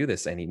do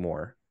this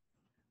anymore.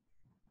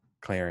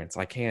 Clarence,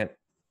 I can't.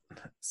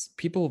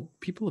 People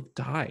have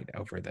died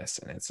over this,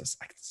 and it's just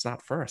like, it's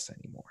not for us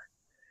anymore.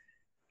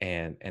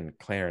 And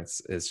Clarence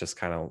is just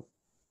kind of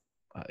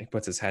he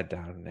puts his head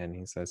down, and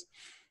he says,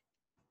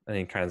 and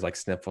he kind of like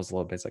sniffles a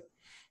little bit. It's like,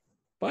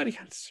 buddy, I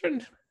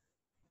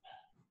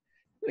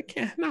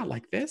can't, not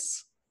like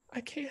this.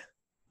 I can't.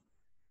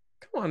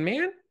 Come on,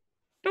 man.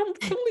 Don't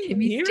leave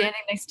me here.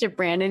 Standing next to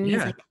Brandon. He's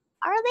like,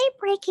 are they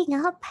breaking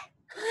up?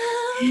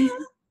 I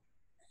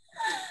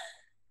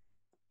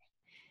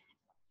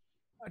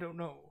don't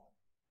know.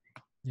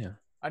 Yeah.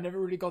 I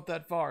never really got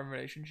that far in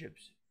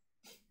relationships.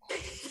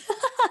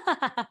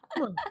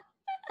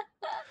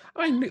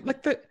 I mean,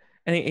 like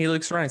and he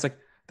looks around. He's like,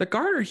 the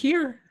guard are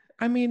here.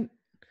 I mean,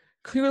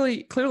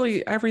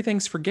 clearly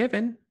everything's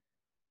forgiven.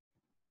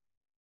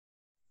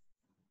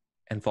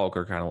 And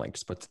Volker kind of like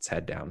just puts its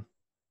head down.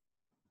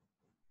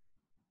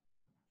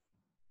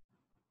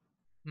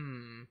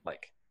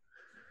 Like,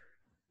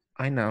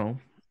 I know,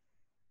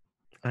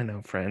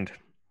 friend.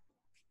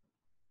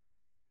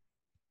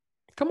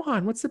 Come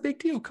on, what's the big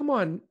deal? Come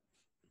on.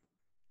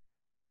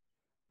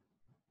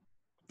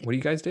 What do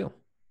you guys do?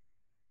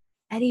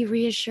 Eddie,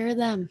 reassure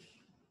them.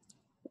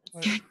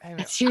 Wait, hang on.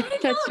 That's your I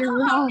don't know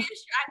role. how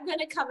I'm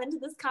gonna come into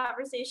this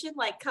conversation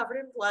like covered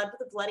in blood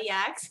with a bloody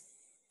axe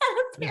and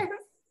a pair of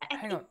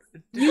Hang on.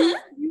 fangs.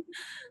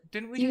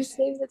 Didn't we You just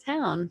save the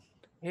town.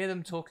 hear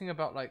them talking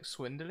about like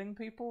swindling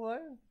people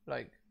though?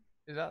 Like,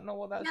 is that not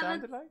what that Yeah,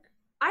 sounded like?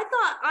 I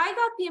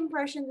got the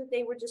impression that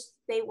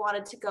they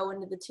wanted to go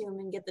into the tomb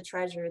and get the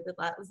treasure,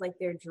 that was like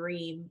their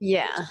dream.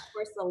 Yeah. Which of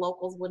course the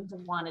locals wouldn't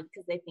have wanted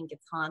because they think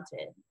it's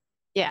haunted.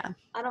 Yeah.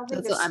 I don't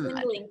think That's they're what I'm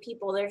swindling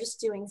people. They're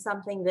just doing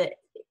something that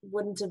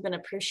wouldn't have been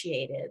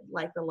appreciated.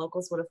 Like the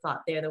locals would have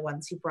thought they're the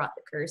ones who brought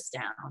the curse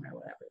down or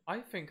whatever. I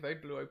think they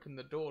blew open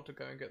the door to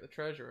go and get the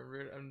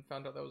treasure and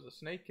found out there was a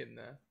snake in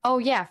there. Oh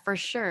yeah, for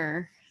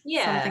sure.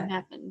 Yeah. Something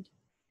happened.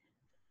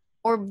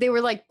 Or they were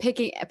like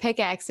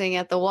pickaxing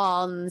at the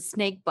wall and the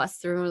snake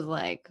bust through and was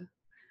like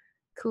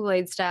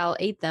Kool-Aid style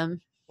ate them.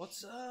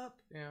 What's up?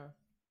 Yeah.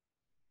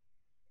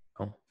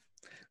 Oh.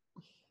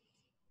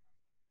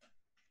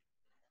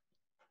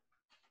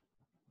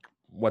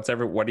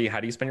 How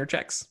do you spend your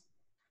checks?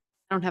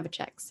 I don't have a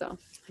check, so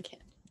I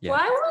can't. Yeah.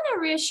 Well, I want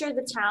to reassure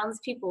the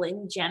townspeople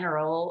in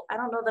general. I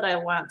don't know that I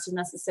want to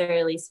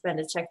necessarily spend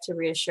a check to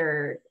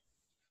reassure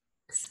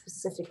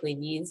specifically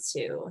these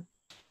two.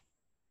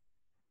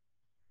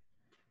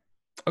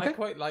 Okay. I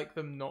quite like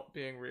them not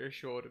being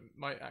reassured. It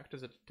might act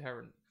as a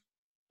deterrent.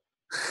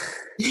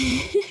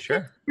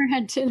 Sure.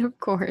 Granted, of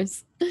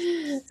course.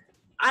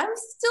 I'm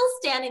still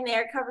standing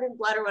there covered in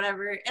blood or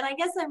whatever, and I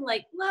guess I'm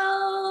like,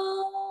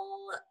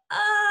 well,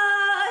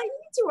 you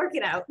need to work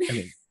it out. I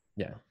mean,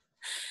 yeah.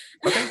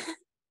 Okay.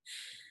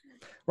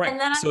 Right. And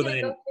then I'm so gonna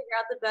then, go figure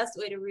out the best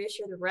way to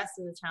reassure the rest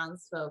of the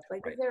townsfolk.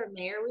 Like, Right. is there a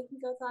mayor we can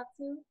go talk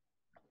to?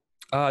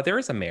 there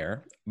is a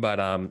mayor, but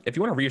if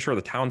you want to reassure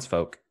the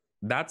townsfolk,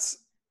 that's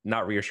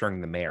not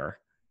reassuring the mayor.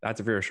 That's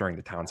reassuring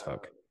the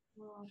townsfolk.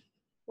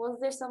 Well, is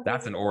there something?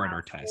 That's an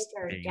orator test.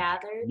 Or being,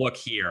 gathered? Look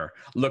here.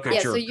 Look at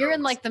Yeah, your. so you're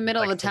in goats. like the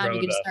middle of the town. You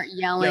can just start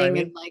yelling I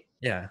mean? and like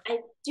Yeah. I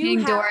do hitting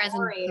have doors an and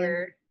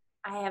orator.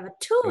 I have a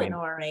two in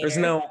orator. There's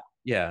no.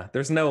 Yeah.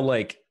 There's no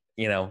like.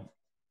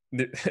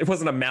 It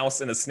wasn't a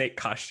mouse in a snake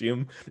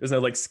costume. There's no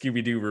like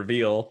Scooby-Doo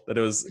reveal that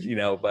it was.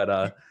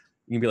 But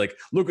you can be like,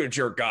 look at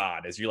your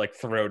god as you like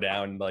throw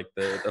down like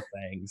the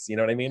fangs. You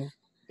know what I mean?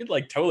 You'd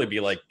like totally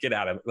be like, get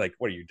out of like,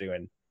 what are you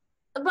doing?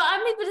 But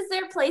is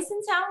there a place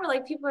in town where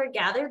like people are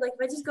gathered? Like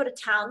if I just go to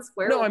town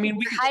square. No, I mean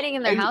they're hiding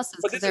in their houses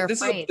but because they're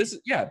afraid.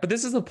 But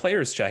this is a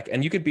player's check,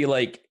 and you could be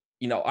like,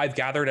 I've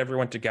gathered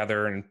everyone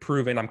together and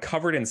proven I'm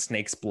covered in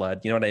snake's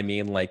blood. You know what I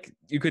mean? Like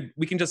we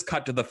can just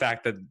cut to the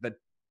fact that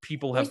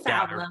people have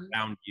gathered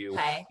around you,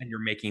 and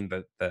you're making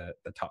the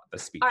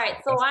speech. All right,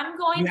 so I'm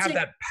going you to have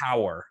that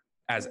power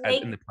as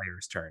in the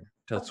player's turn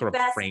to sort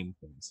of frame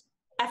things.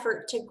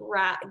 Effort to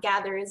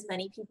gather as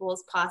many people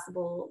as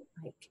possible,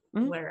 like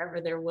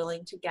wherever they're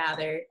willing to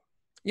gather.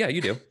 Yeah,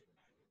 you do.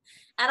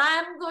 And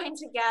I'm going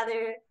to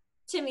gather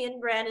Timmy and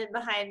Brandon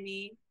behind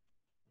me.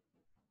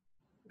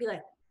 Be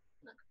like,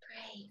 look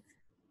brave.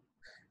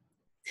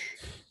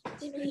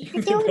 Timmy,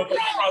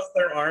 cross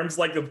their arms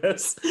like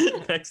this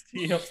next to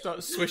you.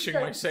 Start swishing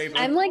my saber.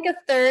 I'm like a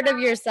third of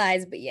your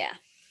size, but yeah.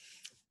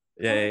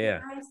 Yeah.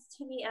 Nice,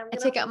 Timmy. I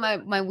take out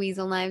my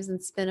weasel knives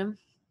and spin them.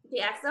 The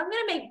axe. I'm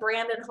gonna make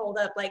Brandon hold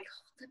up the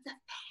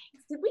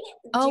fangs. Did we?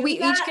 Oh, do we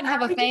that? each can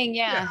have a fang.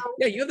 Yeah.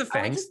 Yeah, you have the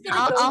Are we fangs. just gonna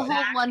I'll go hold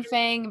back? one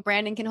fang.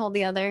 Brandon can hold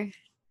the other.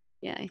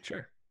 Yeah.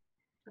 Sure.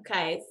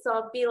 Okay, so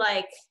I'll be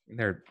like,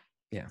 They're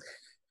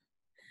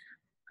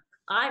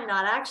I'm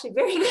not actually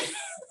very good at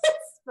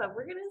this, but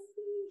we're gonna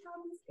see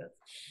how this goes.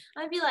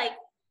 I'd be like,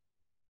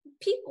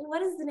 people,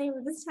 what is the name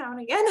of this town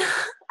again?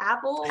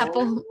 Apple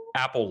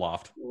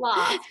Loft.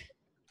 Loft.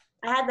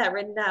 I had that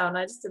written down.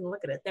 I just didn't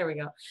look at it. There we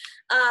go.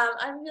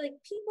 I'd be like,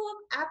 people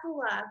of Apple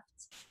Loft,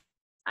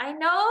 I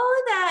know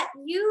that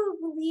you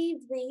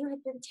believed that you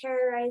had been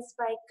terrorized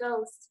by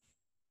ghosts,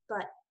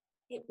 but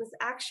it was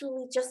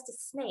actually just a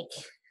snake.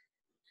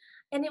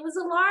 And it was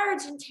a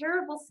large and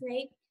terrible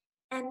snake,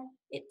 and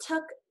it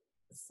took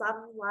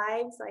some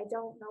lives. I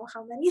don't know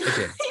how many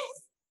lives.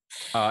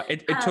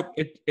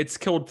 It's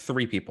killed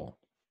 3 people.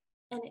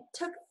 And it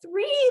took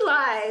 3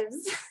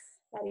 lives.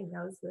 Eddie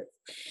knows this.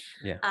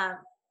 Yeah.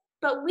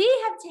 But we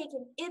have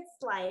taken its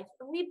life,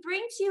 and we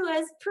bring to you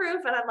as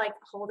proof. And I'm like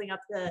holding up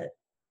the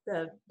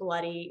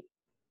bloody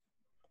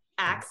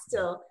axe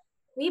still.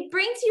 We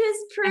bring to you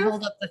as proof. I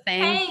hold up the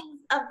fang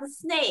of the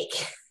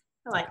snake.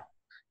 I'm like,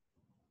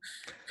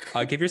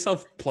 give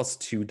yourself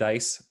 +2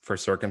 dice for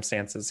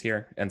circumstances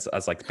here, and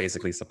as like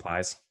basically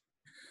supplies,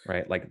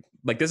 right? Like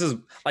this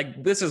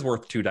is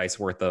worth 2 dice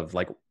worth of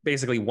like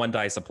basically 1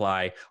 die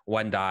supply,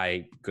 1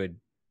 die good,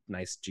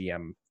 nice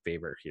GM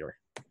favor here,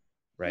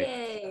 right?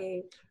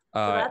 yay.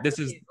 This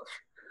is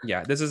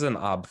an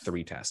OB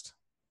 3 test.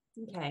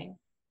 Okay.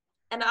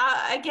 And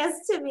I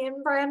guess Timmy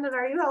and Brandon,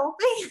 are you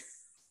helping?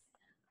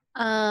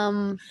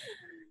 I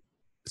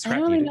Scrap,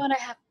 don't really you know what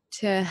I have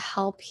to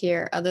help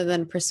here other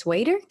than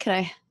persuader. Could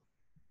I?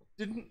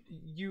 Didn't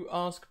you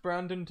ask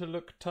Brandon to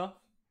look tough?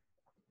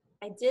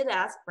 I did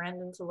ask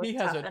Brandon to look He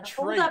has tough a and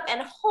trait.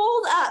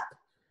 hold up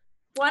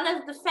one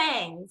of the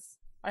fangs.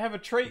 I have a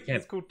trait can't-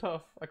 that's called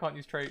tough. I can't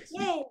use traits.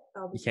 Yay!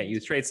 You can't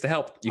use traits to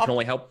help. You can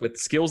only help with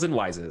skills and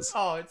wises.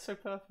 Oh, it's so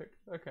perfect.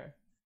 Okay.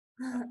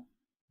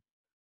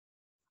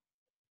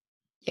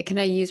 Yeah, can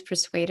I use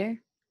Persuader?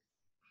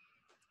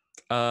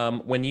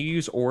 When you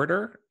use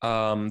order,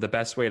 the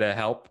best way to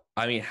help.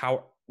 I mean,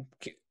 how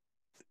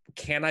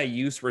can I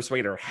use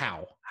persuader?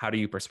 How do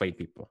you persuade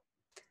people?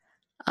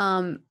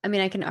 I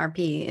mean, I can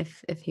RP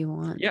if you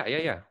want.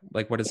 Yeah.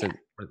 Like, what is Yeah.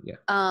 it?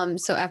 Yeah.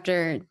 So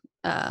after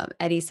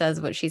Eddie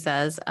says what she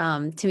says,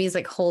 Timmy's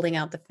like holding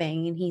out the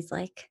fang, and he's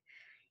like,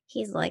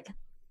 You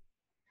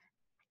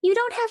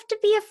don't have to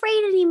be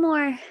afraid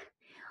anymore.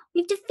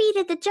 We've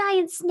defeated the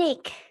giant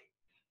snake.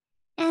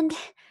 And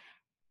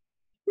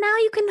now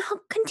you can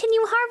continue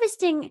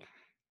harvesting.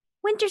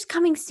 Winter's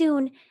coming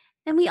soon,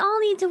 and we all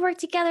need to work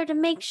together to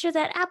make sure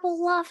that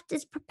Apple Loft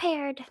is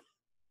prepared.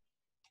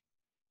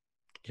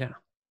 Yeah.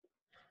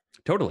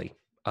 Totally.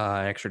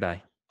 Extra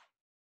die.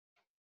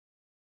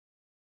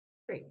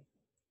 Great.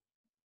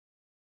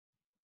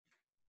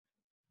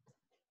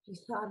 You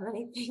thought of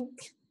anything?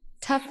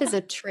 tough is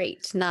a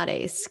trait, not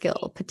a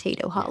skill.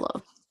 Potato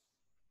Hollow.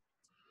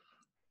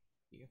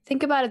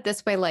 Think about it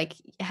this way: like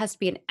it has to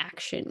be an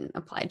action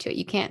applied to it.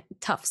 You can't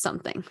tough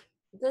something.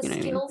 The You know what I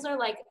mean? skills are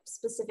like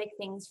specific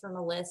things from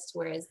a list,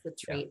 whereas the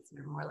traits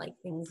are more like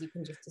things you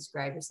can just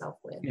describe yourself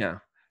with. Yeah.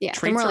 Yeah, they're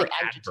Traits more are like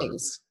adjectives.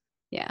 adverbs.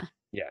 Yeah.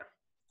 Yeah.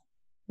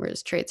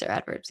 Whereas traits are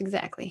adverbs.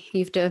 Exactly. You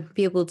have to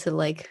be able to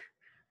like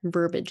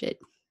verbiage it.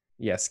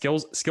 Yeah.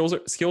 Skills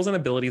and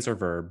abilities are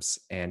verbs,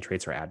 and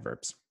traits are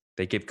adverbs.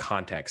 They give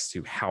context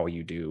to how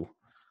you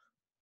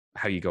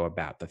go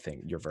about the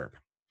thing, your verb.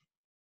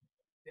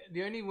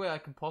 The only way I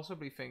can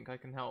possibly think I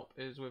can help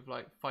is with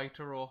like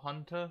fighter or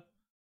hunter,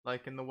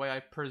 like in the way I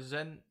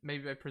present.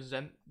 Maybe I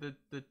present the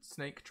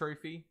snake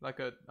trophy like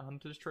a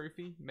hunter's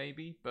trophy,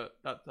 maybe. But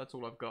that's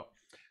all I've got.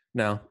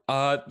 No,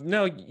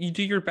 you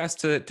do your best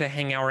to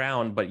hang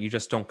around, but you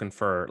just don't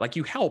confer. Like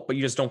you help, but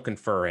you just don't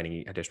confer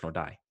any additional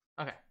die.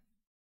 Okay.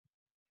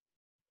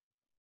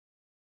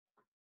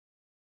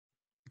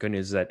 Good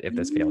news is that if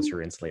this fails,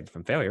 you're insulated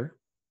from failure.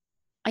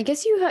 I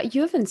guess you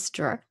have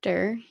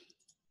instructor.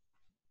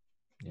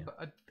 Yeah.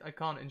 But I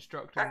can't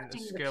instruct in a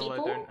Instructing the skill I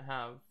people? don't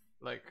have.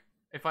 Like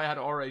if I had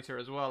orator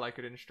as well, I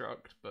could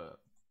instruct, but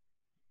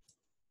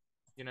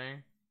you know.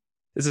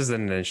 This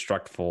isn't an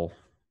instructful.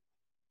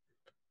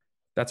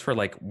 That's for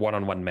like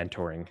one-on-one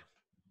mentoring.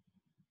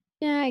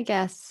 Yeah, I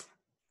guess.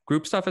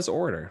 Group stuff is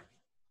order.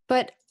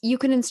 But you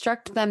can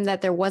instruct them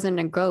that there wasn't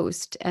a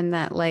ghost and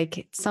that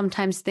like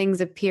sometimes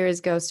things appear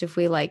as ghosts if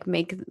we like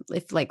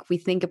we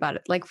think about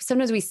it. Like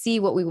sometimes we see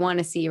what we want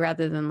to see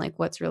rather than like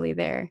what's really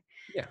there.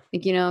 Yeah.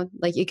 Like, you know,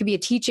 like it could be a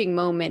teaching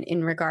moment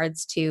in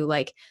regards to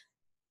like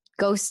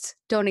ghosts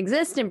don't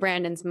exist in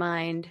Brandon's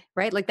mind,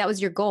 right? Like that was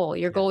your goal.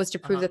 Your goal was to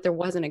prove that there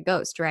wasn't a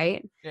ghost,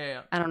 right?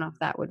 Yeah. I don't know if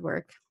that would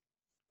work,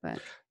 but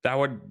That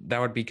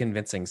would be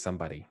convincing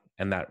somebody.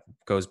 And that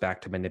goes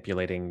back to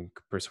manipulating,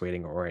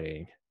 persuading, or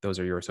orating. Those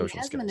are your social it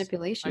has skills.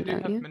 manipulation, I do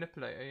don't have you?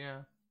 manipulator,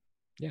 yeah.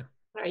 Yeah.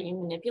 Are you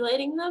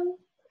manipulating them?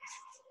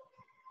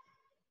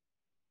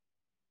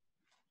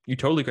 You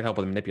totally could help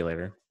with a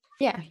manipulator.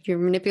 Yeah, you're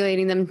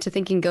manipulating them to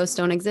thinking ghosts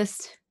don't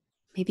exist.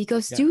 Maybe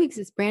ghosts do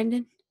exist,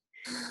 Brandon.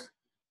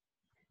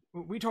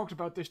 We talked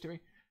about this,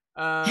 didn't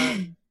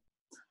we?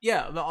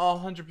 Yeah, I'll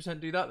 100%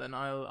 do that then.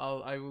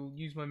 I will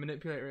use my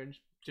manipulator and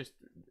just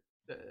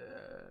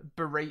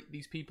berate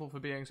these people for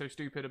being so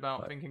stupid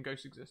about thinking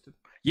ghosts existed.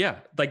 Yeah,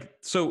 like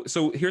so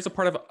here's a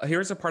part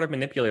of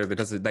manipulator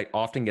that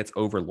often gets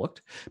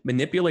overlooked.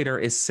 Manipulator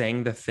is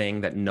saying the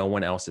thing that no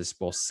one else is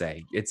supposed to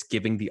say. It's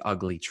giving the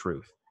ugly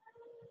truth.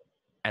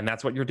 And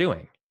that's what you're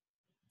doing.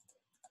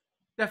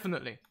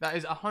 Definitely. That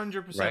is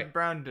 100% Right.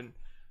 Brandon.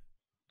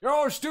 You're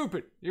all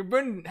stupid. You've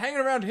been hanging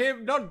around here,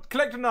 not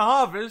collecting the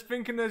harvest,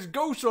 thinking there's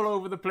ghosts all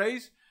over the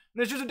place,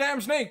 and it's just a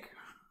damn snake.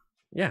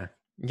 Yeah,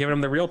 giving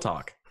them the real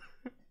talk.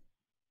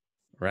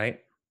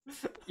 Right?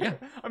 Yeah.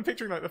 I'm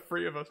picturing like the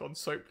three of us on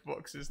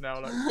soapboxes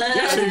now, like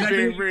Yeah, being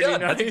exactly what really you've done.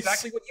 nice. That's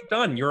exactly what you've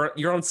done.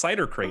 You're on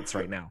cider crates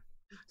right now,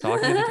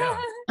 talking to the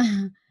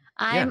town.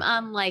 I'm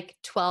on like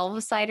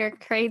 12 cider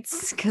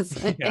crates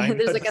because Yeah, I know.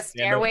 there's like a Stand up.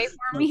 stairway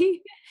for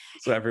me.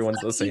 So everyone's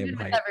the same Even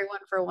with height. everyone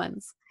for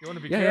once. You want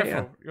to be Yeah, careful. yeah.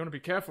 You want to be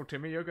careful,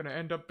 Timmy. You're going to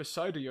end up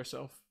beside of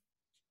yourself.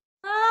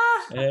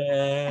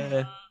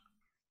 Ah,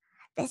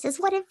 This is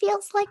what it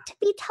feels like to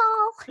be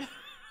tall.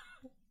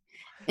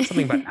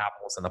 Something about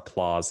apples and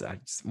applause. I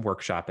just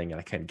workshopping and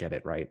I couldn't get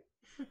it right.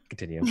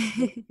 Continue.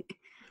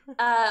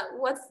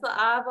 what's the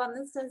ob on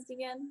this test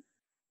again?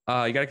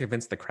 You got to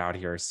convince the crowd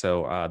here.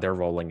 So they're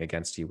rolling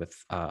against you with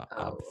Oh.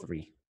 ob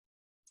 3.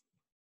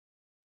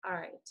 All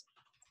right.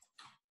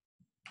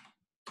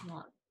 Come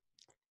on.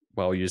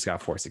 Well, you just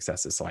got 4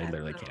 successes, so I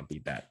literally can't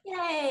beat that.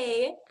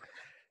 Yay!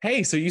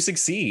 Hey, so you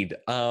succeed.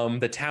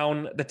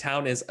 The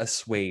town is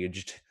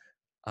assuaged.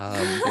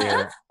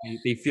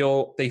 They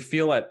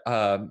feel at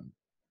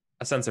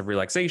a sense of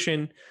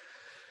relaxation,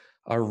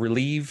 a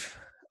relief.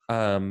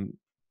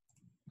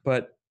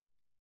 But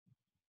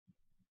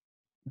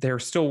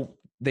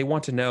they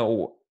want to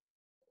know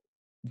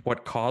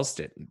what caused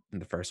it in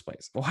the first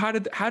place. Well, how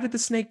did the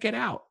snake get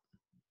out?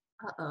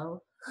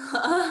 Uh-oh.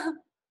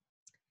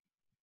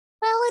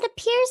 Well, it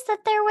appears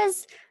that there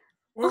was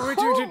Wait,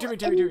 hole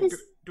Timmy, in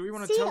this do we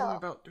want to tell them seal.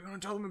 about? Do we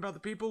want to tell them about the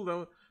people?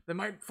 Though they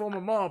might form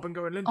a mob and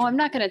go and lynch. Oh, I'm them.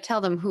 not going to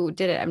tell them who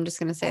did it. I'm just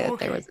going to say that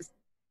there was.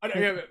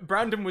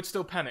 Brandon would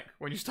still panic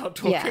when you start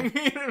talking.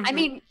 Yeah. I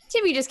mean,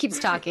 Timmy just keeps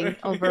talking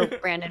over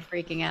Brandon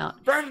freaking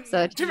out. Brandon,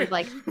 So Timmy. Timmy's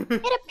like, It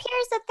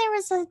appears that there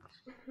was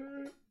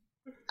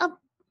a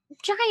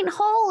giant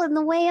hole in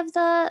the way of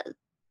the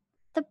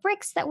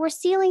bricks that were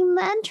sealing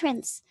the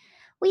entrance.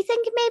 We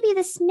think maybe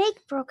the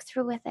snake broke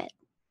through with it.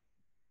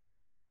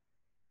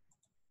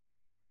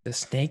 The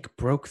snake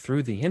broke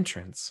through the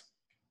entrance.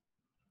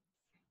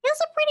 It was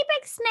a pretty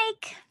big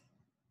snake.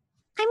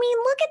 I mean,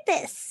 look at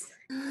this.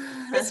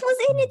 This was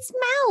in its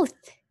mouth.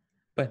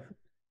 But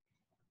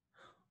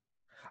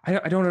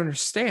I don't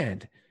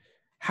understand.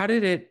 How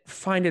did it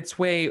find its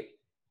way?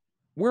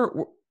 Where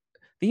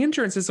the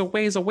entrance is a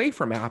ways away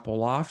from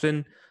Appleloft,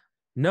 and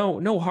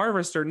no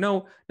harvester,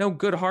 no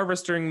good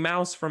harvesting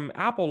mouse from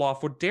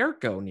Appleloft would dare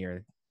go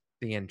near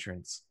the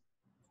entrance.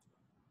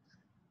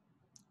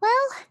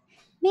 Well,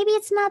 maybe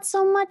it's not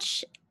so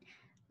much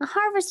a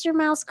harvester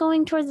mouse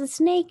going towards the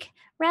snake,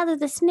 rather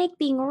the snake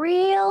being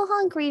real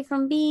hungry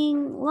from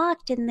being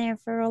locked in there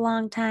for a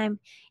long time.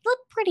 It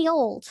looked pretty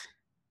old.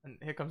 And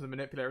here comes the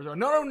manipulator. So,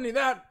 not only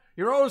that,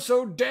 you're all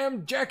so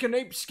damn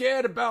jackanape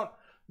scared about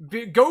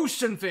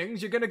ghosts and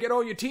things, you're gonna get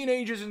all your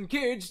teenagers and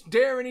kids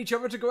daring each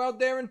other to go out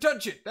there and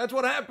touch it. That's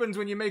what happens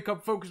when you make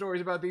up folk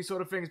stories about these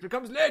sort of things. It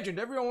becomes legend.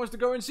 Everyone wants to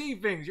go and see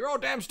things. You're all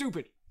damn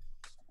stupid.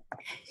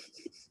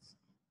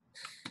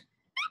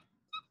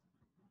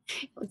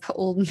 the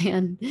old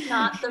man.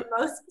 Not the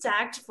most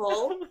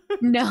tactful.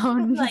 No,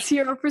 Like-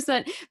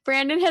 0%.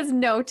 Brandon has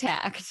no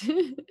tact.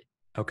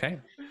 Okay.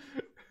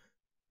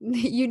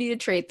 You need a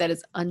trait that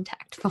is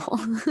untactful.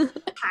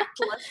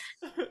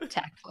 Tactless.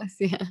 Tactless,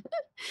 yeah.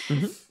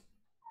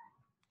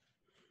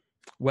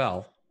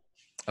 Well,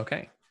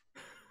 okay.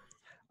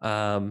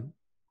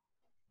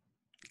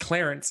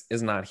 Clarence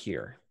is not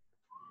here.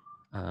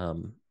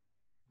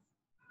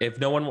 If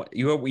no one,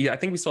 I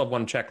think we still have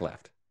one check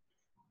left.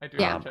 I do.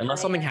 Yeah. have to check.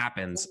 Unless something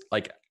happens,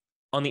 like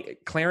on the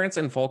Clarence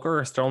and Volker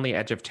are still on the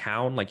edge of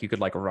town. Like you could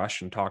like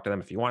rush and talk to them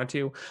if you wanted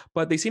to,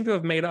 but they seem to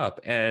have made up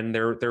and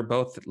they're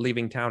both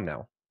leaving town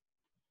now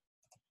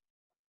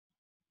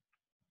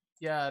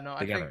Yeah, no,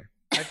 together.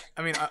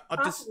 I mean,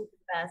 Possibly the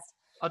best.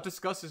 I'll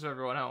discuss this with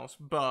everyone else,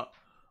 but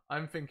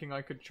I'm thinking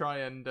I could try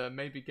and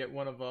maybe get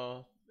one of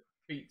our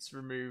feats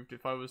removed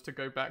if I was to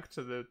go back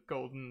to the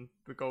golden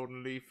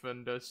leaf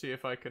and see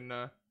if I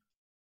can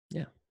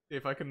see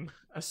if I can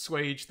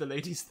assuage the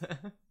ladies there.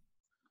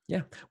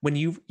 Yeah. When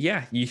you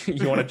want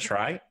to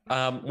try.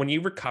 When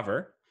you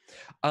recover,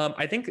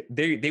 I think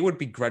they would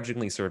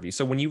begrudgingly serve you.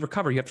 So when you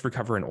recover, you have to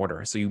recover in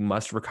order. So you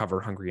must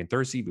recover hungry and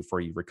thirsty before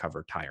you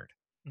recover tired.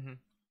 Mhm.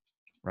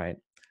 Right.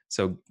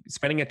 So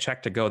spending a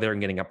check to go there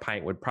and getting a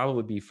pint would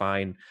probably be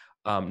fine.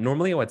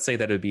 Normally I would say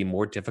that it would be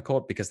more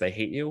difficult because they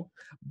hate you,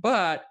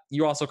 but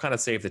you also kind of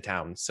save the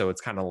town. So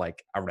it's kind of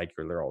like a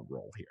regular old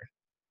roll here.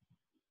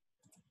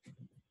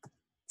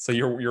 So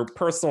your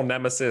personal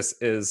nemesis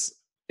is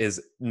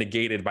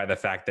negated by the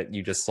fact that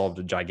you just solved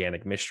a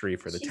gigantic mystery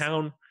for the She's-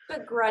 town.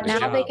 Begrudgingly.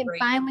 Now they can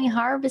grateful. finally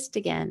harvest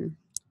again.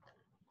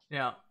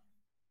 Yeah.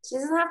 She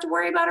doesn't have to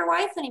worry about her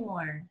wife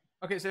anymore.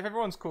 Okay, so if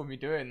everyone's cool with me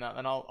doing that,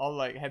 then I'll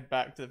like head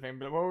back to the thing.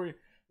 But well,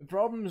 the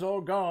problem's all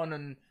gone,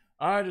 and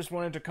I just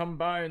wanted to come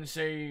by and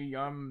say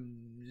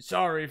I'm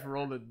sorry for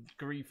all the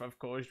grief I've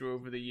caused you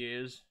over the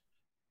years.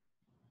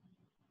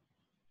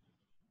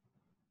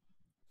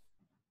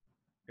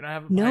 Can I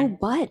have a No, pint?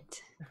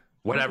 but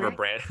Whatever, Okay.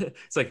 Brand.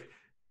 It's like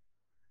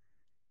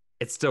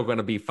it's still going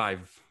to be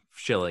 5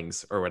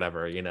 shillings or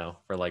whatever,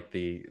 for like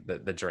the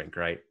drink,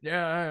 right?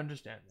 Yeah, I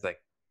understand. It's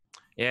like,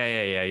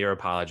 yeah, your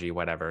apology,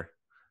 whatever.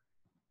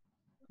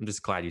 I'm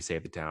just glad you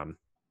saved the town.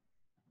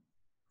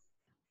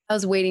 I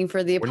was waiting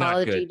for the We're not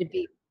apology good. to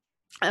be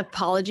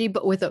apology,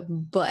 but with a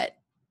but.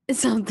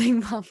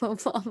 Something blah, blah,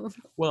 blah.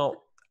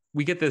 Well,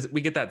 we get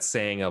that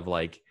saying of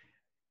like,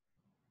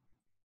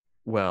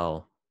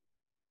 well,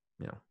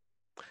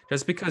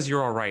 just because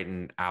you're all right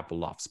in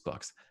Appleloft's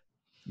books,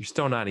 you're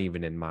still not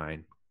even in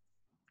mine.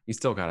 You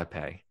still gotta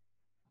pay.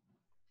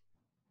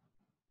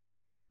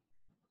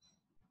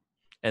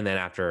 And then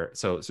after,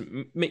 so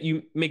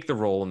you make the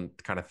roll and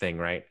kind of thing,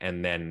 right?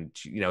 And then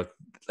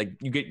like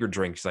you get your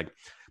drink. She's like,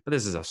 but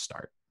this is a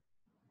start.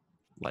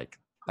 Like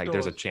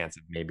there's a Doors. chance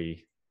of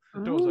maybe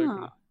The door's open.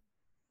 Ah.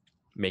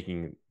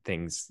 making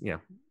things,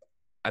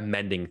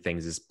 amending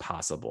things is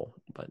possible,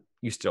 but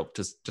you still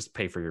just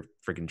pay for your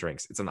freaking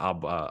drinks. It's an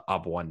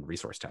ob 1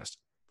 resource test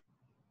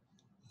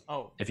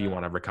Oh, if you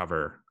want to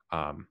recover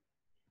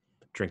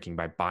drinking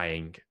by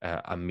buying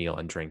a meal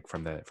and drink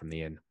from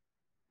the inn.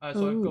 So I've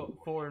Ooh. got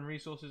 4 in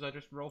resources. I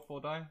just roll 4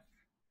 die.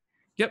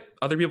 Yep,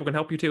 other people can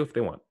help you too if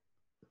they want.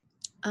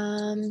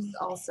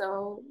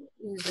 Also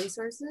use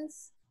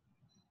resources.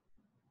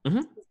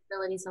 Mhm.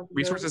 Abilities help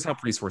Resources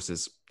help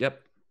resources.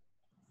 Yep.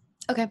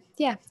 Okay,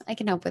 yeah, I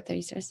can help with the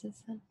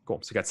resources then. Cool.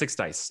 So you got 6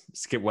 dice.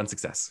 Skip 1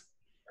 success.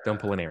 Don't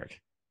pull an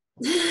Eric.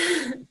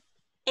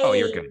 Oh,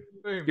 you're good.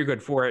 Boom. You're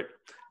good for it.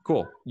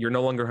 Cool. You're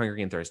no longer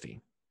hungry and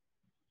thirsty.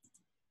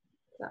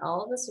 For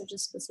all of us, or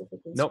just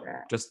specifically Nope.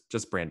 Scrat?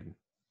 Just Brandon.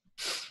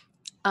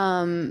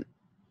 Can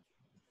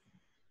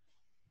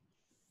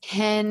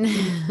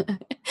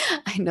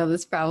I know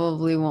this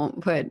probably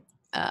won't put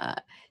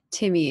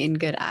Timmy in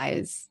good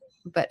eyes,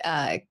 but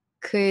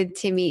could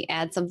Timmy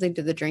add something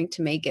to the drink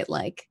to make it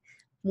like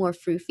more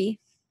fruity?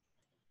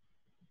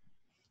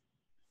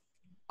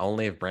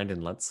 Only if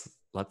Brandon lets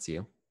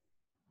you.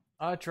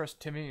 I trust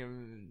Timmy.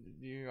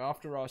 You,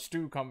 after our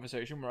stew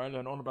conversation where I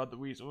learned all about the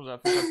weasels, I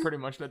think I pretty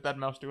much let that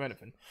mouse do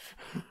anything.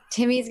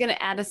 Timmy's gonna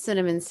add a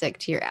cinnamon stick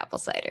to your apple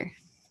cider.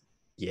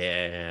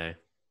 Yeah.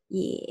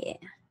 Yeah.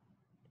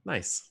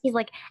 Nice. He's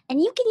like,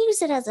 and you can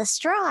use it as a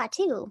straw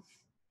too.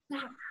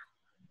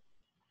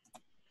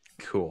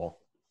 Cool.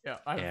 Yeah,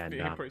 I have And,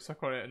 the pretty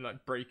stuck on it and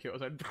like break it. I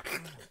was like,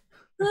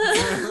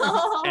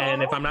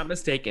 And if I'm not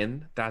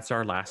mistaken, that's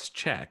our last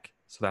check.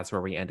 So that's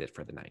where we end it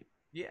for the night.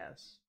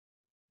 yes.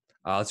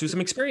 Let's do some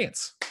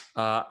experience.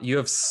 You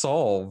have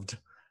solved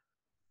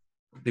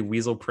the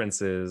Weasel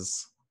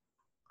Prince's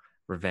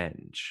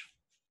revenge.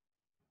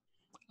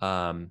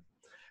 There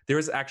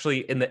is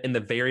actually in the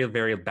very,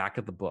 very back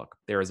of the book,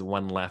 there is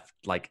one left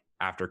like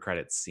after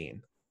credits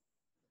scene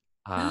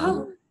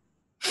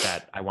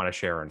that I want to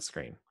share on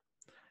screen.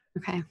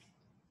 Okay.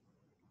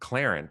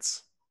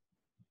 Clarence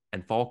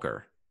and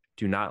Falker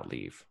do not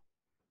leave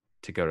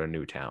to go to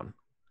Newtown.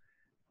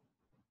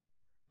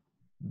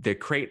 The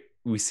crate,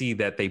 we see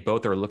that they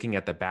both are looking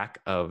at the back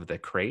of the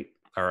crate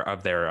or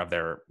of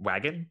their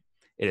wagon.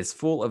 It is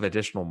full of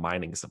additional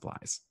mining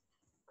supplies.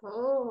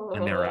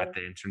 And they're at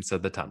the entrance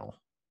of the tunnel.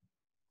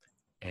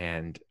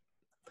 And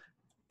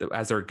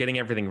as they're getting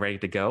everything ready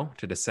to go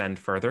to descend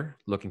further,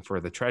 looking for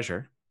the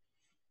treasure,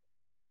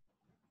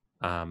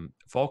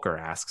 Falker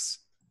asks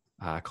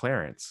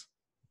Clarence,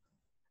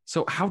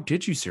 so how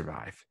did you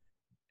survive?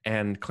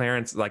 And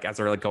Clarence, like as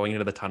they're like going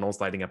into the tunnels,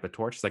 lighting up a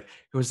torch, is like,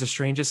 it was the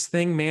strangest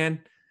thing,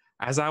 man.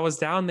 As I was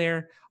down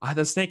there,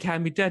 the snake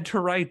had me dead to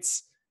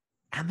rights.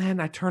 And then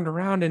I turned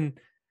around and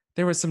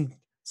there was some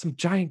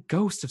giant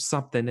ghost of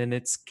something, and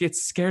it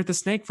scared the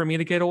snake for me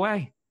to get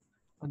away.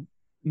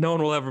 No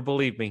one will ever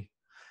believe me.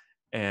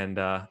 And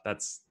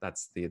that's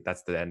the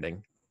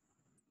ending.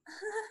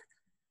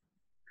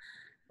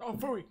 Oh,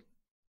 phooey.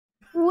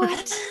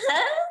 What?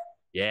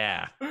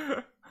 Yeah.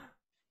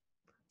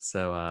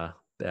 So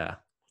yeah.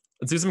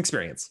 Let's do some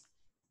experience.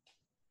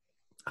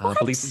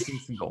 Beliefs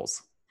and some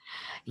goals.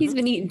 He's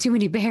been eating too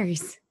many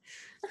berries.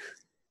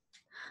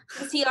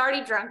 Was he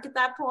already drunk at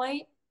that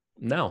point?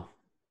 No.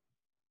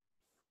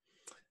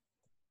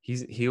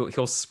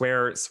 He'll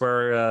swear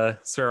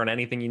on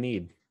anything you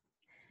need.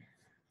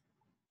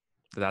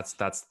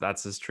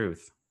 That's his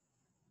truth.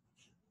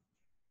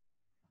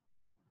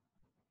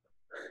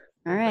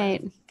 All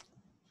right.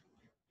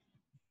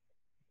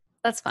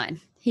 That's fine.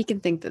 He can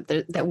think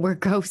that we're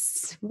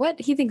ghosts. What?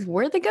 He thinks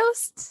we're the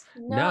ghosts?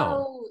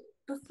 No.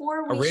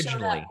 Before we showed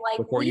Originally, up, like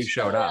before we you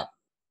showed up.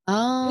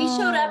 Oh. We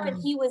showed up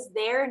and he was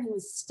there and he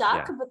was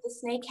stuck, Yeah. but the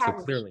snake So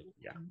hadn't clearly, eaten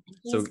yeah. him. And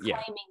he's So,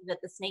 yeah. claiming that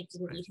the snake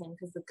didn't eat him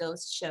because the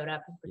ghost showed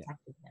up and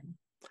protected him.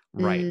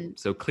 Right. Mm.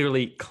 So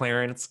clearly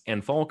Clarence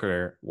and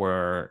Falker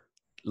were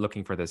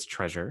looking for this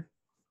treasure.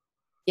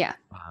 Yeah.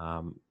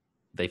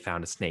 They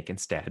found a snake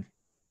instead.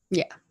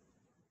 Yeah.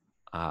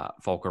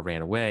 Falker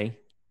ran away.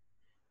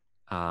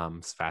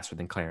 Faster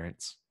than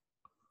Clarence.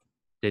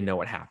 Didn't know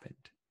what happened.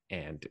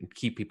 And to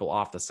keep people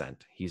off the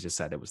scent, he just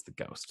said it was the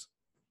ghost.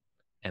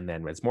 And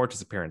then as more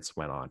disappearance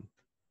went on,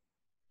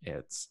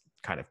 it's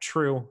kind of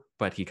true,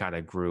 but he kind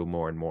of grew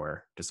more and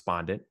more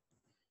despondent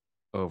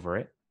over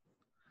it.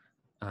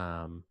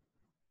 A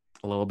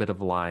little bit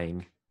of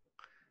lying,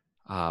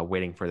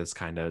 waiting for this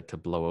kind of to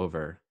blow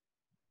over.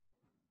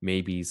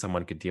 Maybe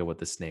someone could deal with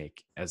the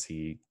snake as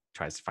he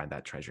tries to find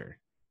that treasure.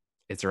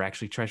 Is there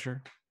actually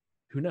treasure?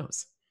 Who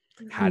knows?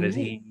 How did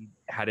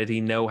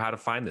he know how to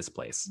find this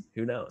place?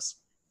 Who knows?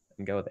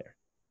 And go there.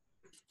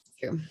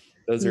 True.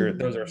 Those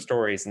are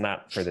stories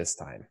not for this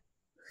time.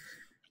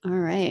 All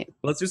right.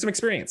 Let's do some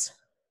experience.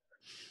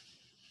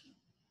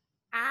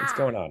 What's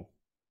going on?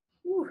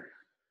 Ooh.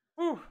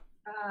 Ooh.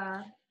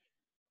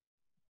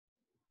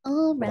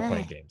 All We're playing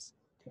right. games.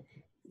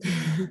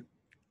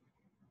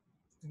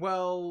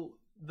 Well,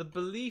 the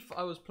belief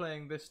I was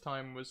playing this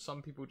time was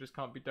some people just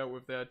can't be dealt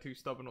with. They're too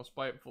stubborn or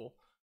spiteful.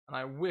 And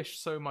I wish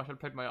so much I'd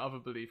played my other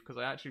belief because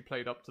I actually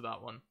played up to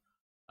that one.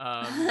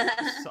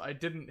 So I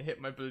didn't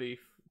hit my belief.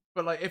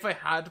 But like, if I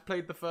had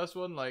played the first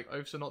one, like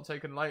oaths are not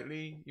taken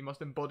lightly. You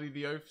must embody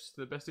the oaths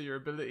to the best of your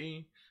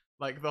ability.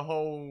 Like the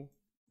whole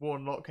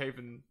Warren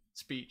Lockhaven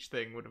speech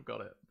thing would have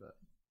got it. But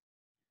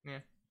yeah,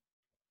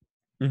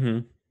 Mm-hmm.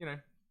 you know.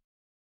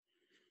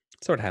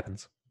 So it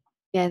happens.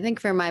 Yeah, I think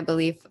for my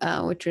belief,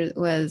 which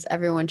was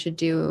everyone should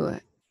do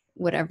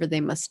whatever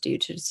they must do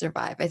to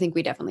survive. I think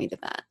we definitely did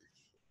that.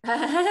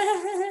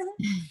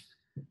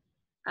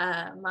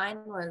 Mine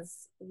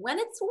was when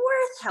it's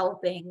worth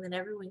helping, then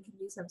everyone can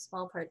do some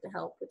small part to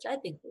help, which I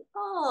think we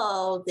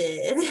all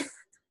did.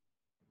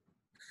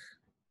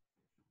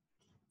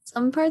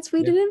 Some parts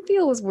we didn't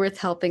feel was worth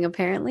helping,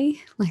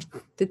 apparently. Like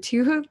the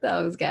two of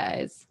those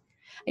guys.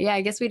 Yeah,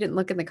 I guess we didn't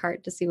look in the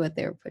cart to see what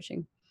they were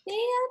pushing. Yeah,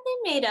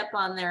 they made up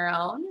on their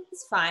own. It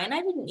was fine.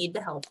 I didn't need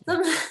to help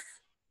them.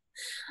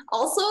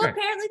 Also, Right.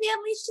 apparently they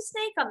unleashed a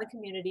snake on the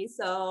community,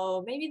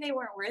 so maybe they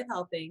weren't worth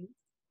helping.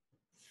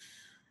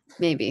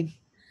 Maybe.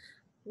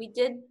 We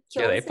did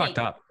kill Yeah, the they snake fucked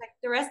to up.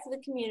 protect the rest of the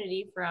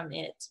community from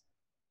it.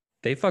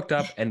 They fucked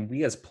up, and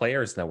we as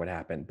players know what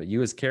happened, but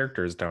you as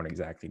characters don't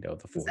exactly know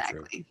the full truth.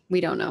 Exactly. We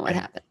don't know what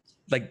And- happened.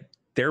 Like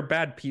they're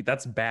bad.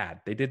 That's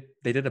bad. They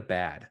did a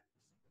bad.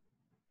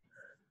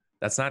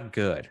 That's not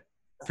good.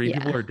 3 Yeah.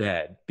 people are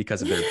dead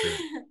because of their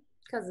dream.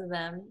 Because of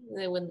them.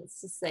 They wouldn't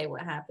say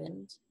what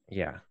happened.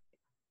 Yeah.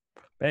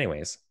 But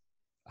anyways,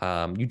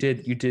 you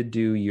did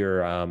do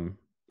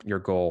your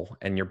goal,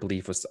 and your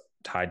belief was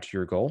tied to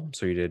your goal.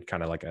 So you did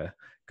kind of like a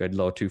good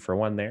low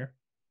 2-for-1 there.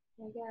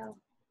 There you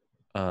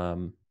go.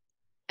 Um,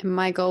 And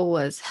my goal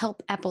was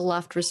help Apple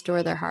Loft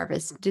restore their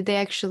harvest. Are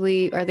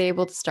they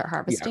able to start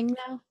harvesting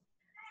now?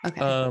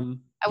 Okay. I yeah.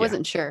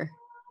 wasn't sure.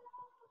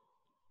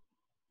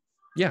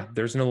 Yeah,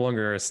 there's no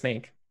longer a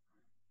snake.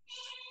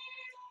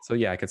 So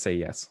yeah, I could say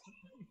yes.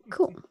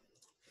 Cool.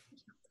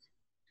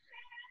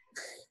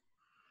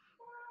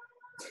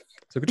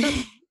 So good job.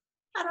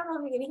 I don't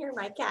know if you can hear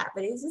my cat,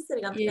 but he's just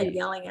sitting on the bed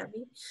yelling at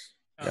me.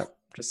 Yep,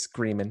 just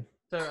screaming.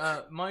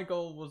 So my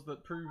goal was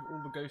that prove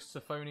all the ghosts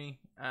are phony,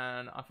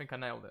 and I think I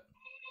nailed it.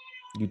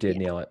 You did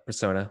nail it.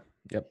 Persona.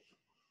 Yep.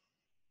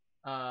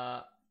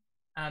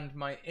 And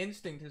my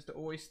instinct is to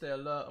always stay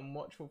alert and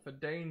watchful for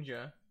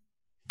danger.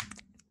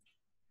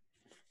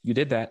 You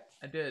did that.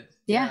 I did.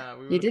 Yeah,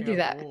 we were you did looking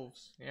do out for that.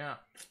 wolves. Yeah.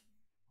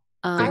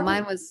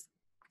 Mine was.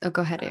 Oh,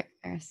 go ahead,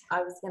 Eris.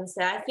 I was going to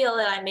say, I feel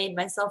that I made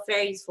myself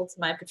very useful to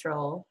my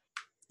patrol.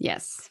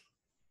 Yes,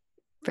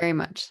 very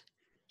much.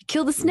 You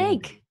killed a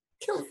snake.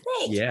 Kill the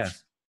snake. Yeah.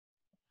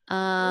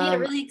 I made a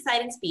really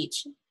exciting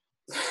speech.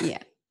 Yeah,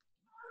 it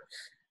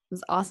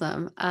was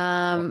awesome.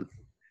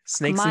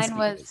 Snakes Mine and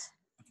was speakers.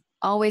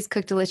 always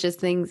cook delicious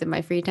things in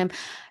my free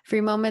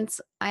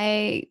moments.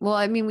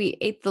 We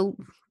ate the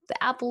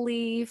apple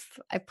leaf.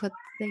 I put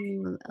the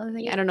thing in the other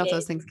thing. I don't know if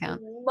those things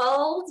count.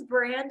 Mulled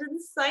Brandon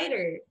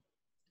cider.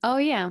 Oh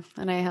yeah,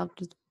 and I helped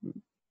with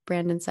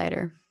Brandon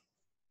cider.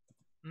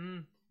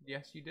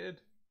 Yes, you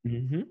did.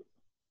 Mm-hmm.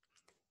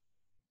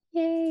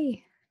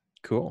 Yay!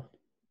 Cool.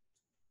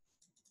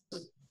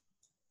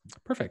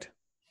 Perfect.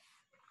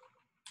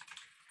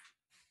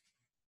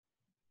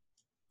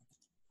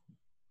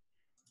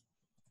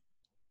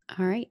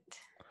 All right.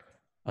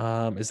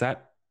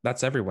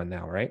 That's everyone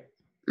now, right?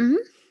 Mm-hmm.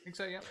 I think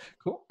so, yeah.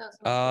 Cool.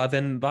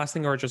 Then last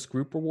thing are just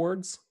group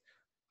rewards.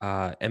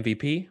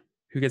 MVP.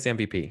 Who gets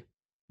MVP?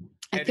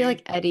 I feel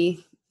like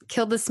Eddie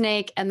killed the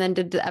snake and then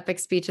did the epic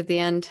speech at the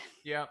end.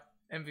 Yeah,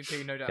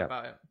 MVP, no doubt Yep.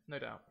 about it. No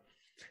doubt.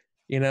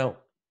 You know,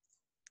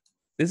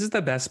 this is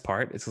the best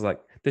part. It's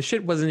like this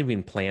shit wasn't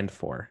even planned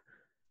for.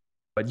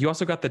 But you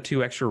also got the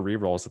 2 extra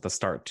rerolls at the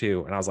start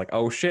too. And I was like,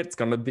 oh shit, it's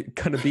gonna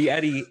be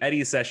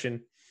Eddie's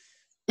session.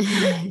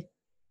 And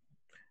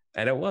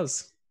it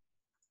was.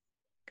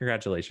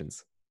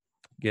 Congratulations.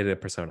 Get a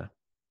persona.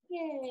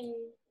 Yay.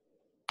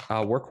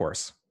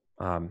 Workhorse.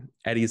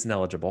 Eddie's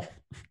ineligible.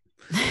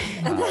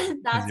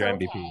 That's your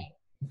okay. MVP.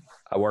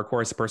 A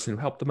workhorse, person who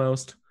helped the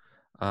most.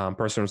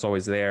 Person who's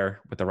always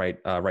there with the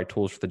right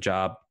tools for the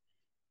job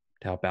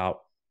to help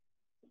out.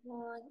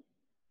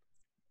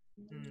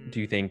 Do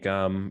you think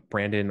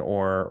Brandon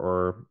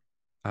or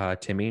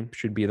Timmy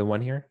should be the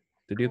one here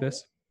to do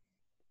this?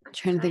 I'm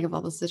trying to think of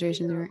all the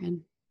situations we were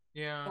in.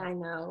 Yeah. I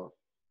know.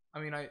 I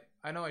mean,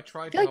 I know I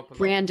tried I to feel help like a lot.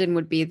 Brandon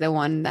would be the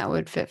one that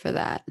would fit for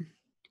that,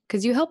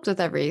 because you helped with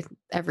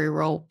every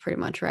role pretty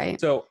much, right?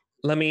 So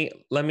let me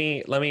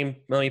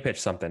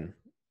pitch something,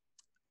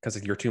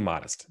 because you're too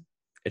modest.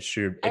 It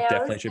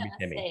definitely should be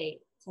Timmy.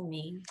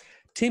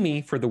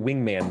 Timmy for the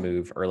wingman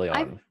move early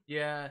on.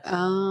 Yeah.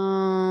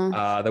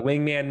 The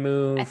wingman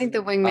move. I think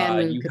the wingman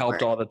move you could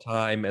helped work. all the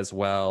time as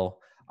well.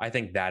 I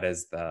think that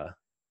is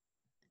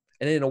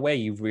and in a way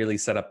you've really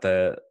set up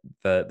the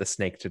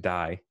snake to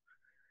die.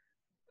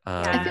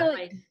 I feel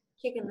like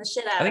kicking the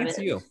shit out I think of it's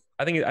it.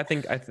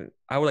 you.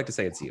 I would like to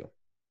say it's you.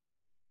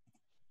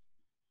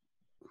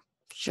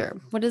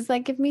 Sure. What does that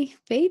give me?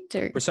 Fate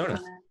or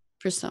Persona.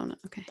 Persona.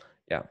 Okay.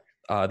 Yeah.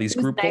 These It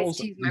was group nice goals.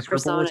 to use my These group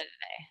persona awards,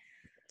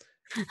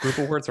 today. group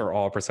awards are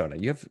all persona.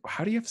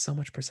 How do you have so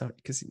much persona?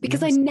 Because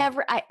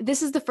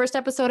this is the first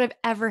episode I've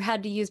ever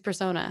had to use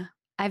persona.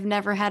 I've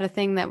never had a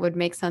thing that would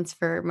make sense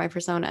for my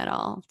persona at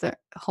all.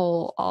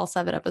 All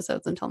 7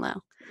 episodes until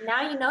now.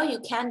 Now you know you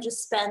can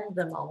just spend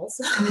them all.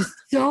 So. It was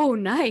so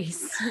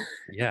nice.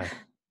 Yeah.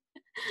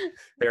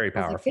 Very I was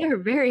like, powerful. they're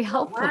very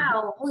helpful.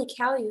 Wow, holy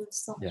cow, you have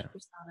so much Yeah.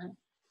 persona.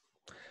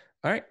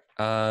 All right.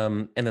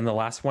 And then the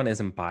last one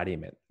is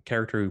embodiment.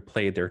 Character who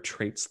played their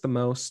traits the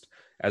most,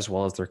 as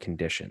well as their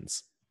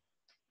conditions.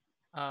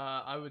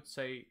 I would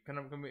say,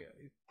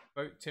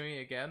 vote Timmy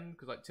again?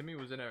 Because like Timmy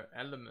was in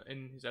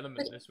his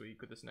element But- this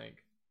week with the snake.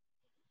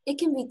 It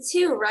can be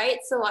two, right?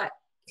 So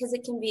because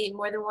it can be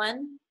more than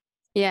one.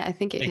 Yeah, I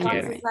think it It As can long be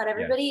as can. right. it's not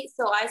everybody.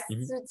 So I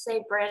Mhm. would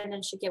say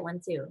Brandon should get one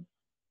too.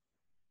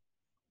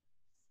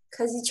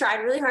 Because you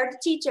tried really hard to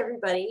teach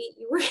everybody.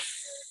 You were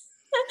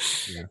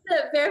Yeah.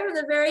 from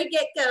the very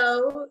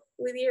get-go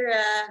with your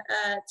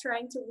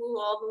trying to woo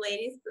all the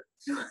ladies, but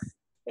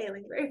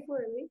failing very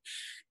poorly.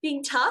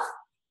 Being tough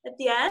at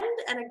the end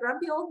and a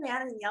grumpy old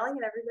man and yelling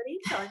at everybody,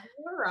 telling them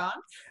you were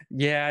wrong.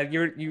 Yeah,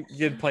 you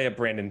did play up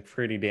Brandon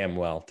pretty damn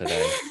well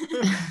today.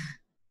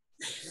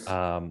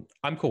 I'm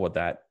cool with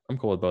that. I'm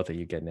cool with both of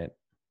you getting it.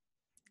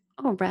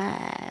 All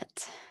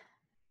right.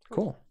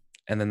 Cool.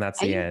 And then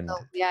that's I the used end.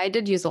 yeah, I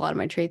did use a lot of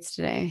my traits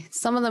today.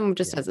 Some of them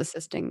just Yeah. as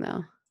assisting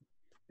though.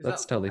 Is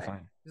That's that totally one-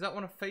 fine. Is that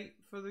one a fate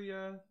for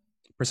the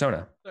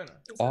Persona. Persona?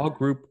 All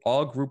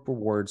group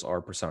rewards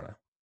are Persona.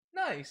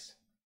 Nice.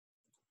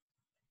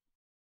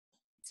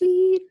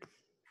 Sweet.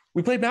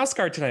 We played Mouse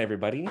Guard tonight,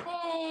 everybody.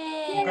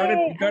 Hey, Guarded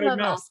I love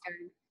mouse. Oscar.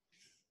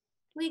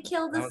 we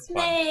killed That a was fun.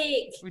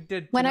 snake. We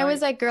did. When I was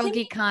tonight. at Girl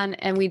Geek Con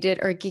and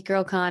Geek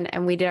Girl Con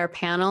and we did our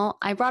panel,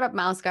 I brought up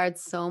Mouse Guard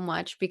so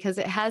much because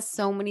it has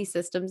so many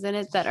systems in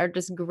it that are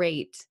just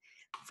great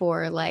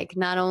for like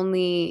not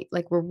only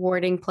like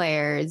rewarding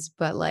players,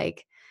 but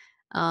like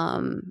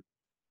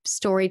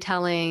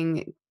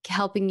storytelling,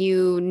 helping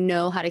you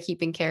know how to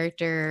keep in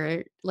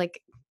character,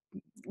 like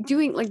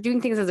doing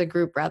things as a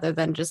group rather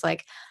than just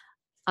like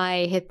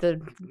I hit the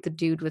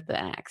dude with the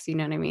axe. You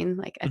know what I mean?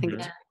 Like I think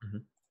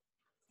Mhm.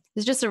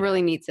 it's just a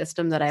really neat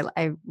system that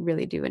I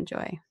really do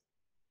enjoy.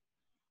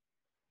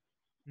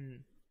 Hmm.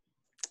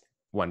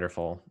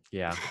 Wonderful.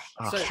 Yeah.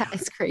 So- Yeah,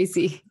 it's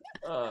crazy.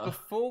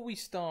 Before we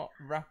start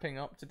wrapping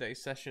up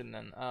today's session,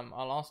 then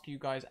I'll ask you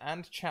guys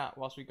and chat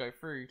whilst we go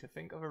through to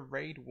think of a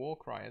raid war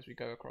cry as we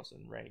go across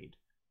and raid.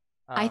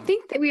 I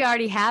think that we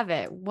already have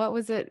it. What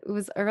was it? It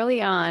was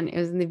early on. It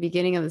was in the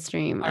beginning of the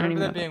stream. I don't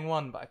remember even there know. being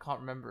one, but I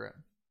can't remember it.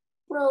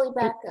 Rolly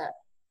back up.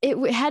 It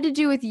had to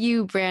do with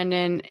you,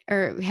 Brandon,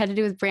 or it had to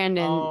do with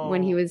Brandon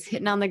when he Oh. was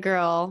hitting on the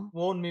girl.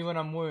 Warn me when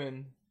I'm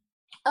wooing.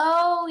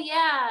 Oh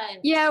yeah.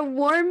 Yeah,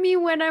 warn me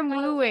when I'm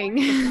wooing.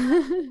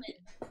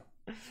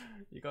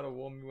 You gotta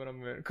warn me when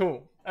I'm wooing.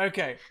 Cool.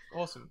 Okay.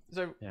 Awesome.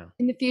 So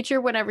In the future,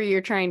 whenever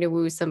you're trying to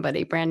woo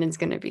somebody, Brandon's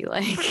gonna be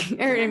like,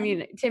 or I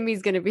mean,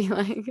 Timmy's gonna be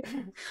like,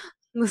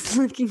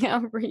 looking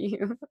out for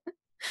you.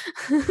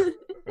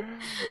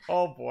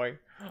 oh boy.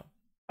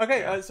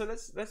 Okay, so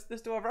let's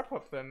do our wrap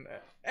up then.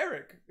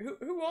 Eric,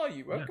 who are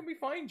you? Where Yeah. can we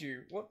find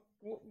you? What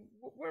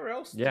where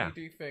else Yeah.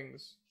 do you do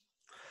things?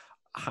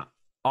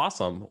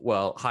 Awesome.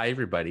 Well, hi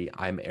everybody.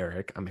 I'm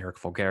Eric. I'm Eric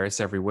Fulgaris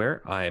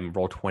everywhere. I'm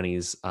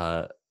Roll20's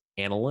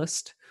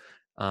analyst.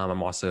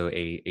 I'm also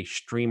a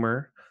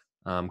streamer.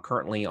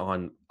 Currently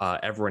on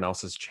everyone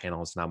else's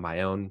channels, not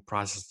my own,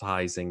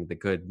 proselytizing the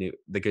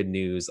good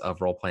news of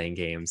role playing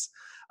games,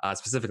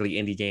 specifically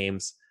indie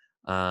games.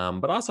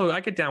 But also I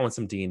get down with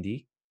some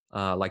D&D.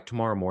 Like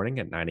tomorrow morning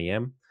at 9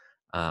 a.m.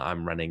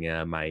 I'm running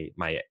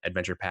my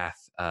Adventure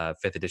Path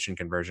 5th edition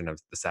conversion of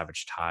the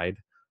Savage Tide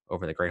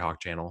over the Greyhawk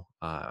channel.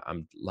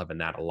 I'm loving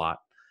that a lot.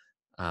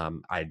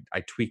 I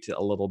tweaked it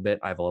a little bit.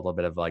 I have a little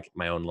bit of like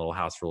my own little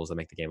house rules that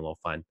make the game a little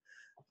fun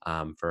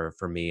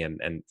for me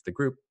and the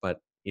group. But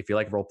if you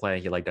like role play,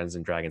 you like Dungeons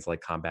and Dragons, you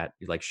like combat,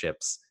 you like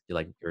ships, you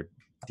like your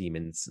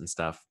demons and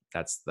stuff,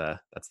 that's the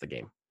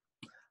game.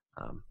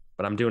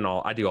 But I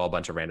do all a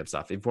bunch of random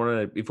stuff. If you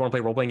want to play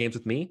role playing games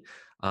with me,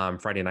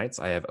 Friday nights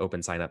I have open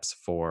signups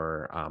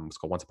for it's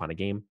called Once Upon a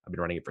Game. I've been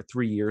running it for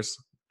 3 years,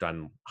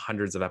 done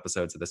hundreds of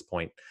episodes at this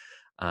point.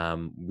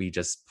 We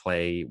just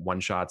play one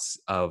shots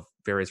of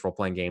various role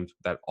playing games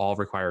that all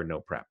require no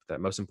prep. The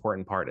most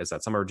important part is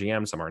that some are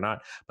GM, some are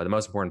not, but the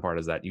most important part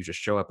is that you just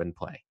show up and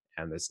play,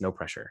 and there's no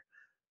pressure.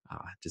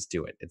 Just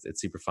do it.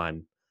 It's super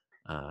fun.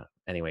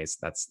 Anyways,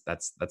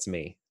 that's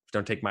me.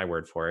 Don't take my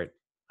word for it.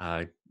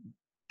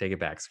 Take it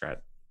back,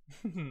 Scrat.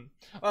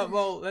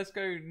 Well, let's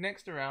go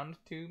next around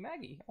to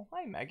Maggie. Oh,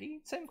 hi, Maggie.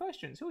 Same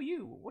questions. Who are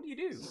you? What do you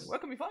do? Where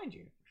can we find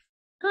you?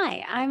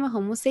 Hi, I'm a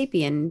Homo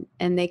sapien,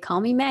 and they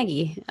call me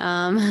Maggie.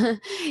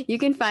 You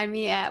can find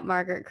me at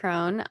Margaret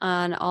Crone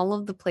on all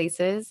of the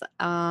places.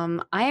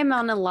 I am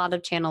on a lot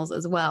of channels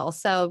as well.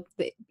 So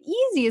the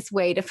easiest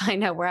way to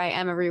find out where I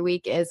am every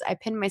week is I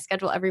pin my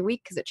schedule every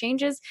week because it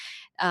changes.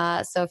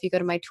 So if you go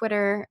to my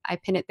Twitter, I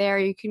pin it there.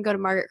 You can go to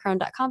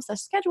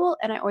margaretcrone.com/schedule,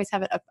 and I always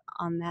have it up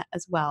on that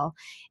as well.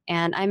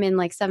 And I'm in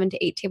like 7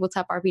 to 8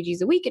 tabletop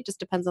RPGs a week. It just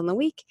depends on the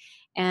week.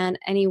 And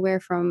anywhere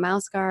from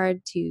Mouse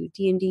Guard to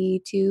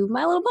D&D to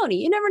My Little Pony.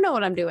 You never know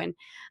what I'm doing.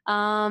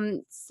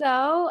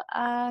 So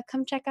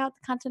come check out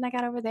the content I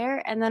got over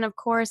there. And then, of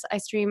course, I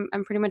stream.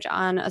 I'm pretty much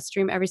on a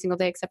stream every single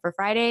day except for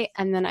Friday.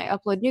 And then I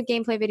upload new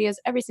gameplay videos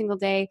every single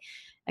day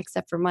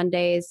except for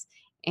Mondays.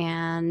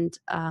 And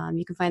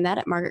you can find that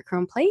at Margaret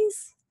Crone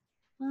Plays.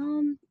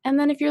 And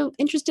then if you're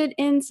interested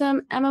in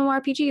some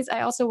MMORPGs,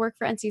 I also work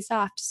for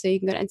NCSoft. So you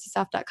can go to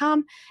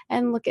ncsoft.com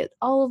and look at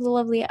all of the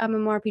lovely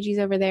MMORPGs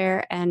over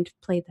there and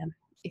play them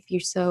if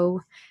you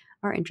so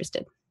are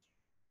interested.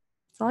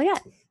 all I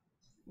got.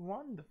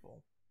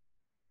 Wonderful.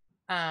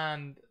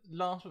 And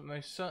last but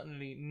most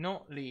certainly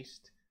not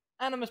least,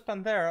 Animus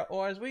Panthera,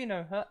 or as we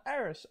know her,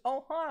 Eris.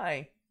 Oh,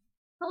 hi.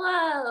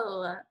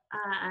 Hello,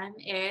 I'm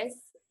Eris.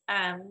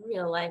 I'm a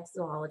real life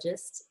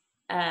zoologist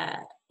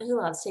who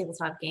loves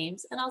tabletop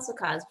games and also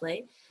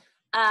cosplay.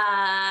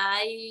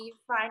 You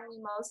find me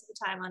most of the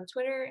time on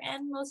Twitter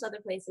and most other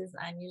places.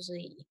 I'm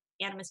usually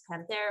Animus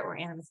Panthera or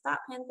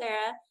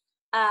Animus.Panthera.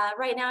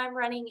 Right now I'm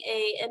running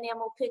a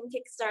enamel pin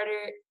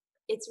Kickstarter.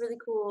 It's really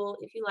cool.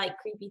 If you like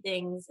creepy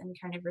things and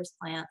carnivorous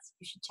plants,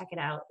 you should check it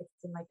out.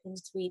 It's in my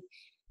pinned tweet.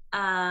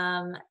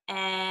 And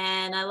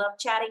I love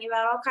chatting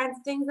about all kinds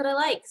of things that I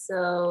like.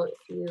 So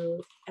if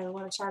you ever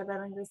want to chat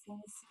about any of those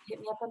things, hit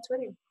me up on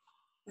Twitter.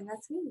 And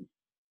that's me.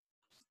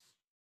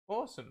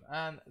 Awesome.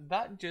 And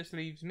that just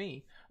leaves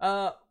me.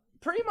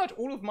 Pretty much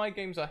all of my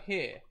games are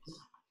here.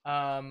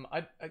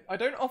 I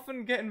don't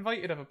often get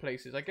invited other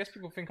places. I guess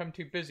people think I'm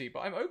too busy, but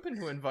I'm open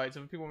to invites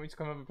if people want me to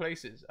come other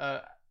places.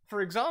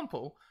 For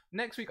example,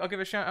 next week I'll give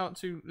a shout out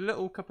to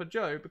Little Cup of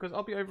Joe because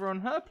I'll be over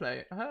on her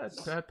play.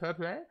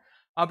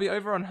 I'll be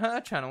over on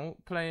her channel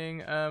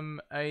playing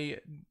a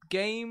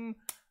game.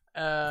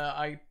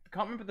 I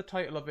can't remember the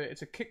title of it.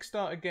 It's a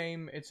Kickstarter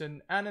game. It's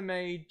an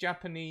anime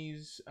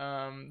Japanese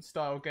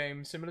style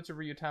game similar to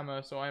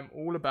Ryutama, so I'm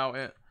all about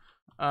it.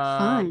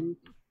 Fun.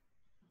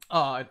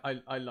 Oh,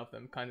 I love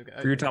them. Kind of.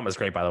 Ryutama's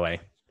great, by the way.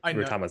 I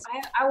know.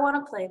 I want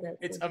to play this.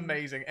 It's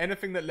amazing.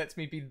 Anything that lets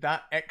me be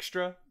that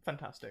extra,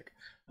 fantastic.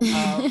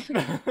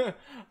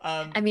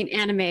 I mean,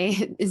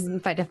 anime is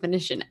by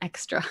definition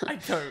extra. I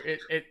know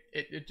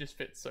it just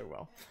fits so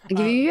well.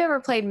 Like, if you ever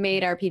played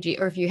Made RPG,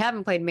 or if you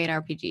haven't played Made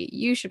RPG,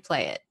 you should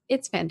play it.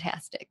 It's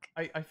fantastic.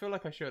 I feel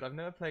like I should. I've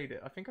never played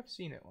it. I think I've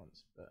seen it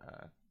once, but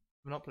I've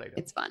not played it.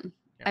 It's fun.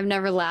 Yeah. I've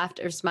never laughed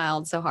or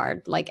smiled so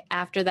hard. Like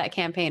after that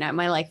campaign,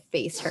 my like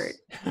face hurt.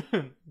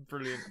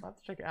 Brilliant. I'll have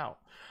to check it out.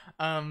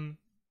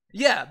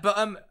 Yeah, but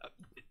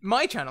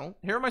my channel,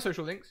 here are my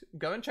social links.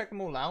 Go and check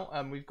them all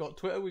out. We've got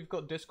Twitter, we've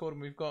got Discord,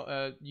 and we've got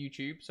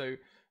YouTube. So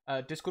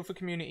Discord for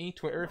community,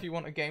 Twitter if you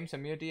want a game,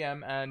 send me a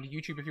DM, and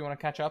YouTube if you want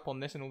to catch up on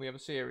this and all the other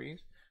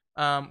series.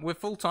 We're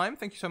full time.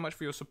 Thank you so much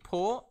for your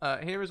support.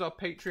 Here is our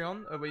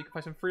Patreon, where you can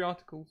find some free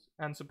articles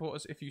and support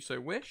us if you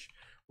so wish.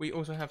 We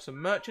also have some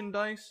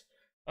merchandise.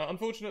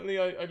 Unfortunately,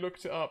 I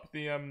looked it up.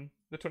 The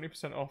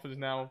 20% off is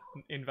now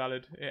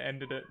invalid. It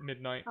ended at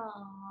midnight.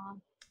 Aww.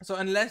 So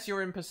unless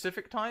you're in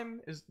Pacific time,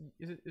 is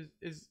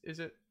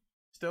it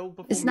still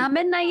before? It's not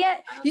midnight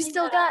yet. You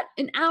still got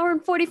an hour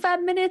and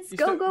 45 minutes.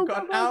 Go.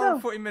 An hour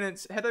and 40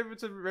 minutes. Head over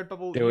to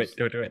Redbubble. Do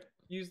it.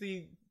 Use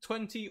the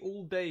 20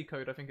 all day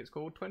code. I think it's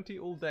called 20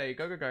 all day.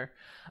 Go. What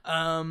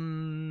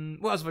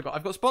else have I got?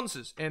 I've got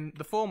sponsors in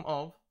the form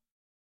of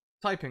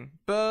typing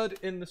Bird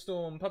in the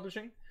Storm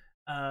Publishing.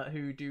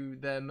 Who do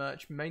their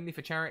merch mainly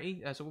for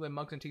charity. So all their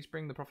mugs and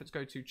Teespring, the profits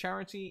go to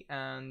charity,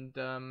 and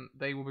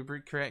they will be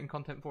creating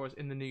content for us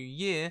in the new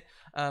year.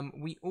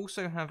 We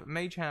also have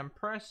Mage Hand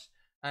Press,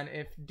 and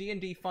if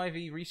D&D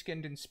 5e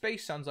reskinned in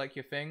space sounds like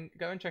your thing,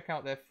 go and check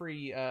out their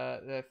free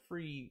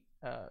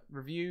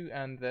review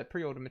and their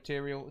pre-order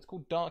material. It's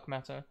called Dark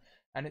Matter,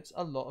 and it's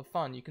a lot of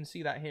fun. You can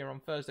see that here on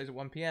Thursdays at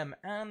 1 PM,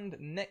 and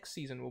next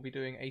season we'll be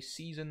doing a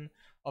season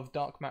of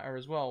Dark Matter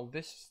as well,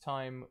 this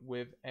time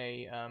with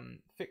a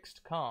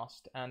fixed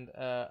cast and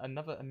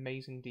another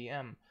amazing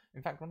DM.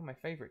 In fact, one of my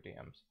favorite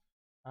DMs.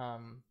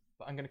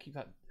 But I'm going to keep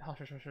that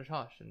hush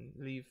and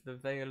leave the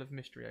veil of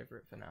mystery over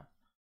it for now.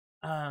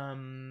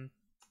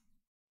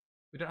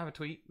 We don't have a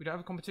tweet. We don't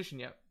have a competition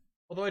yet.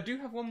 Although I do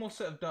have one more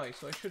set of dice,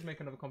 so I should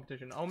make another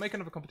competition. I'll make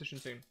another competition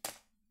soon.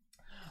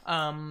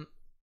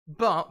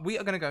 But we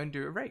are going to go and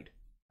do a raid.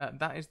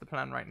 That is the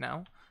plan right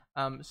now.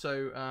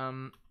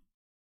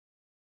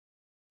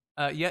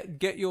 Yeah,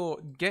 get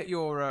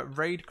your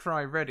raid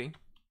cry ready.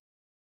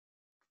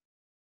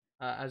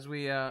 As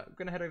we are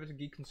going to head over to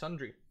Geek and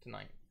Sundry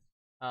tonight.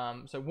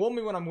 So warn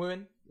me when I'm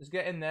wooing. Let's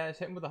get in there. Let's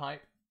hit him with the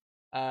hype.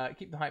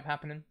 Keep the hype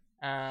happening.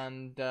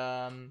 And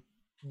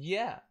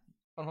yeah,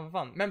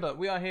 fun. Remember,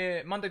 we are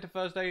here Monday to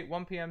Thursday,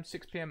 1 PM,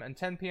 6 PM, and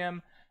 10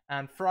 PM.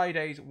 And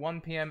Fridays,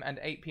 1 PM and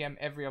 8 PM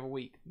every other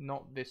week.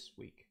 Not this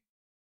week.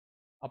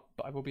 But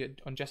I will be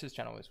on Jess's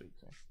channel this week.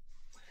 So.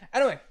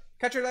 Anyway,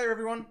 catch you later,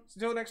 everyone.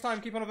 Until next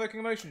time, keep on evoking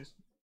emotions.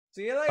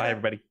 See you later. Bye,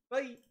 everybody.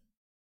 Bye.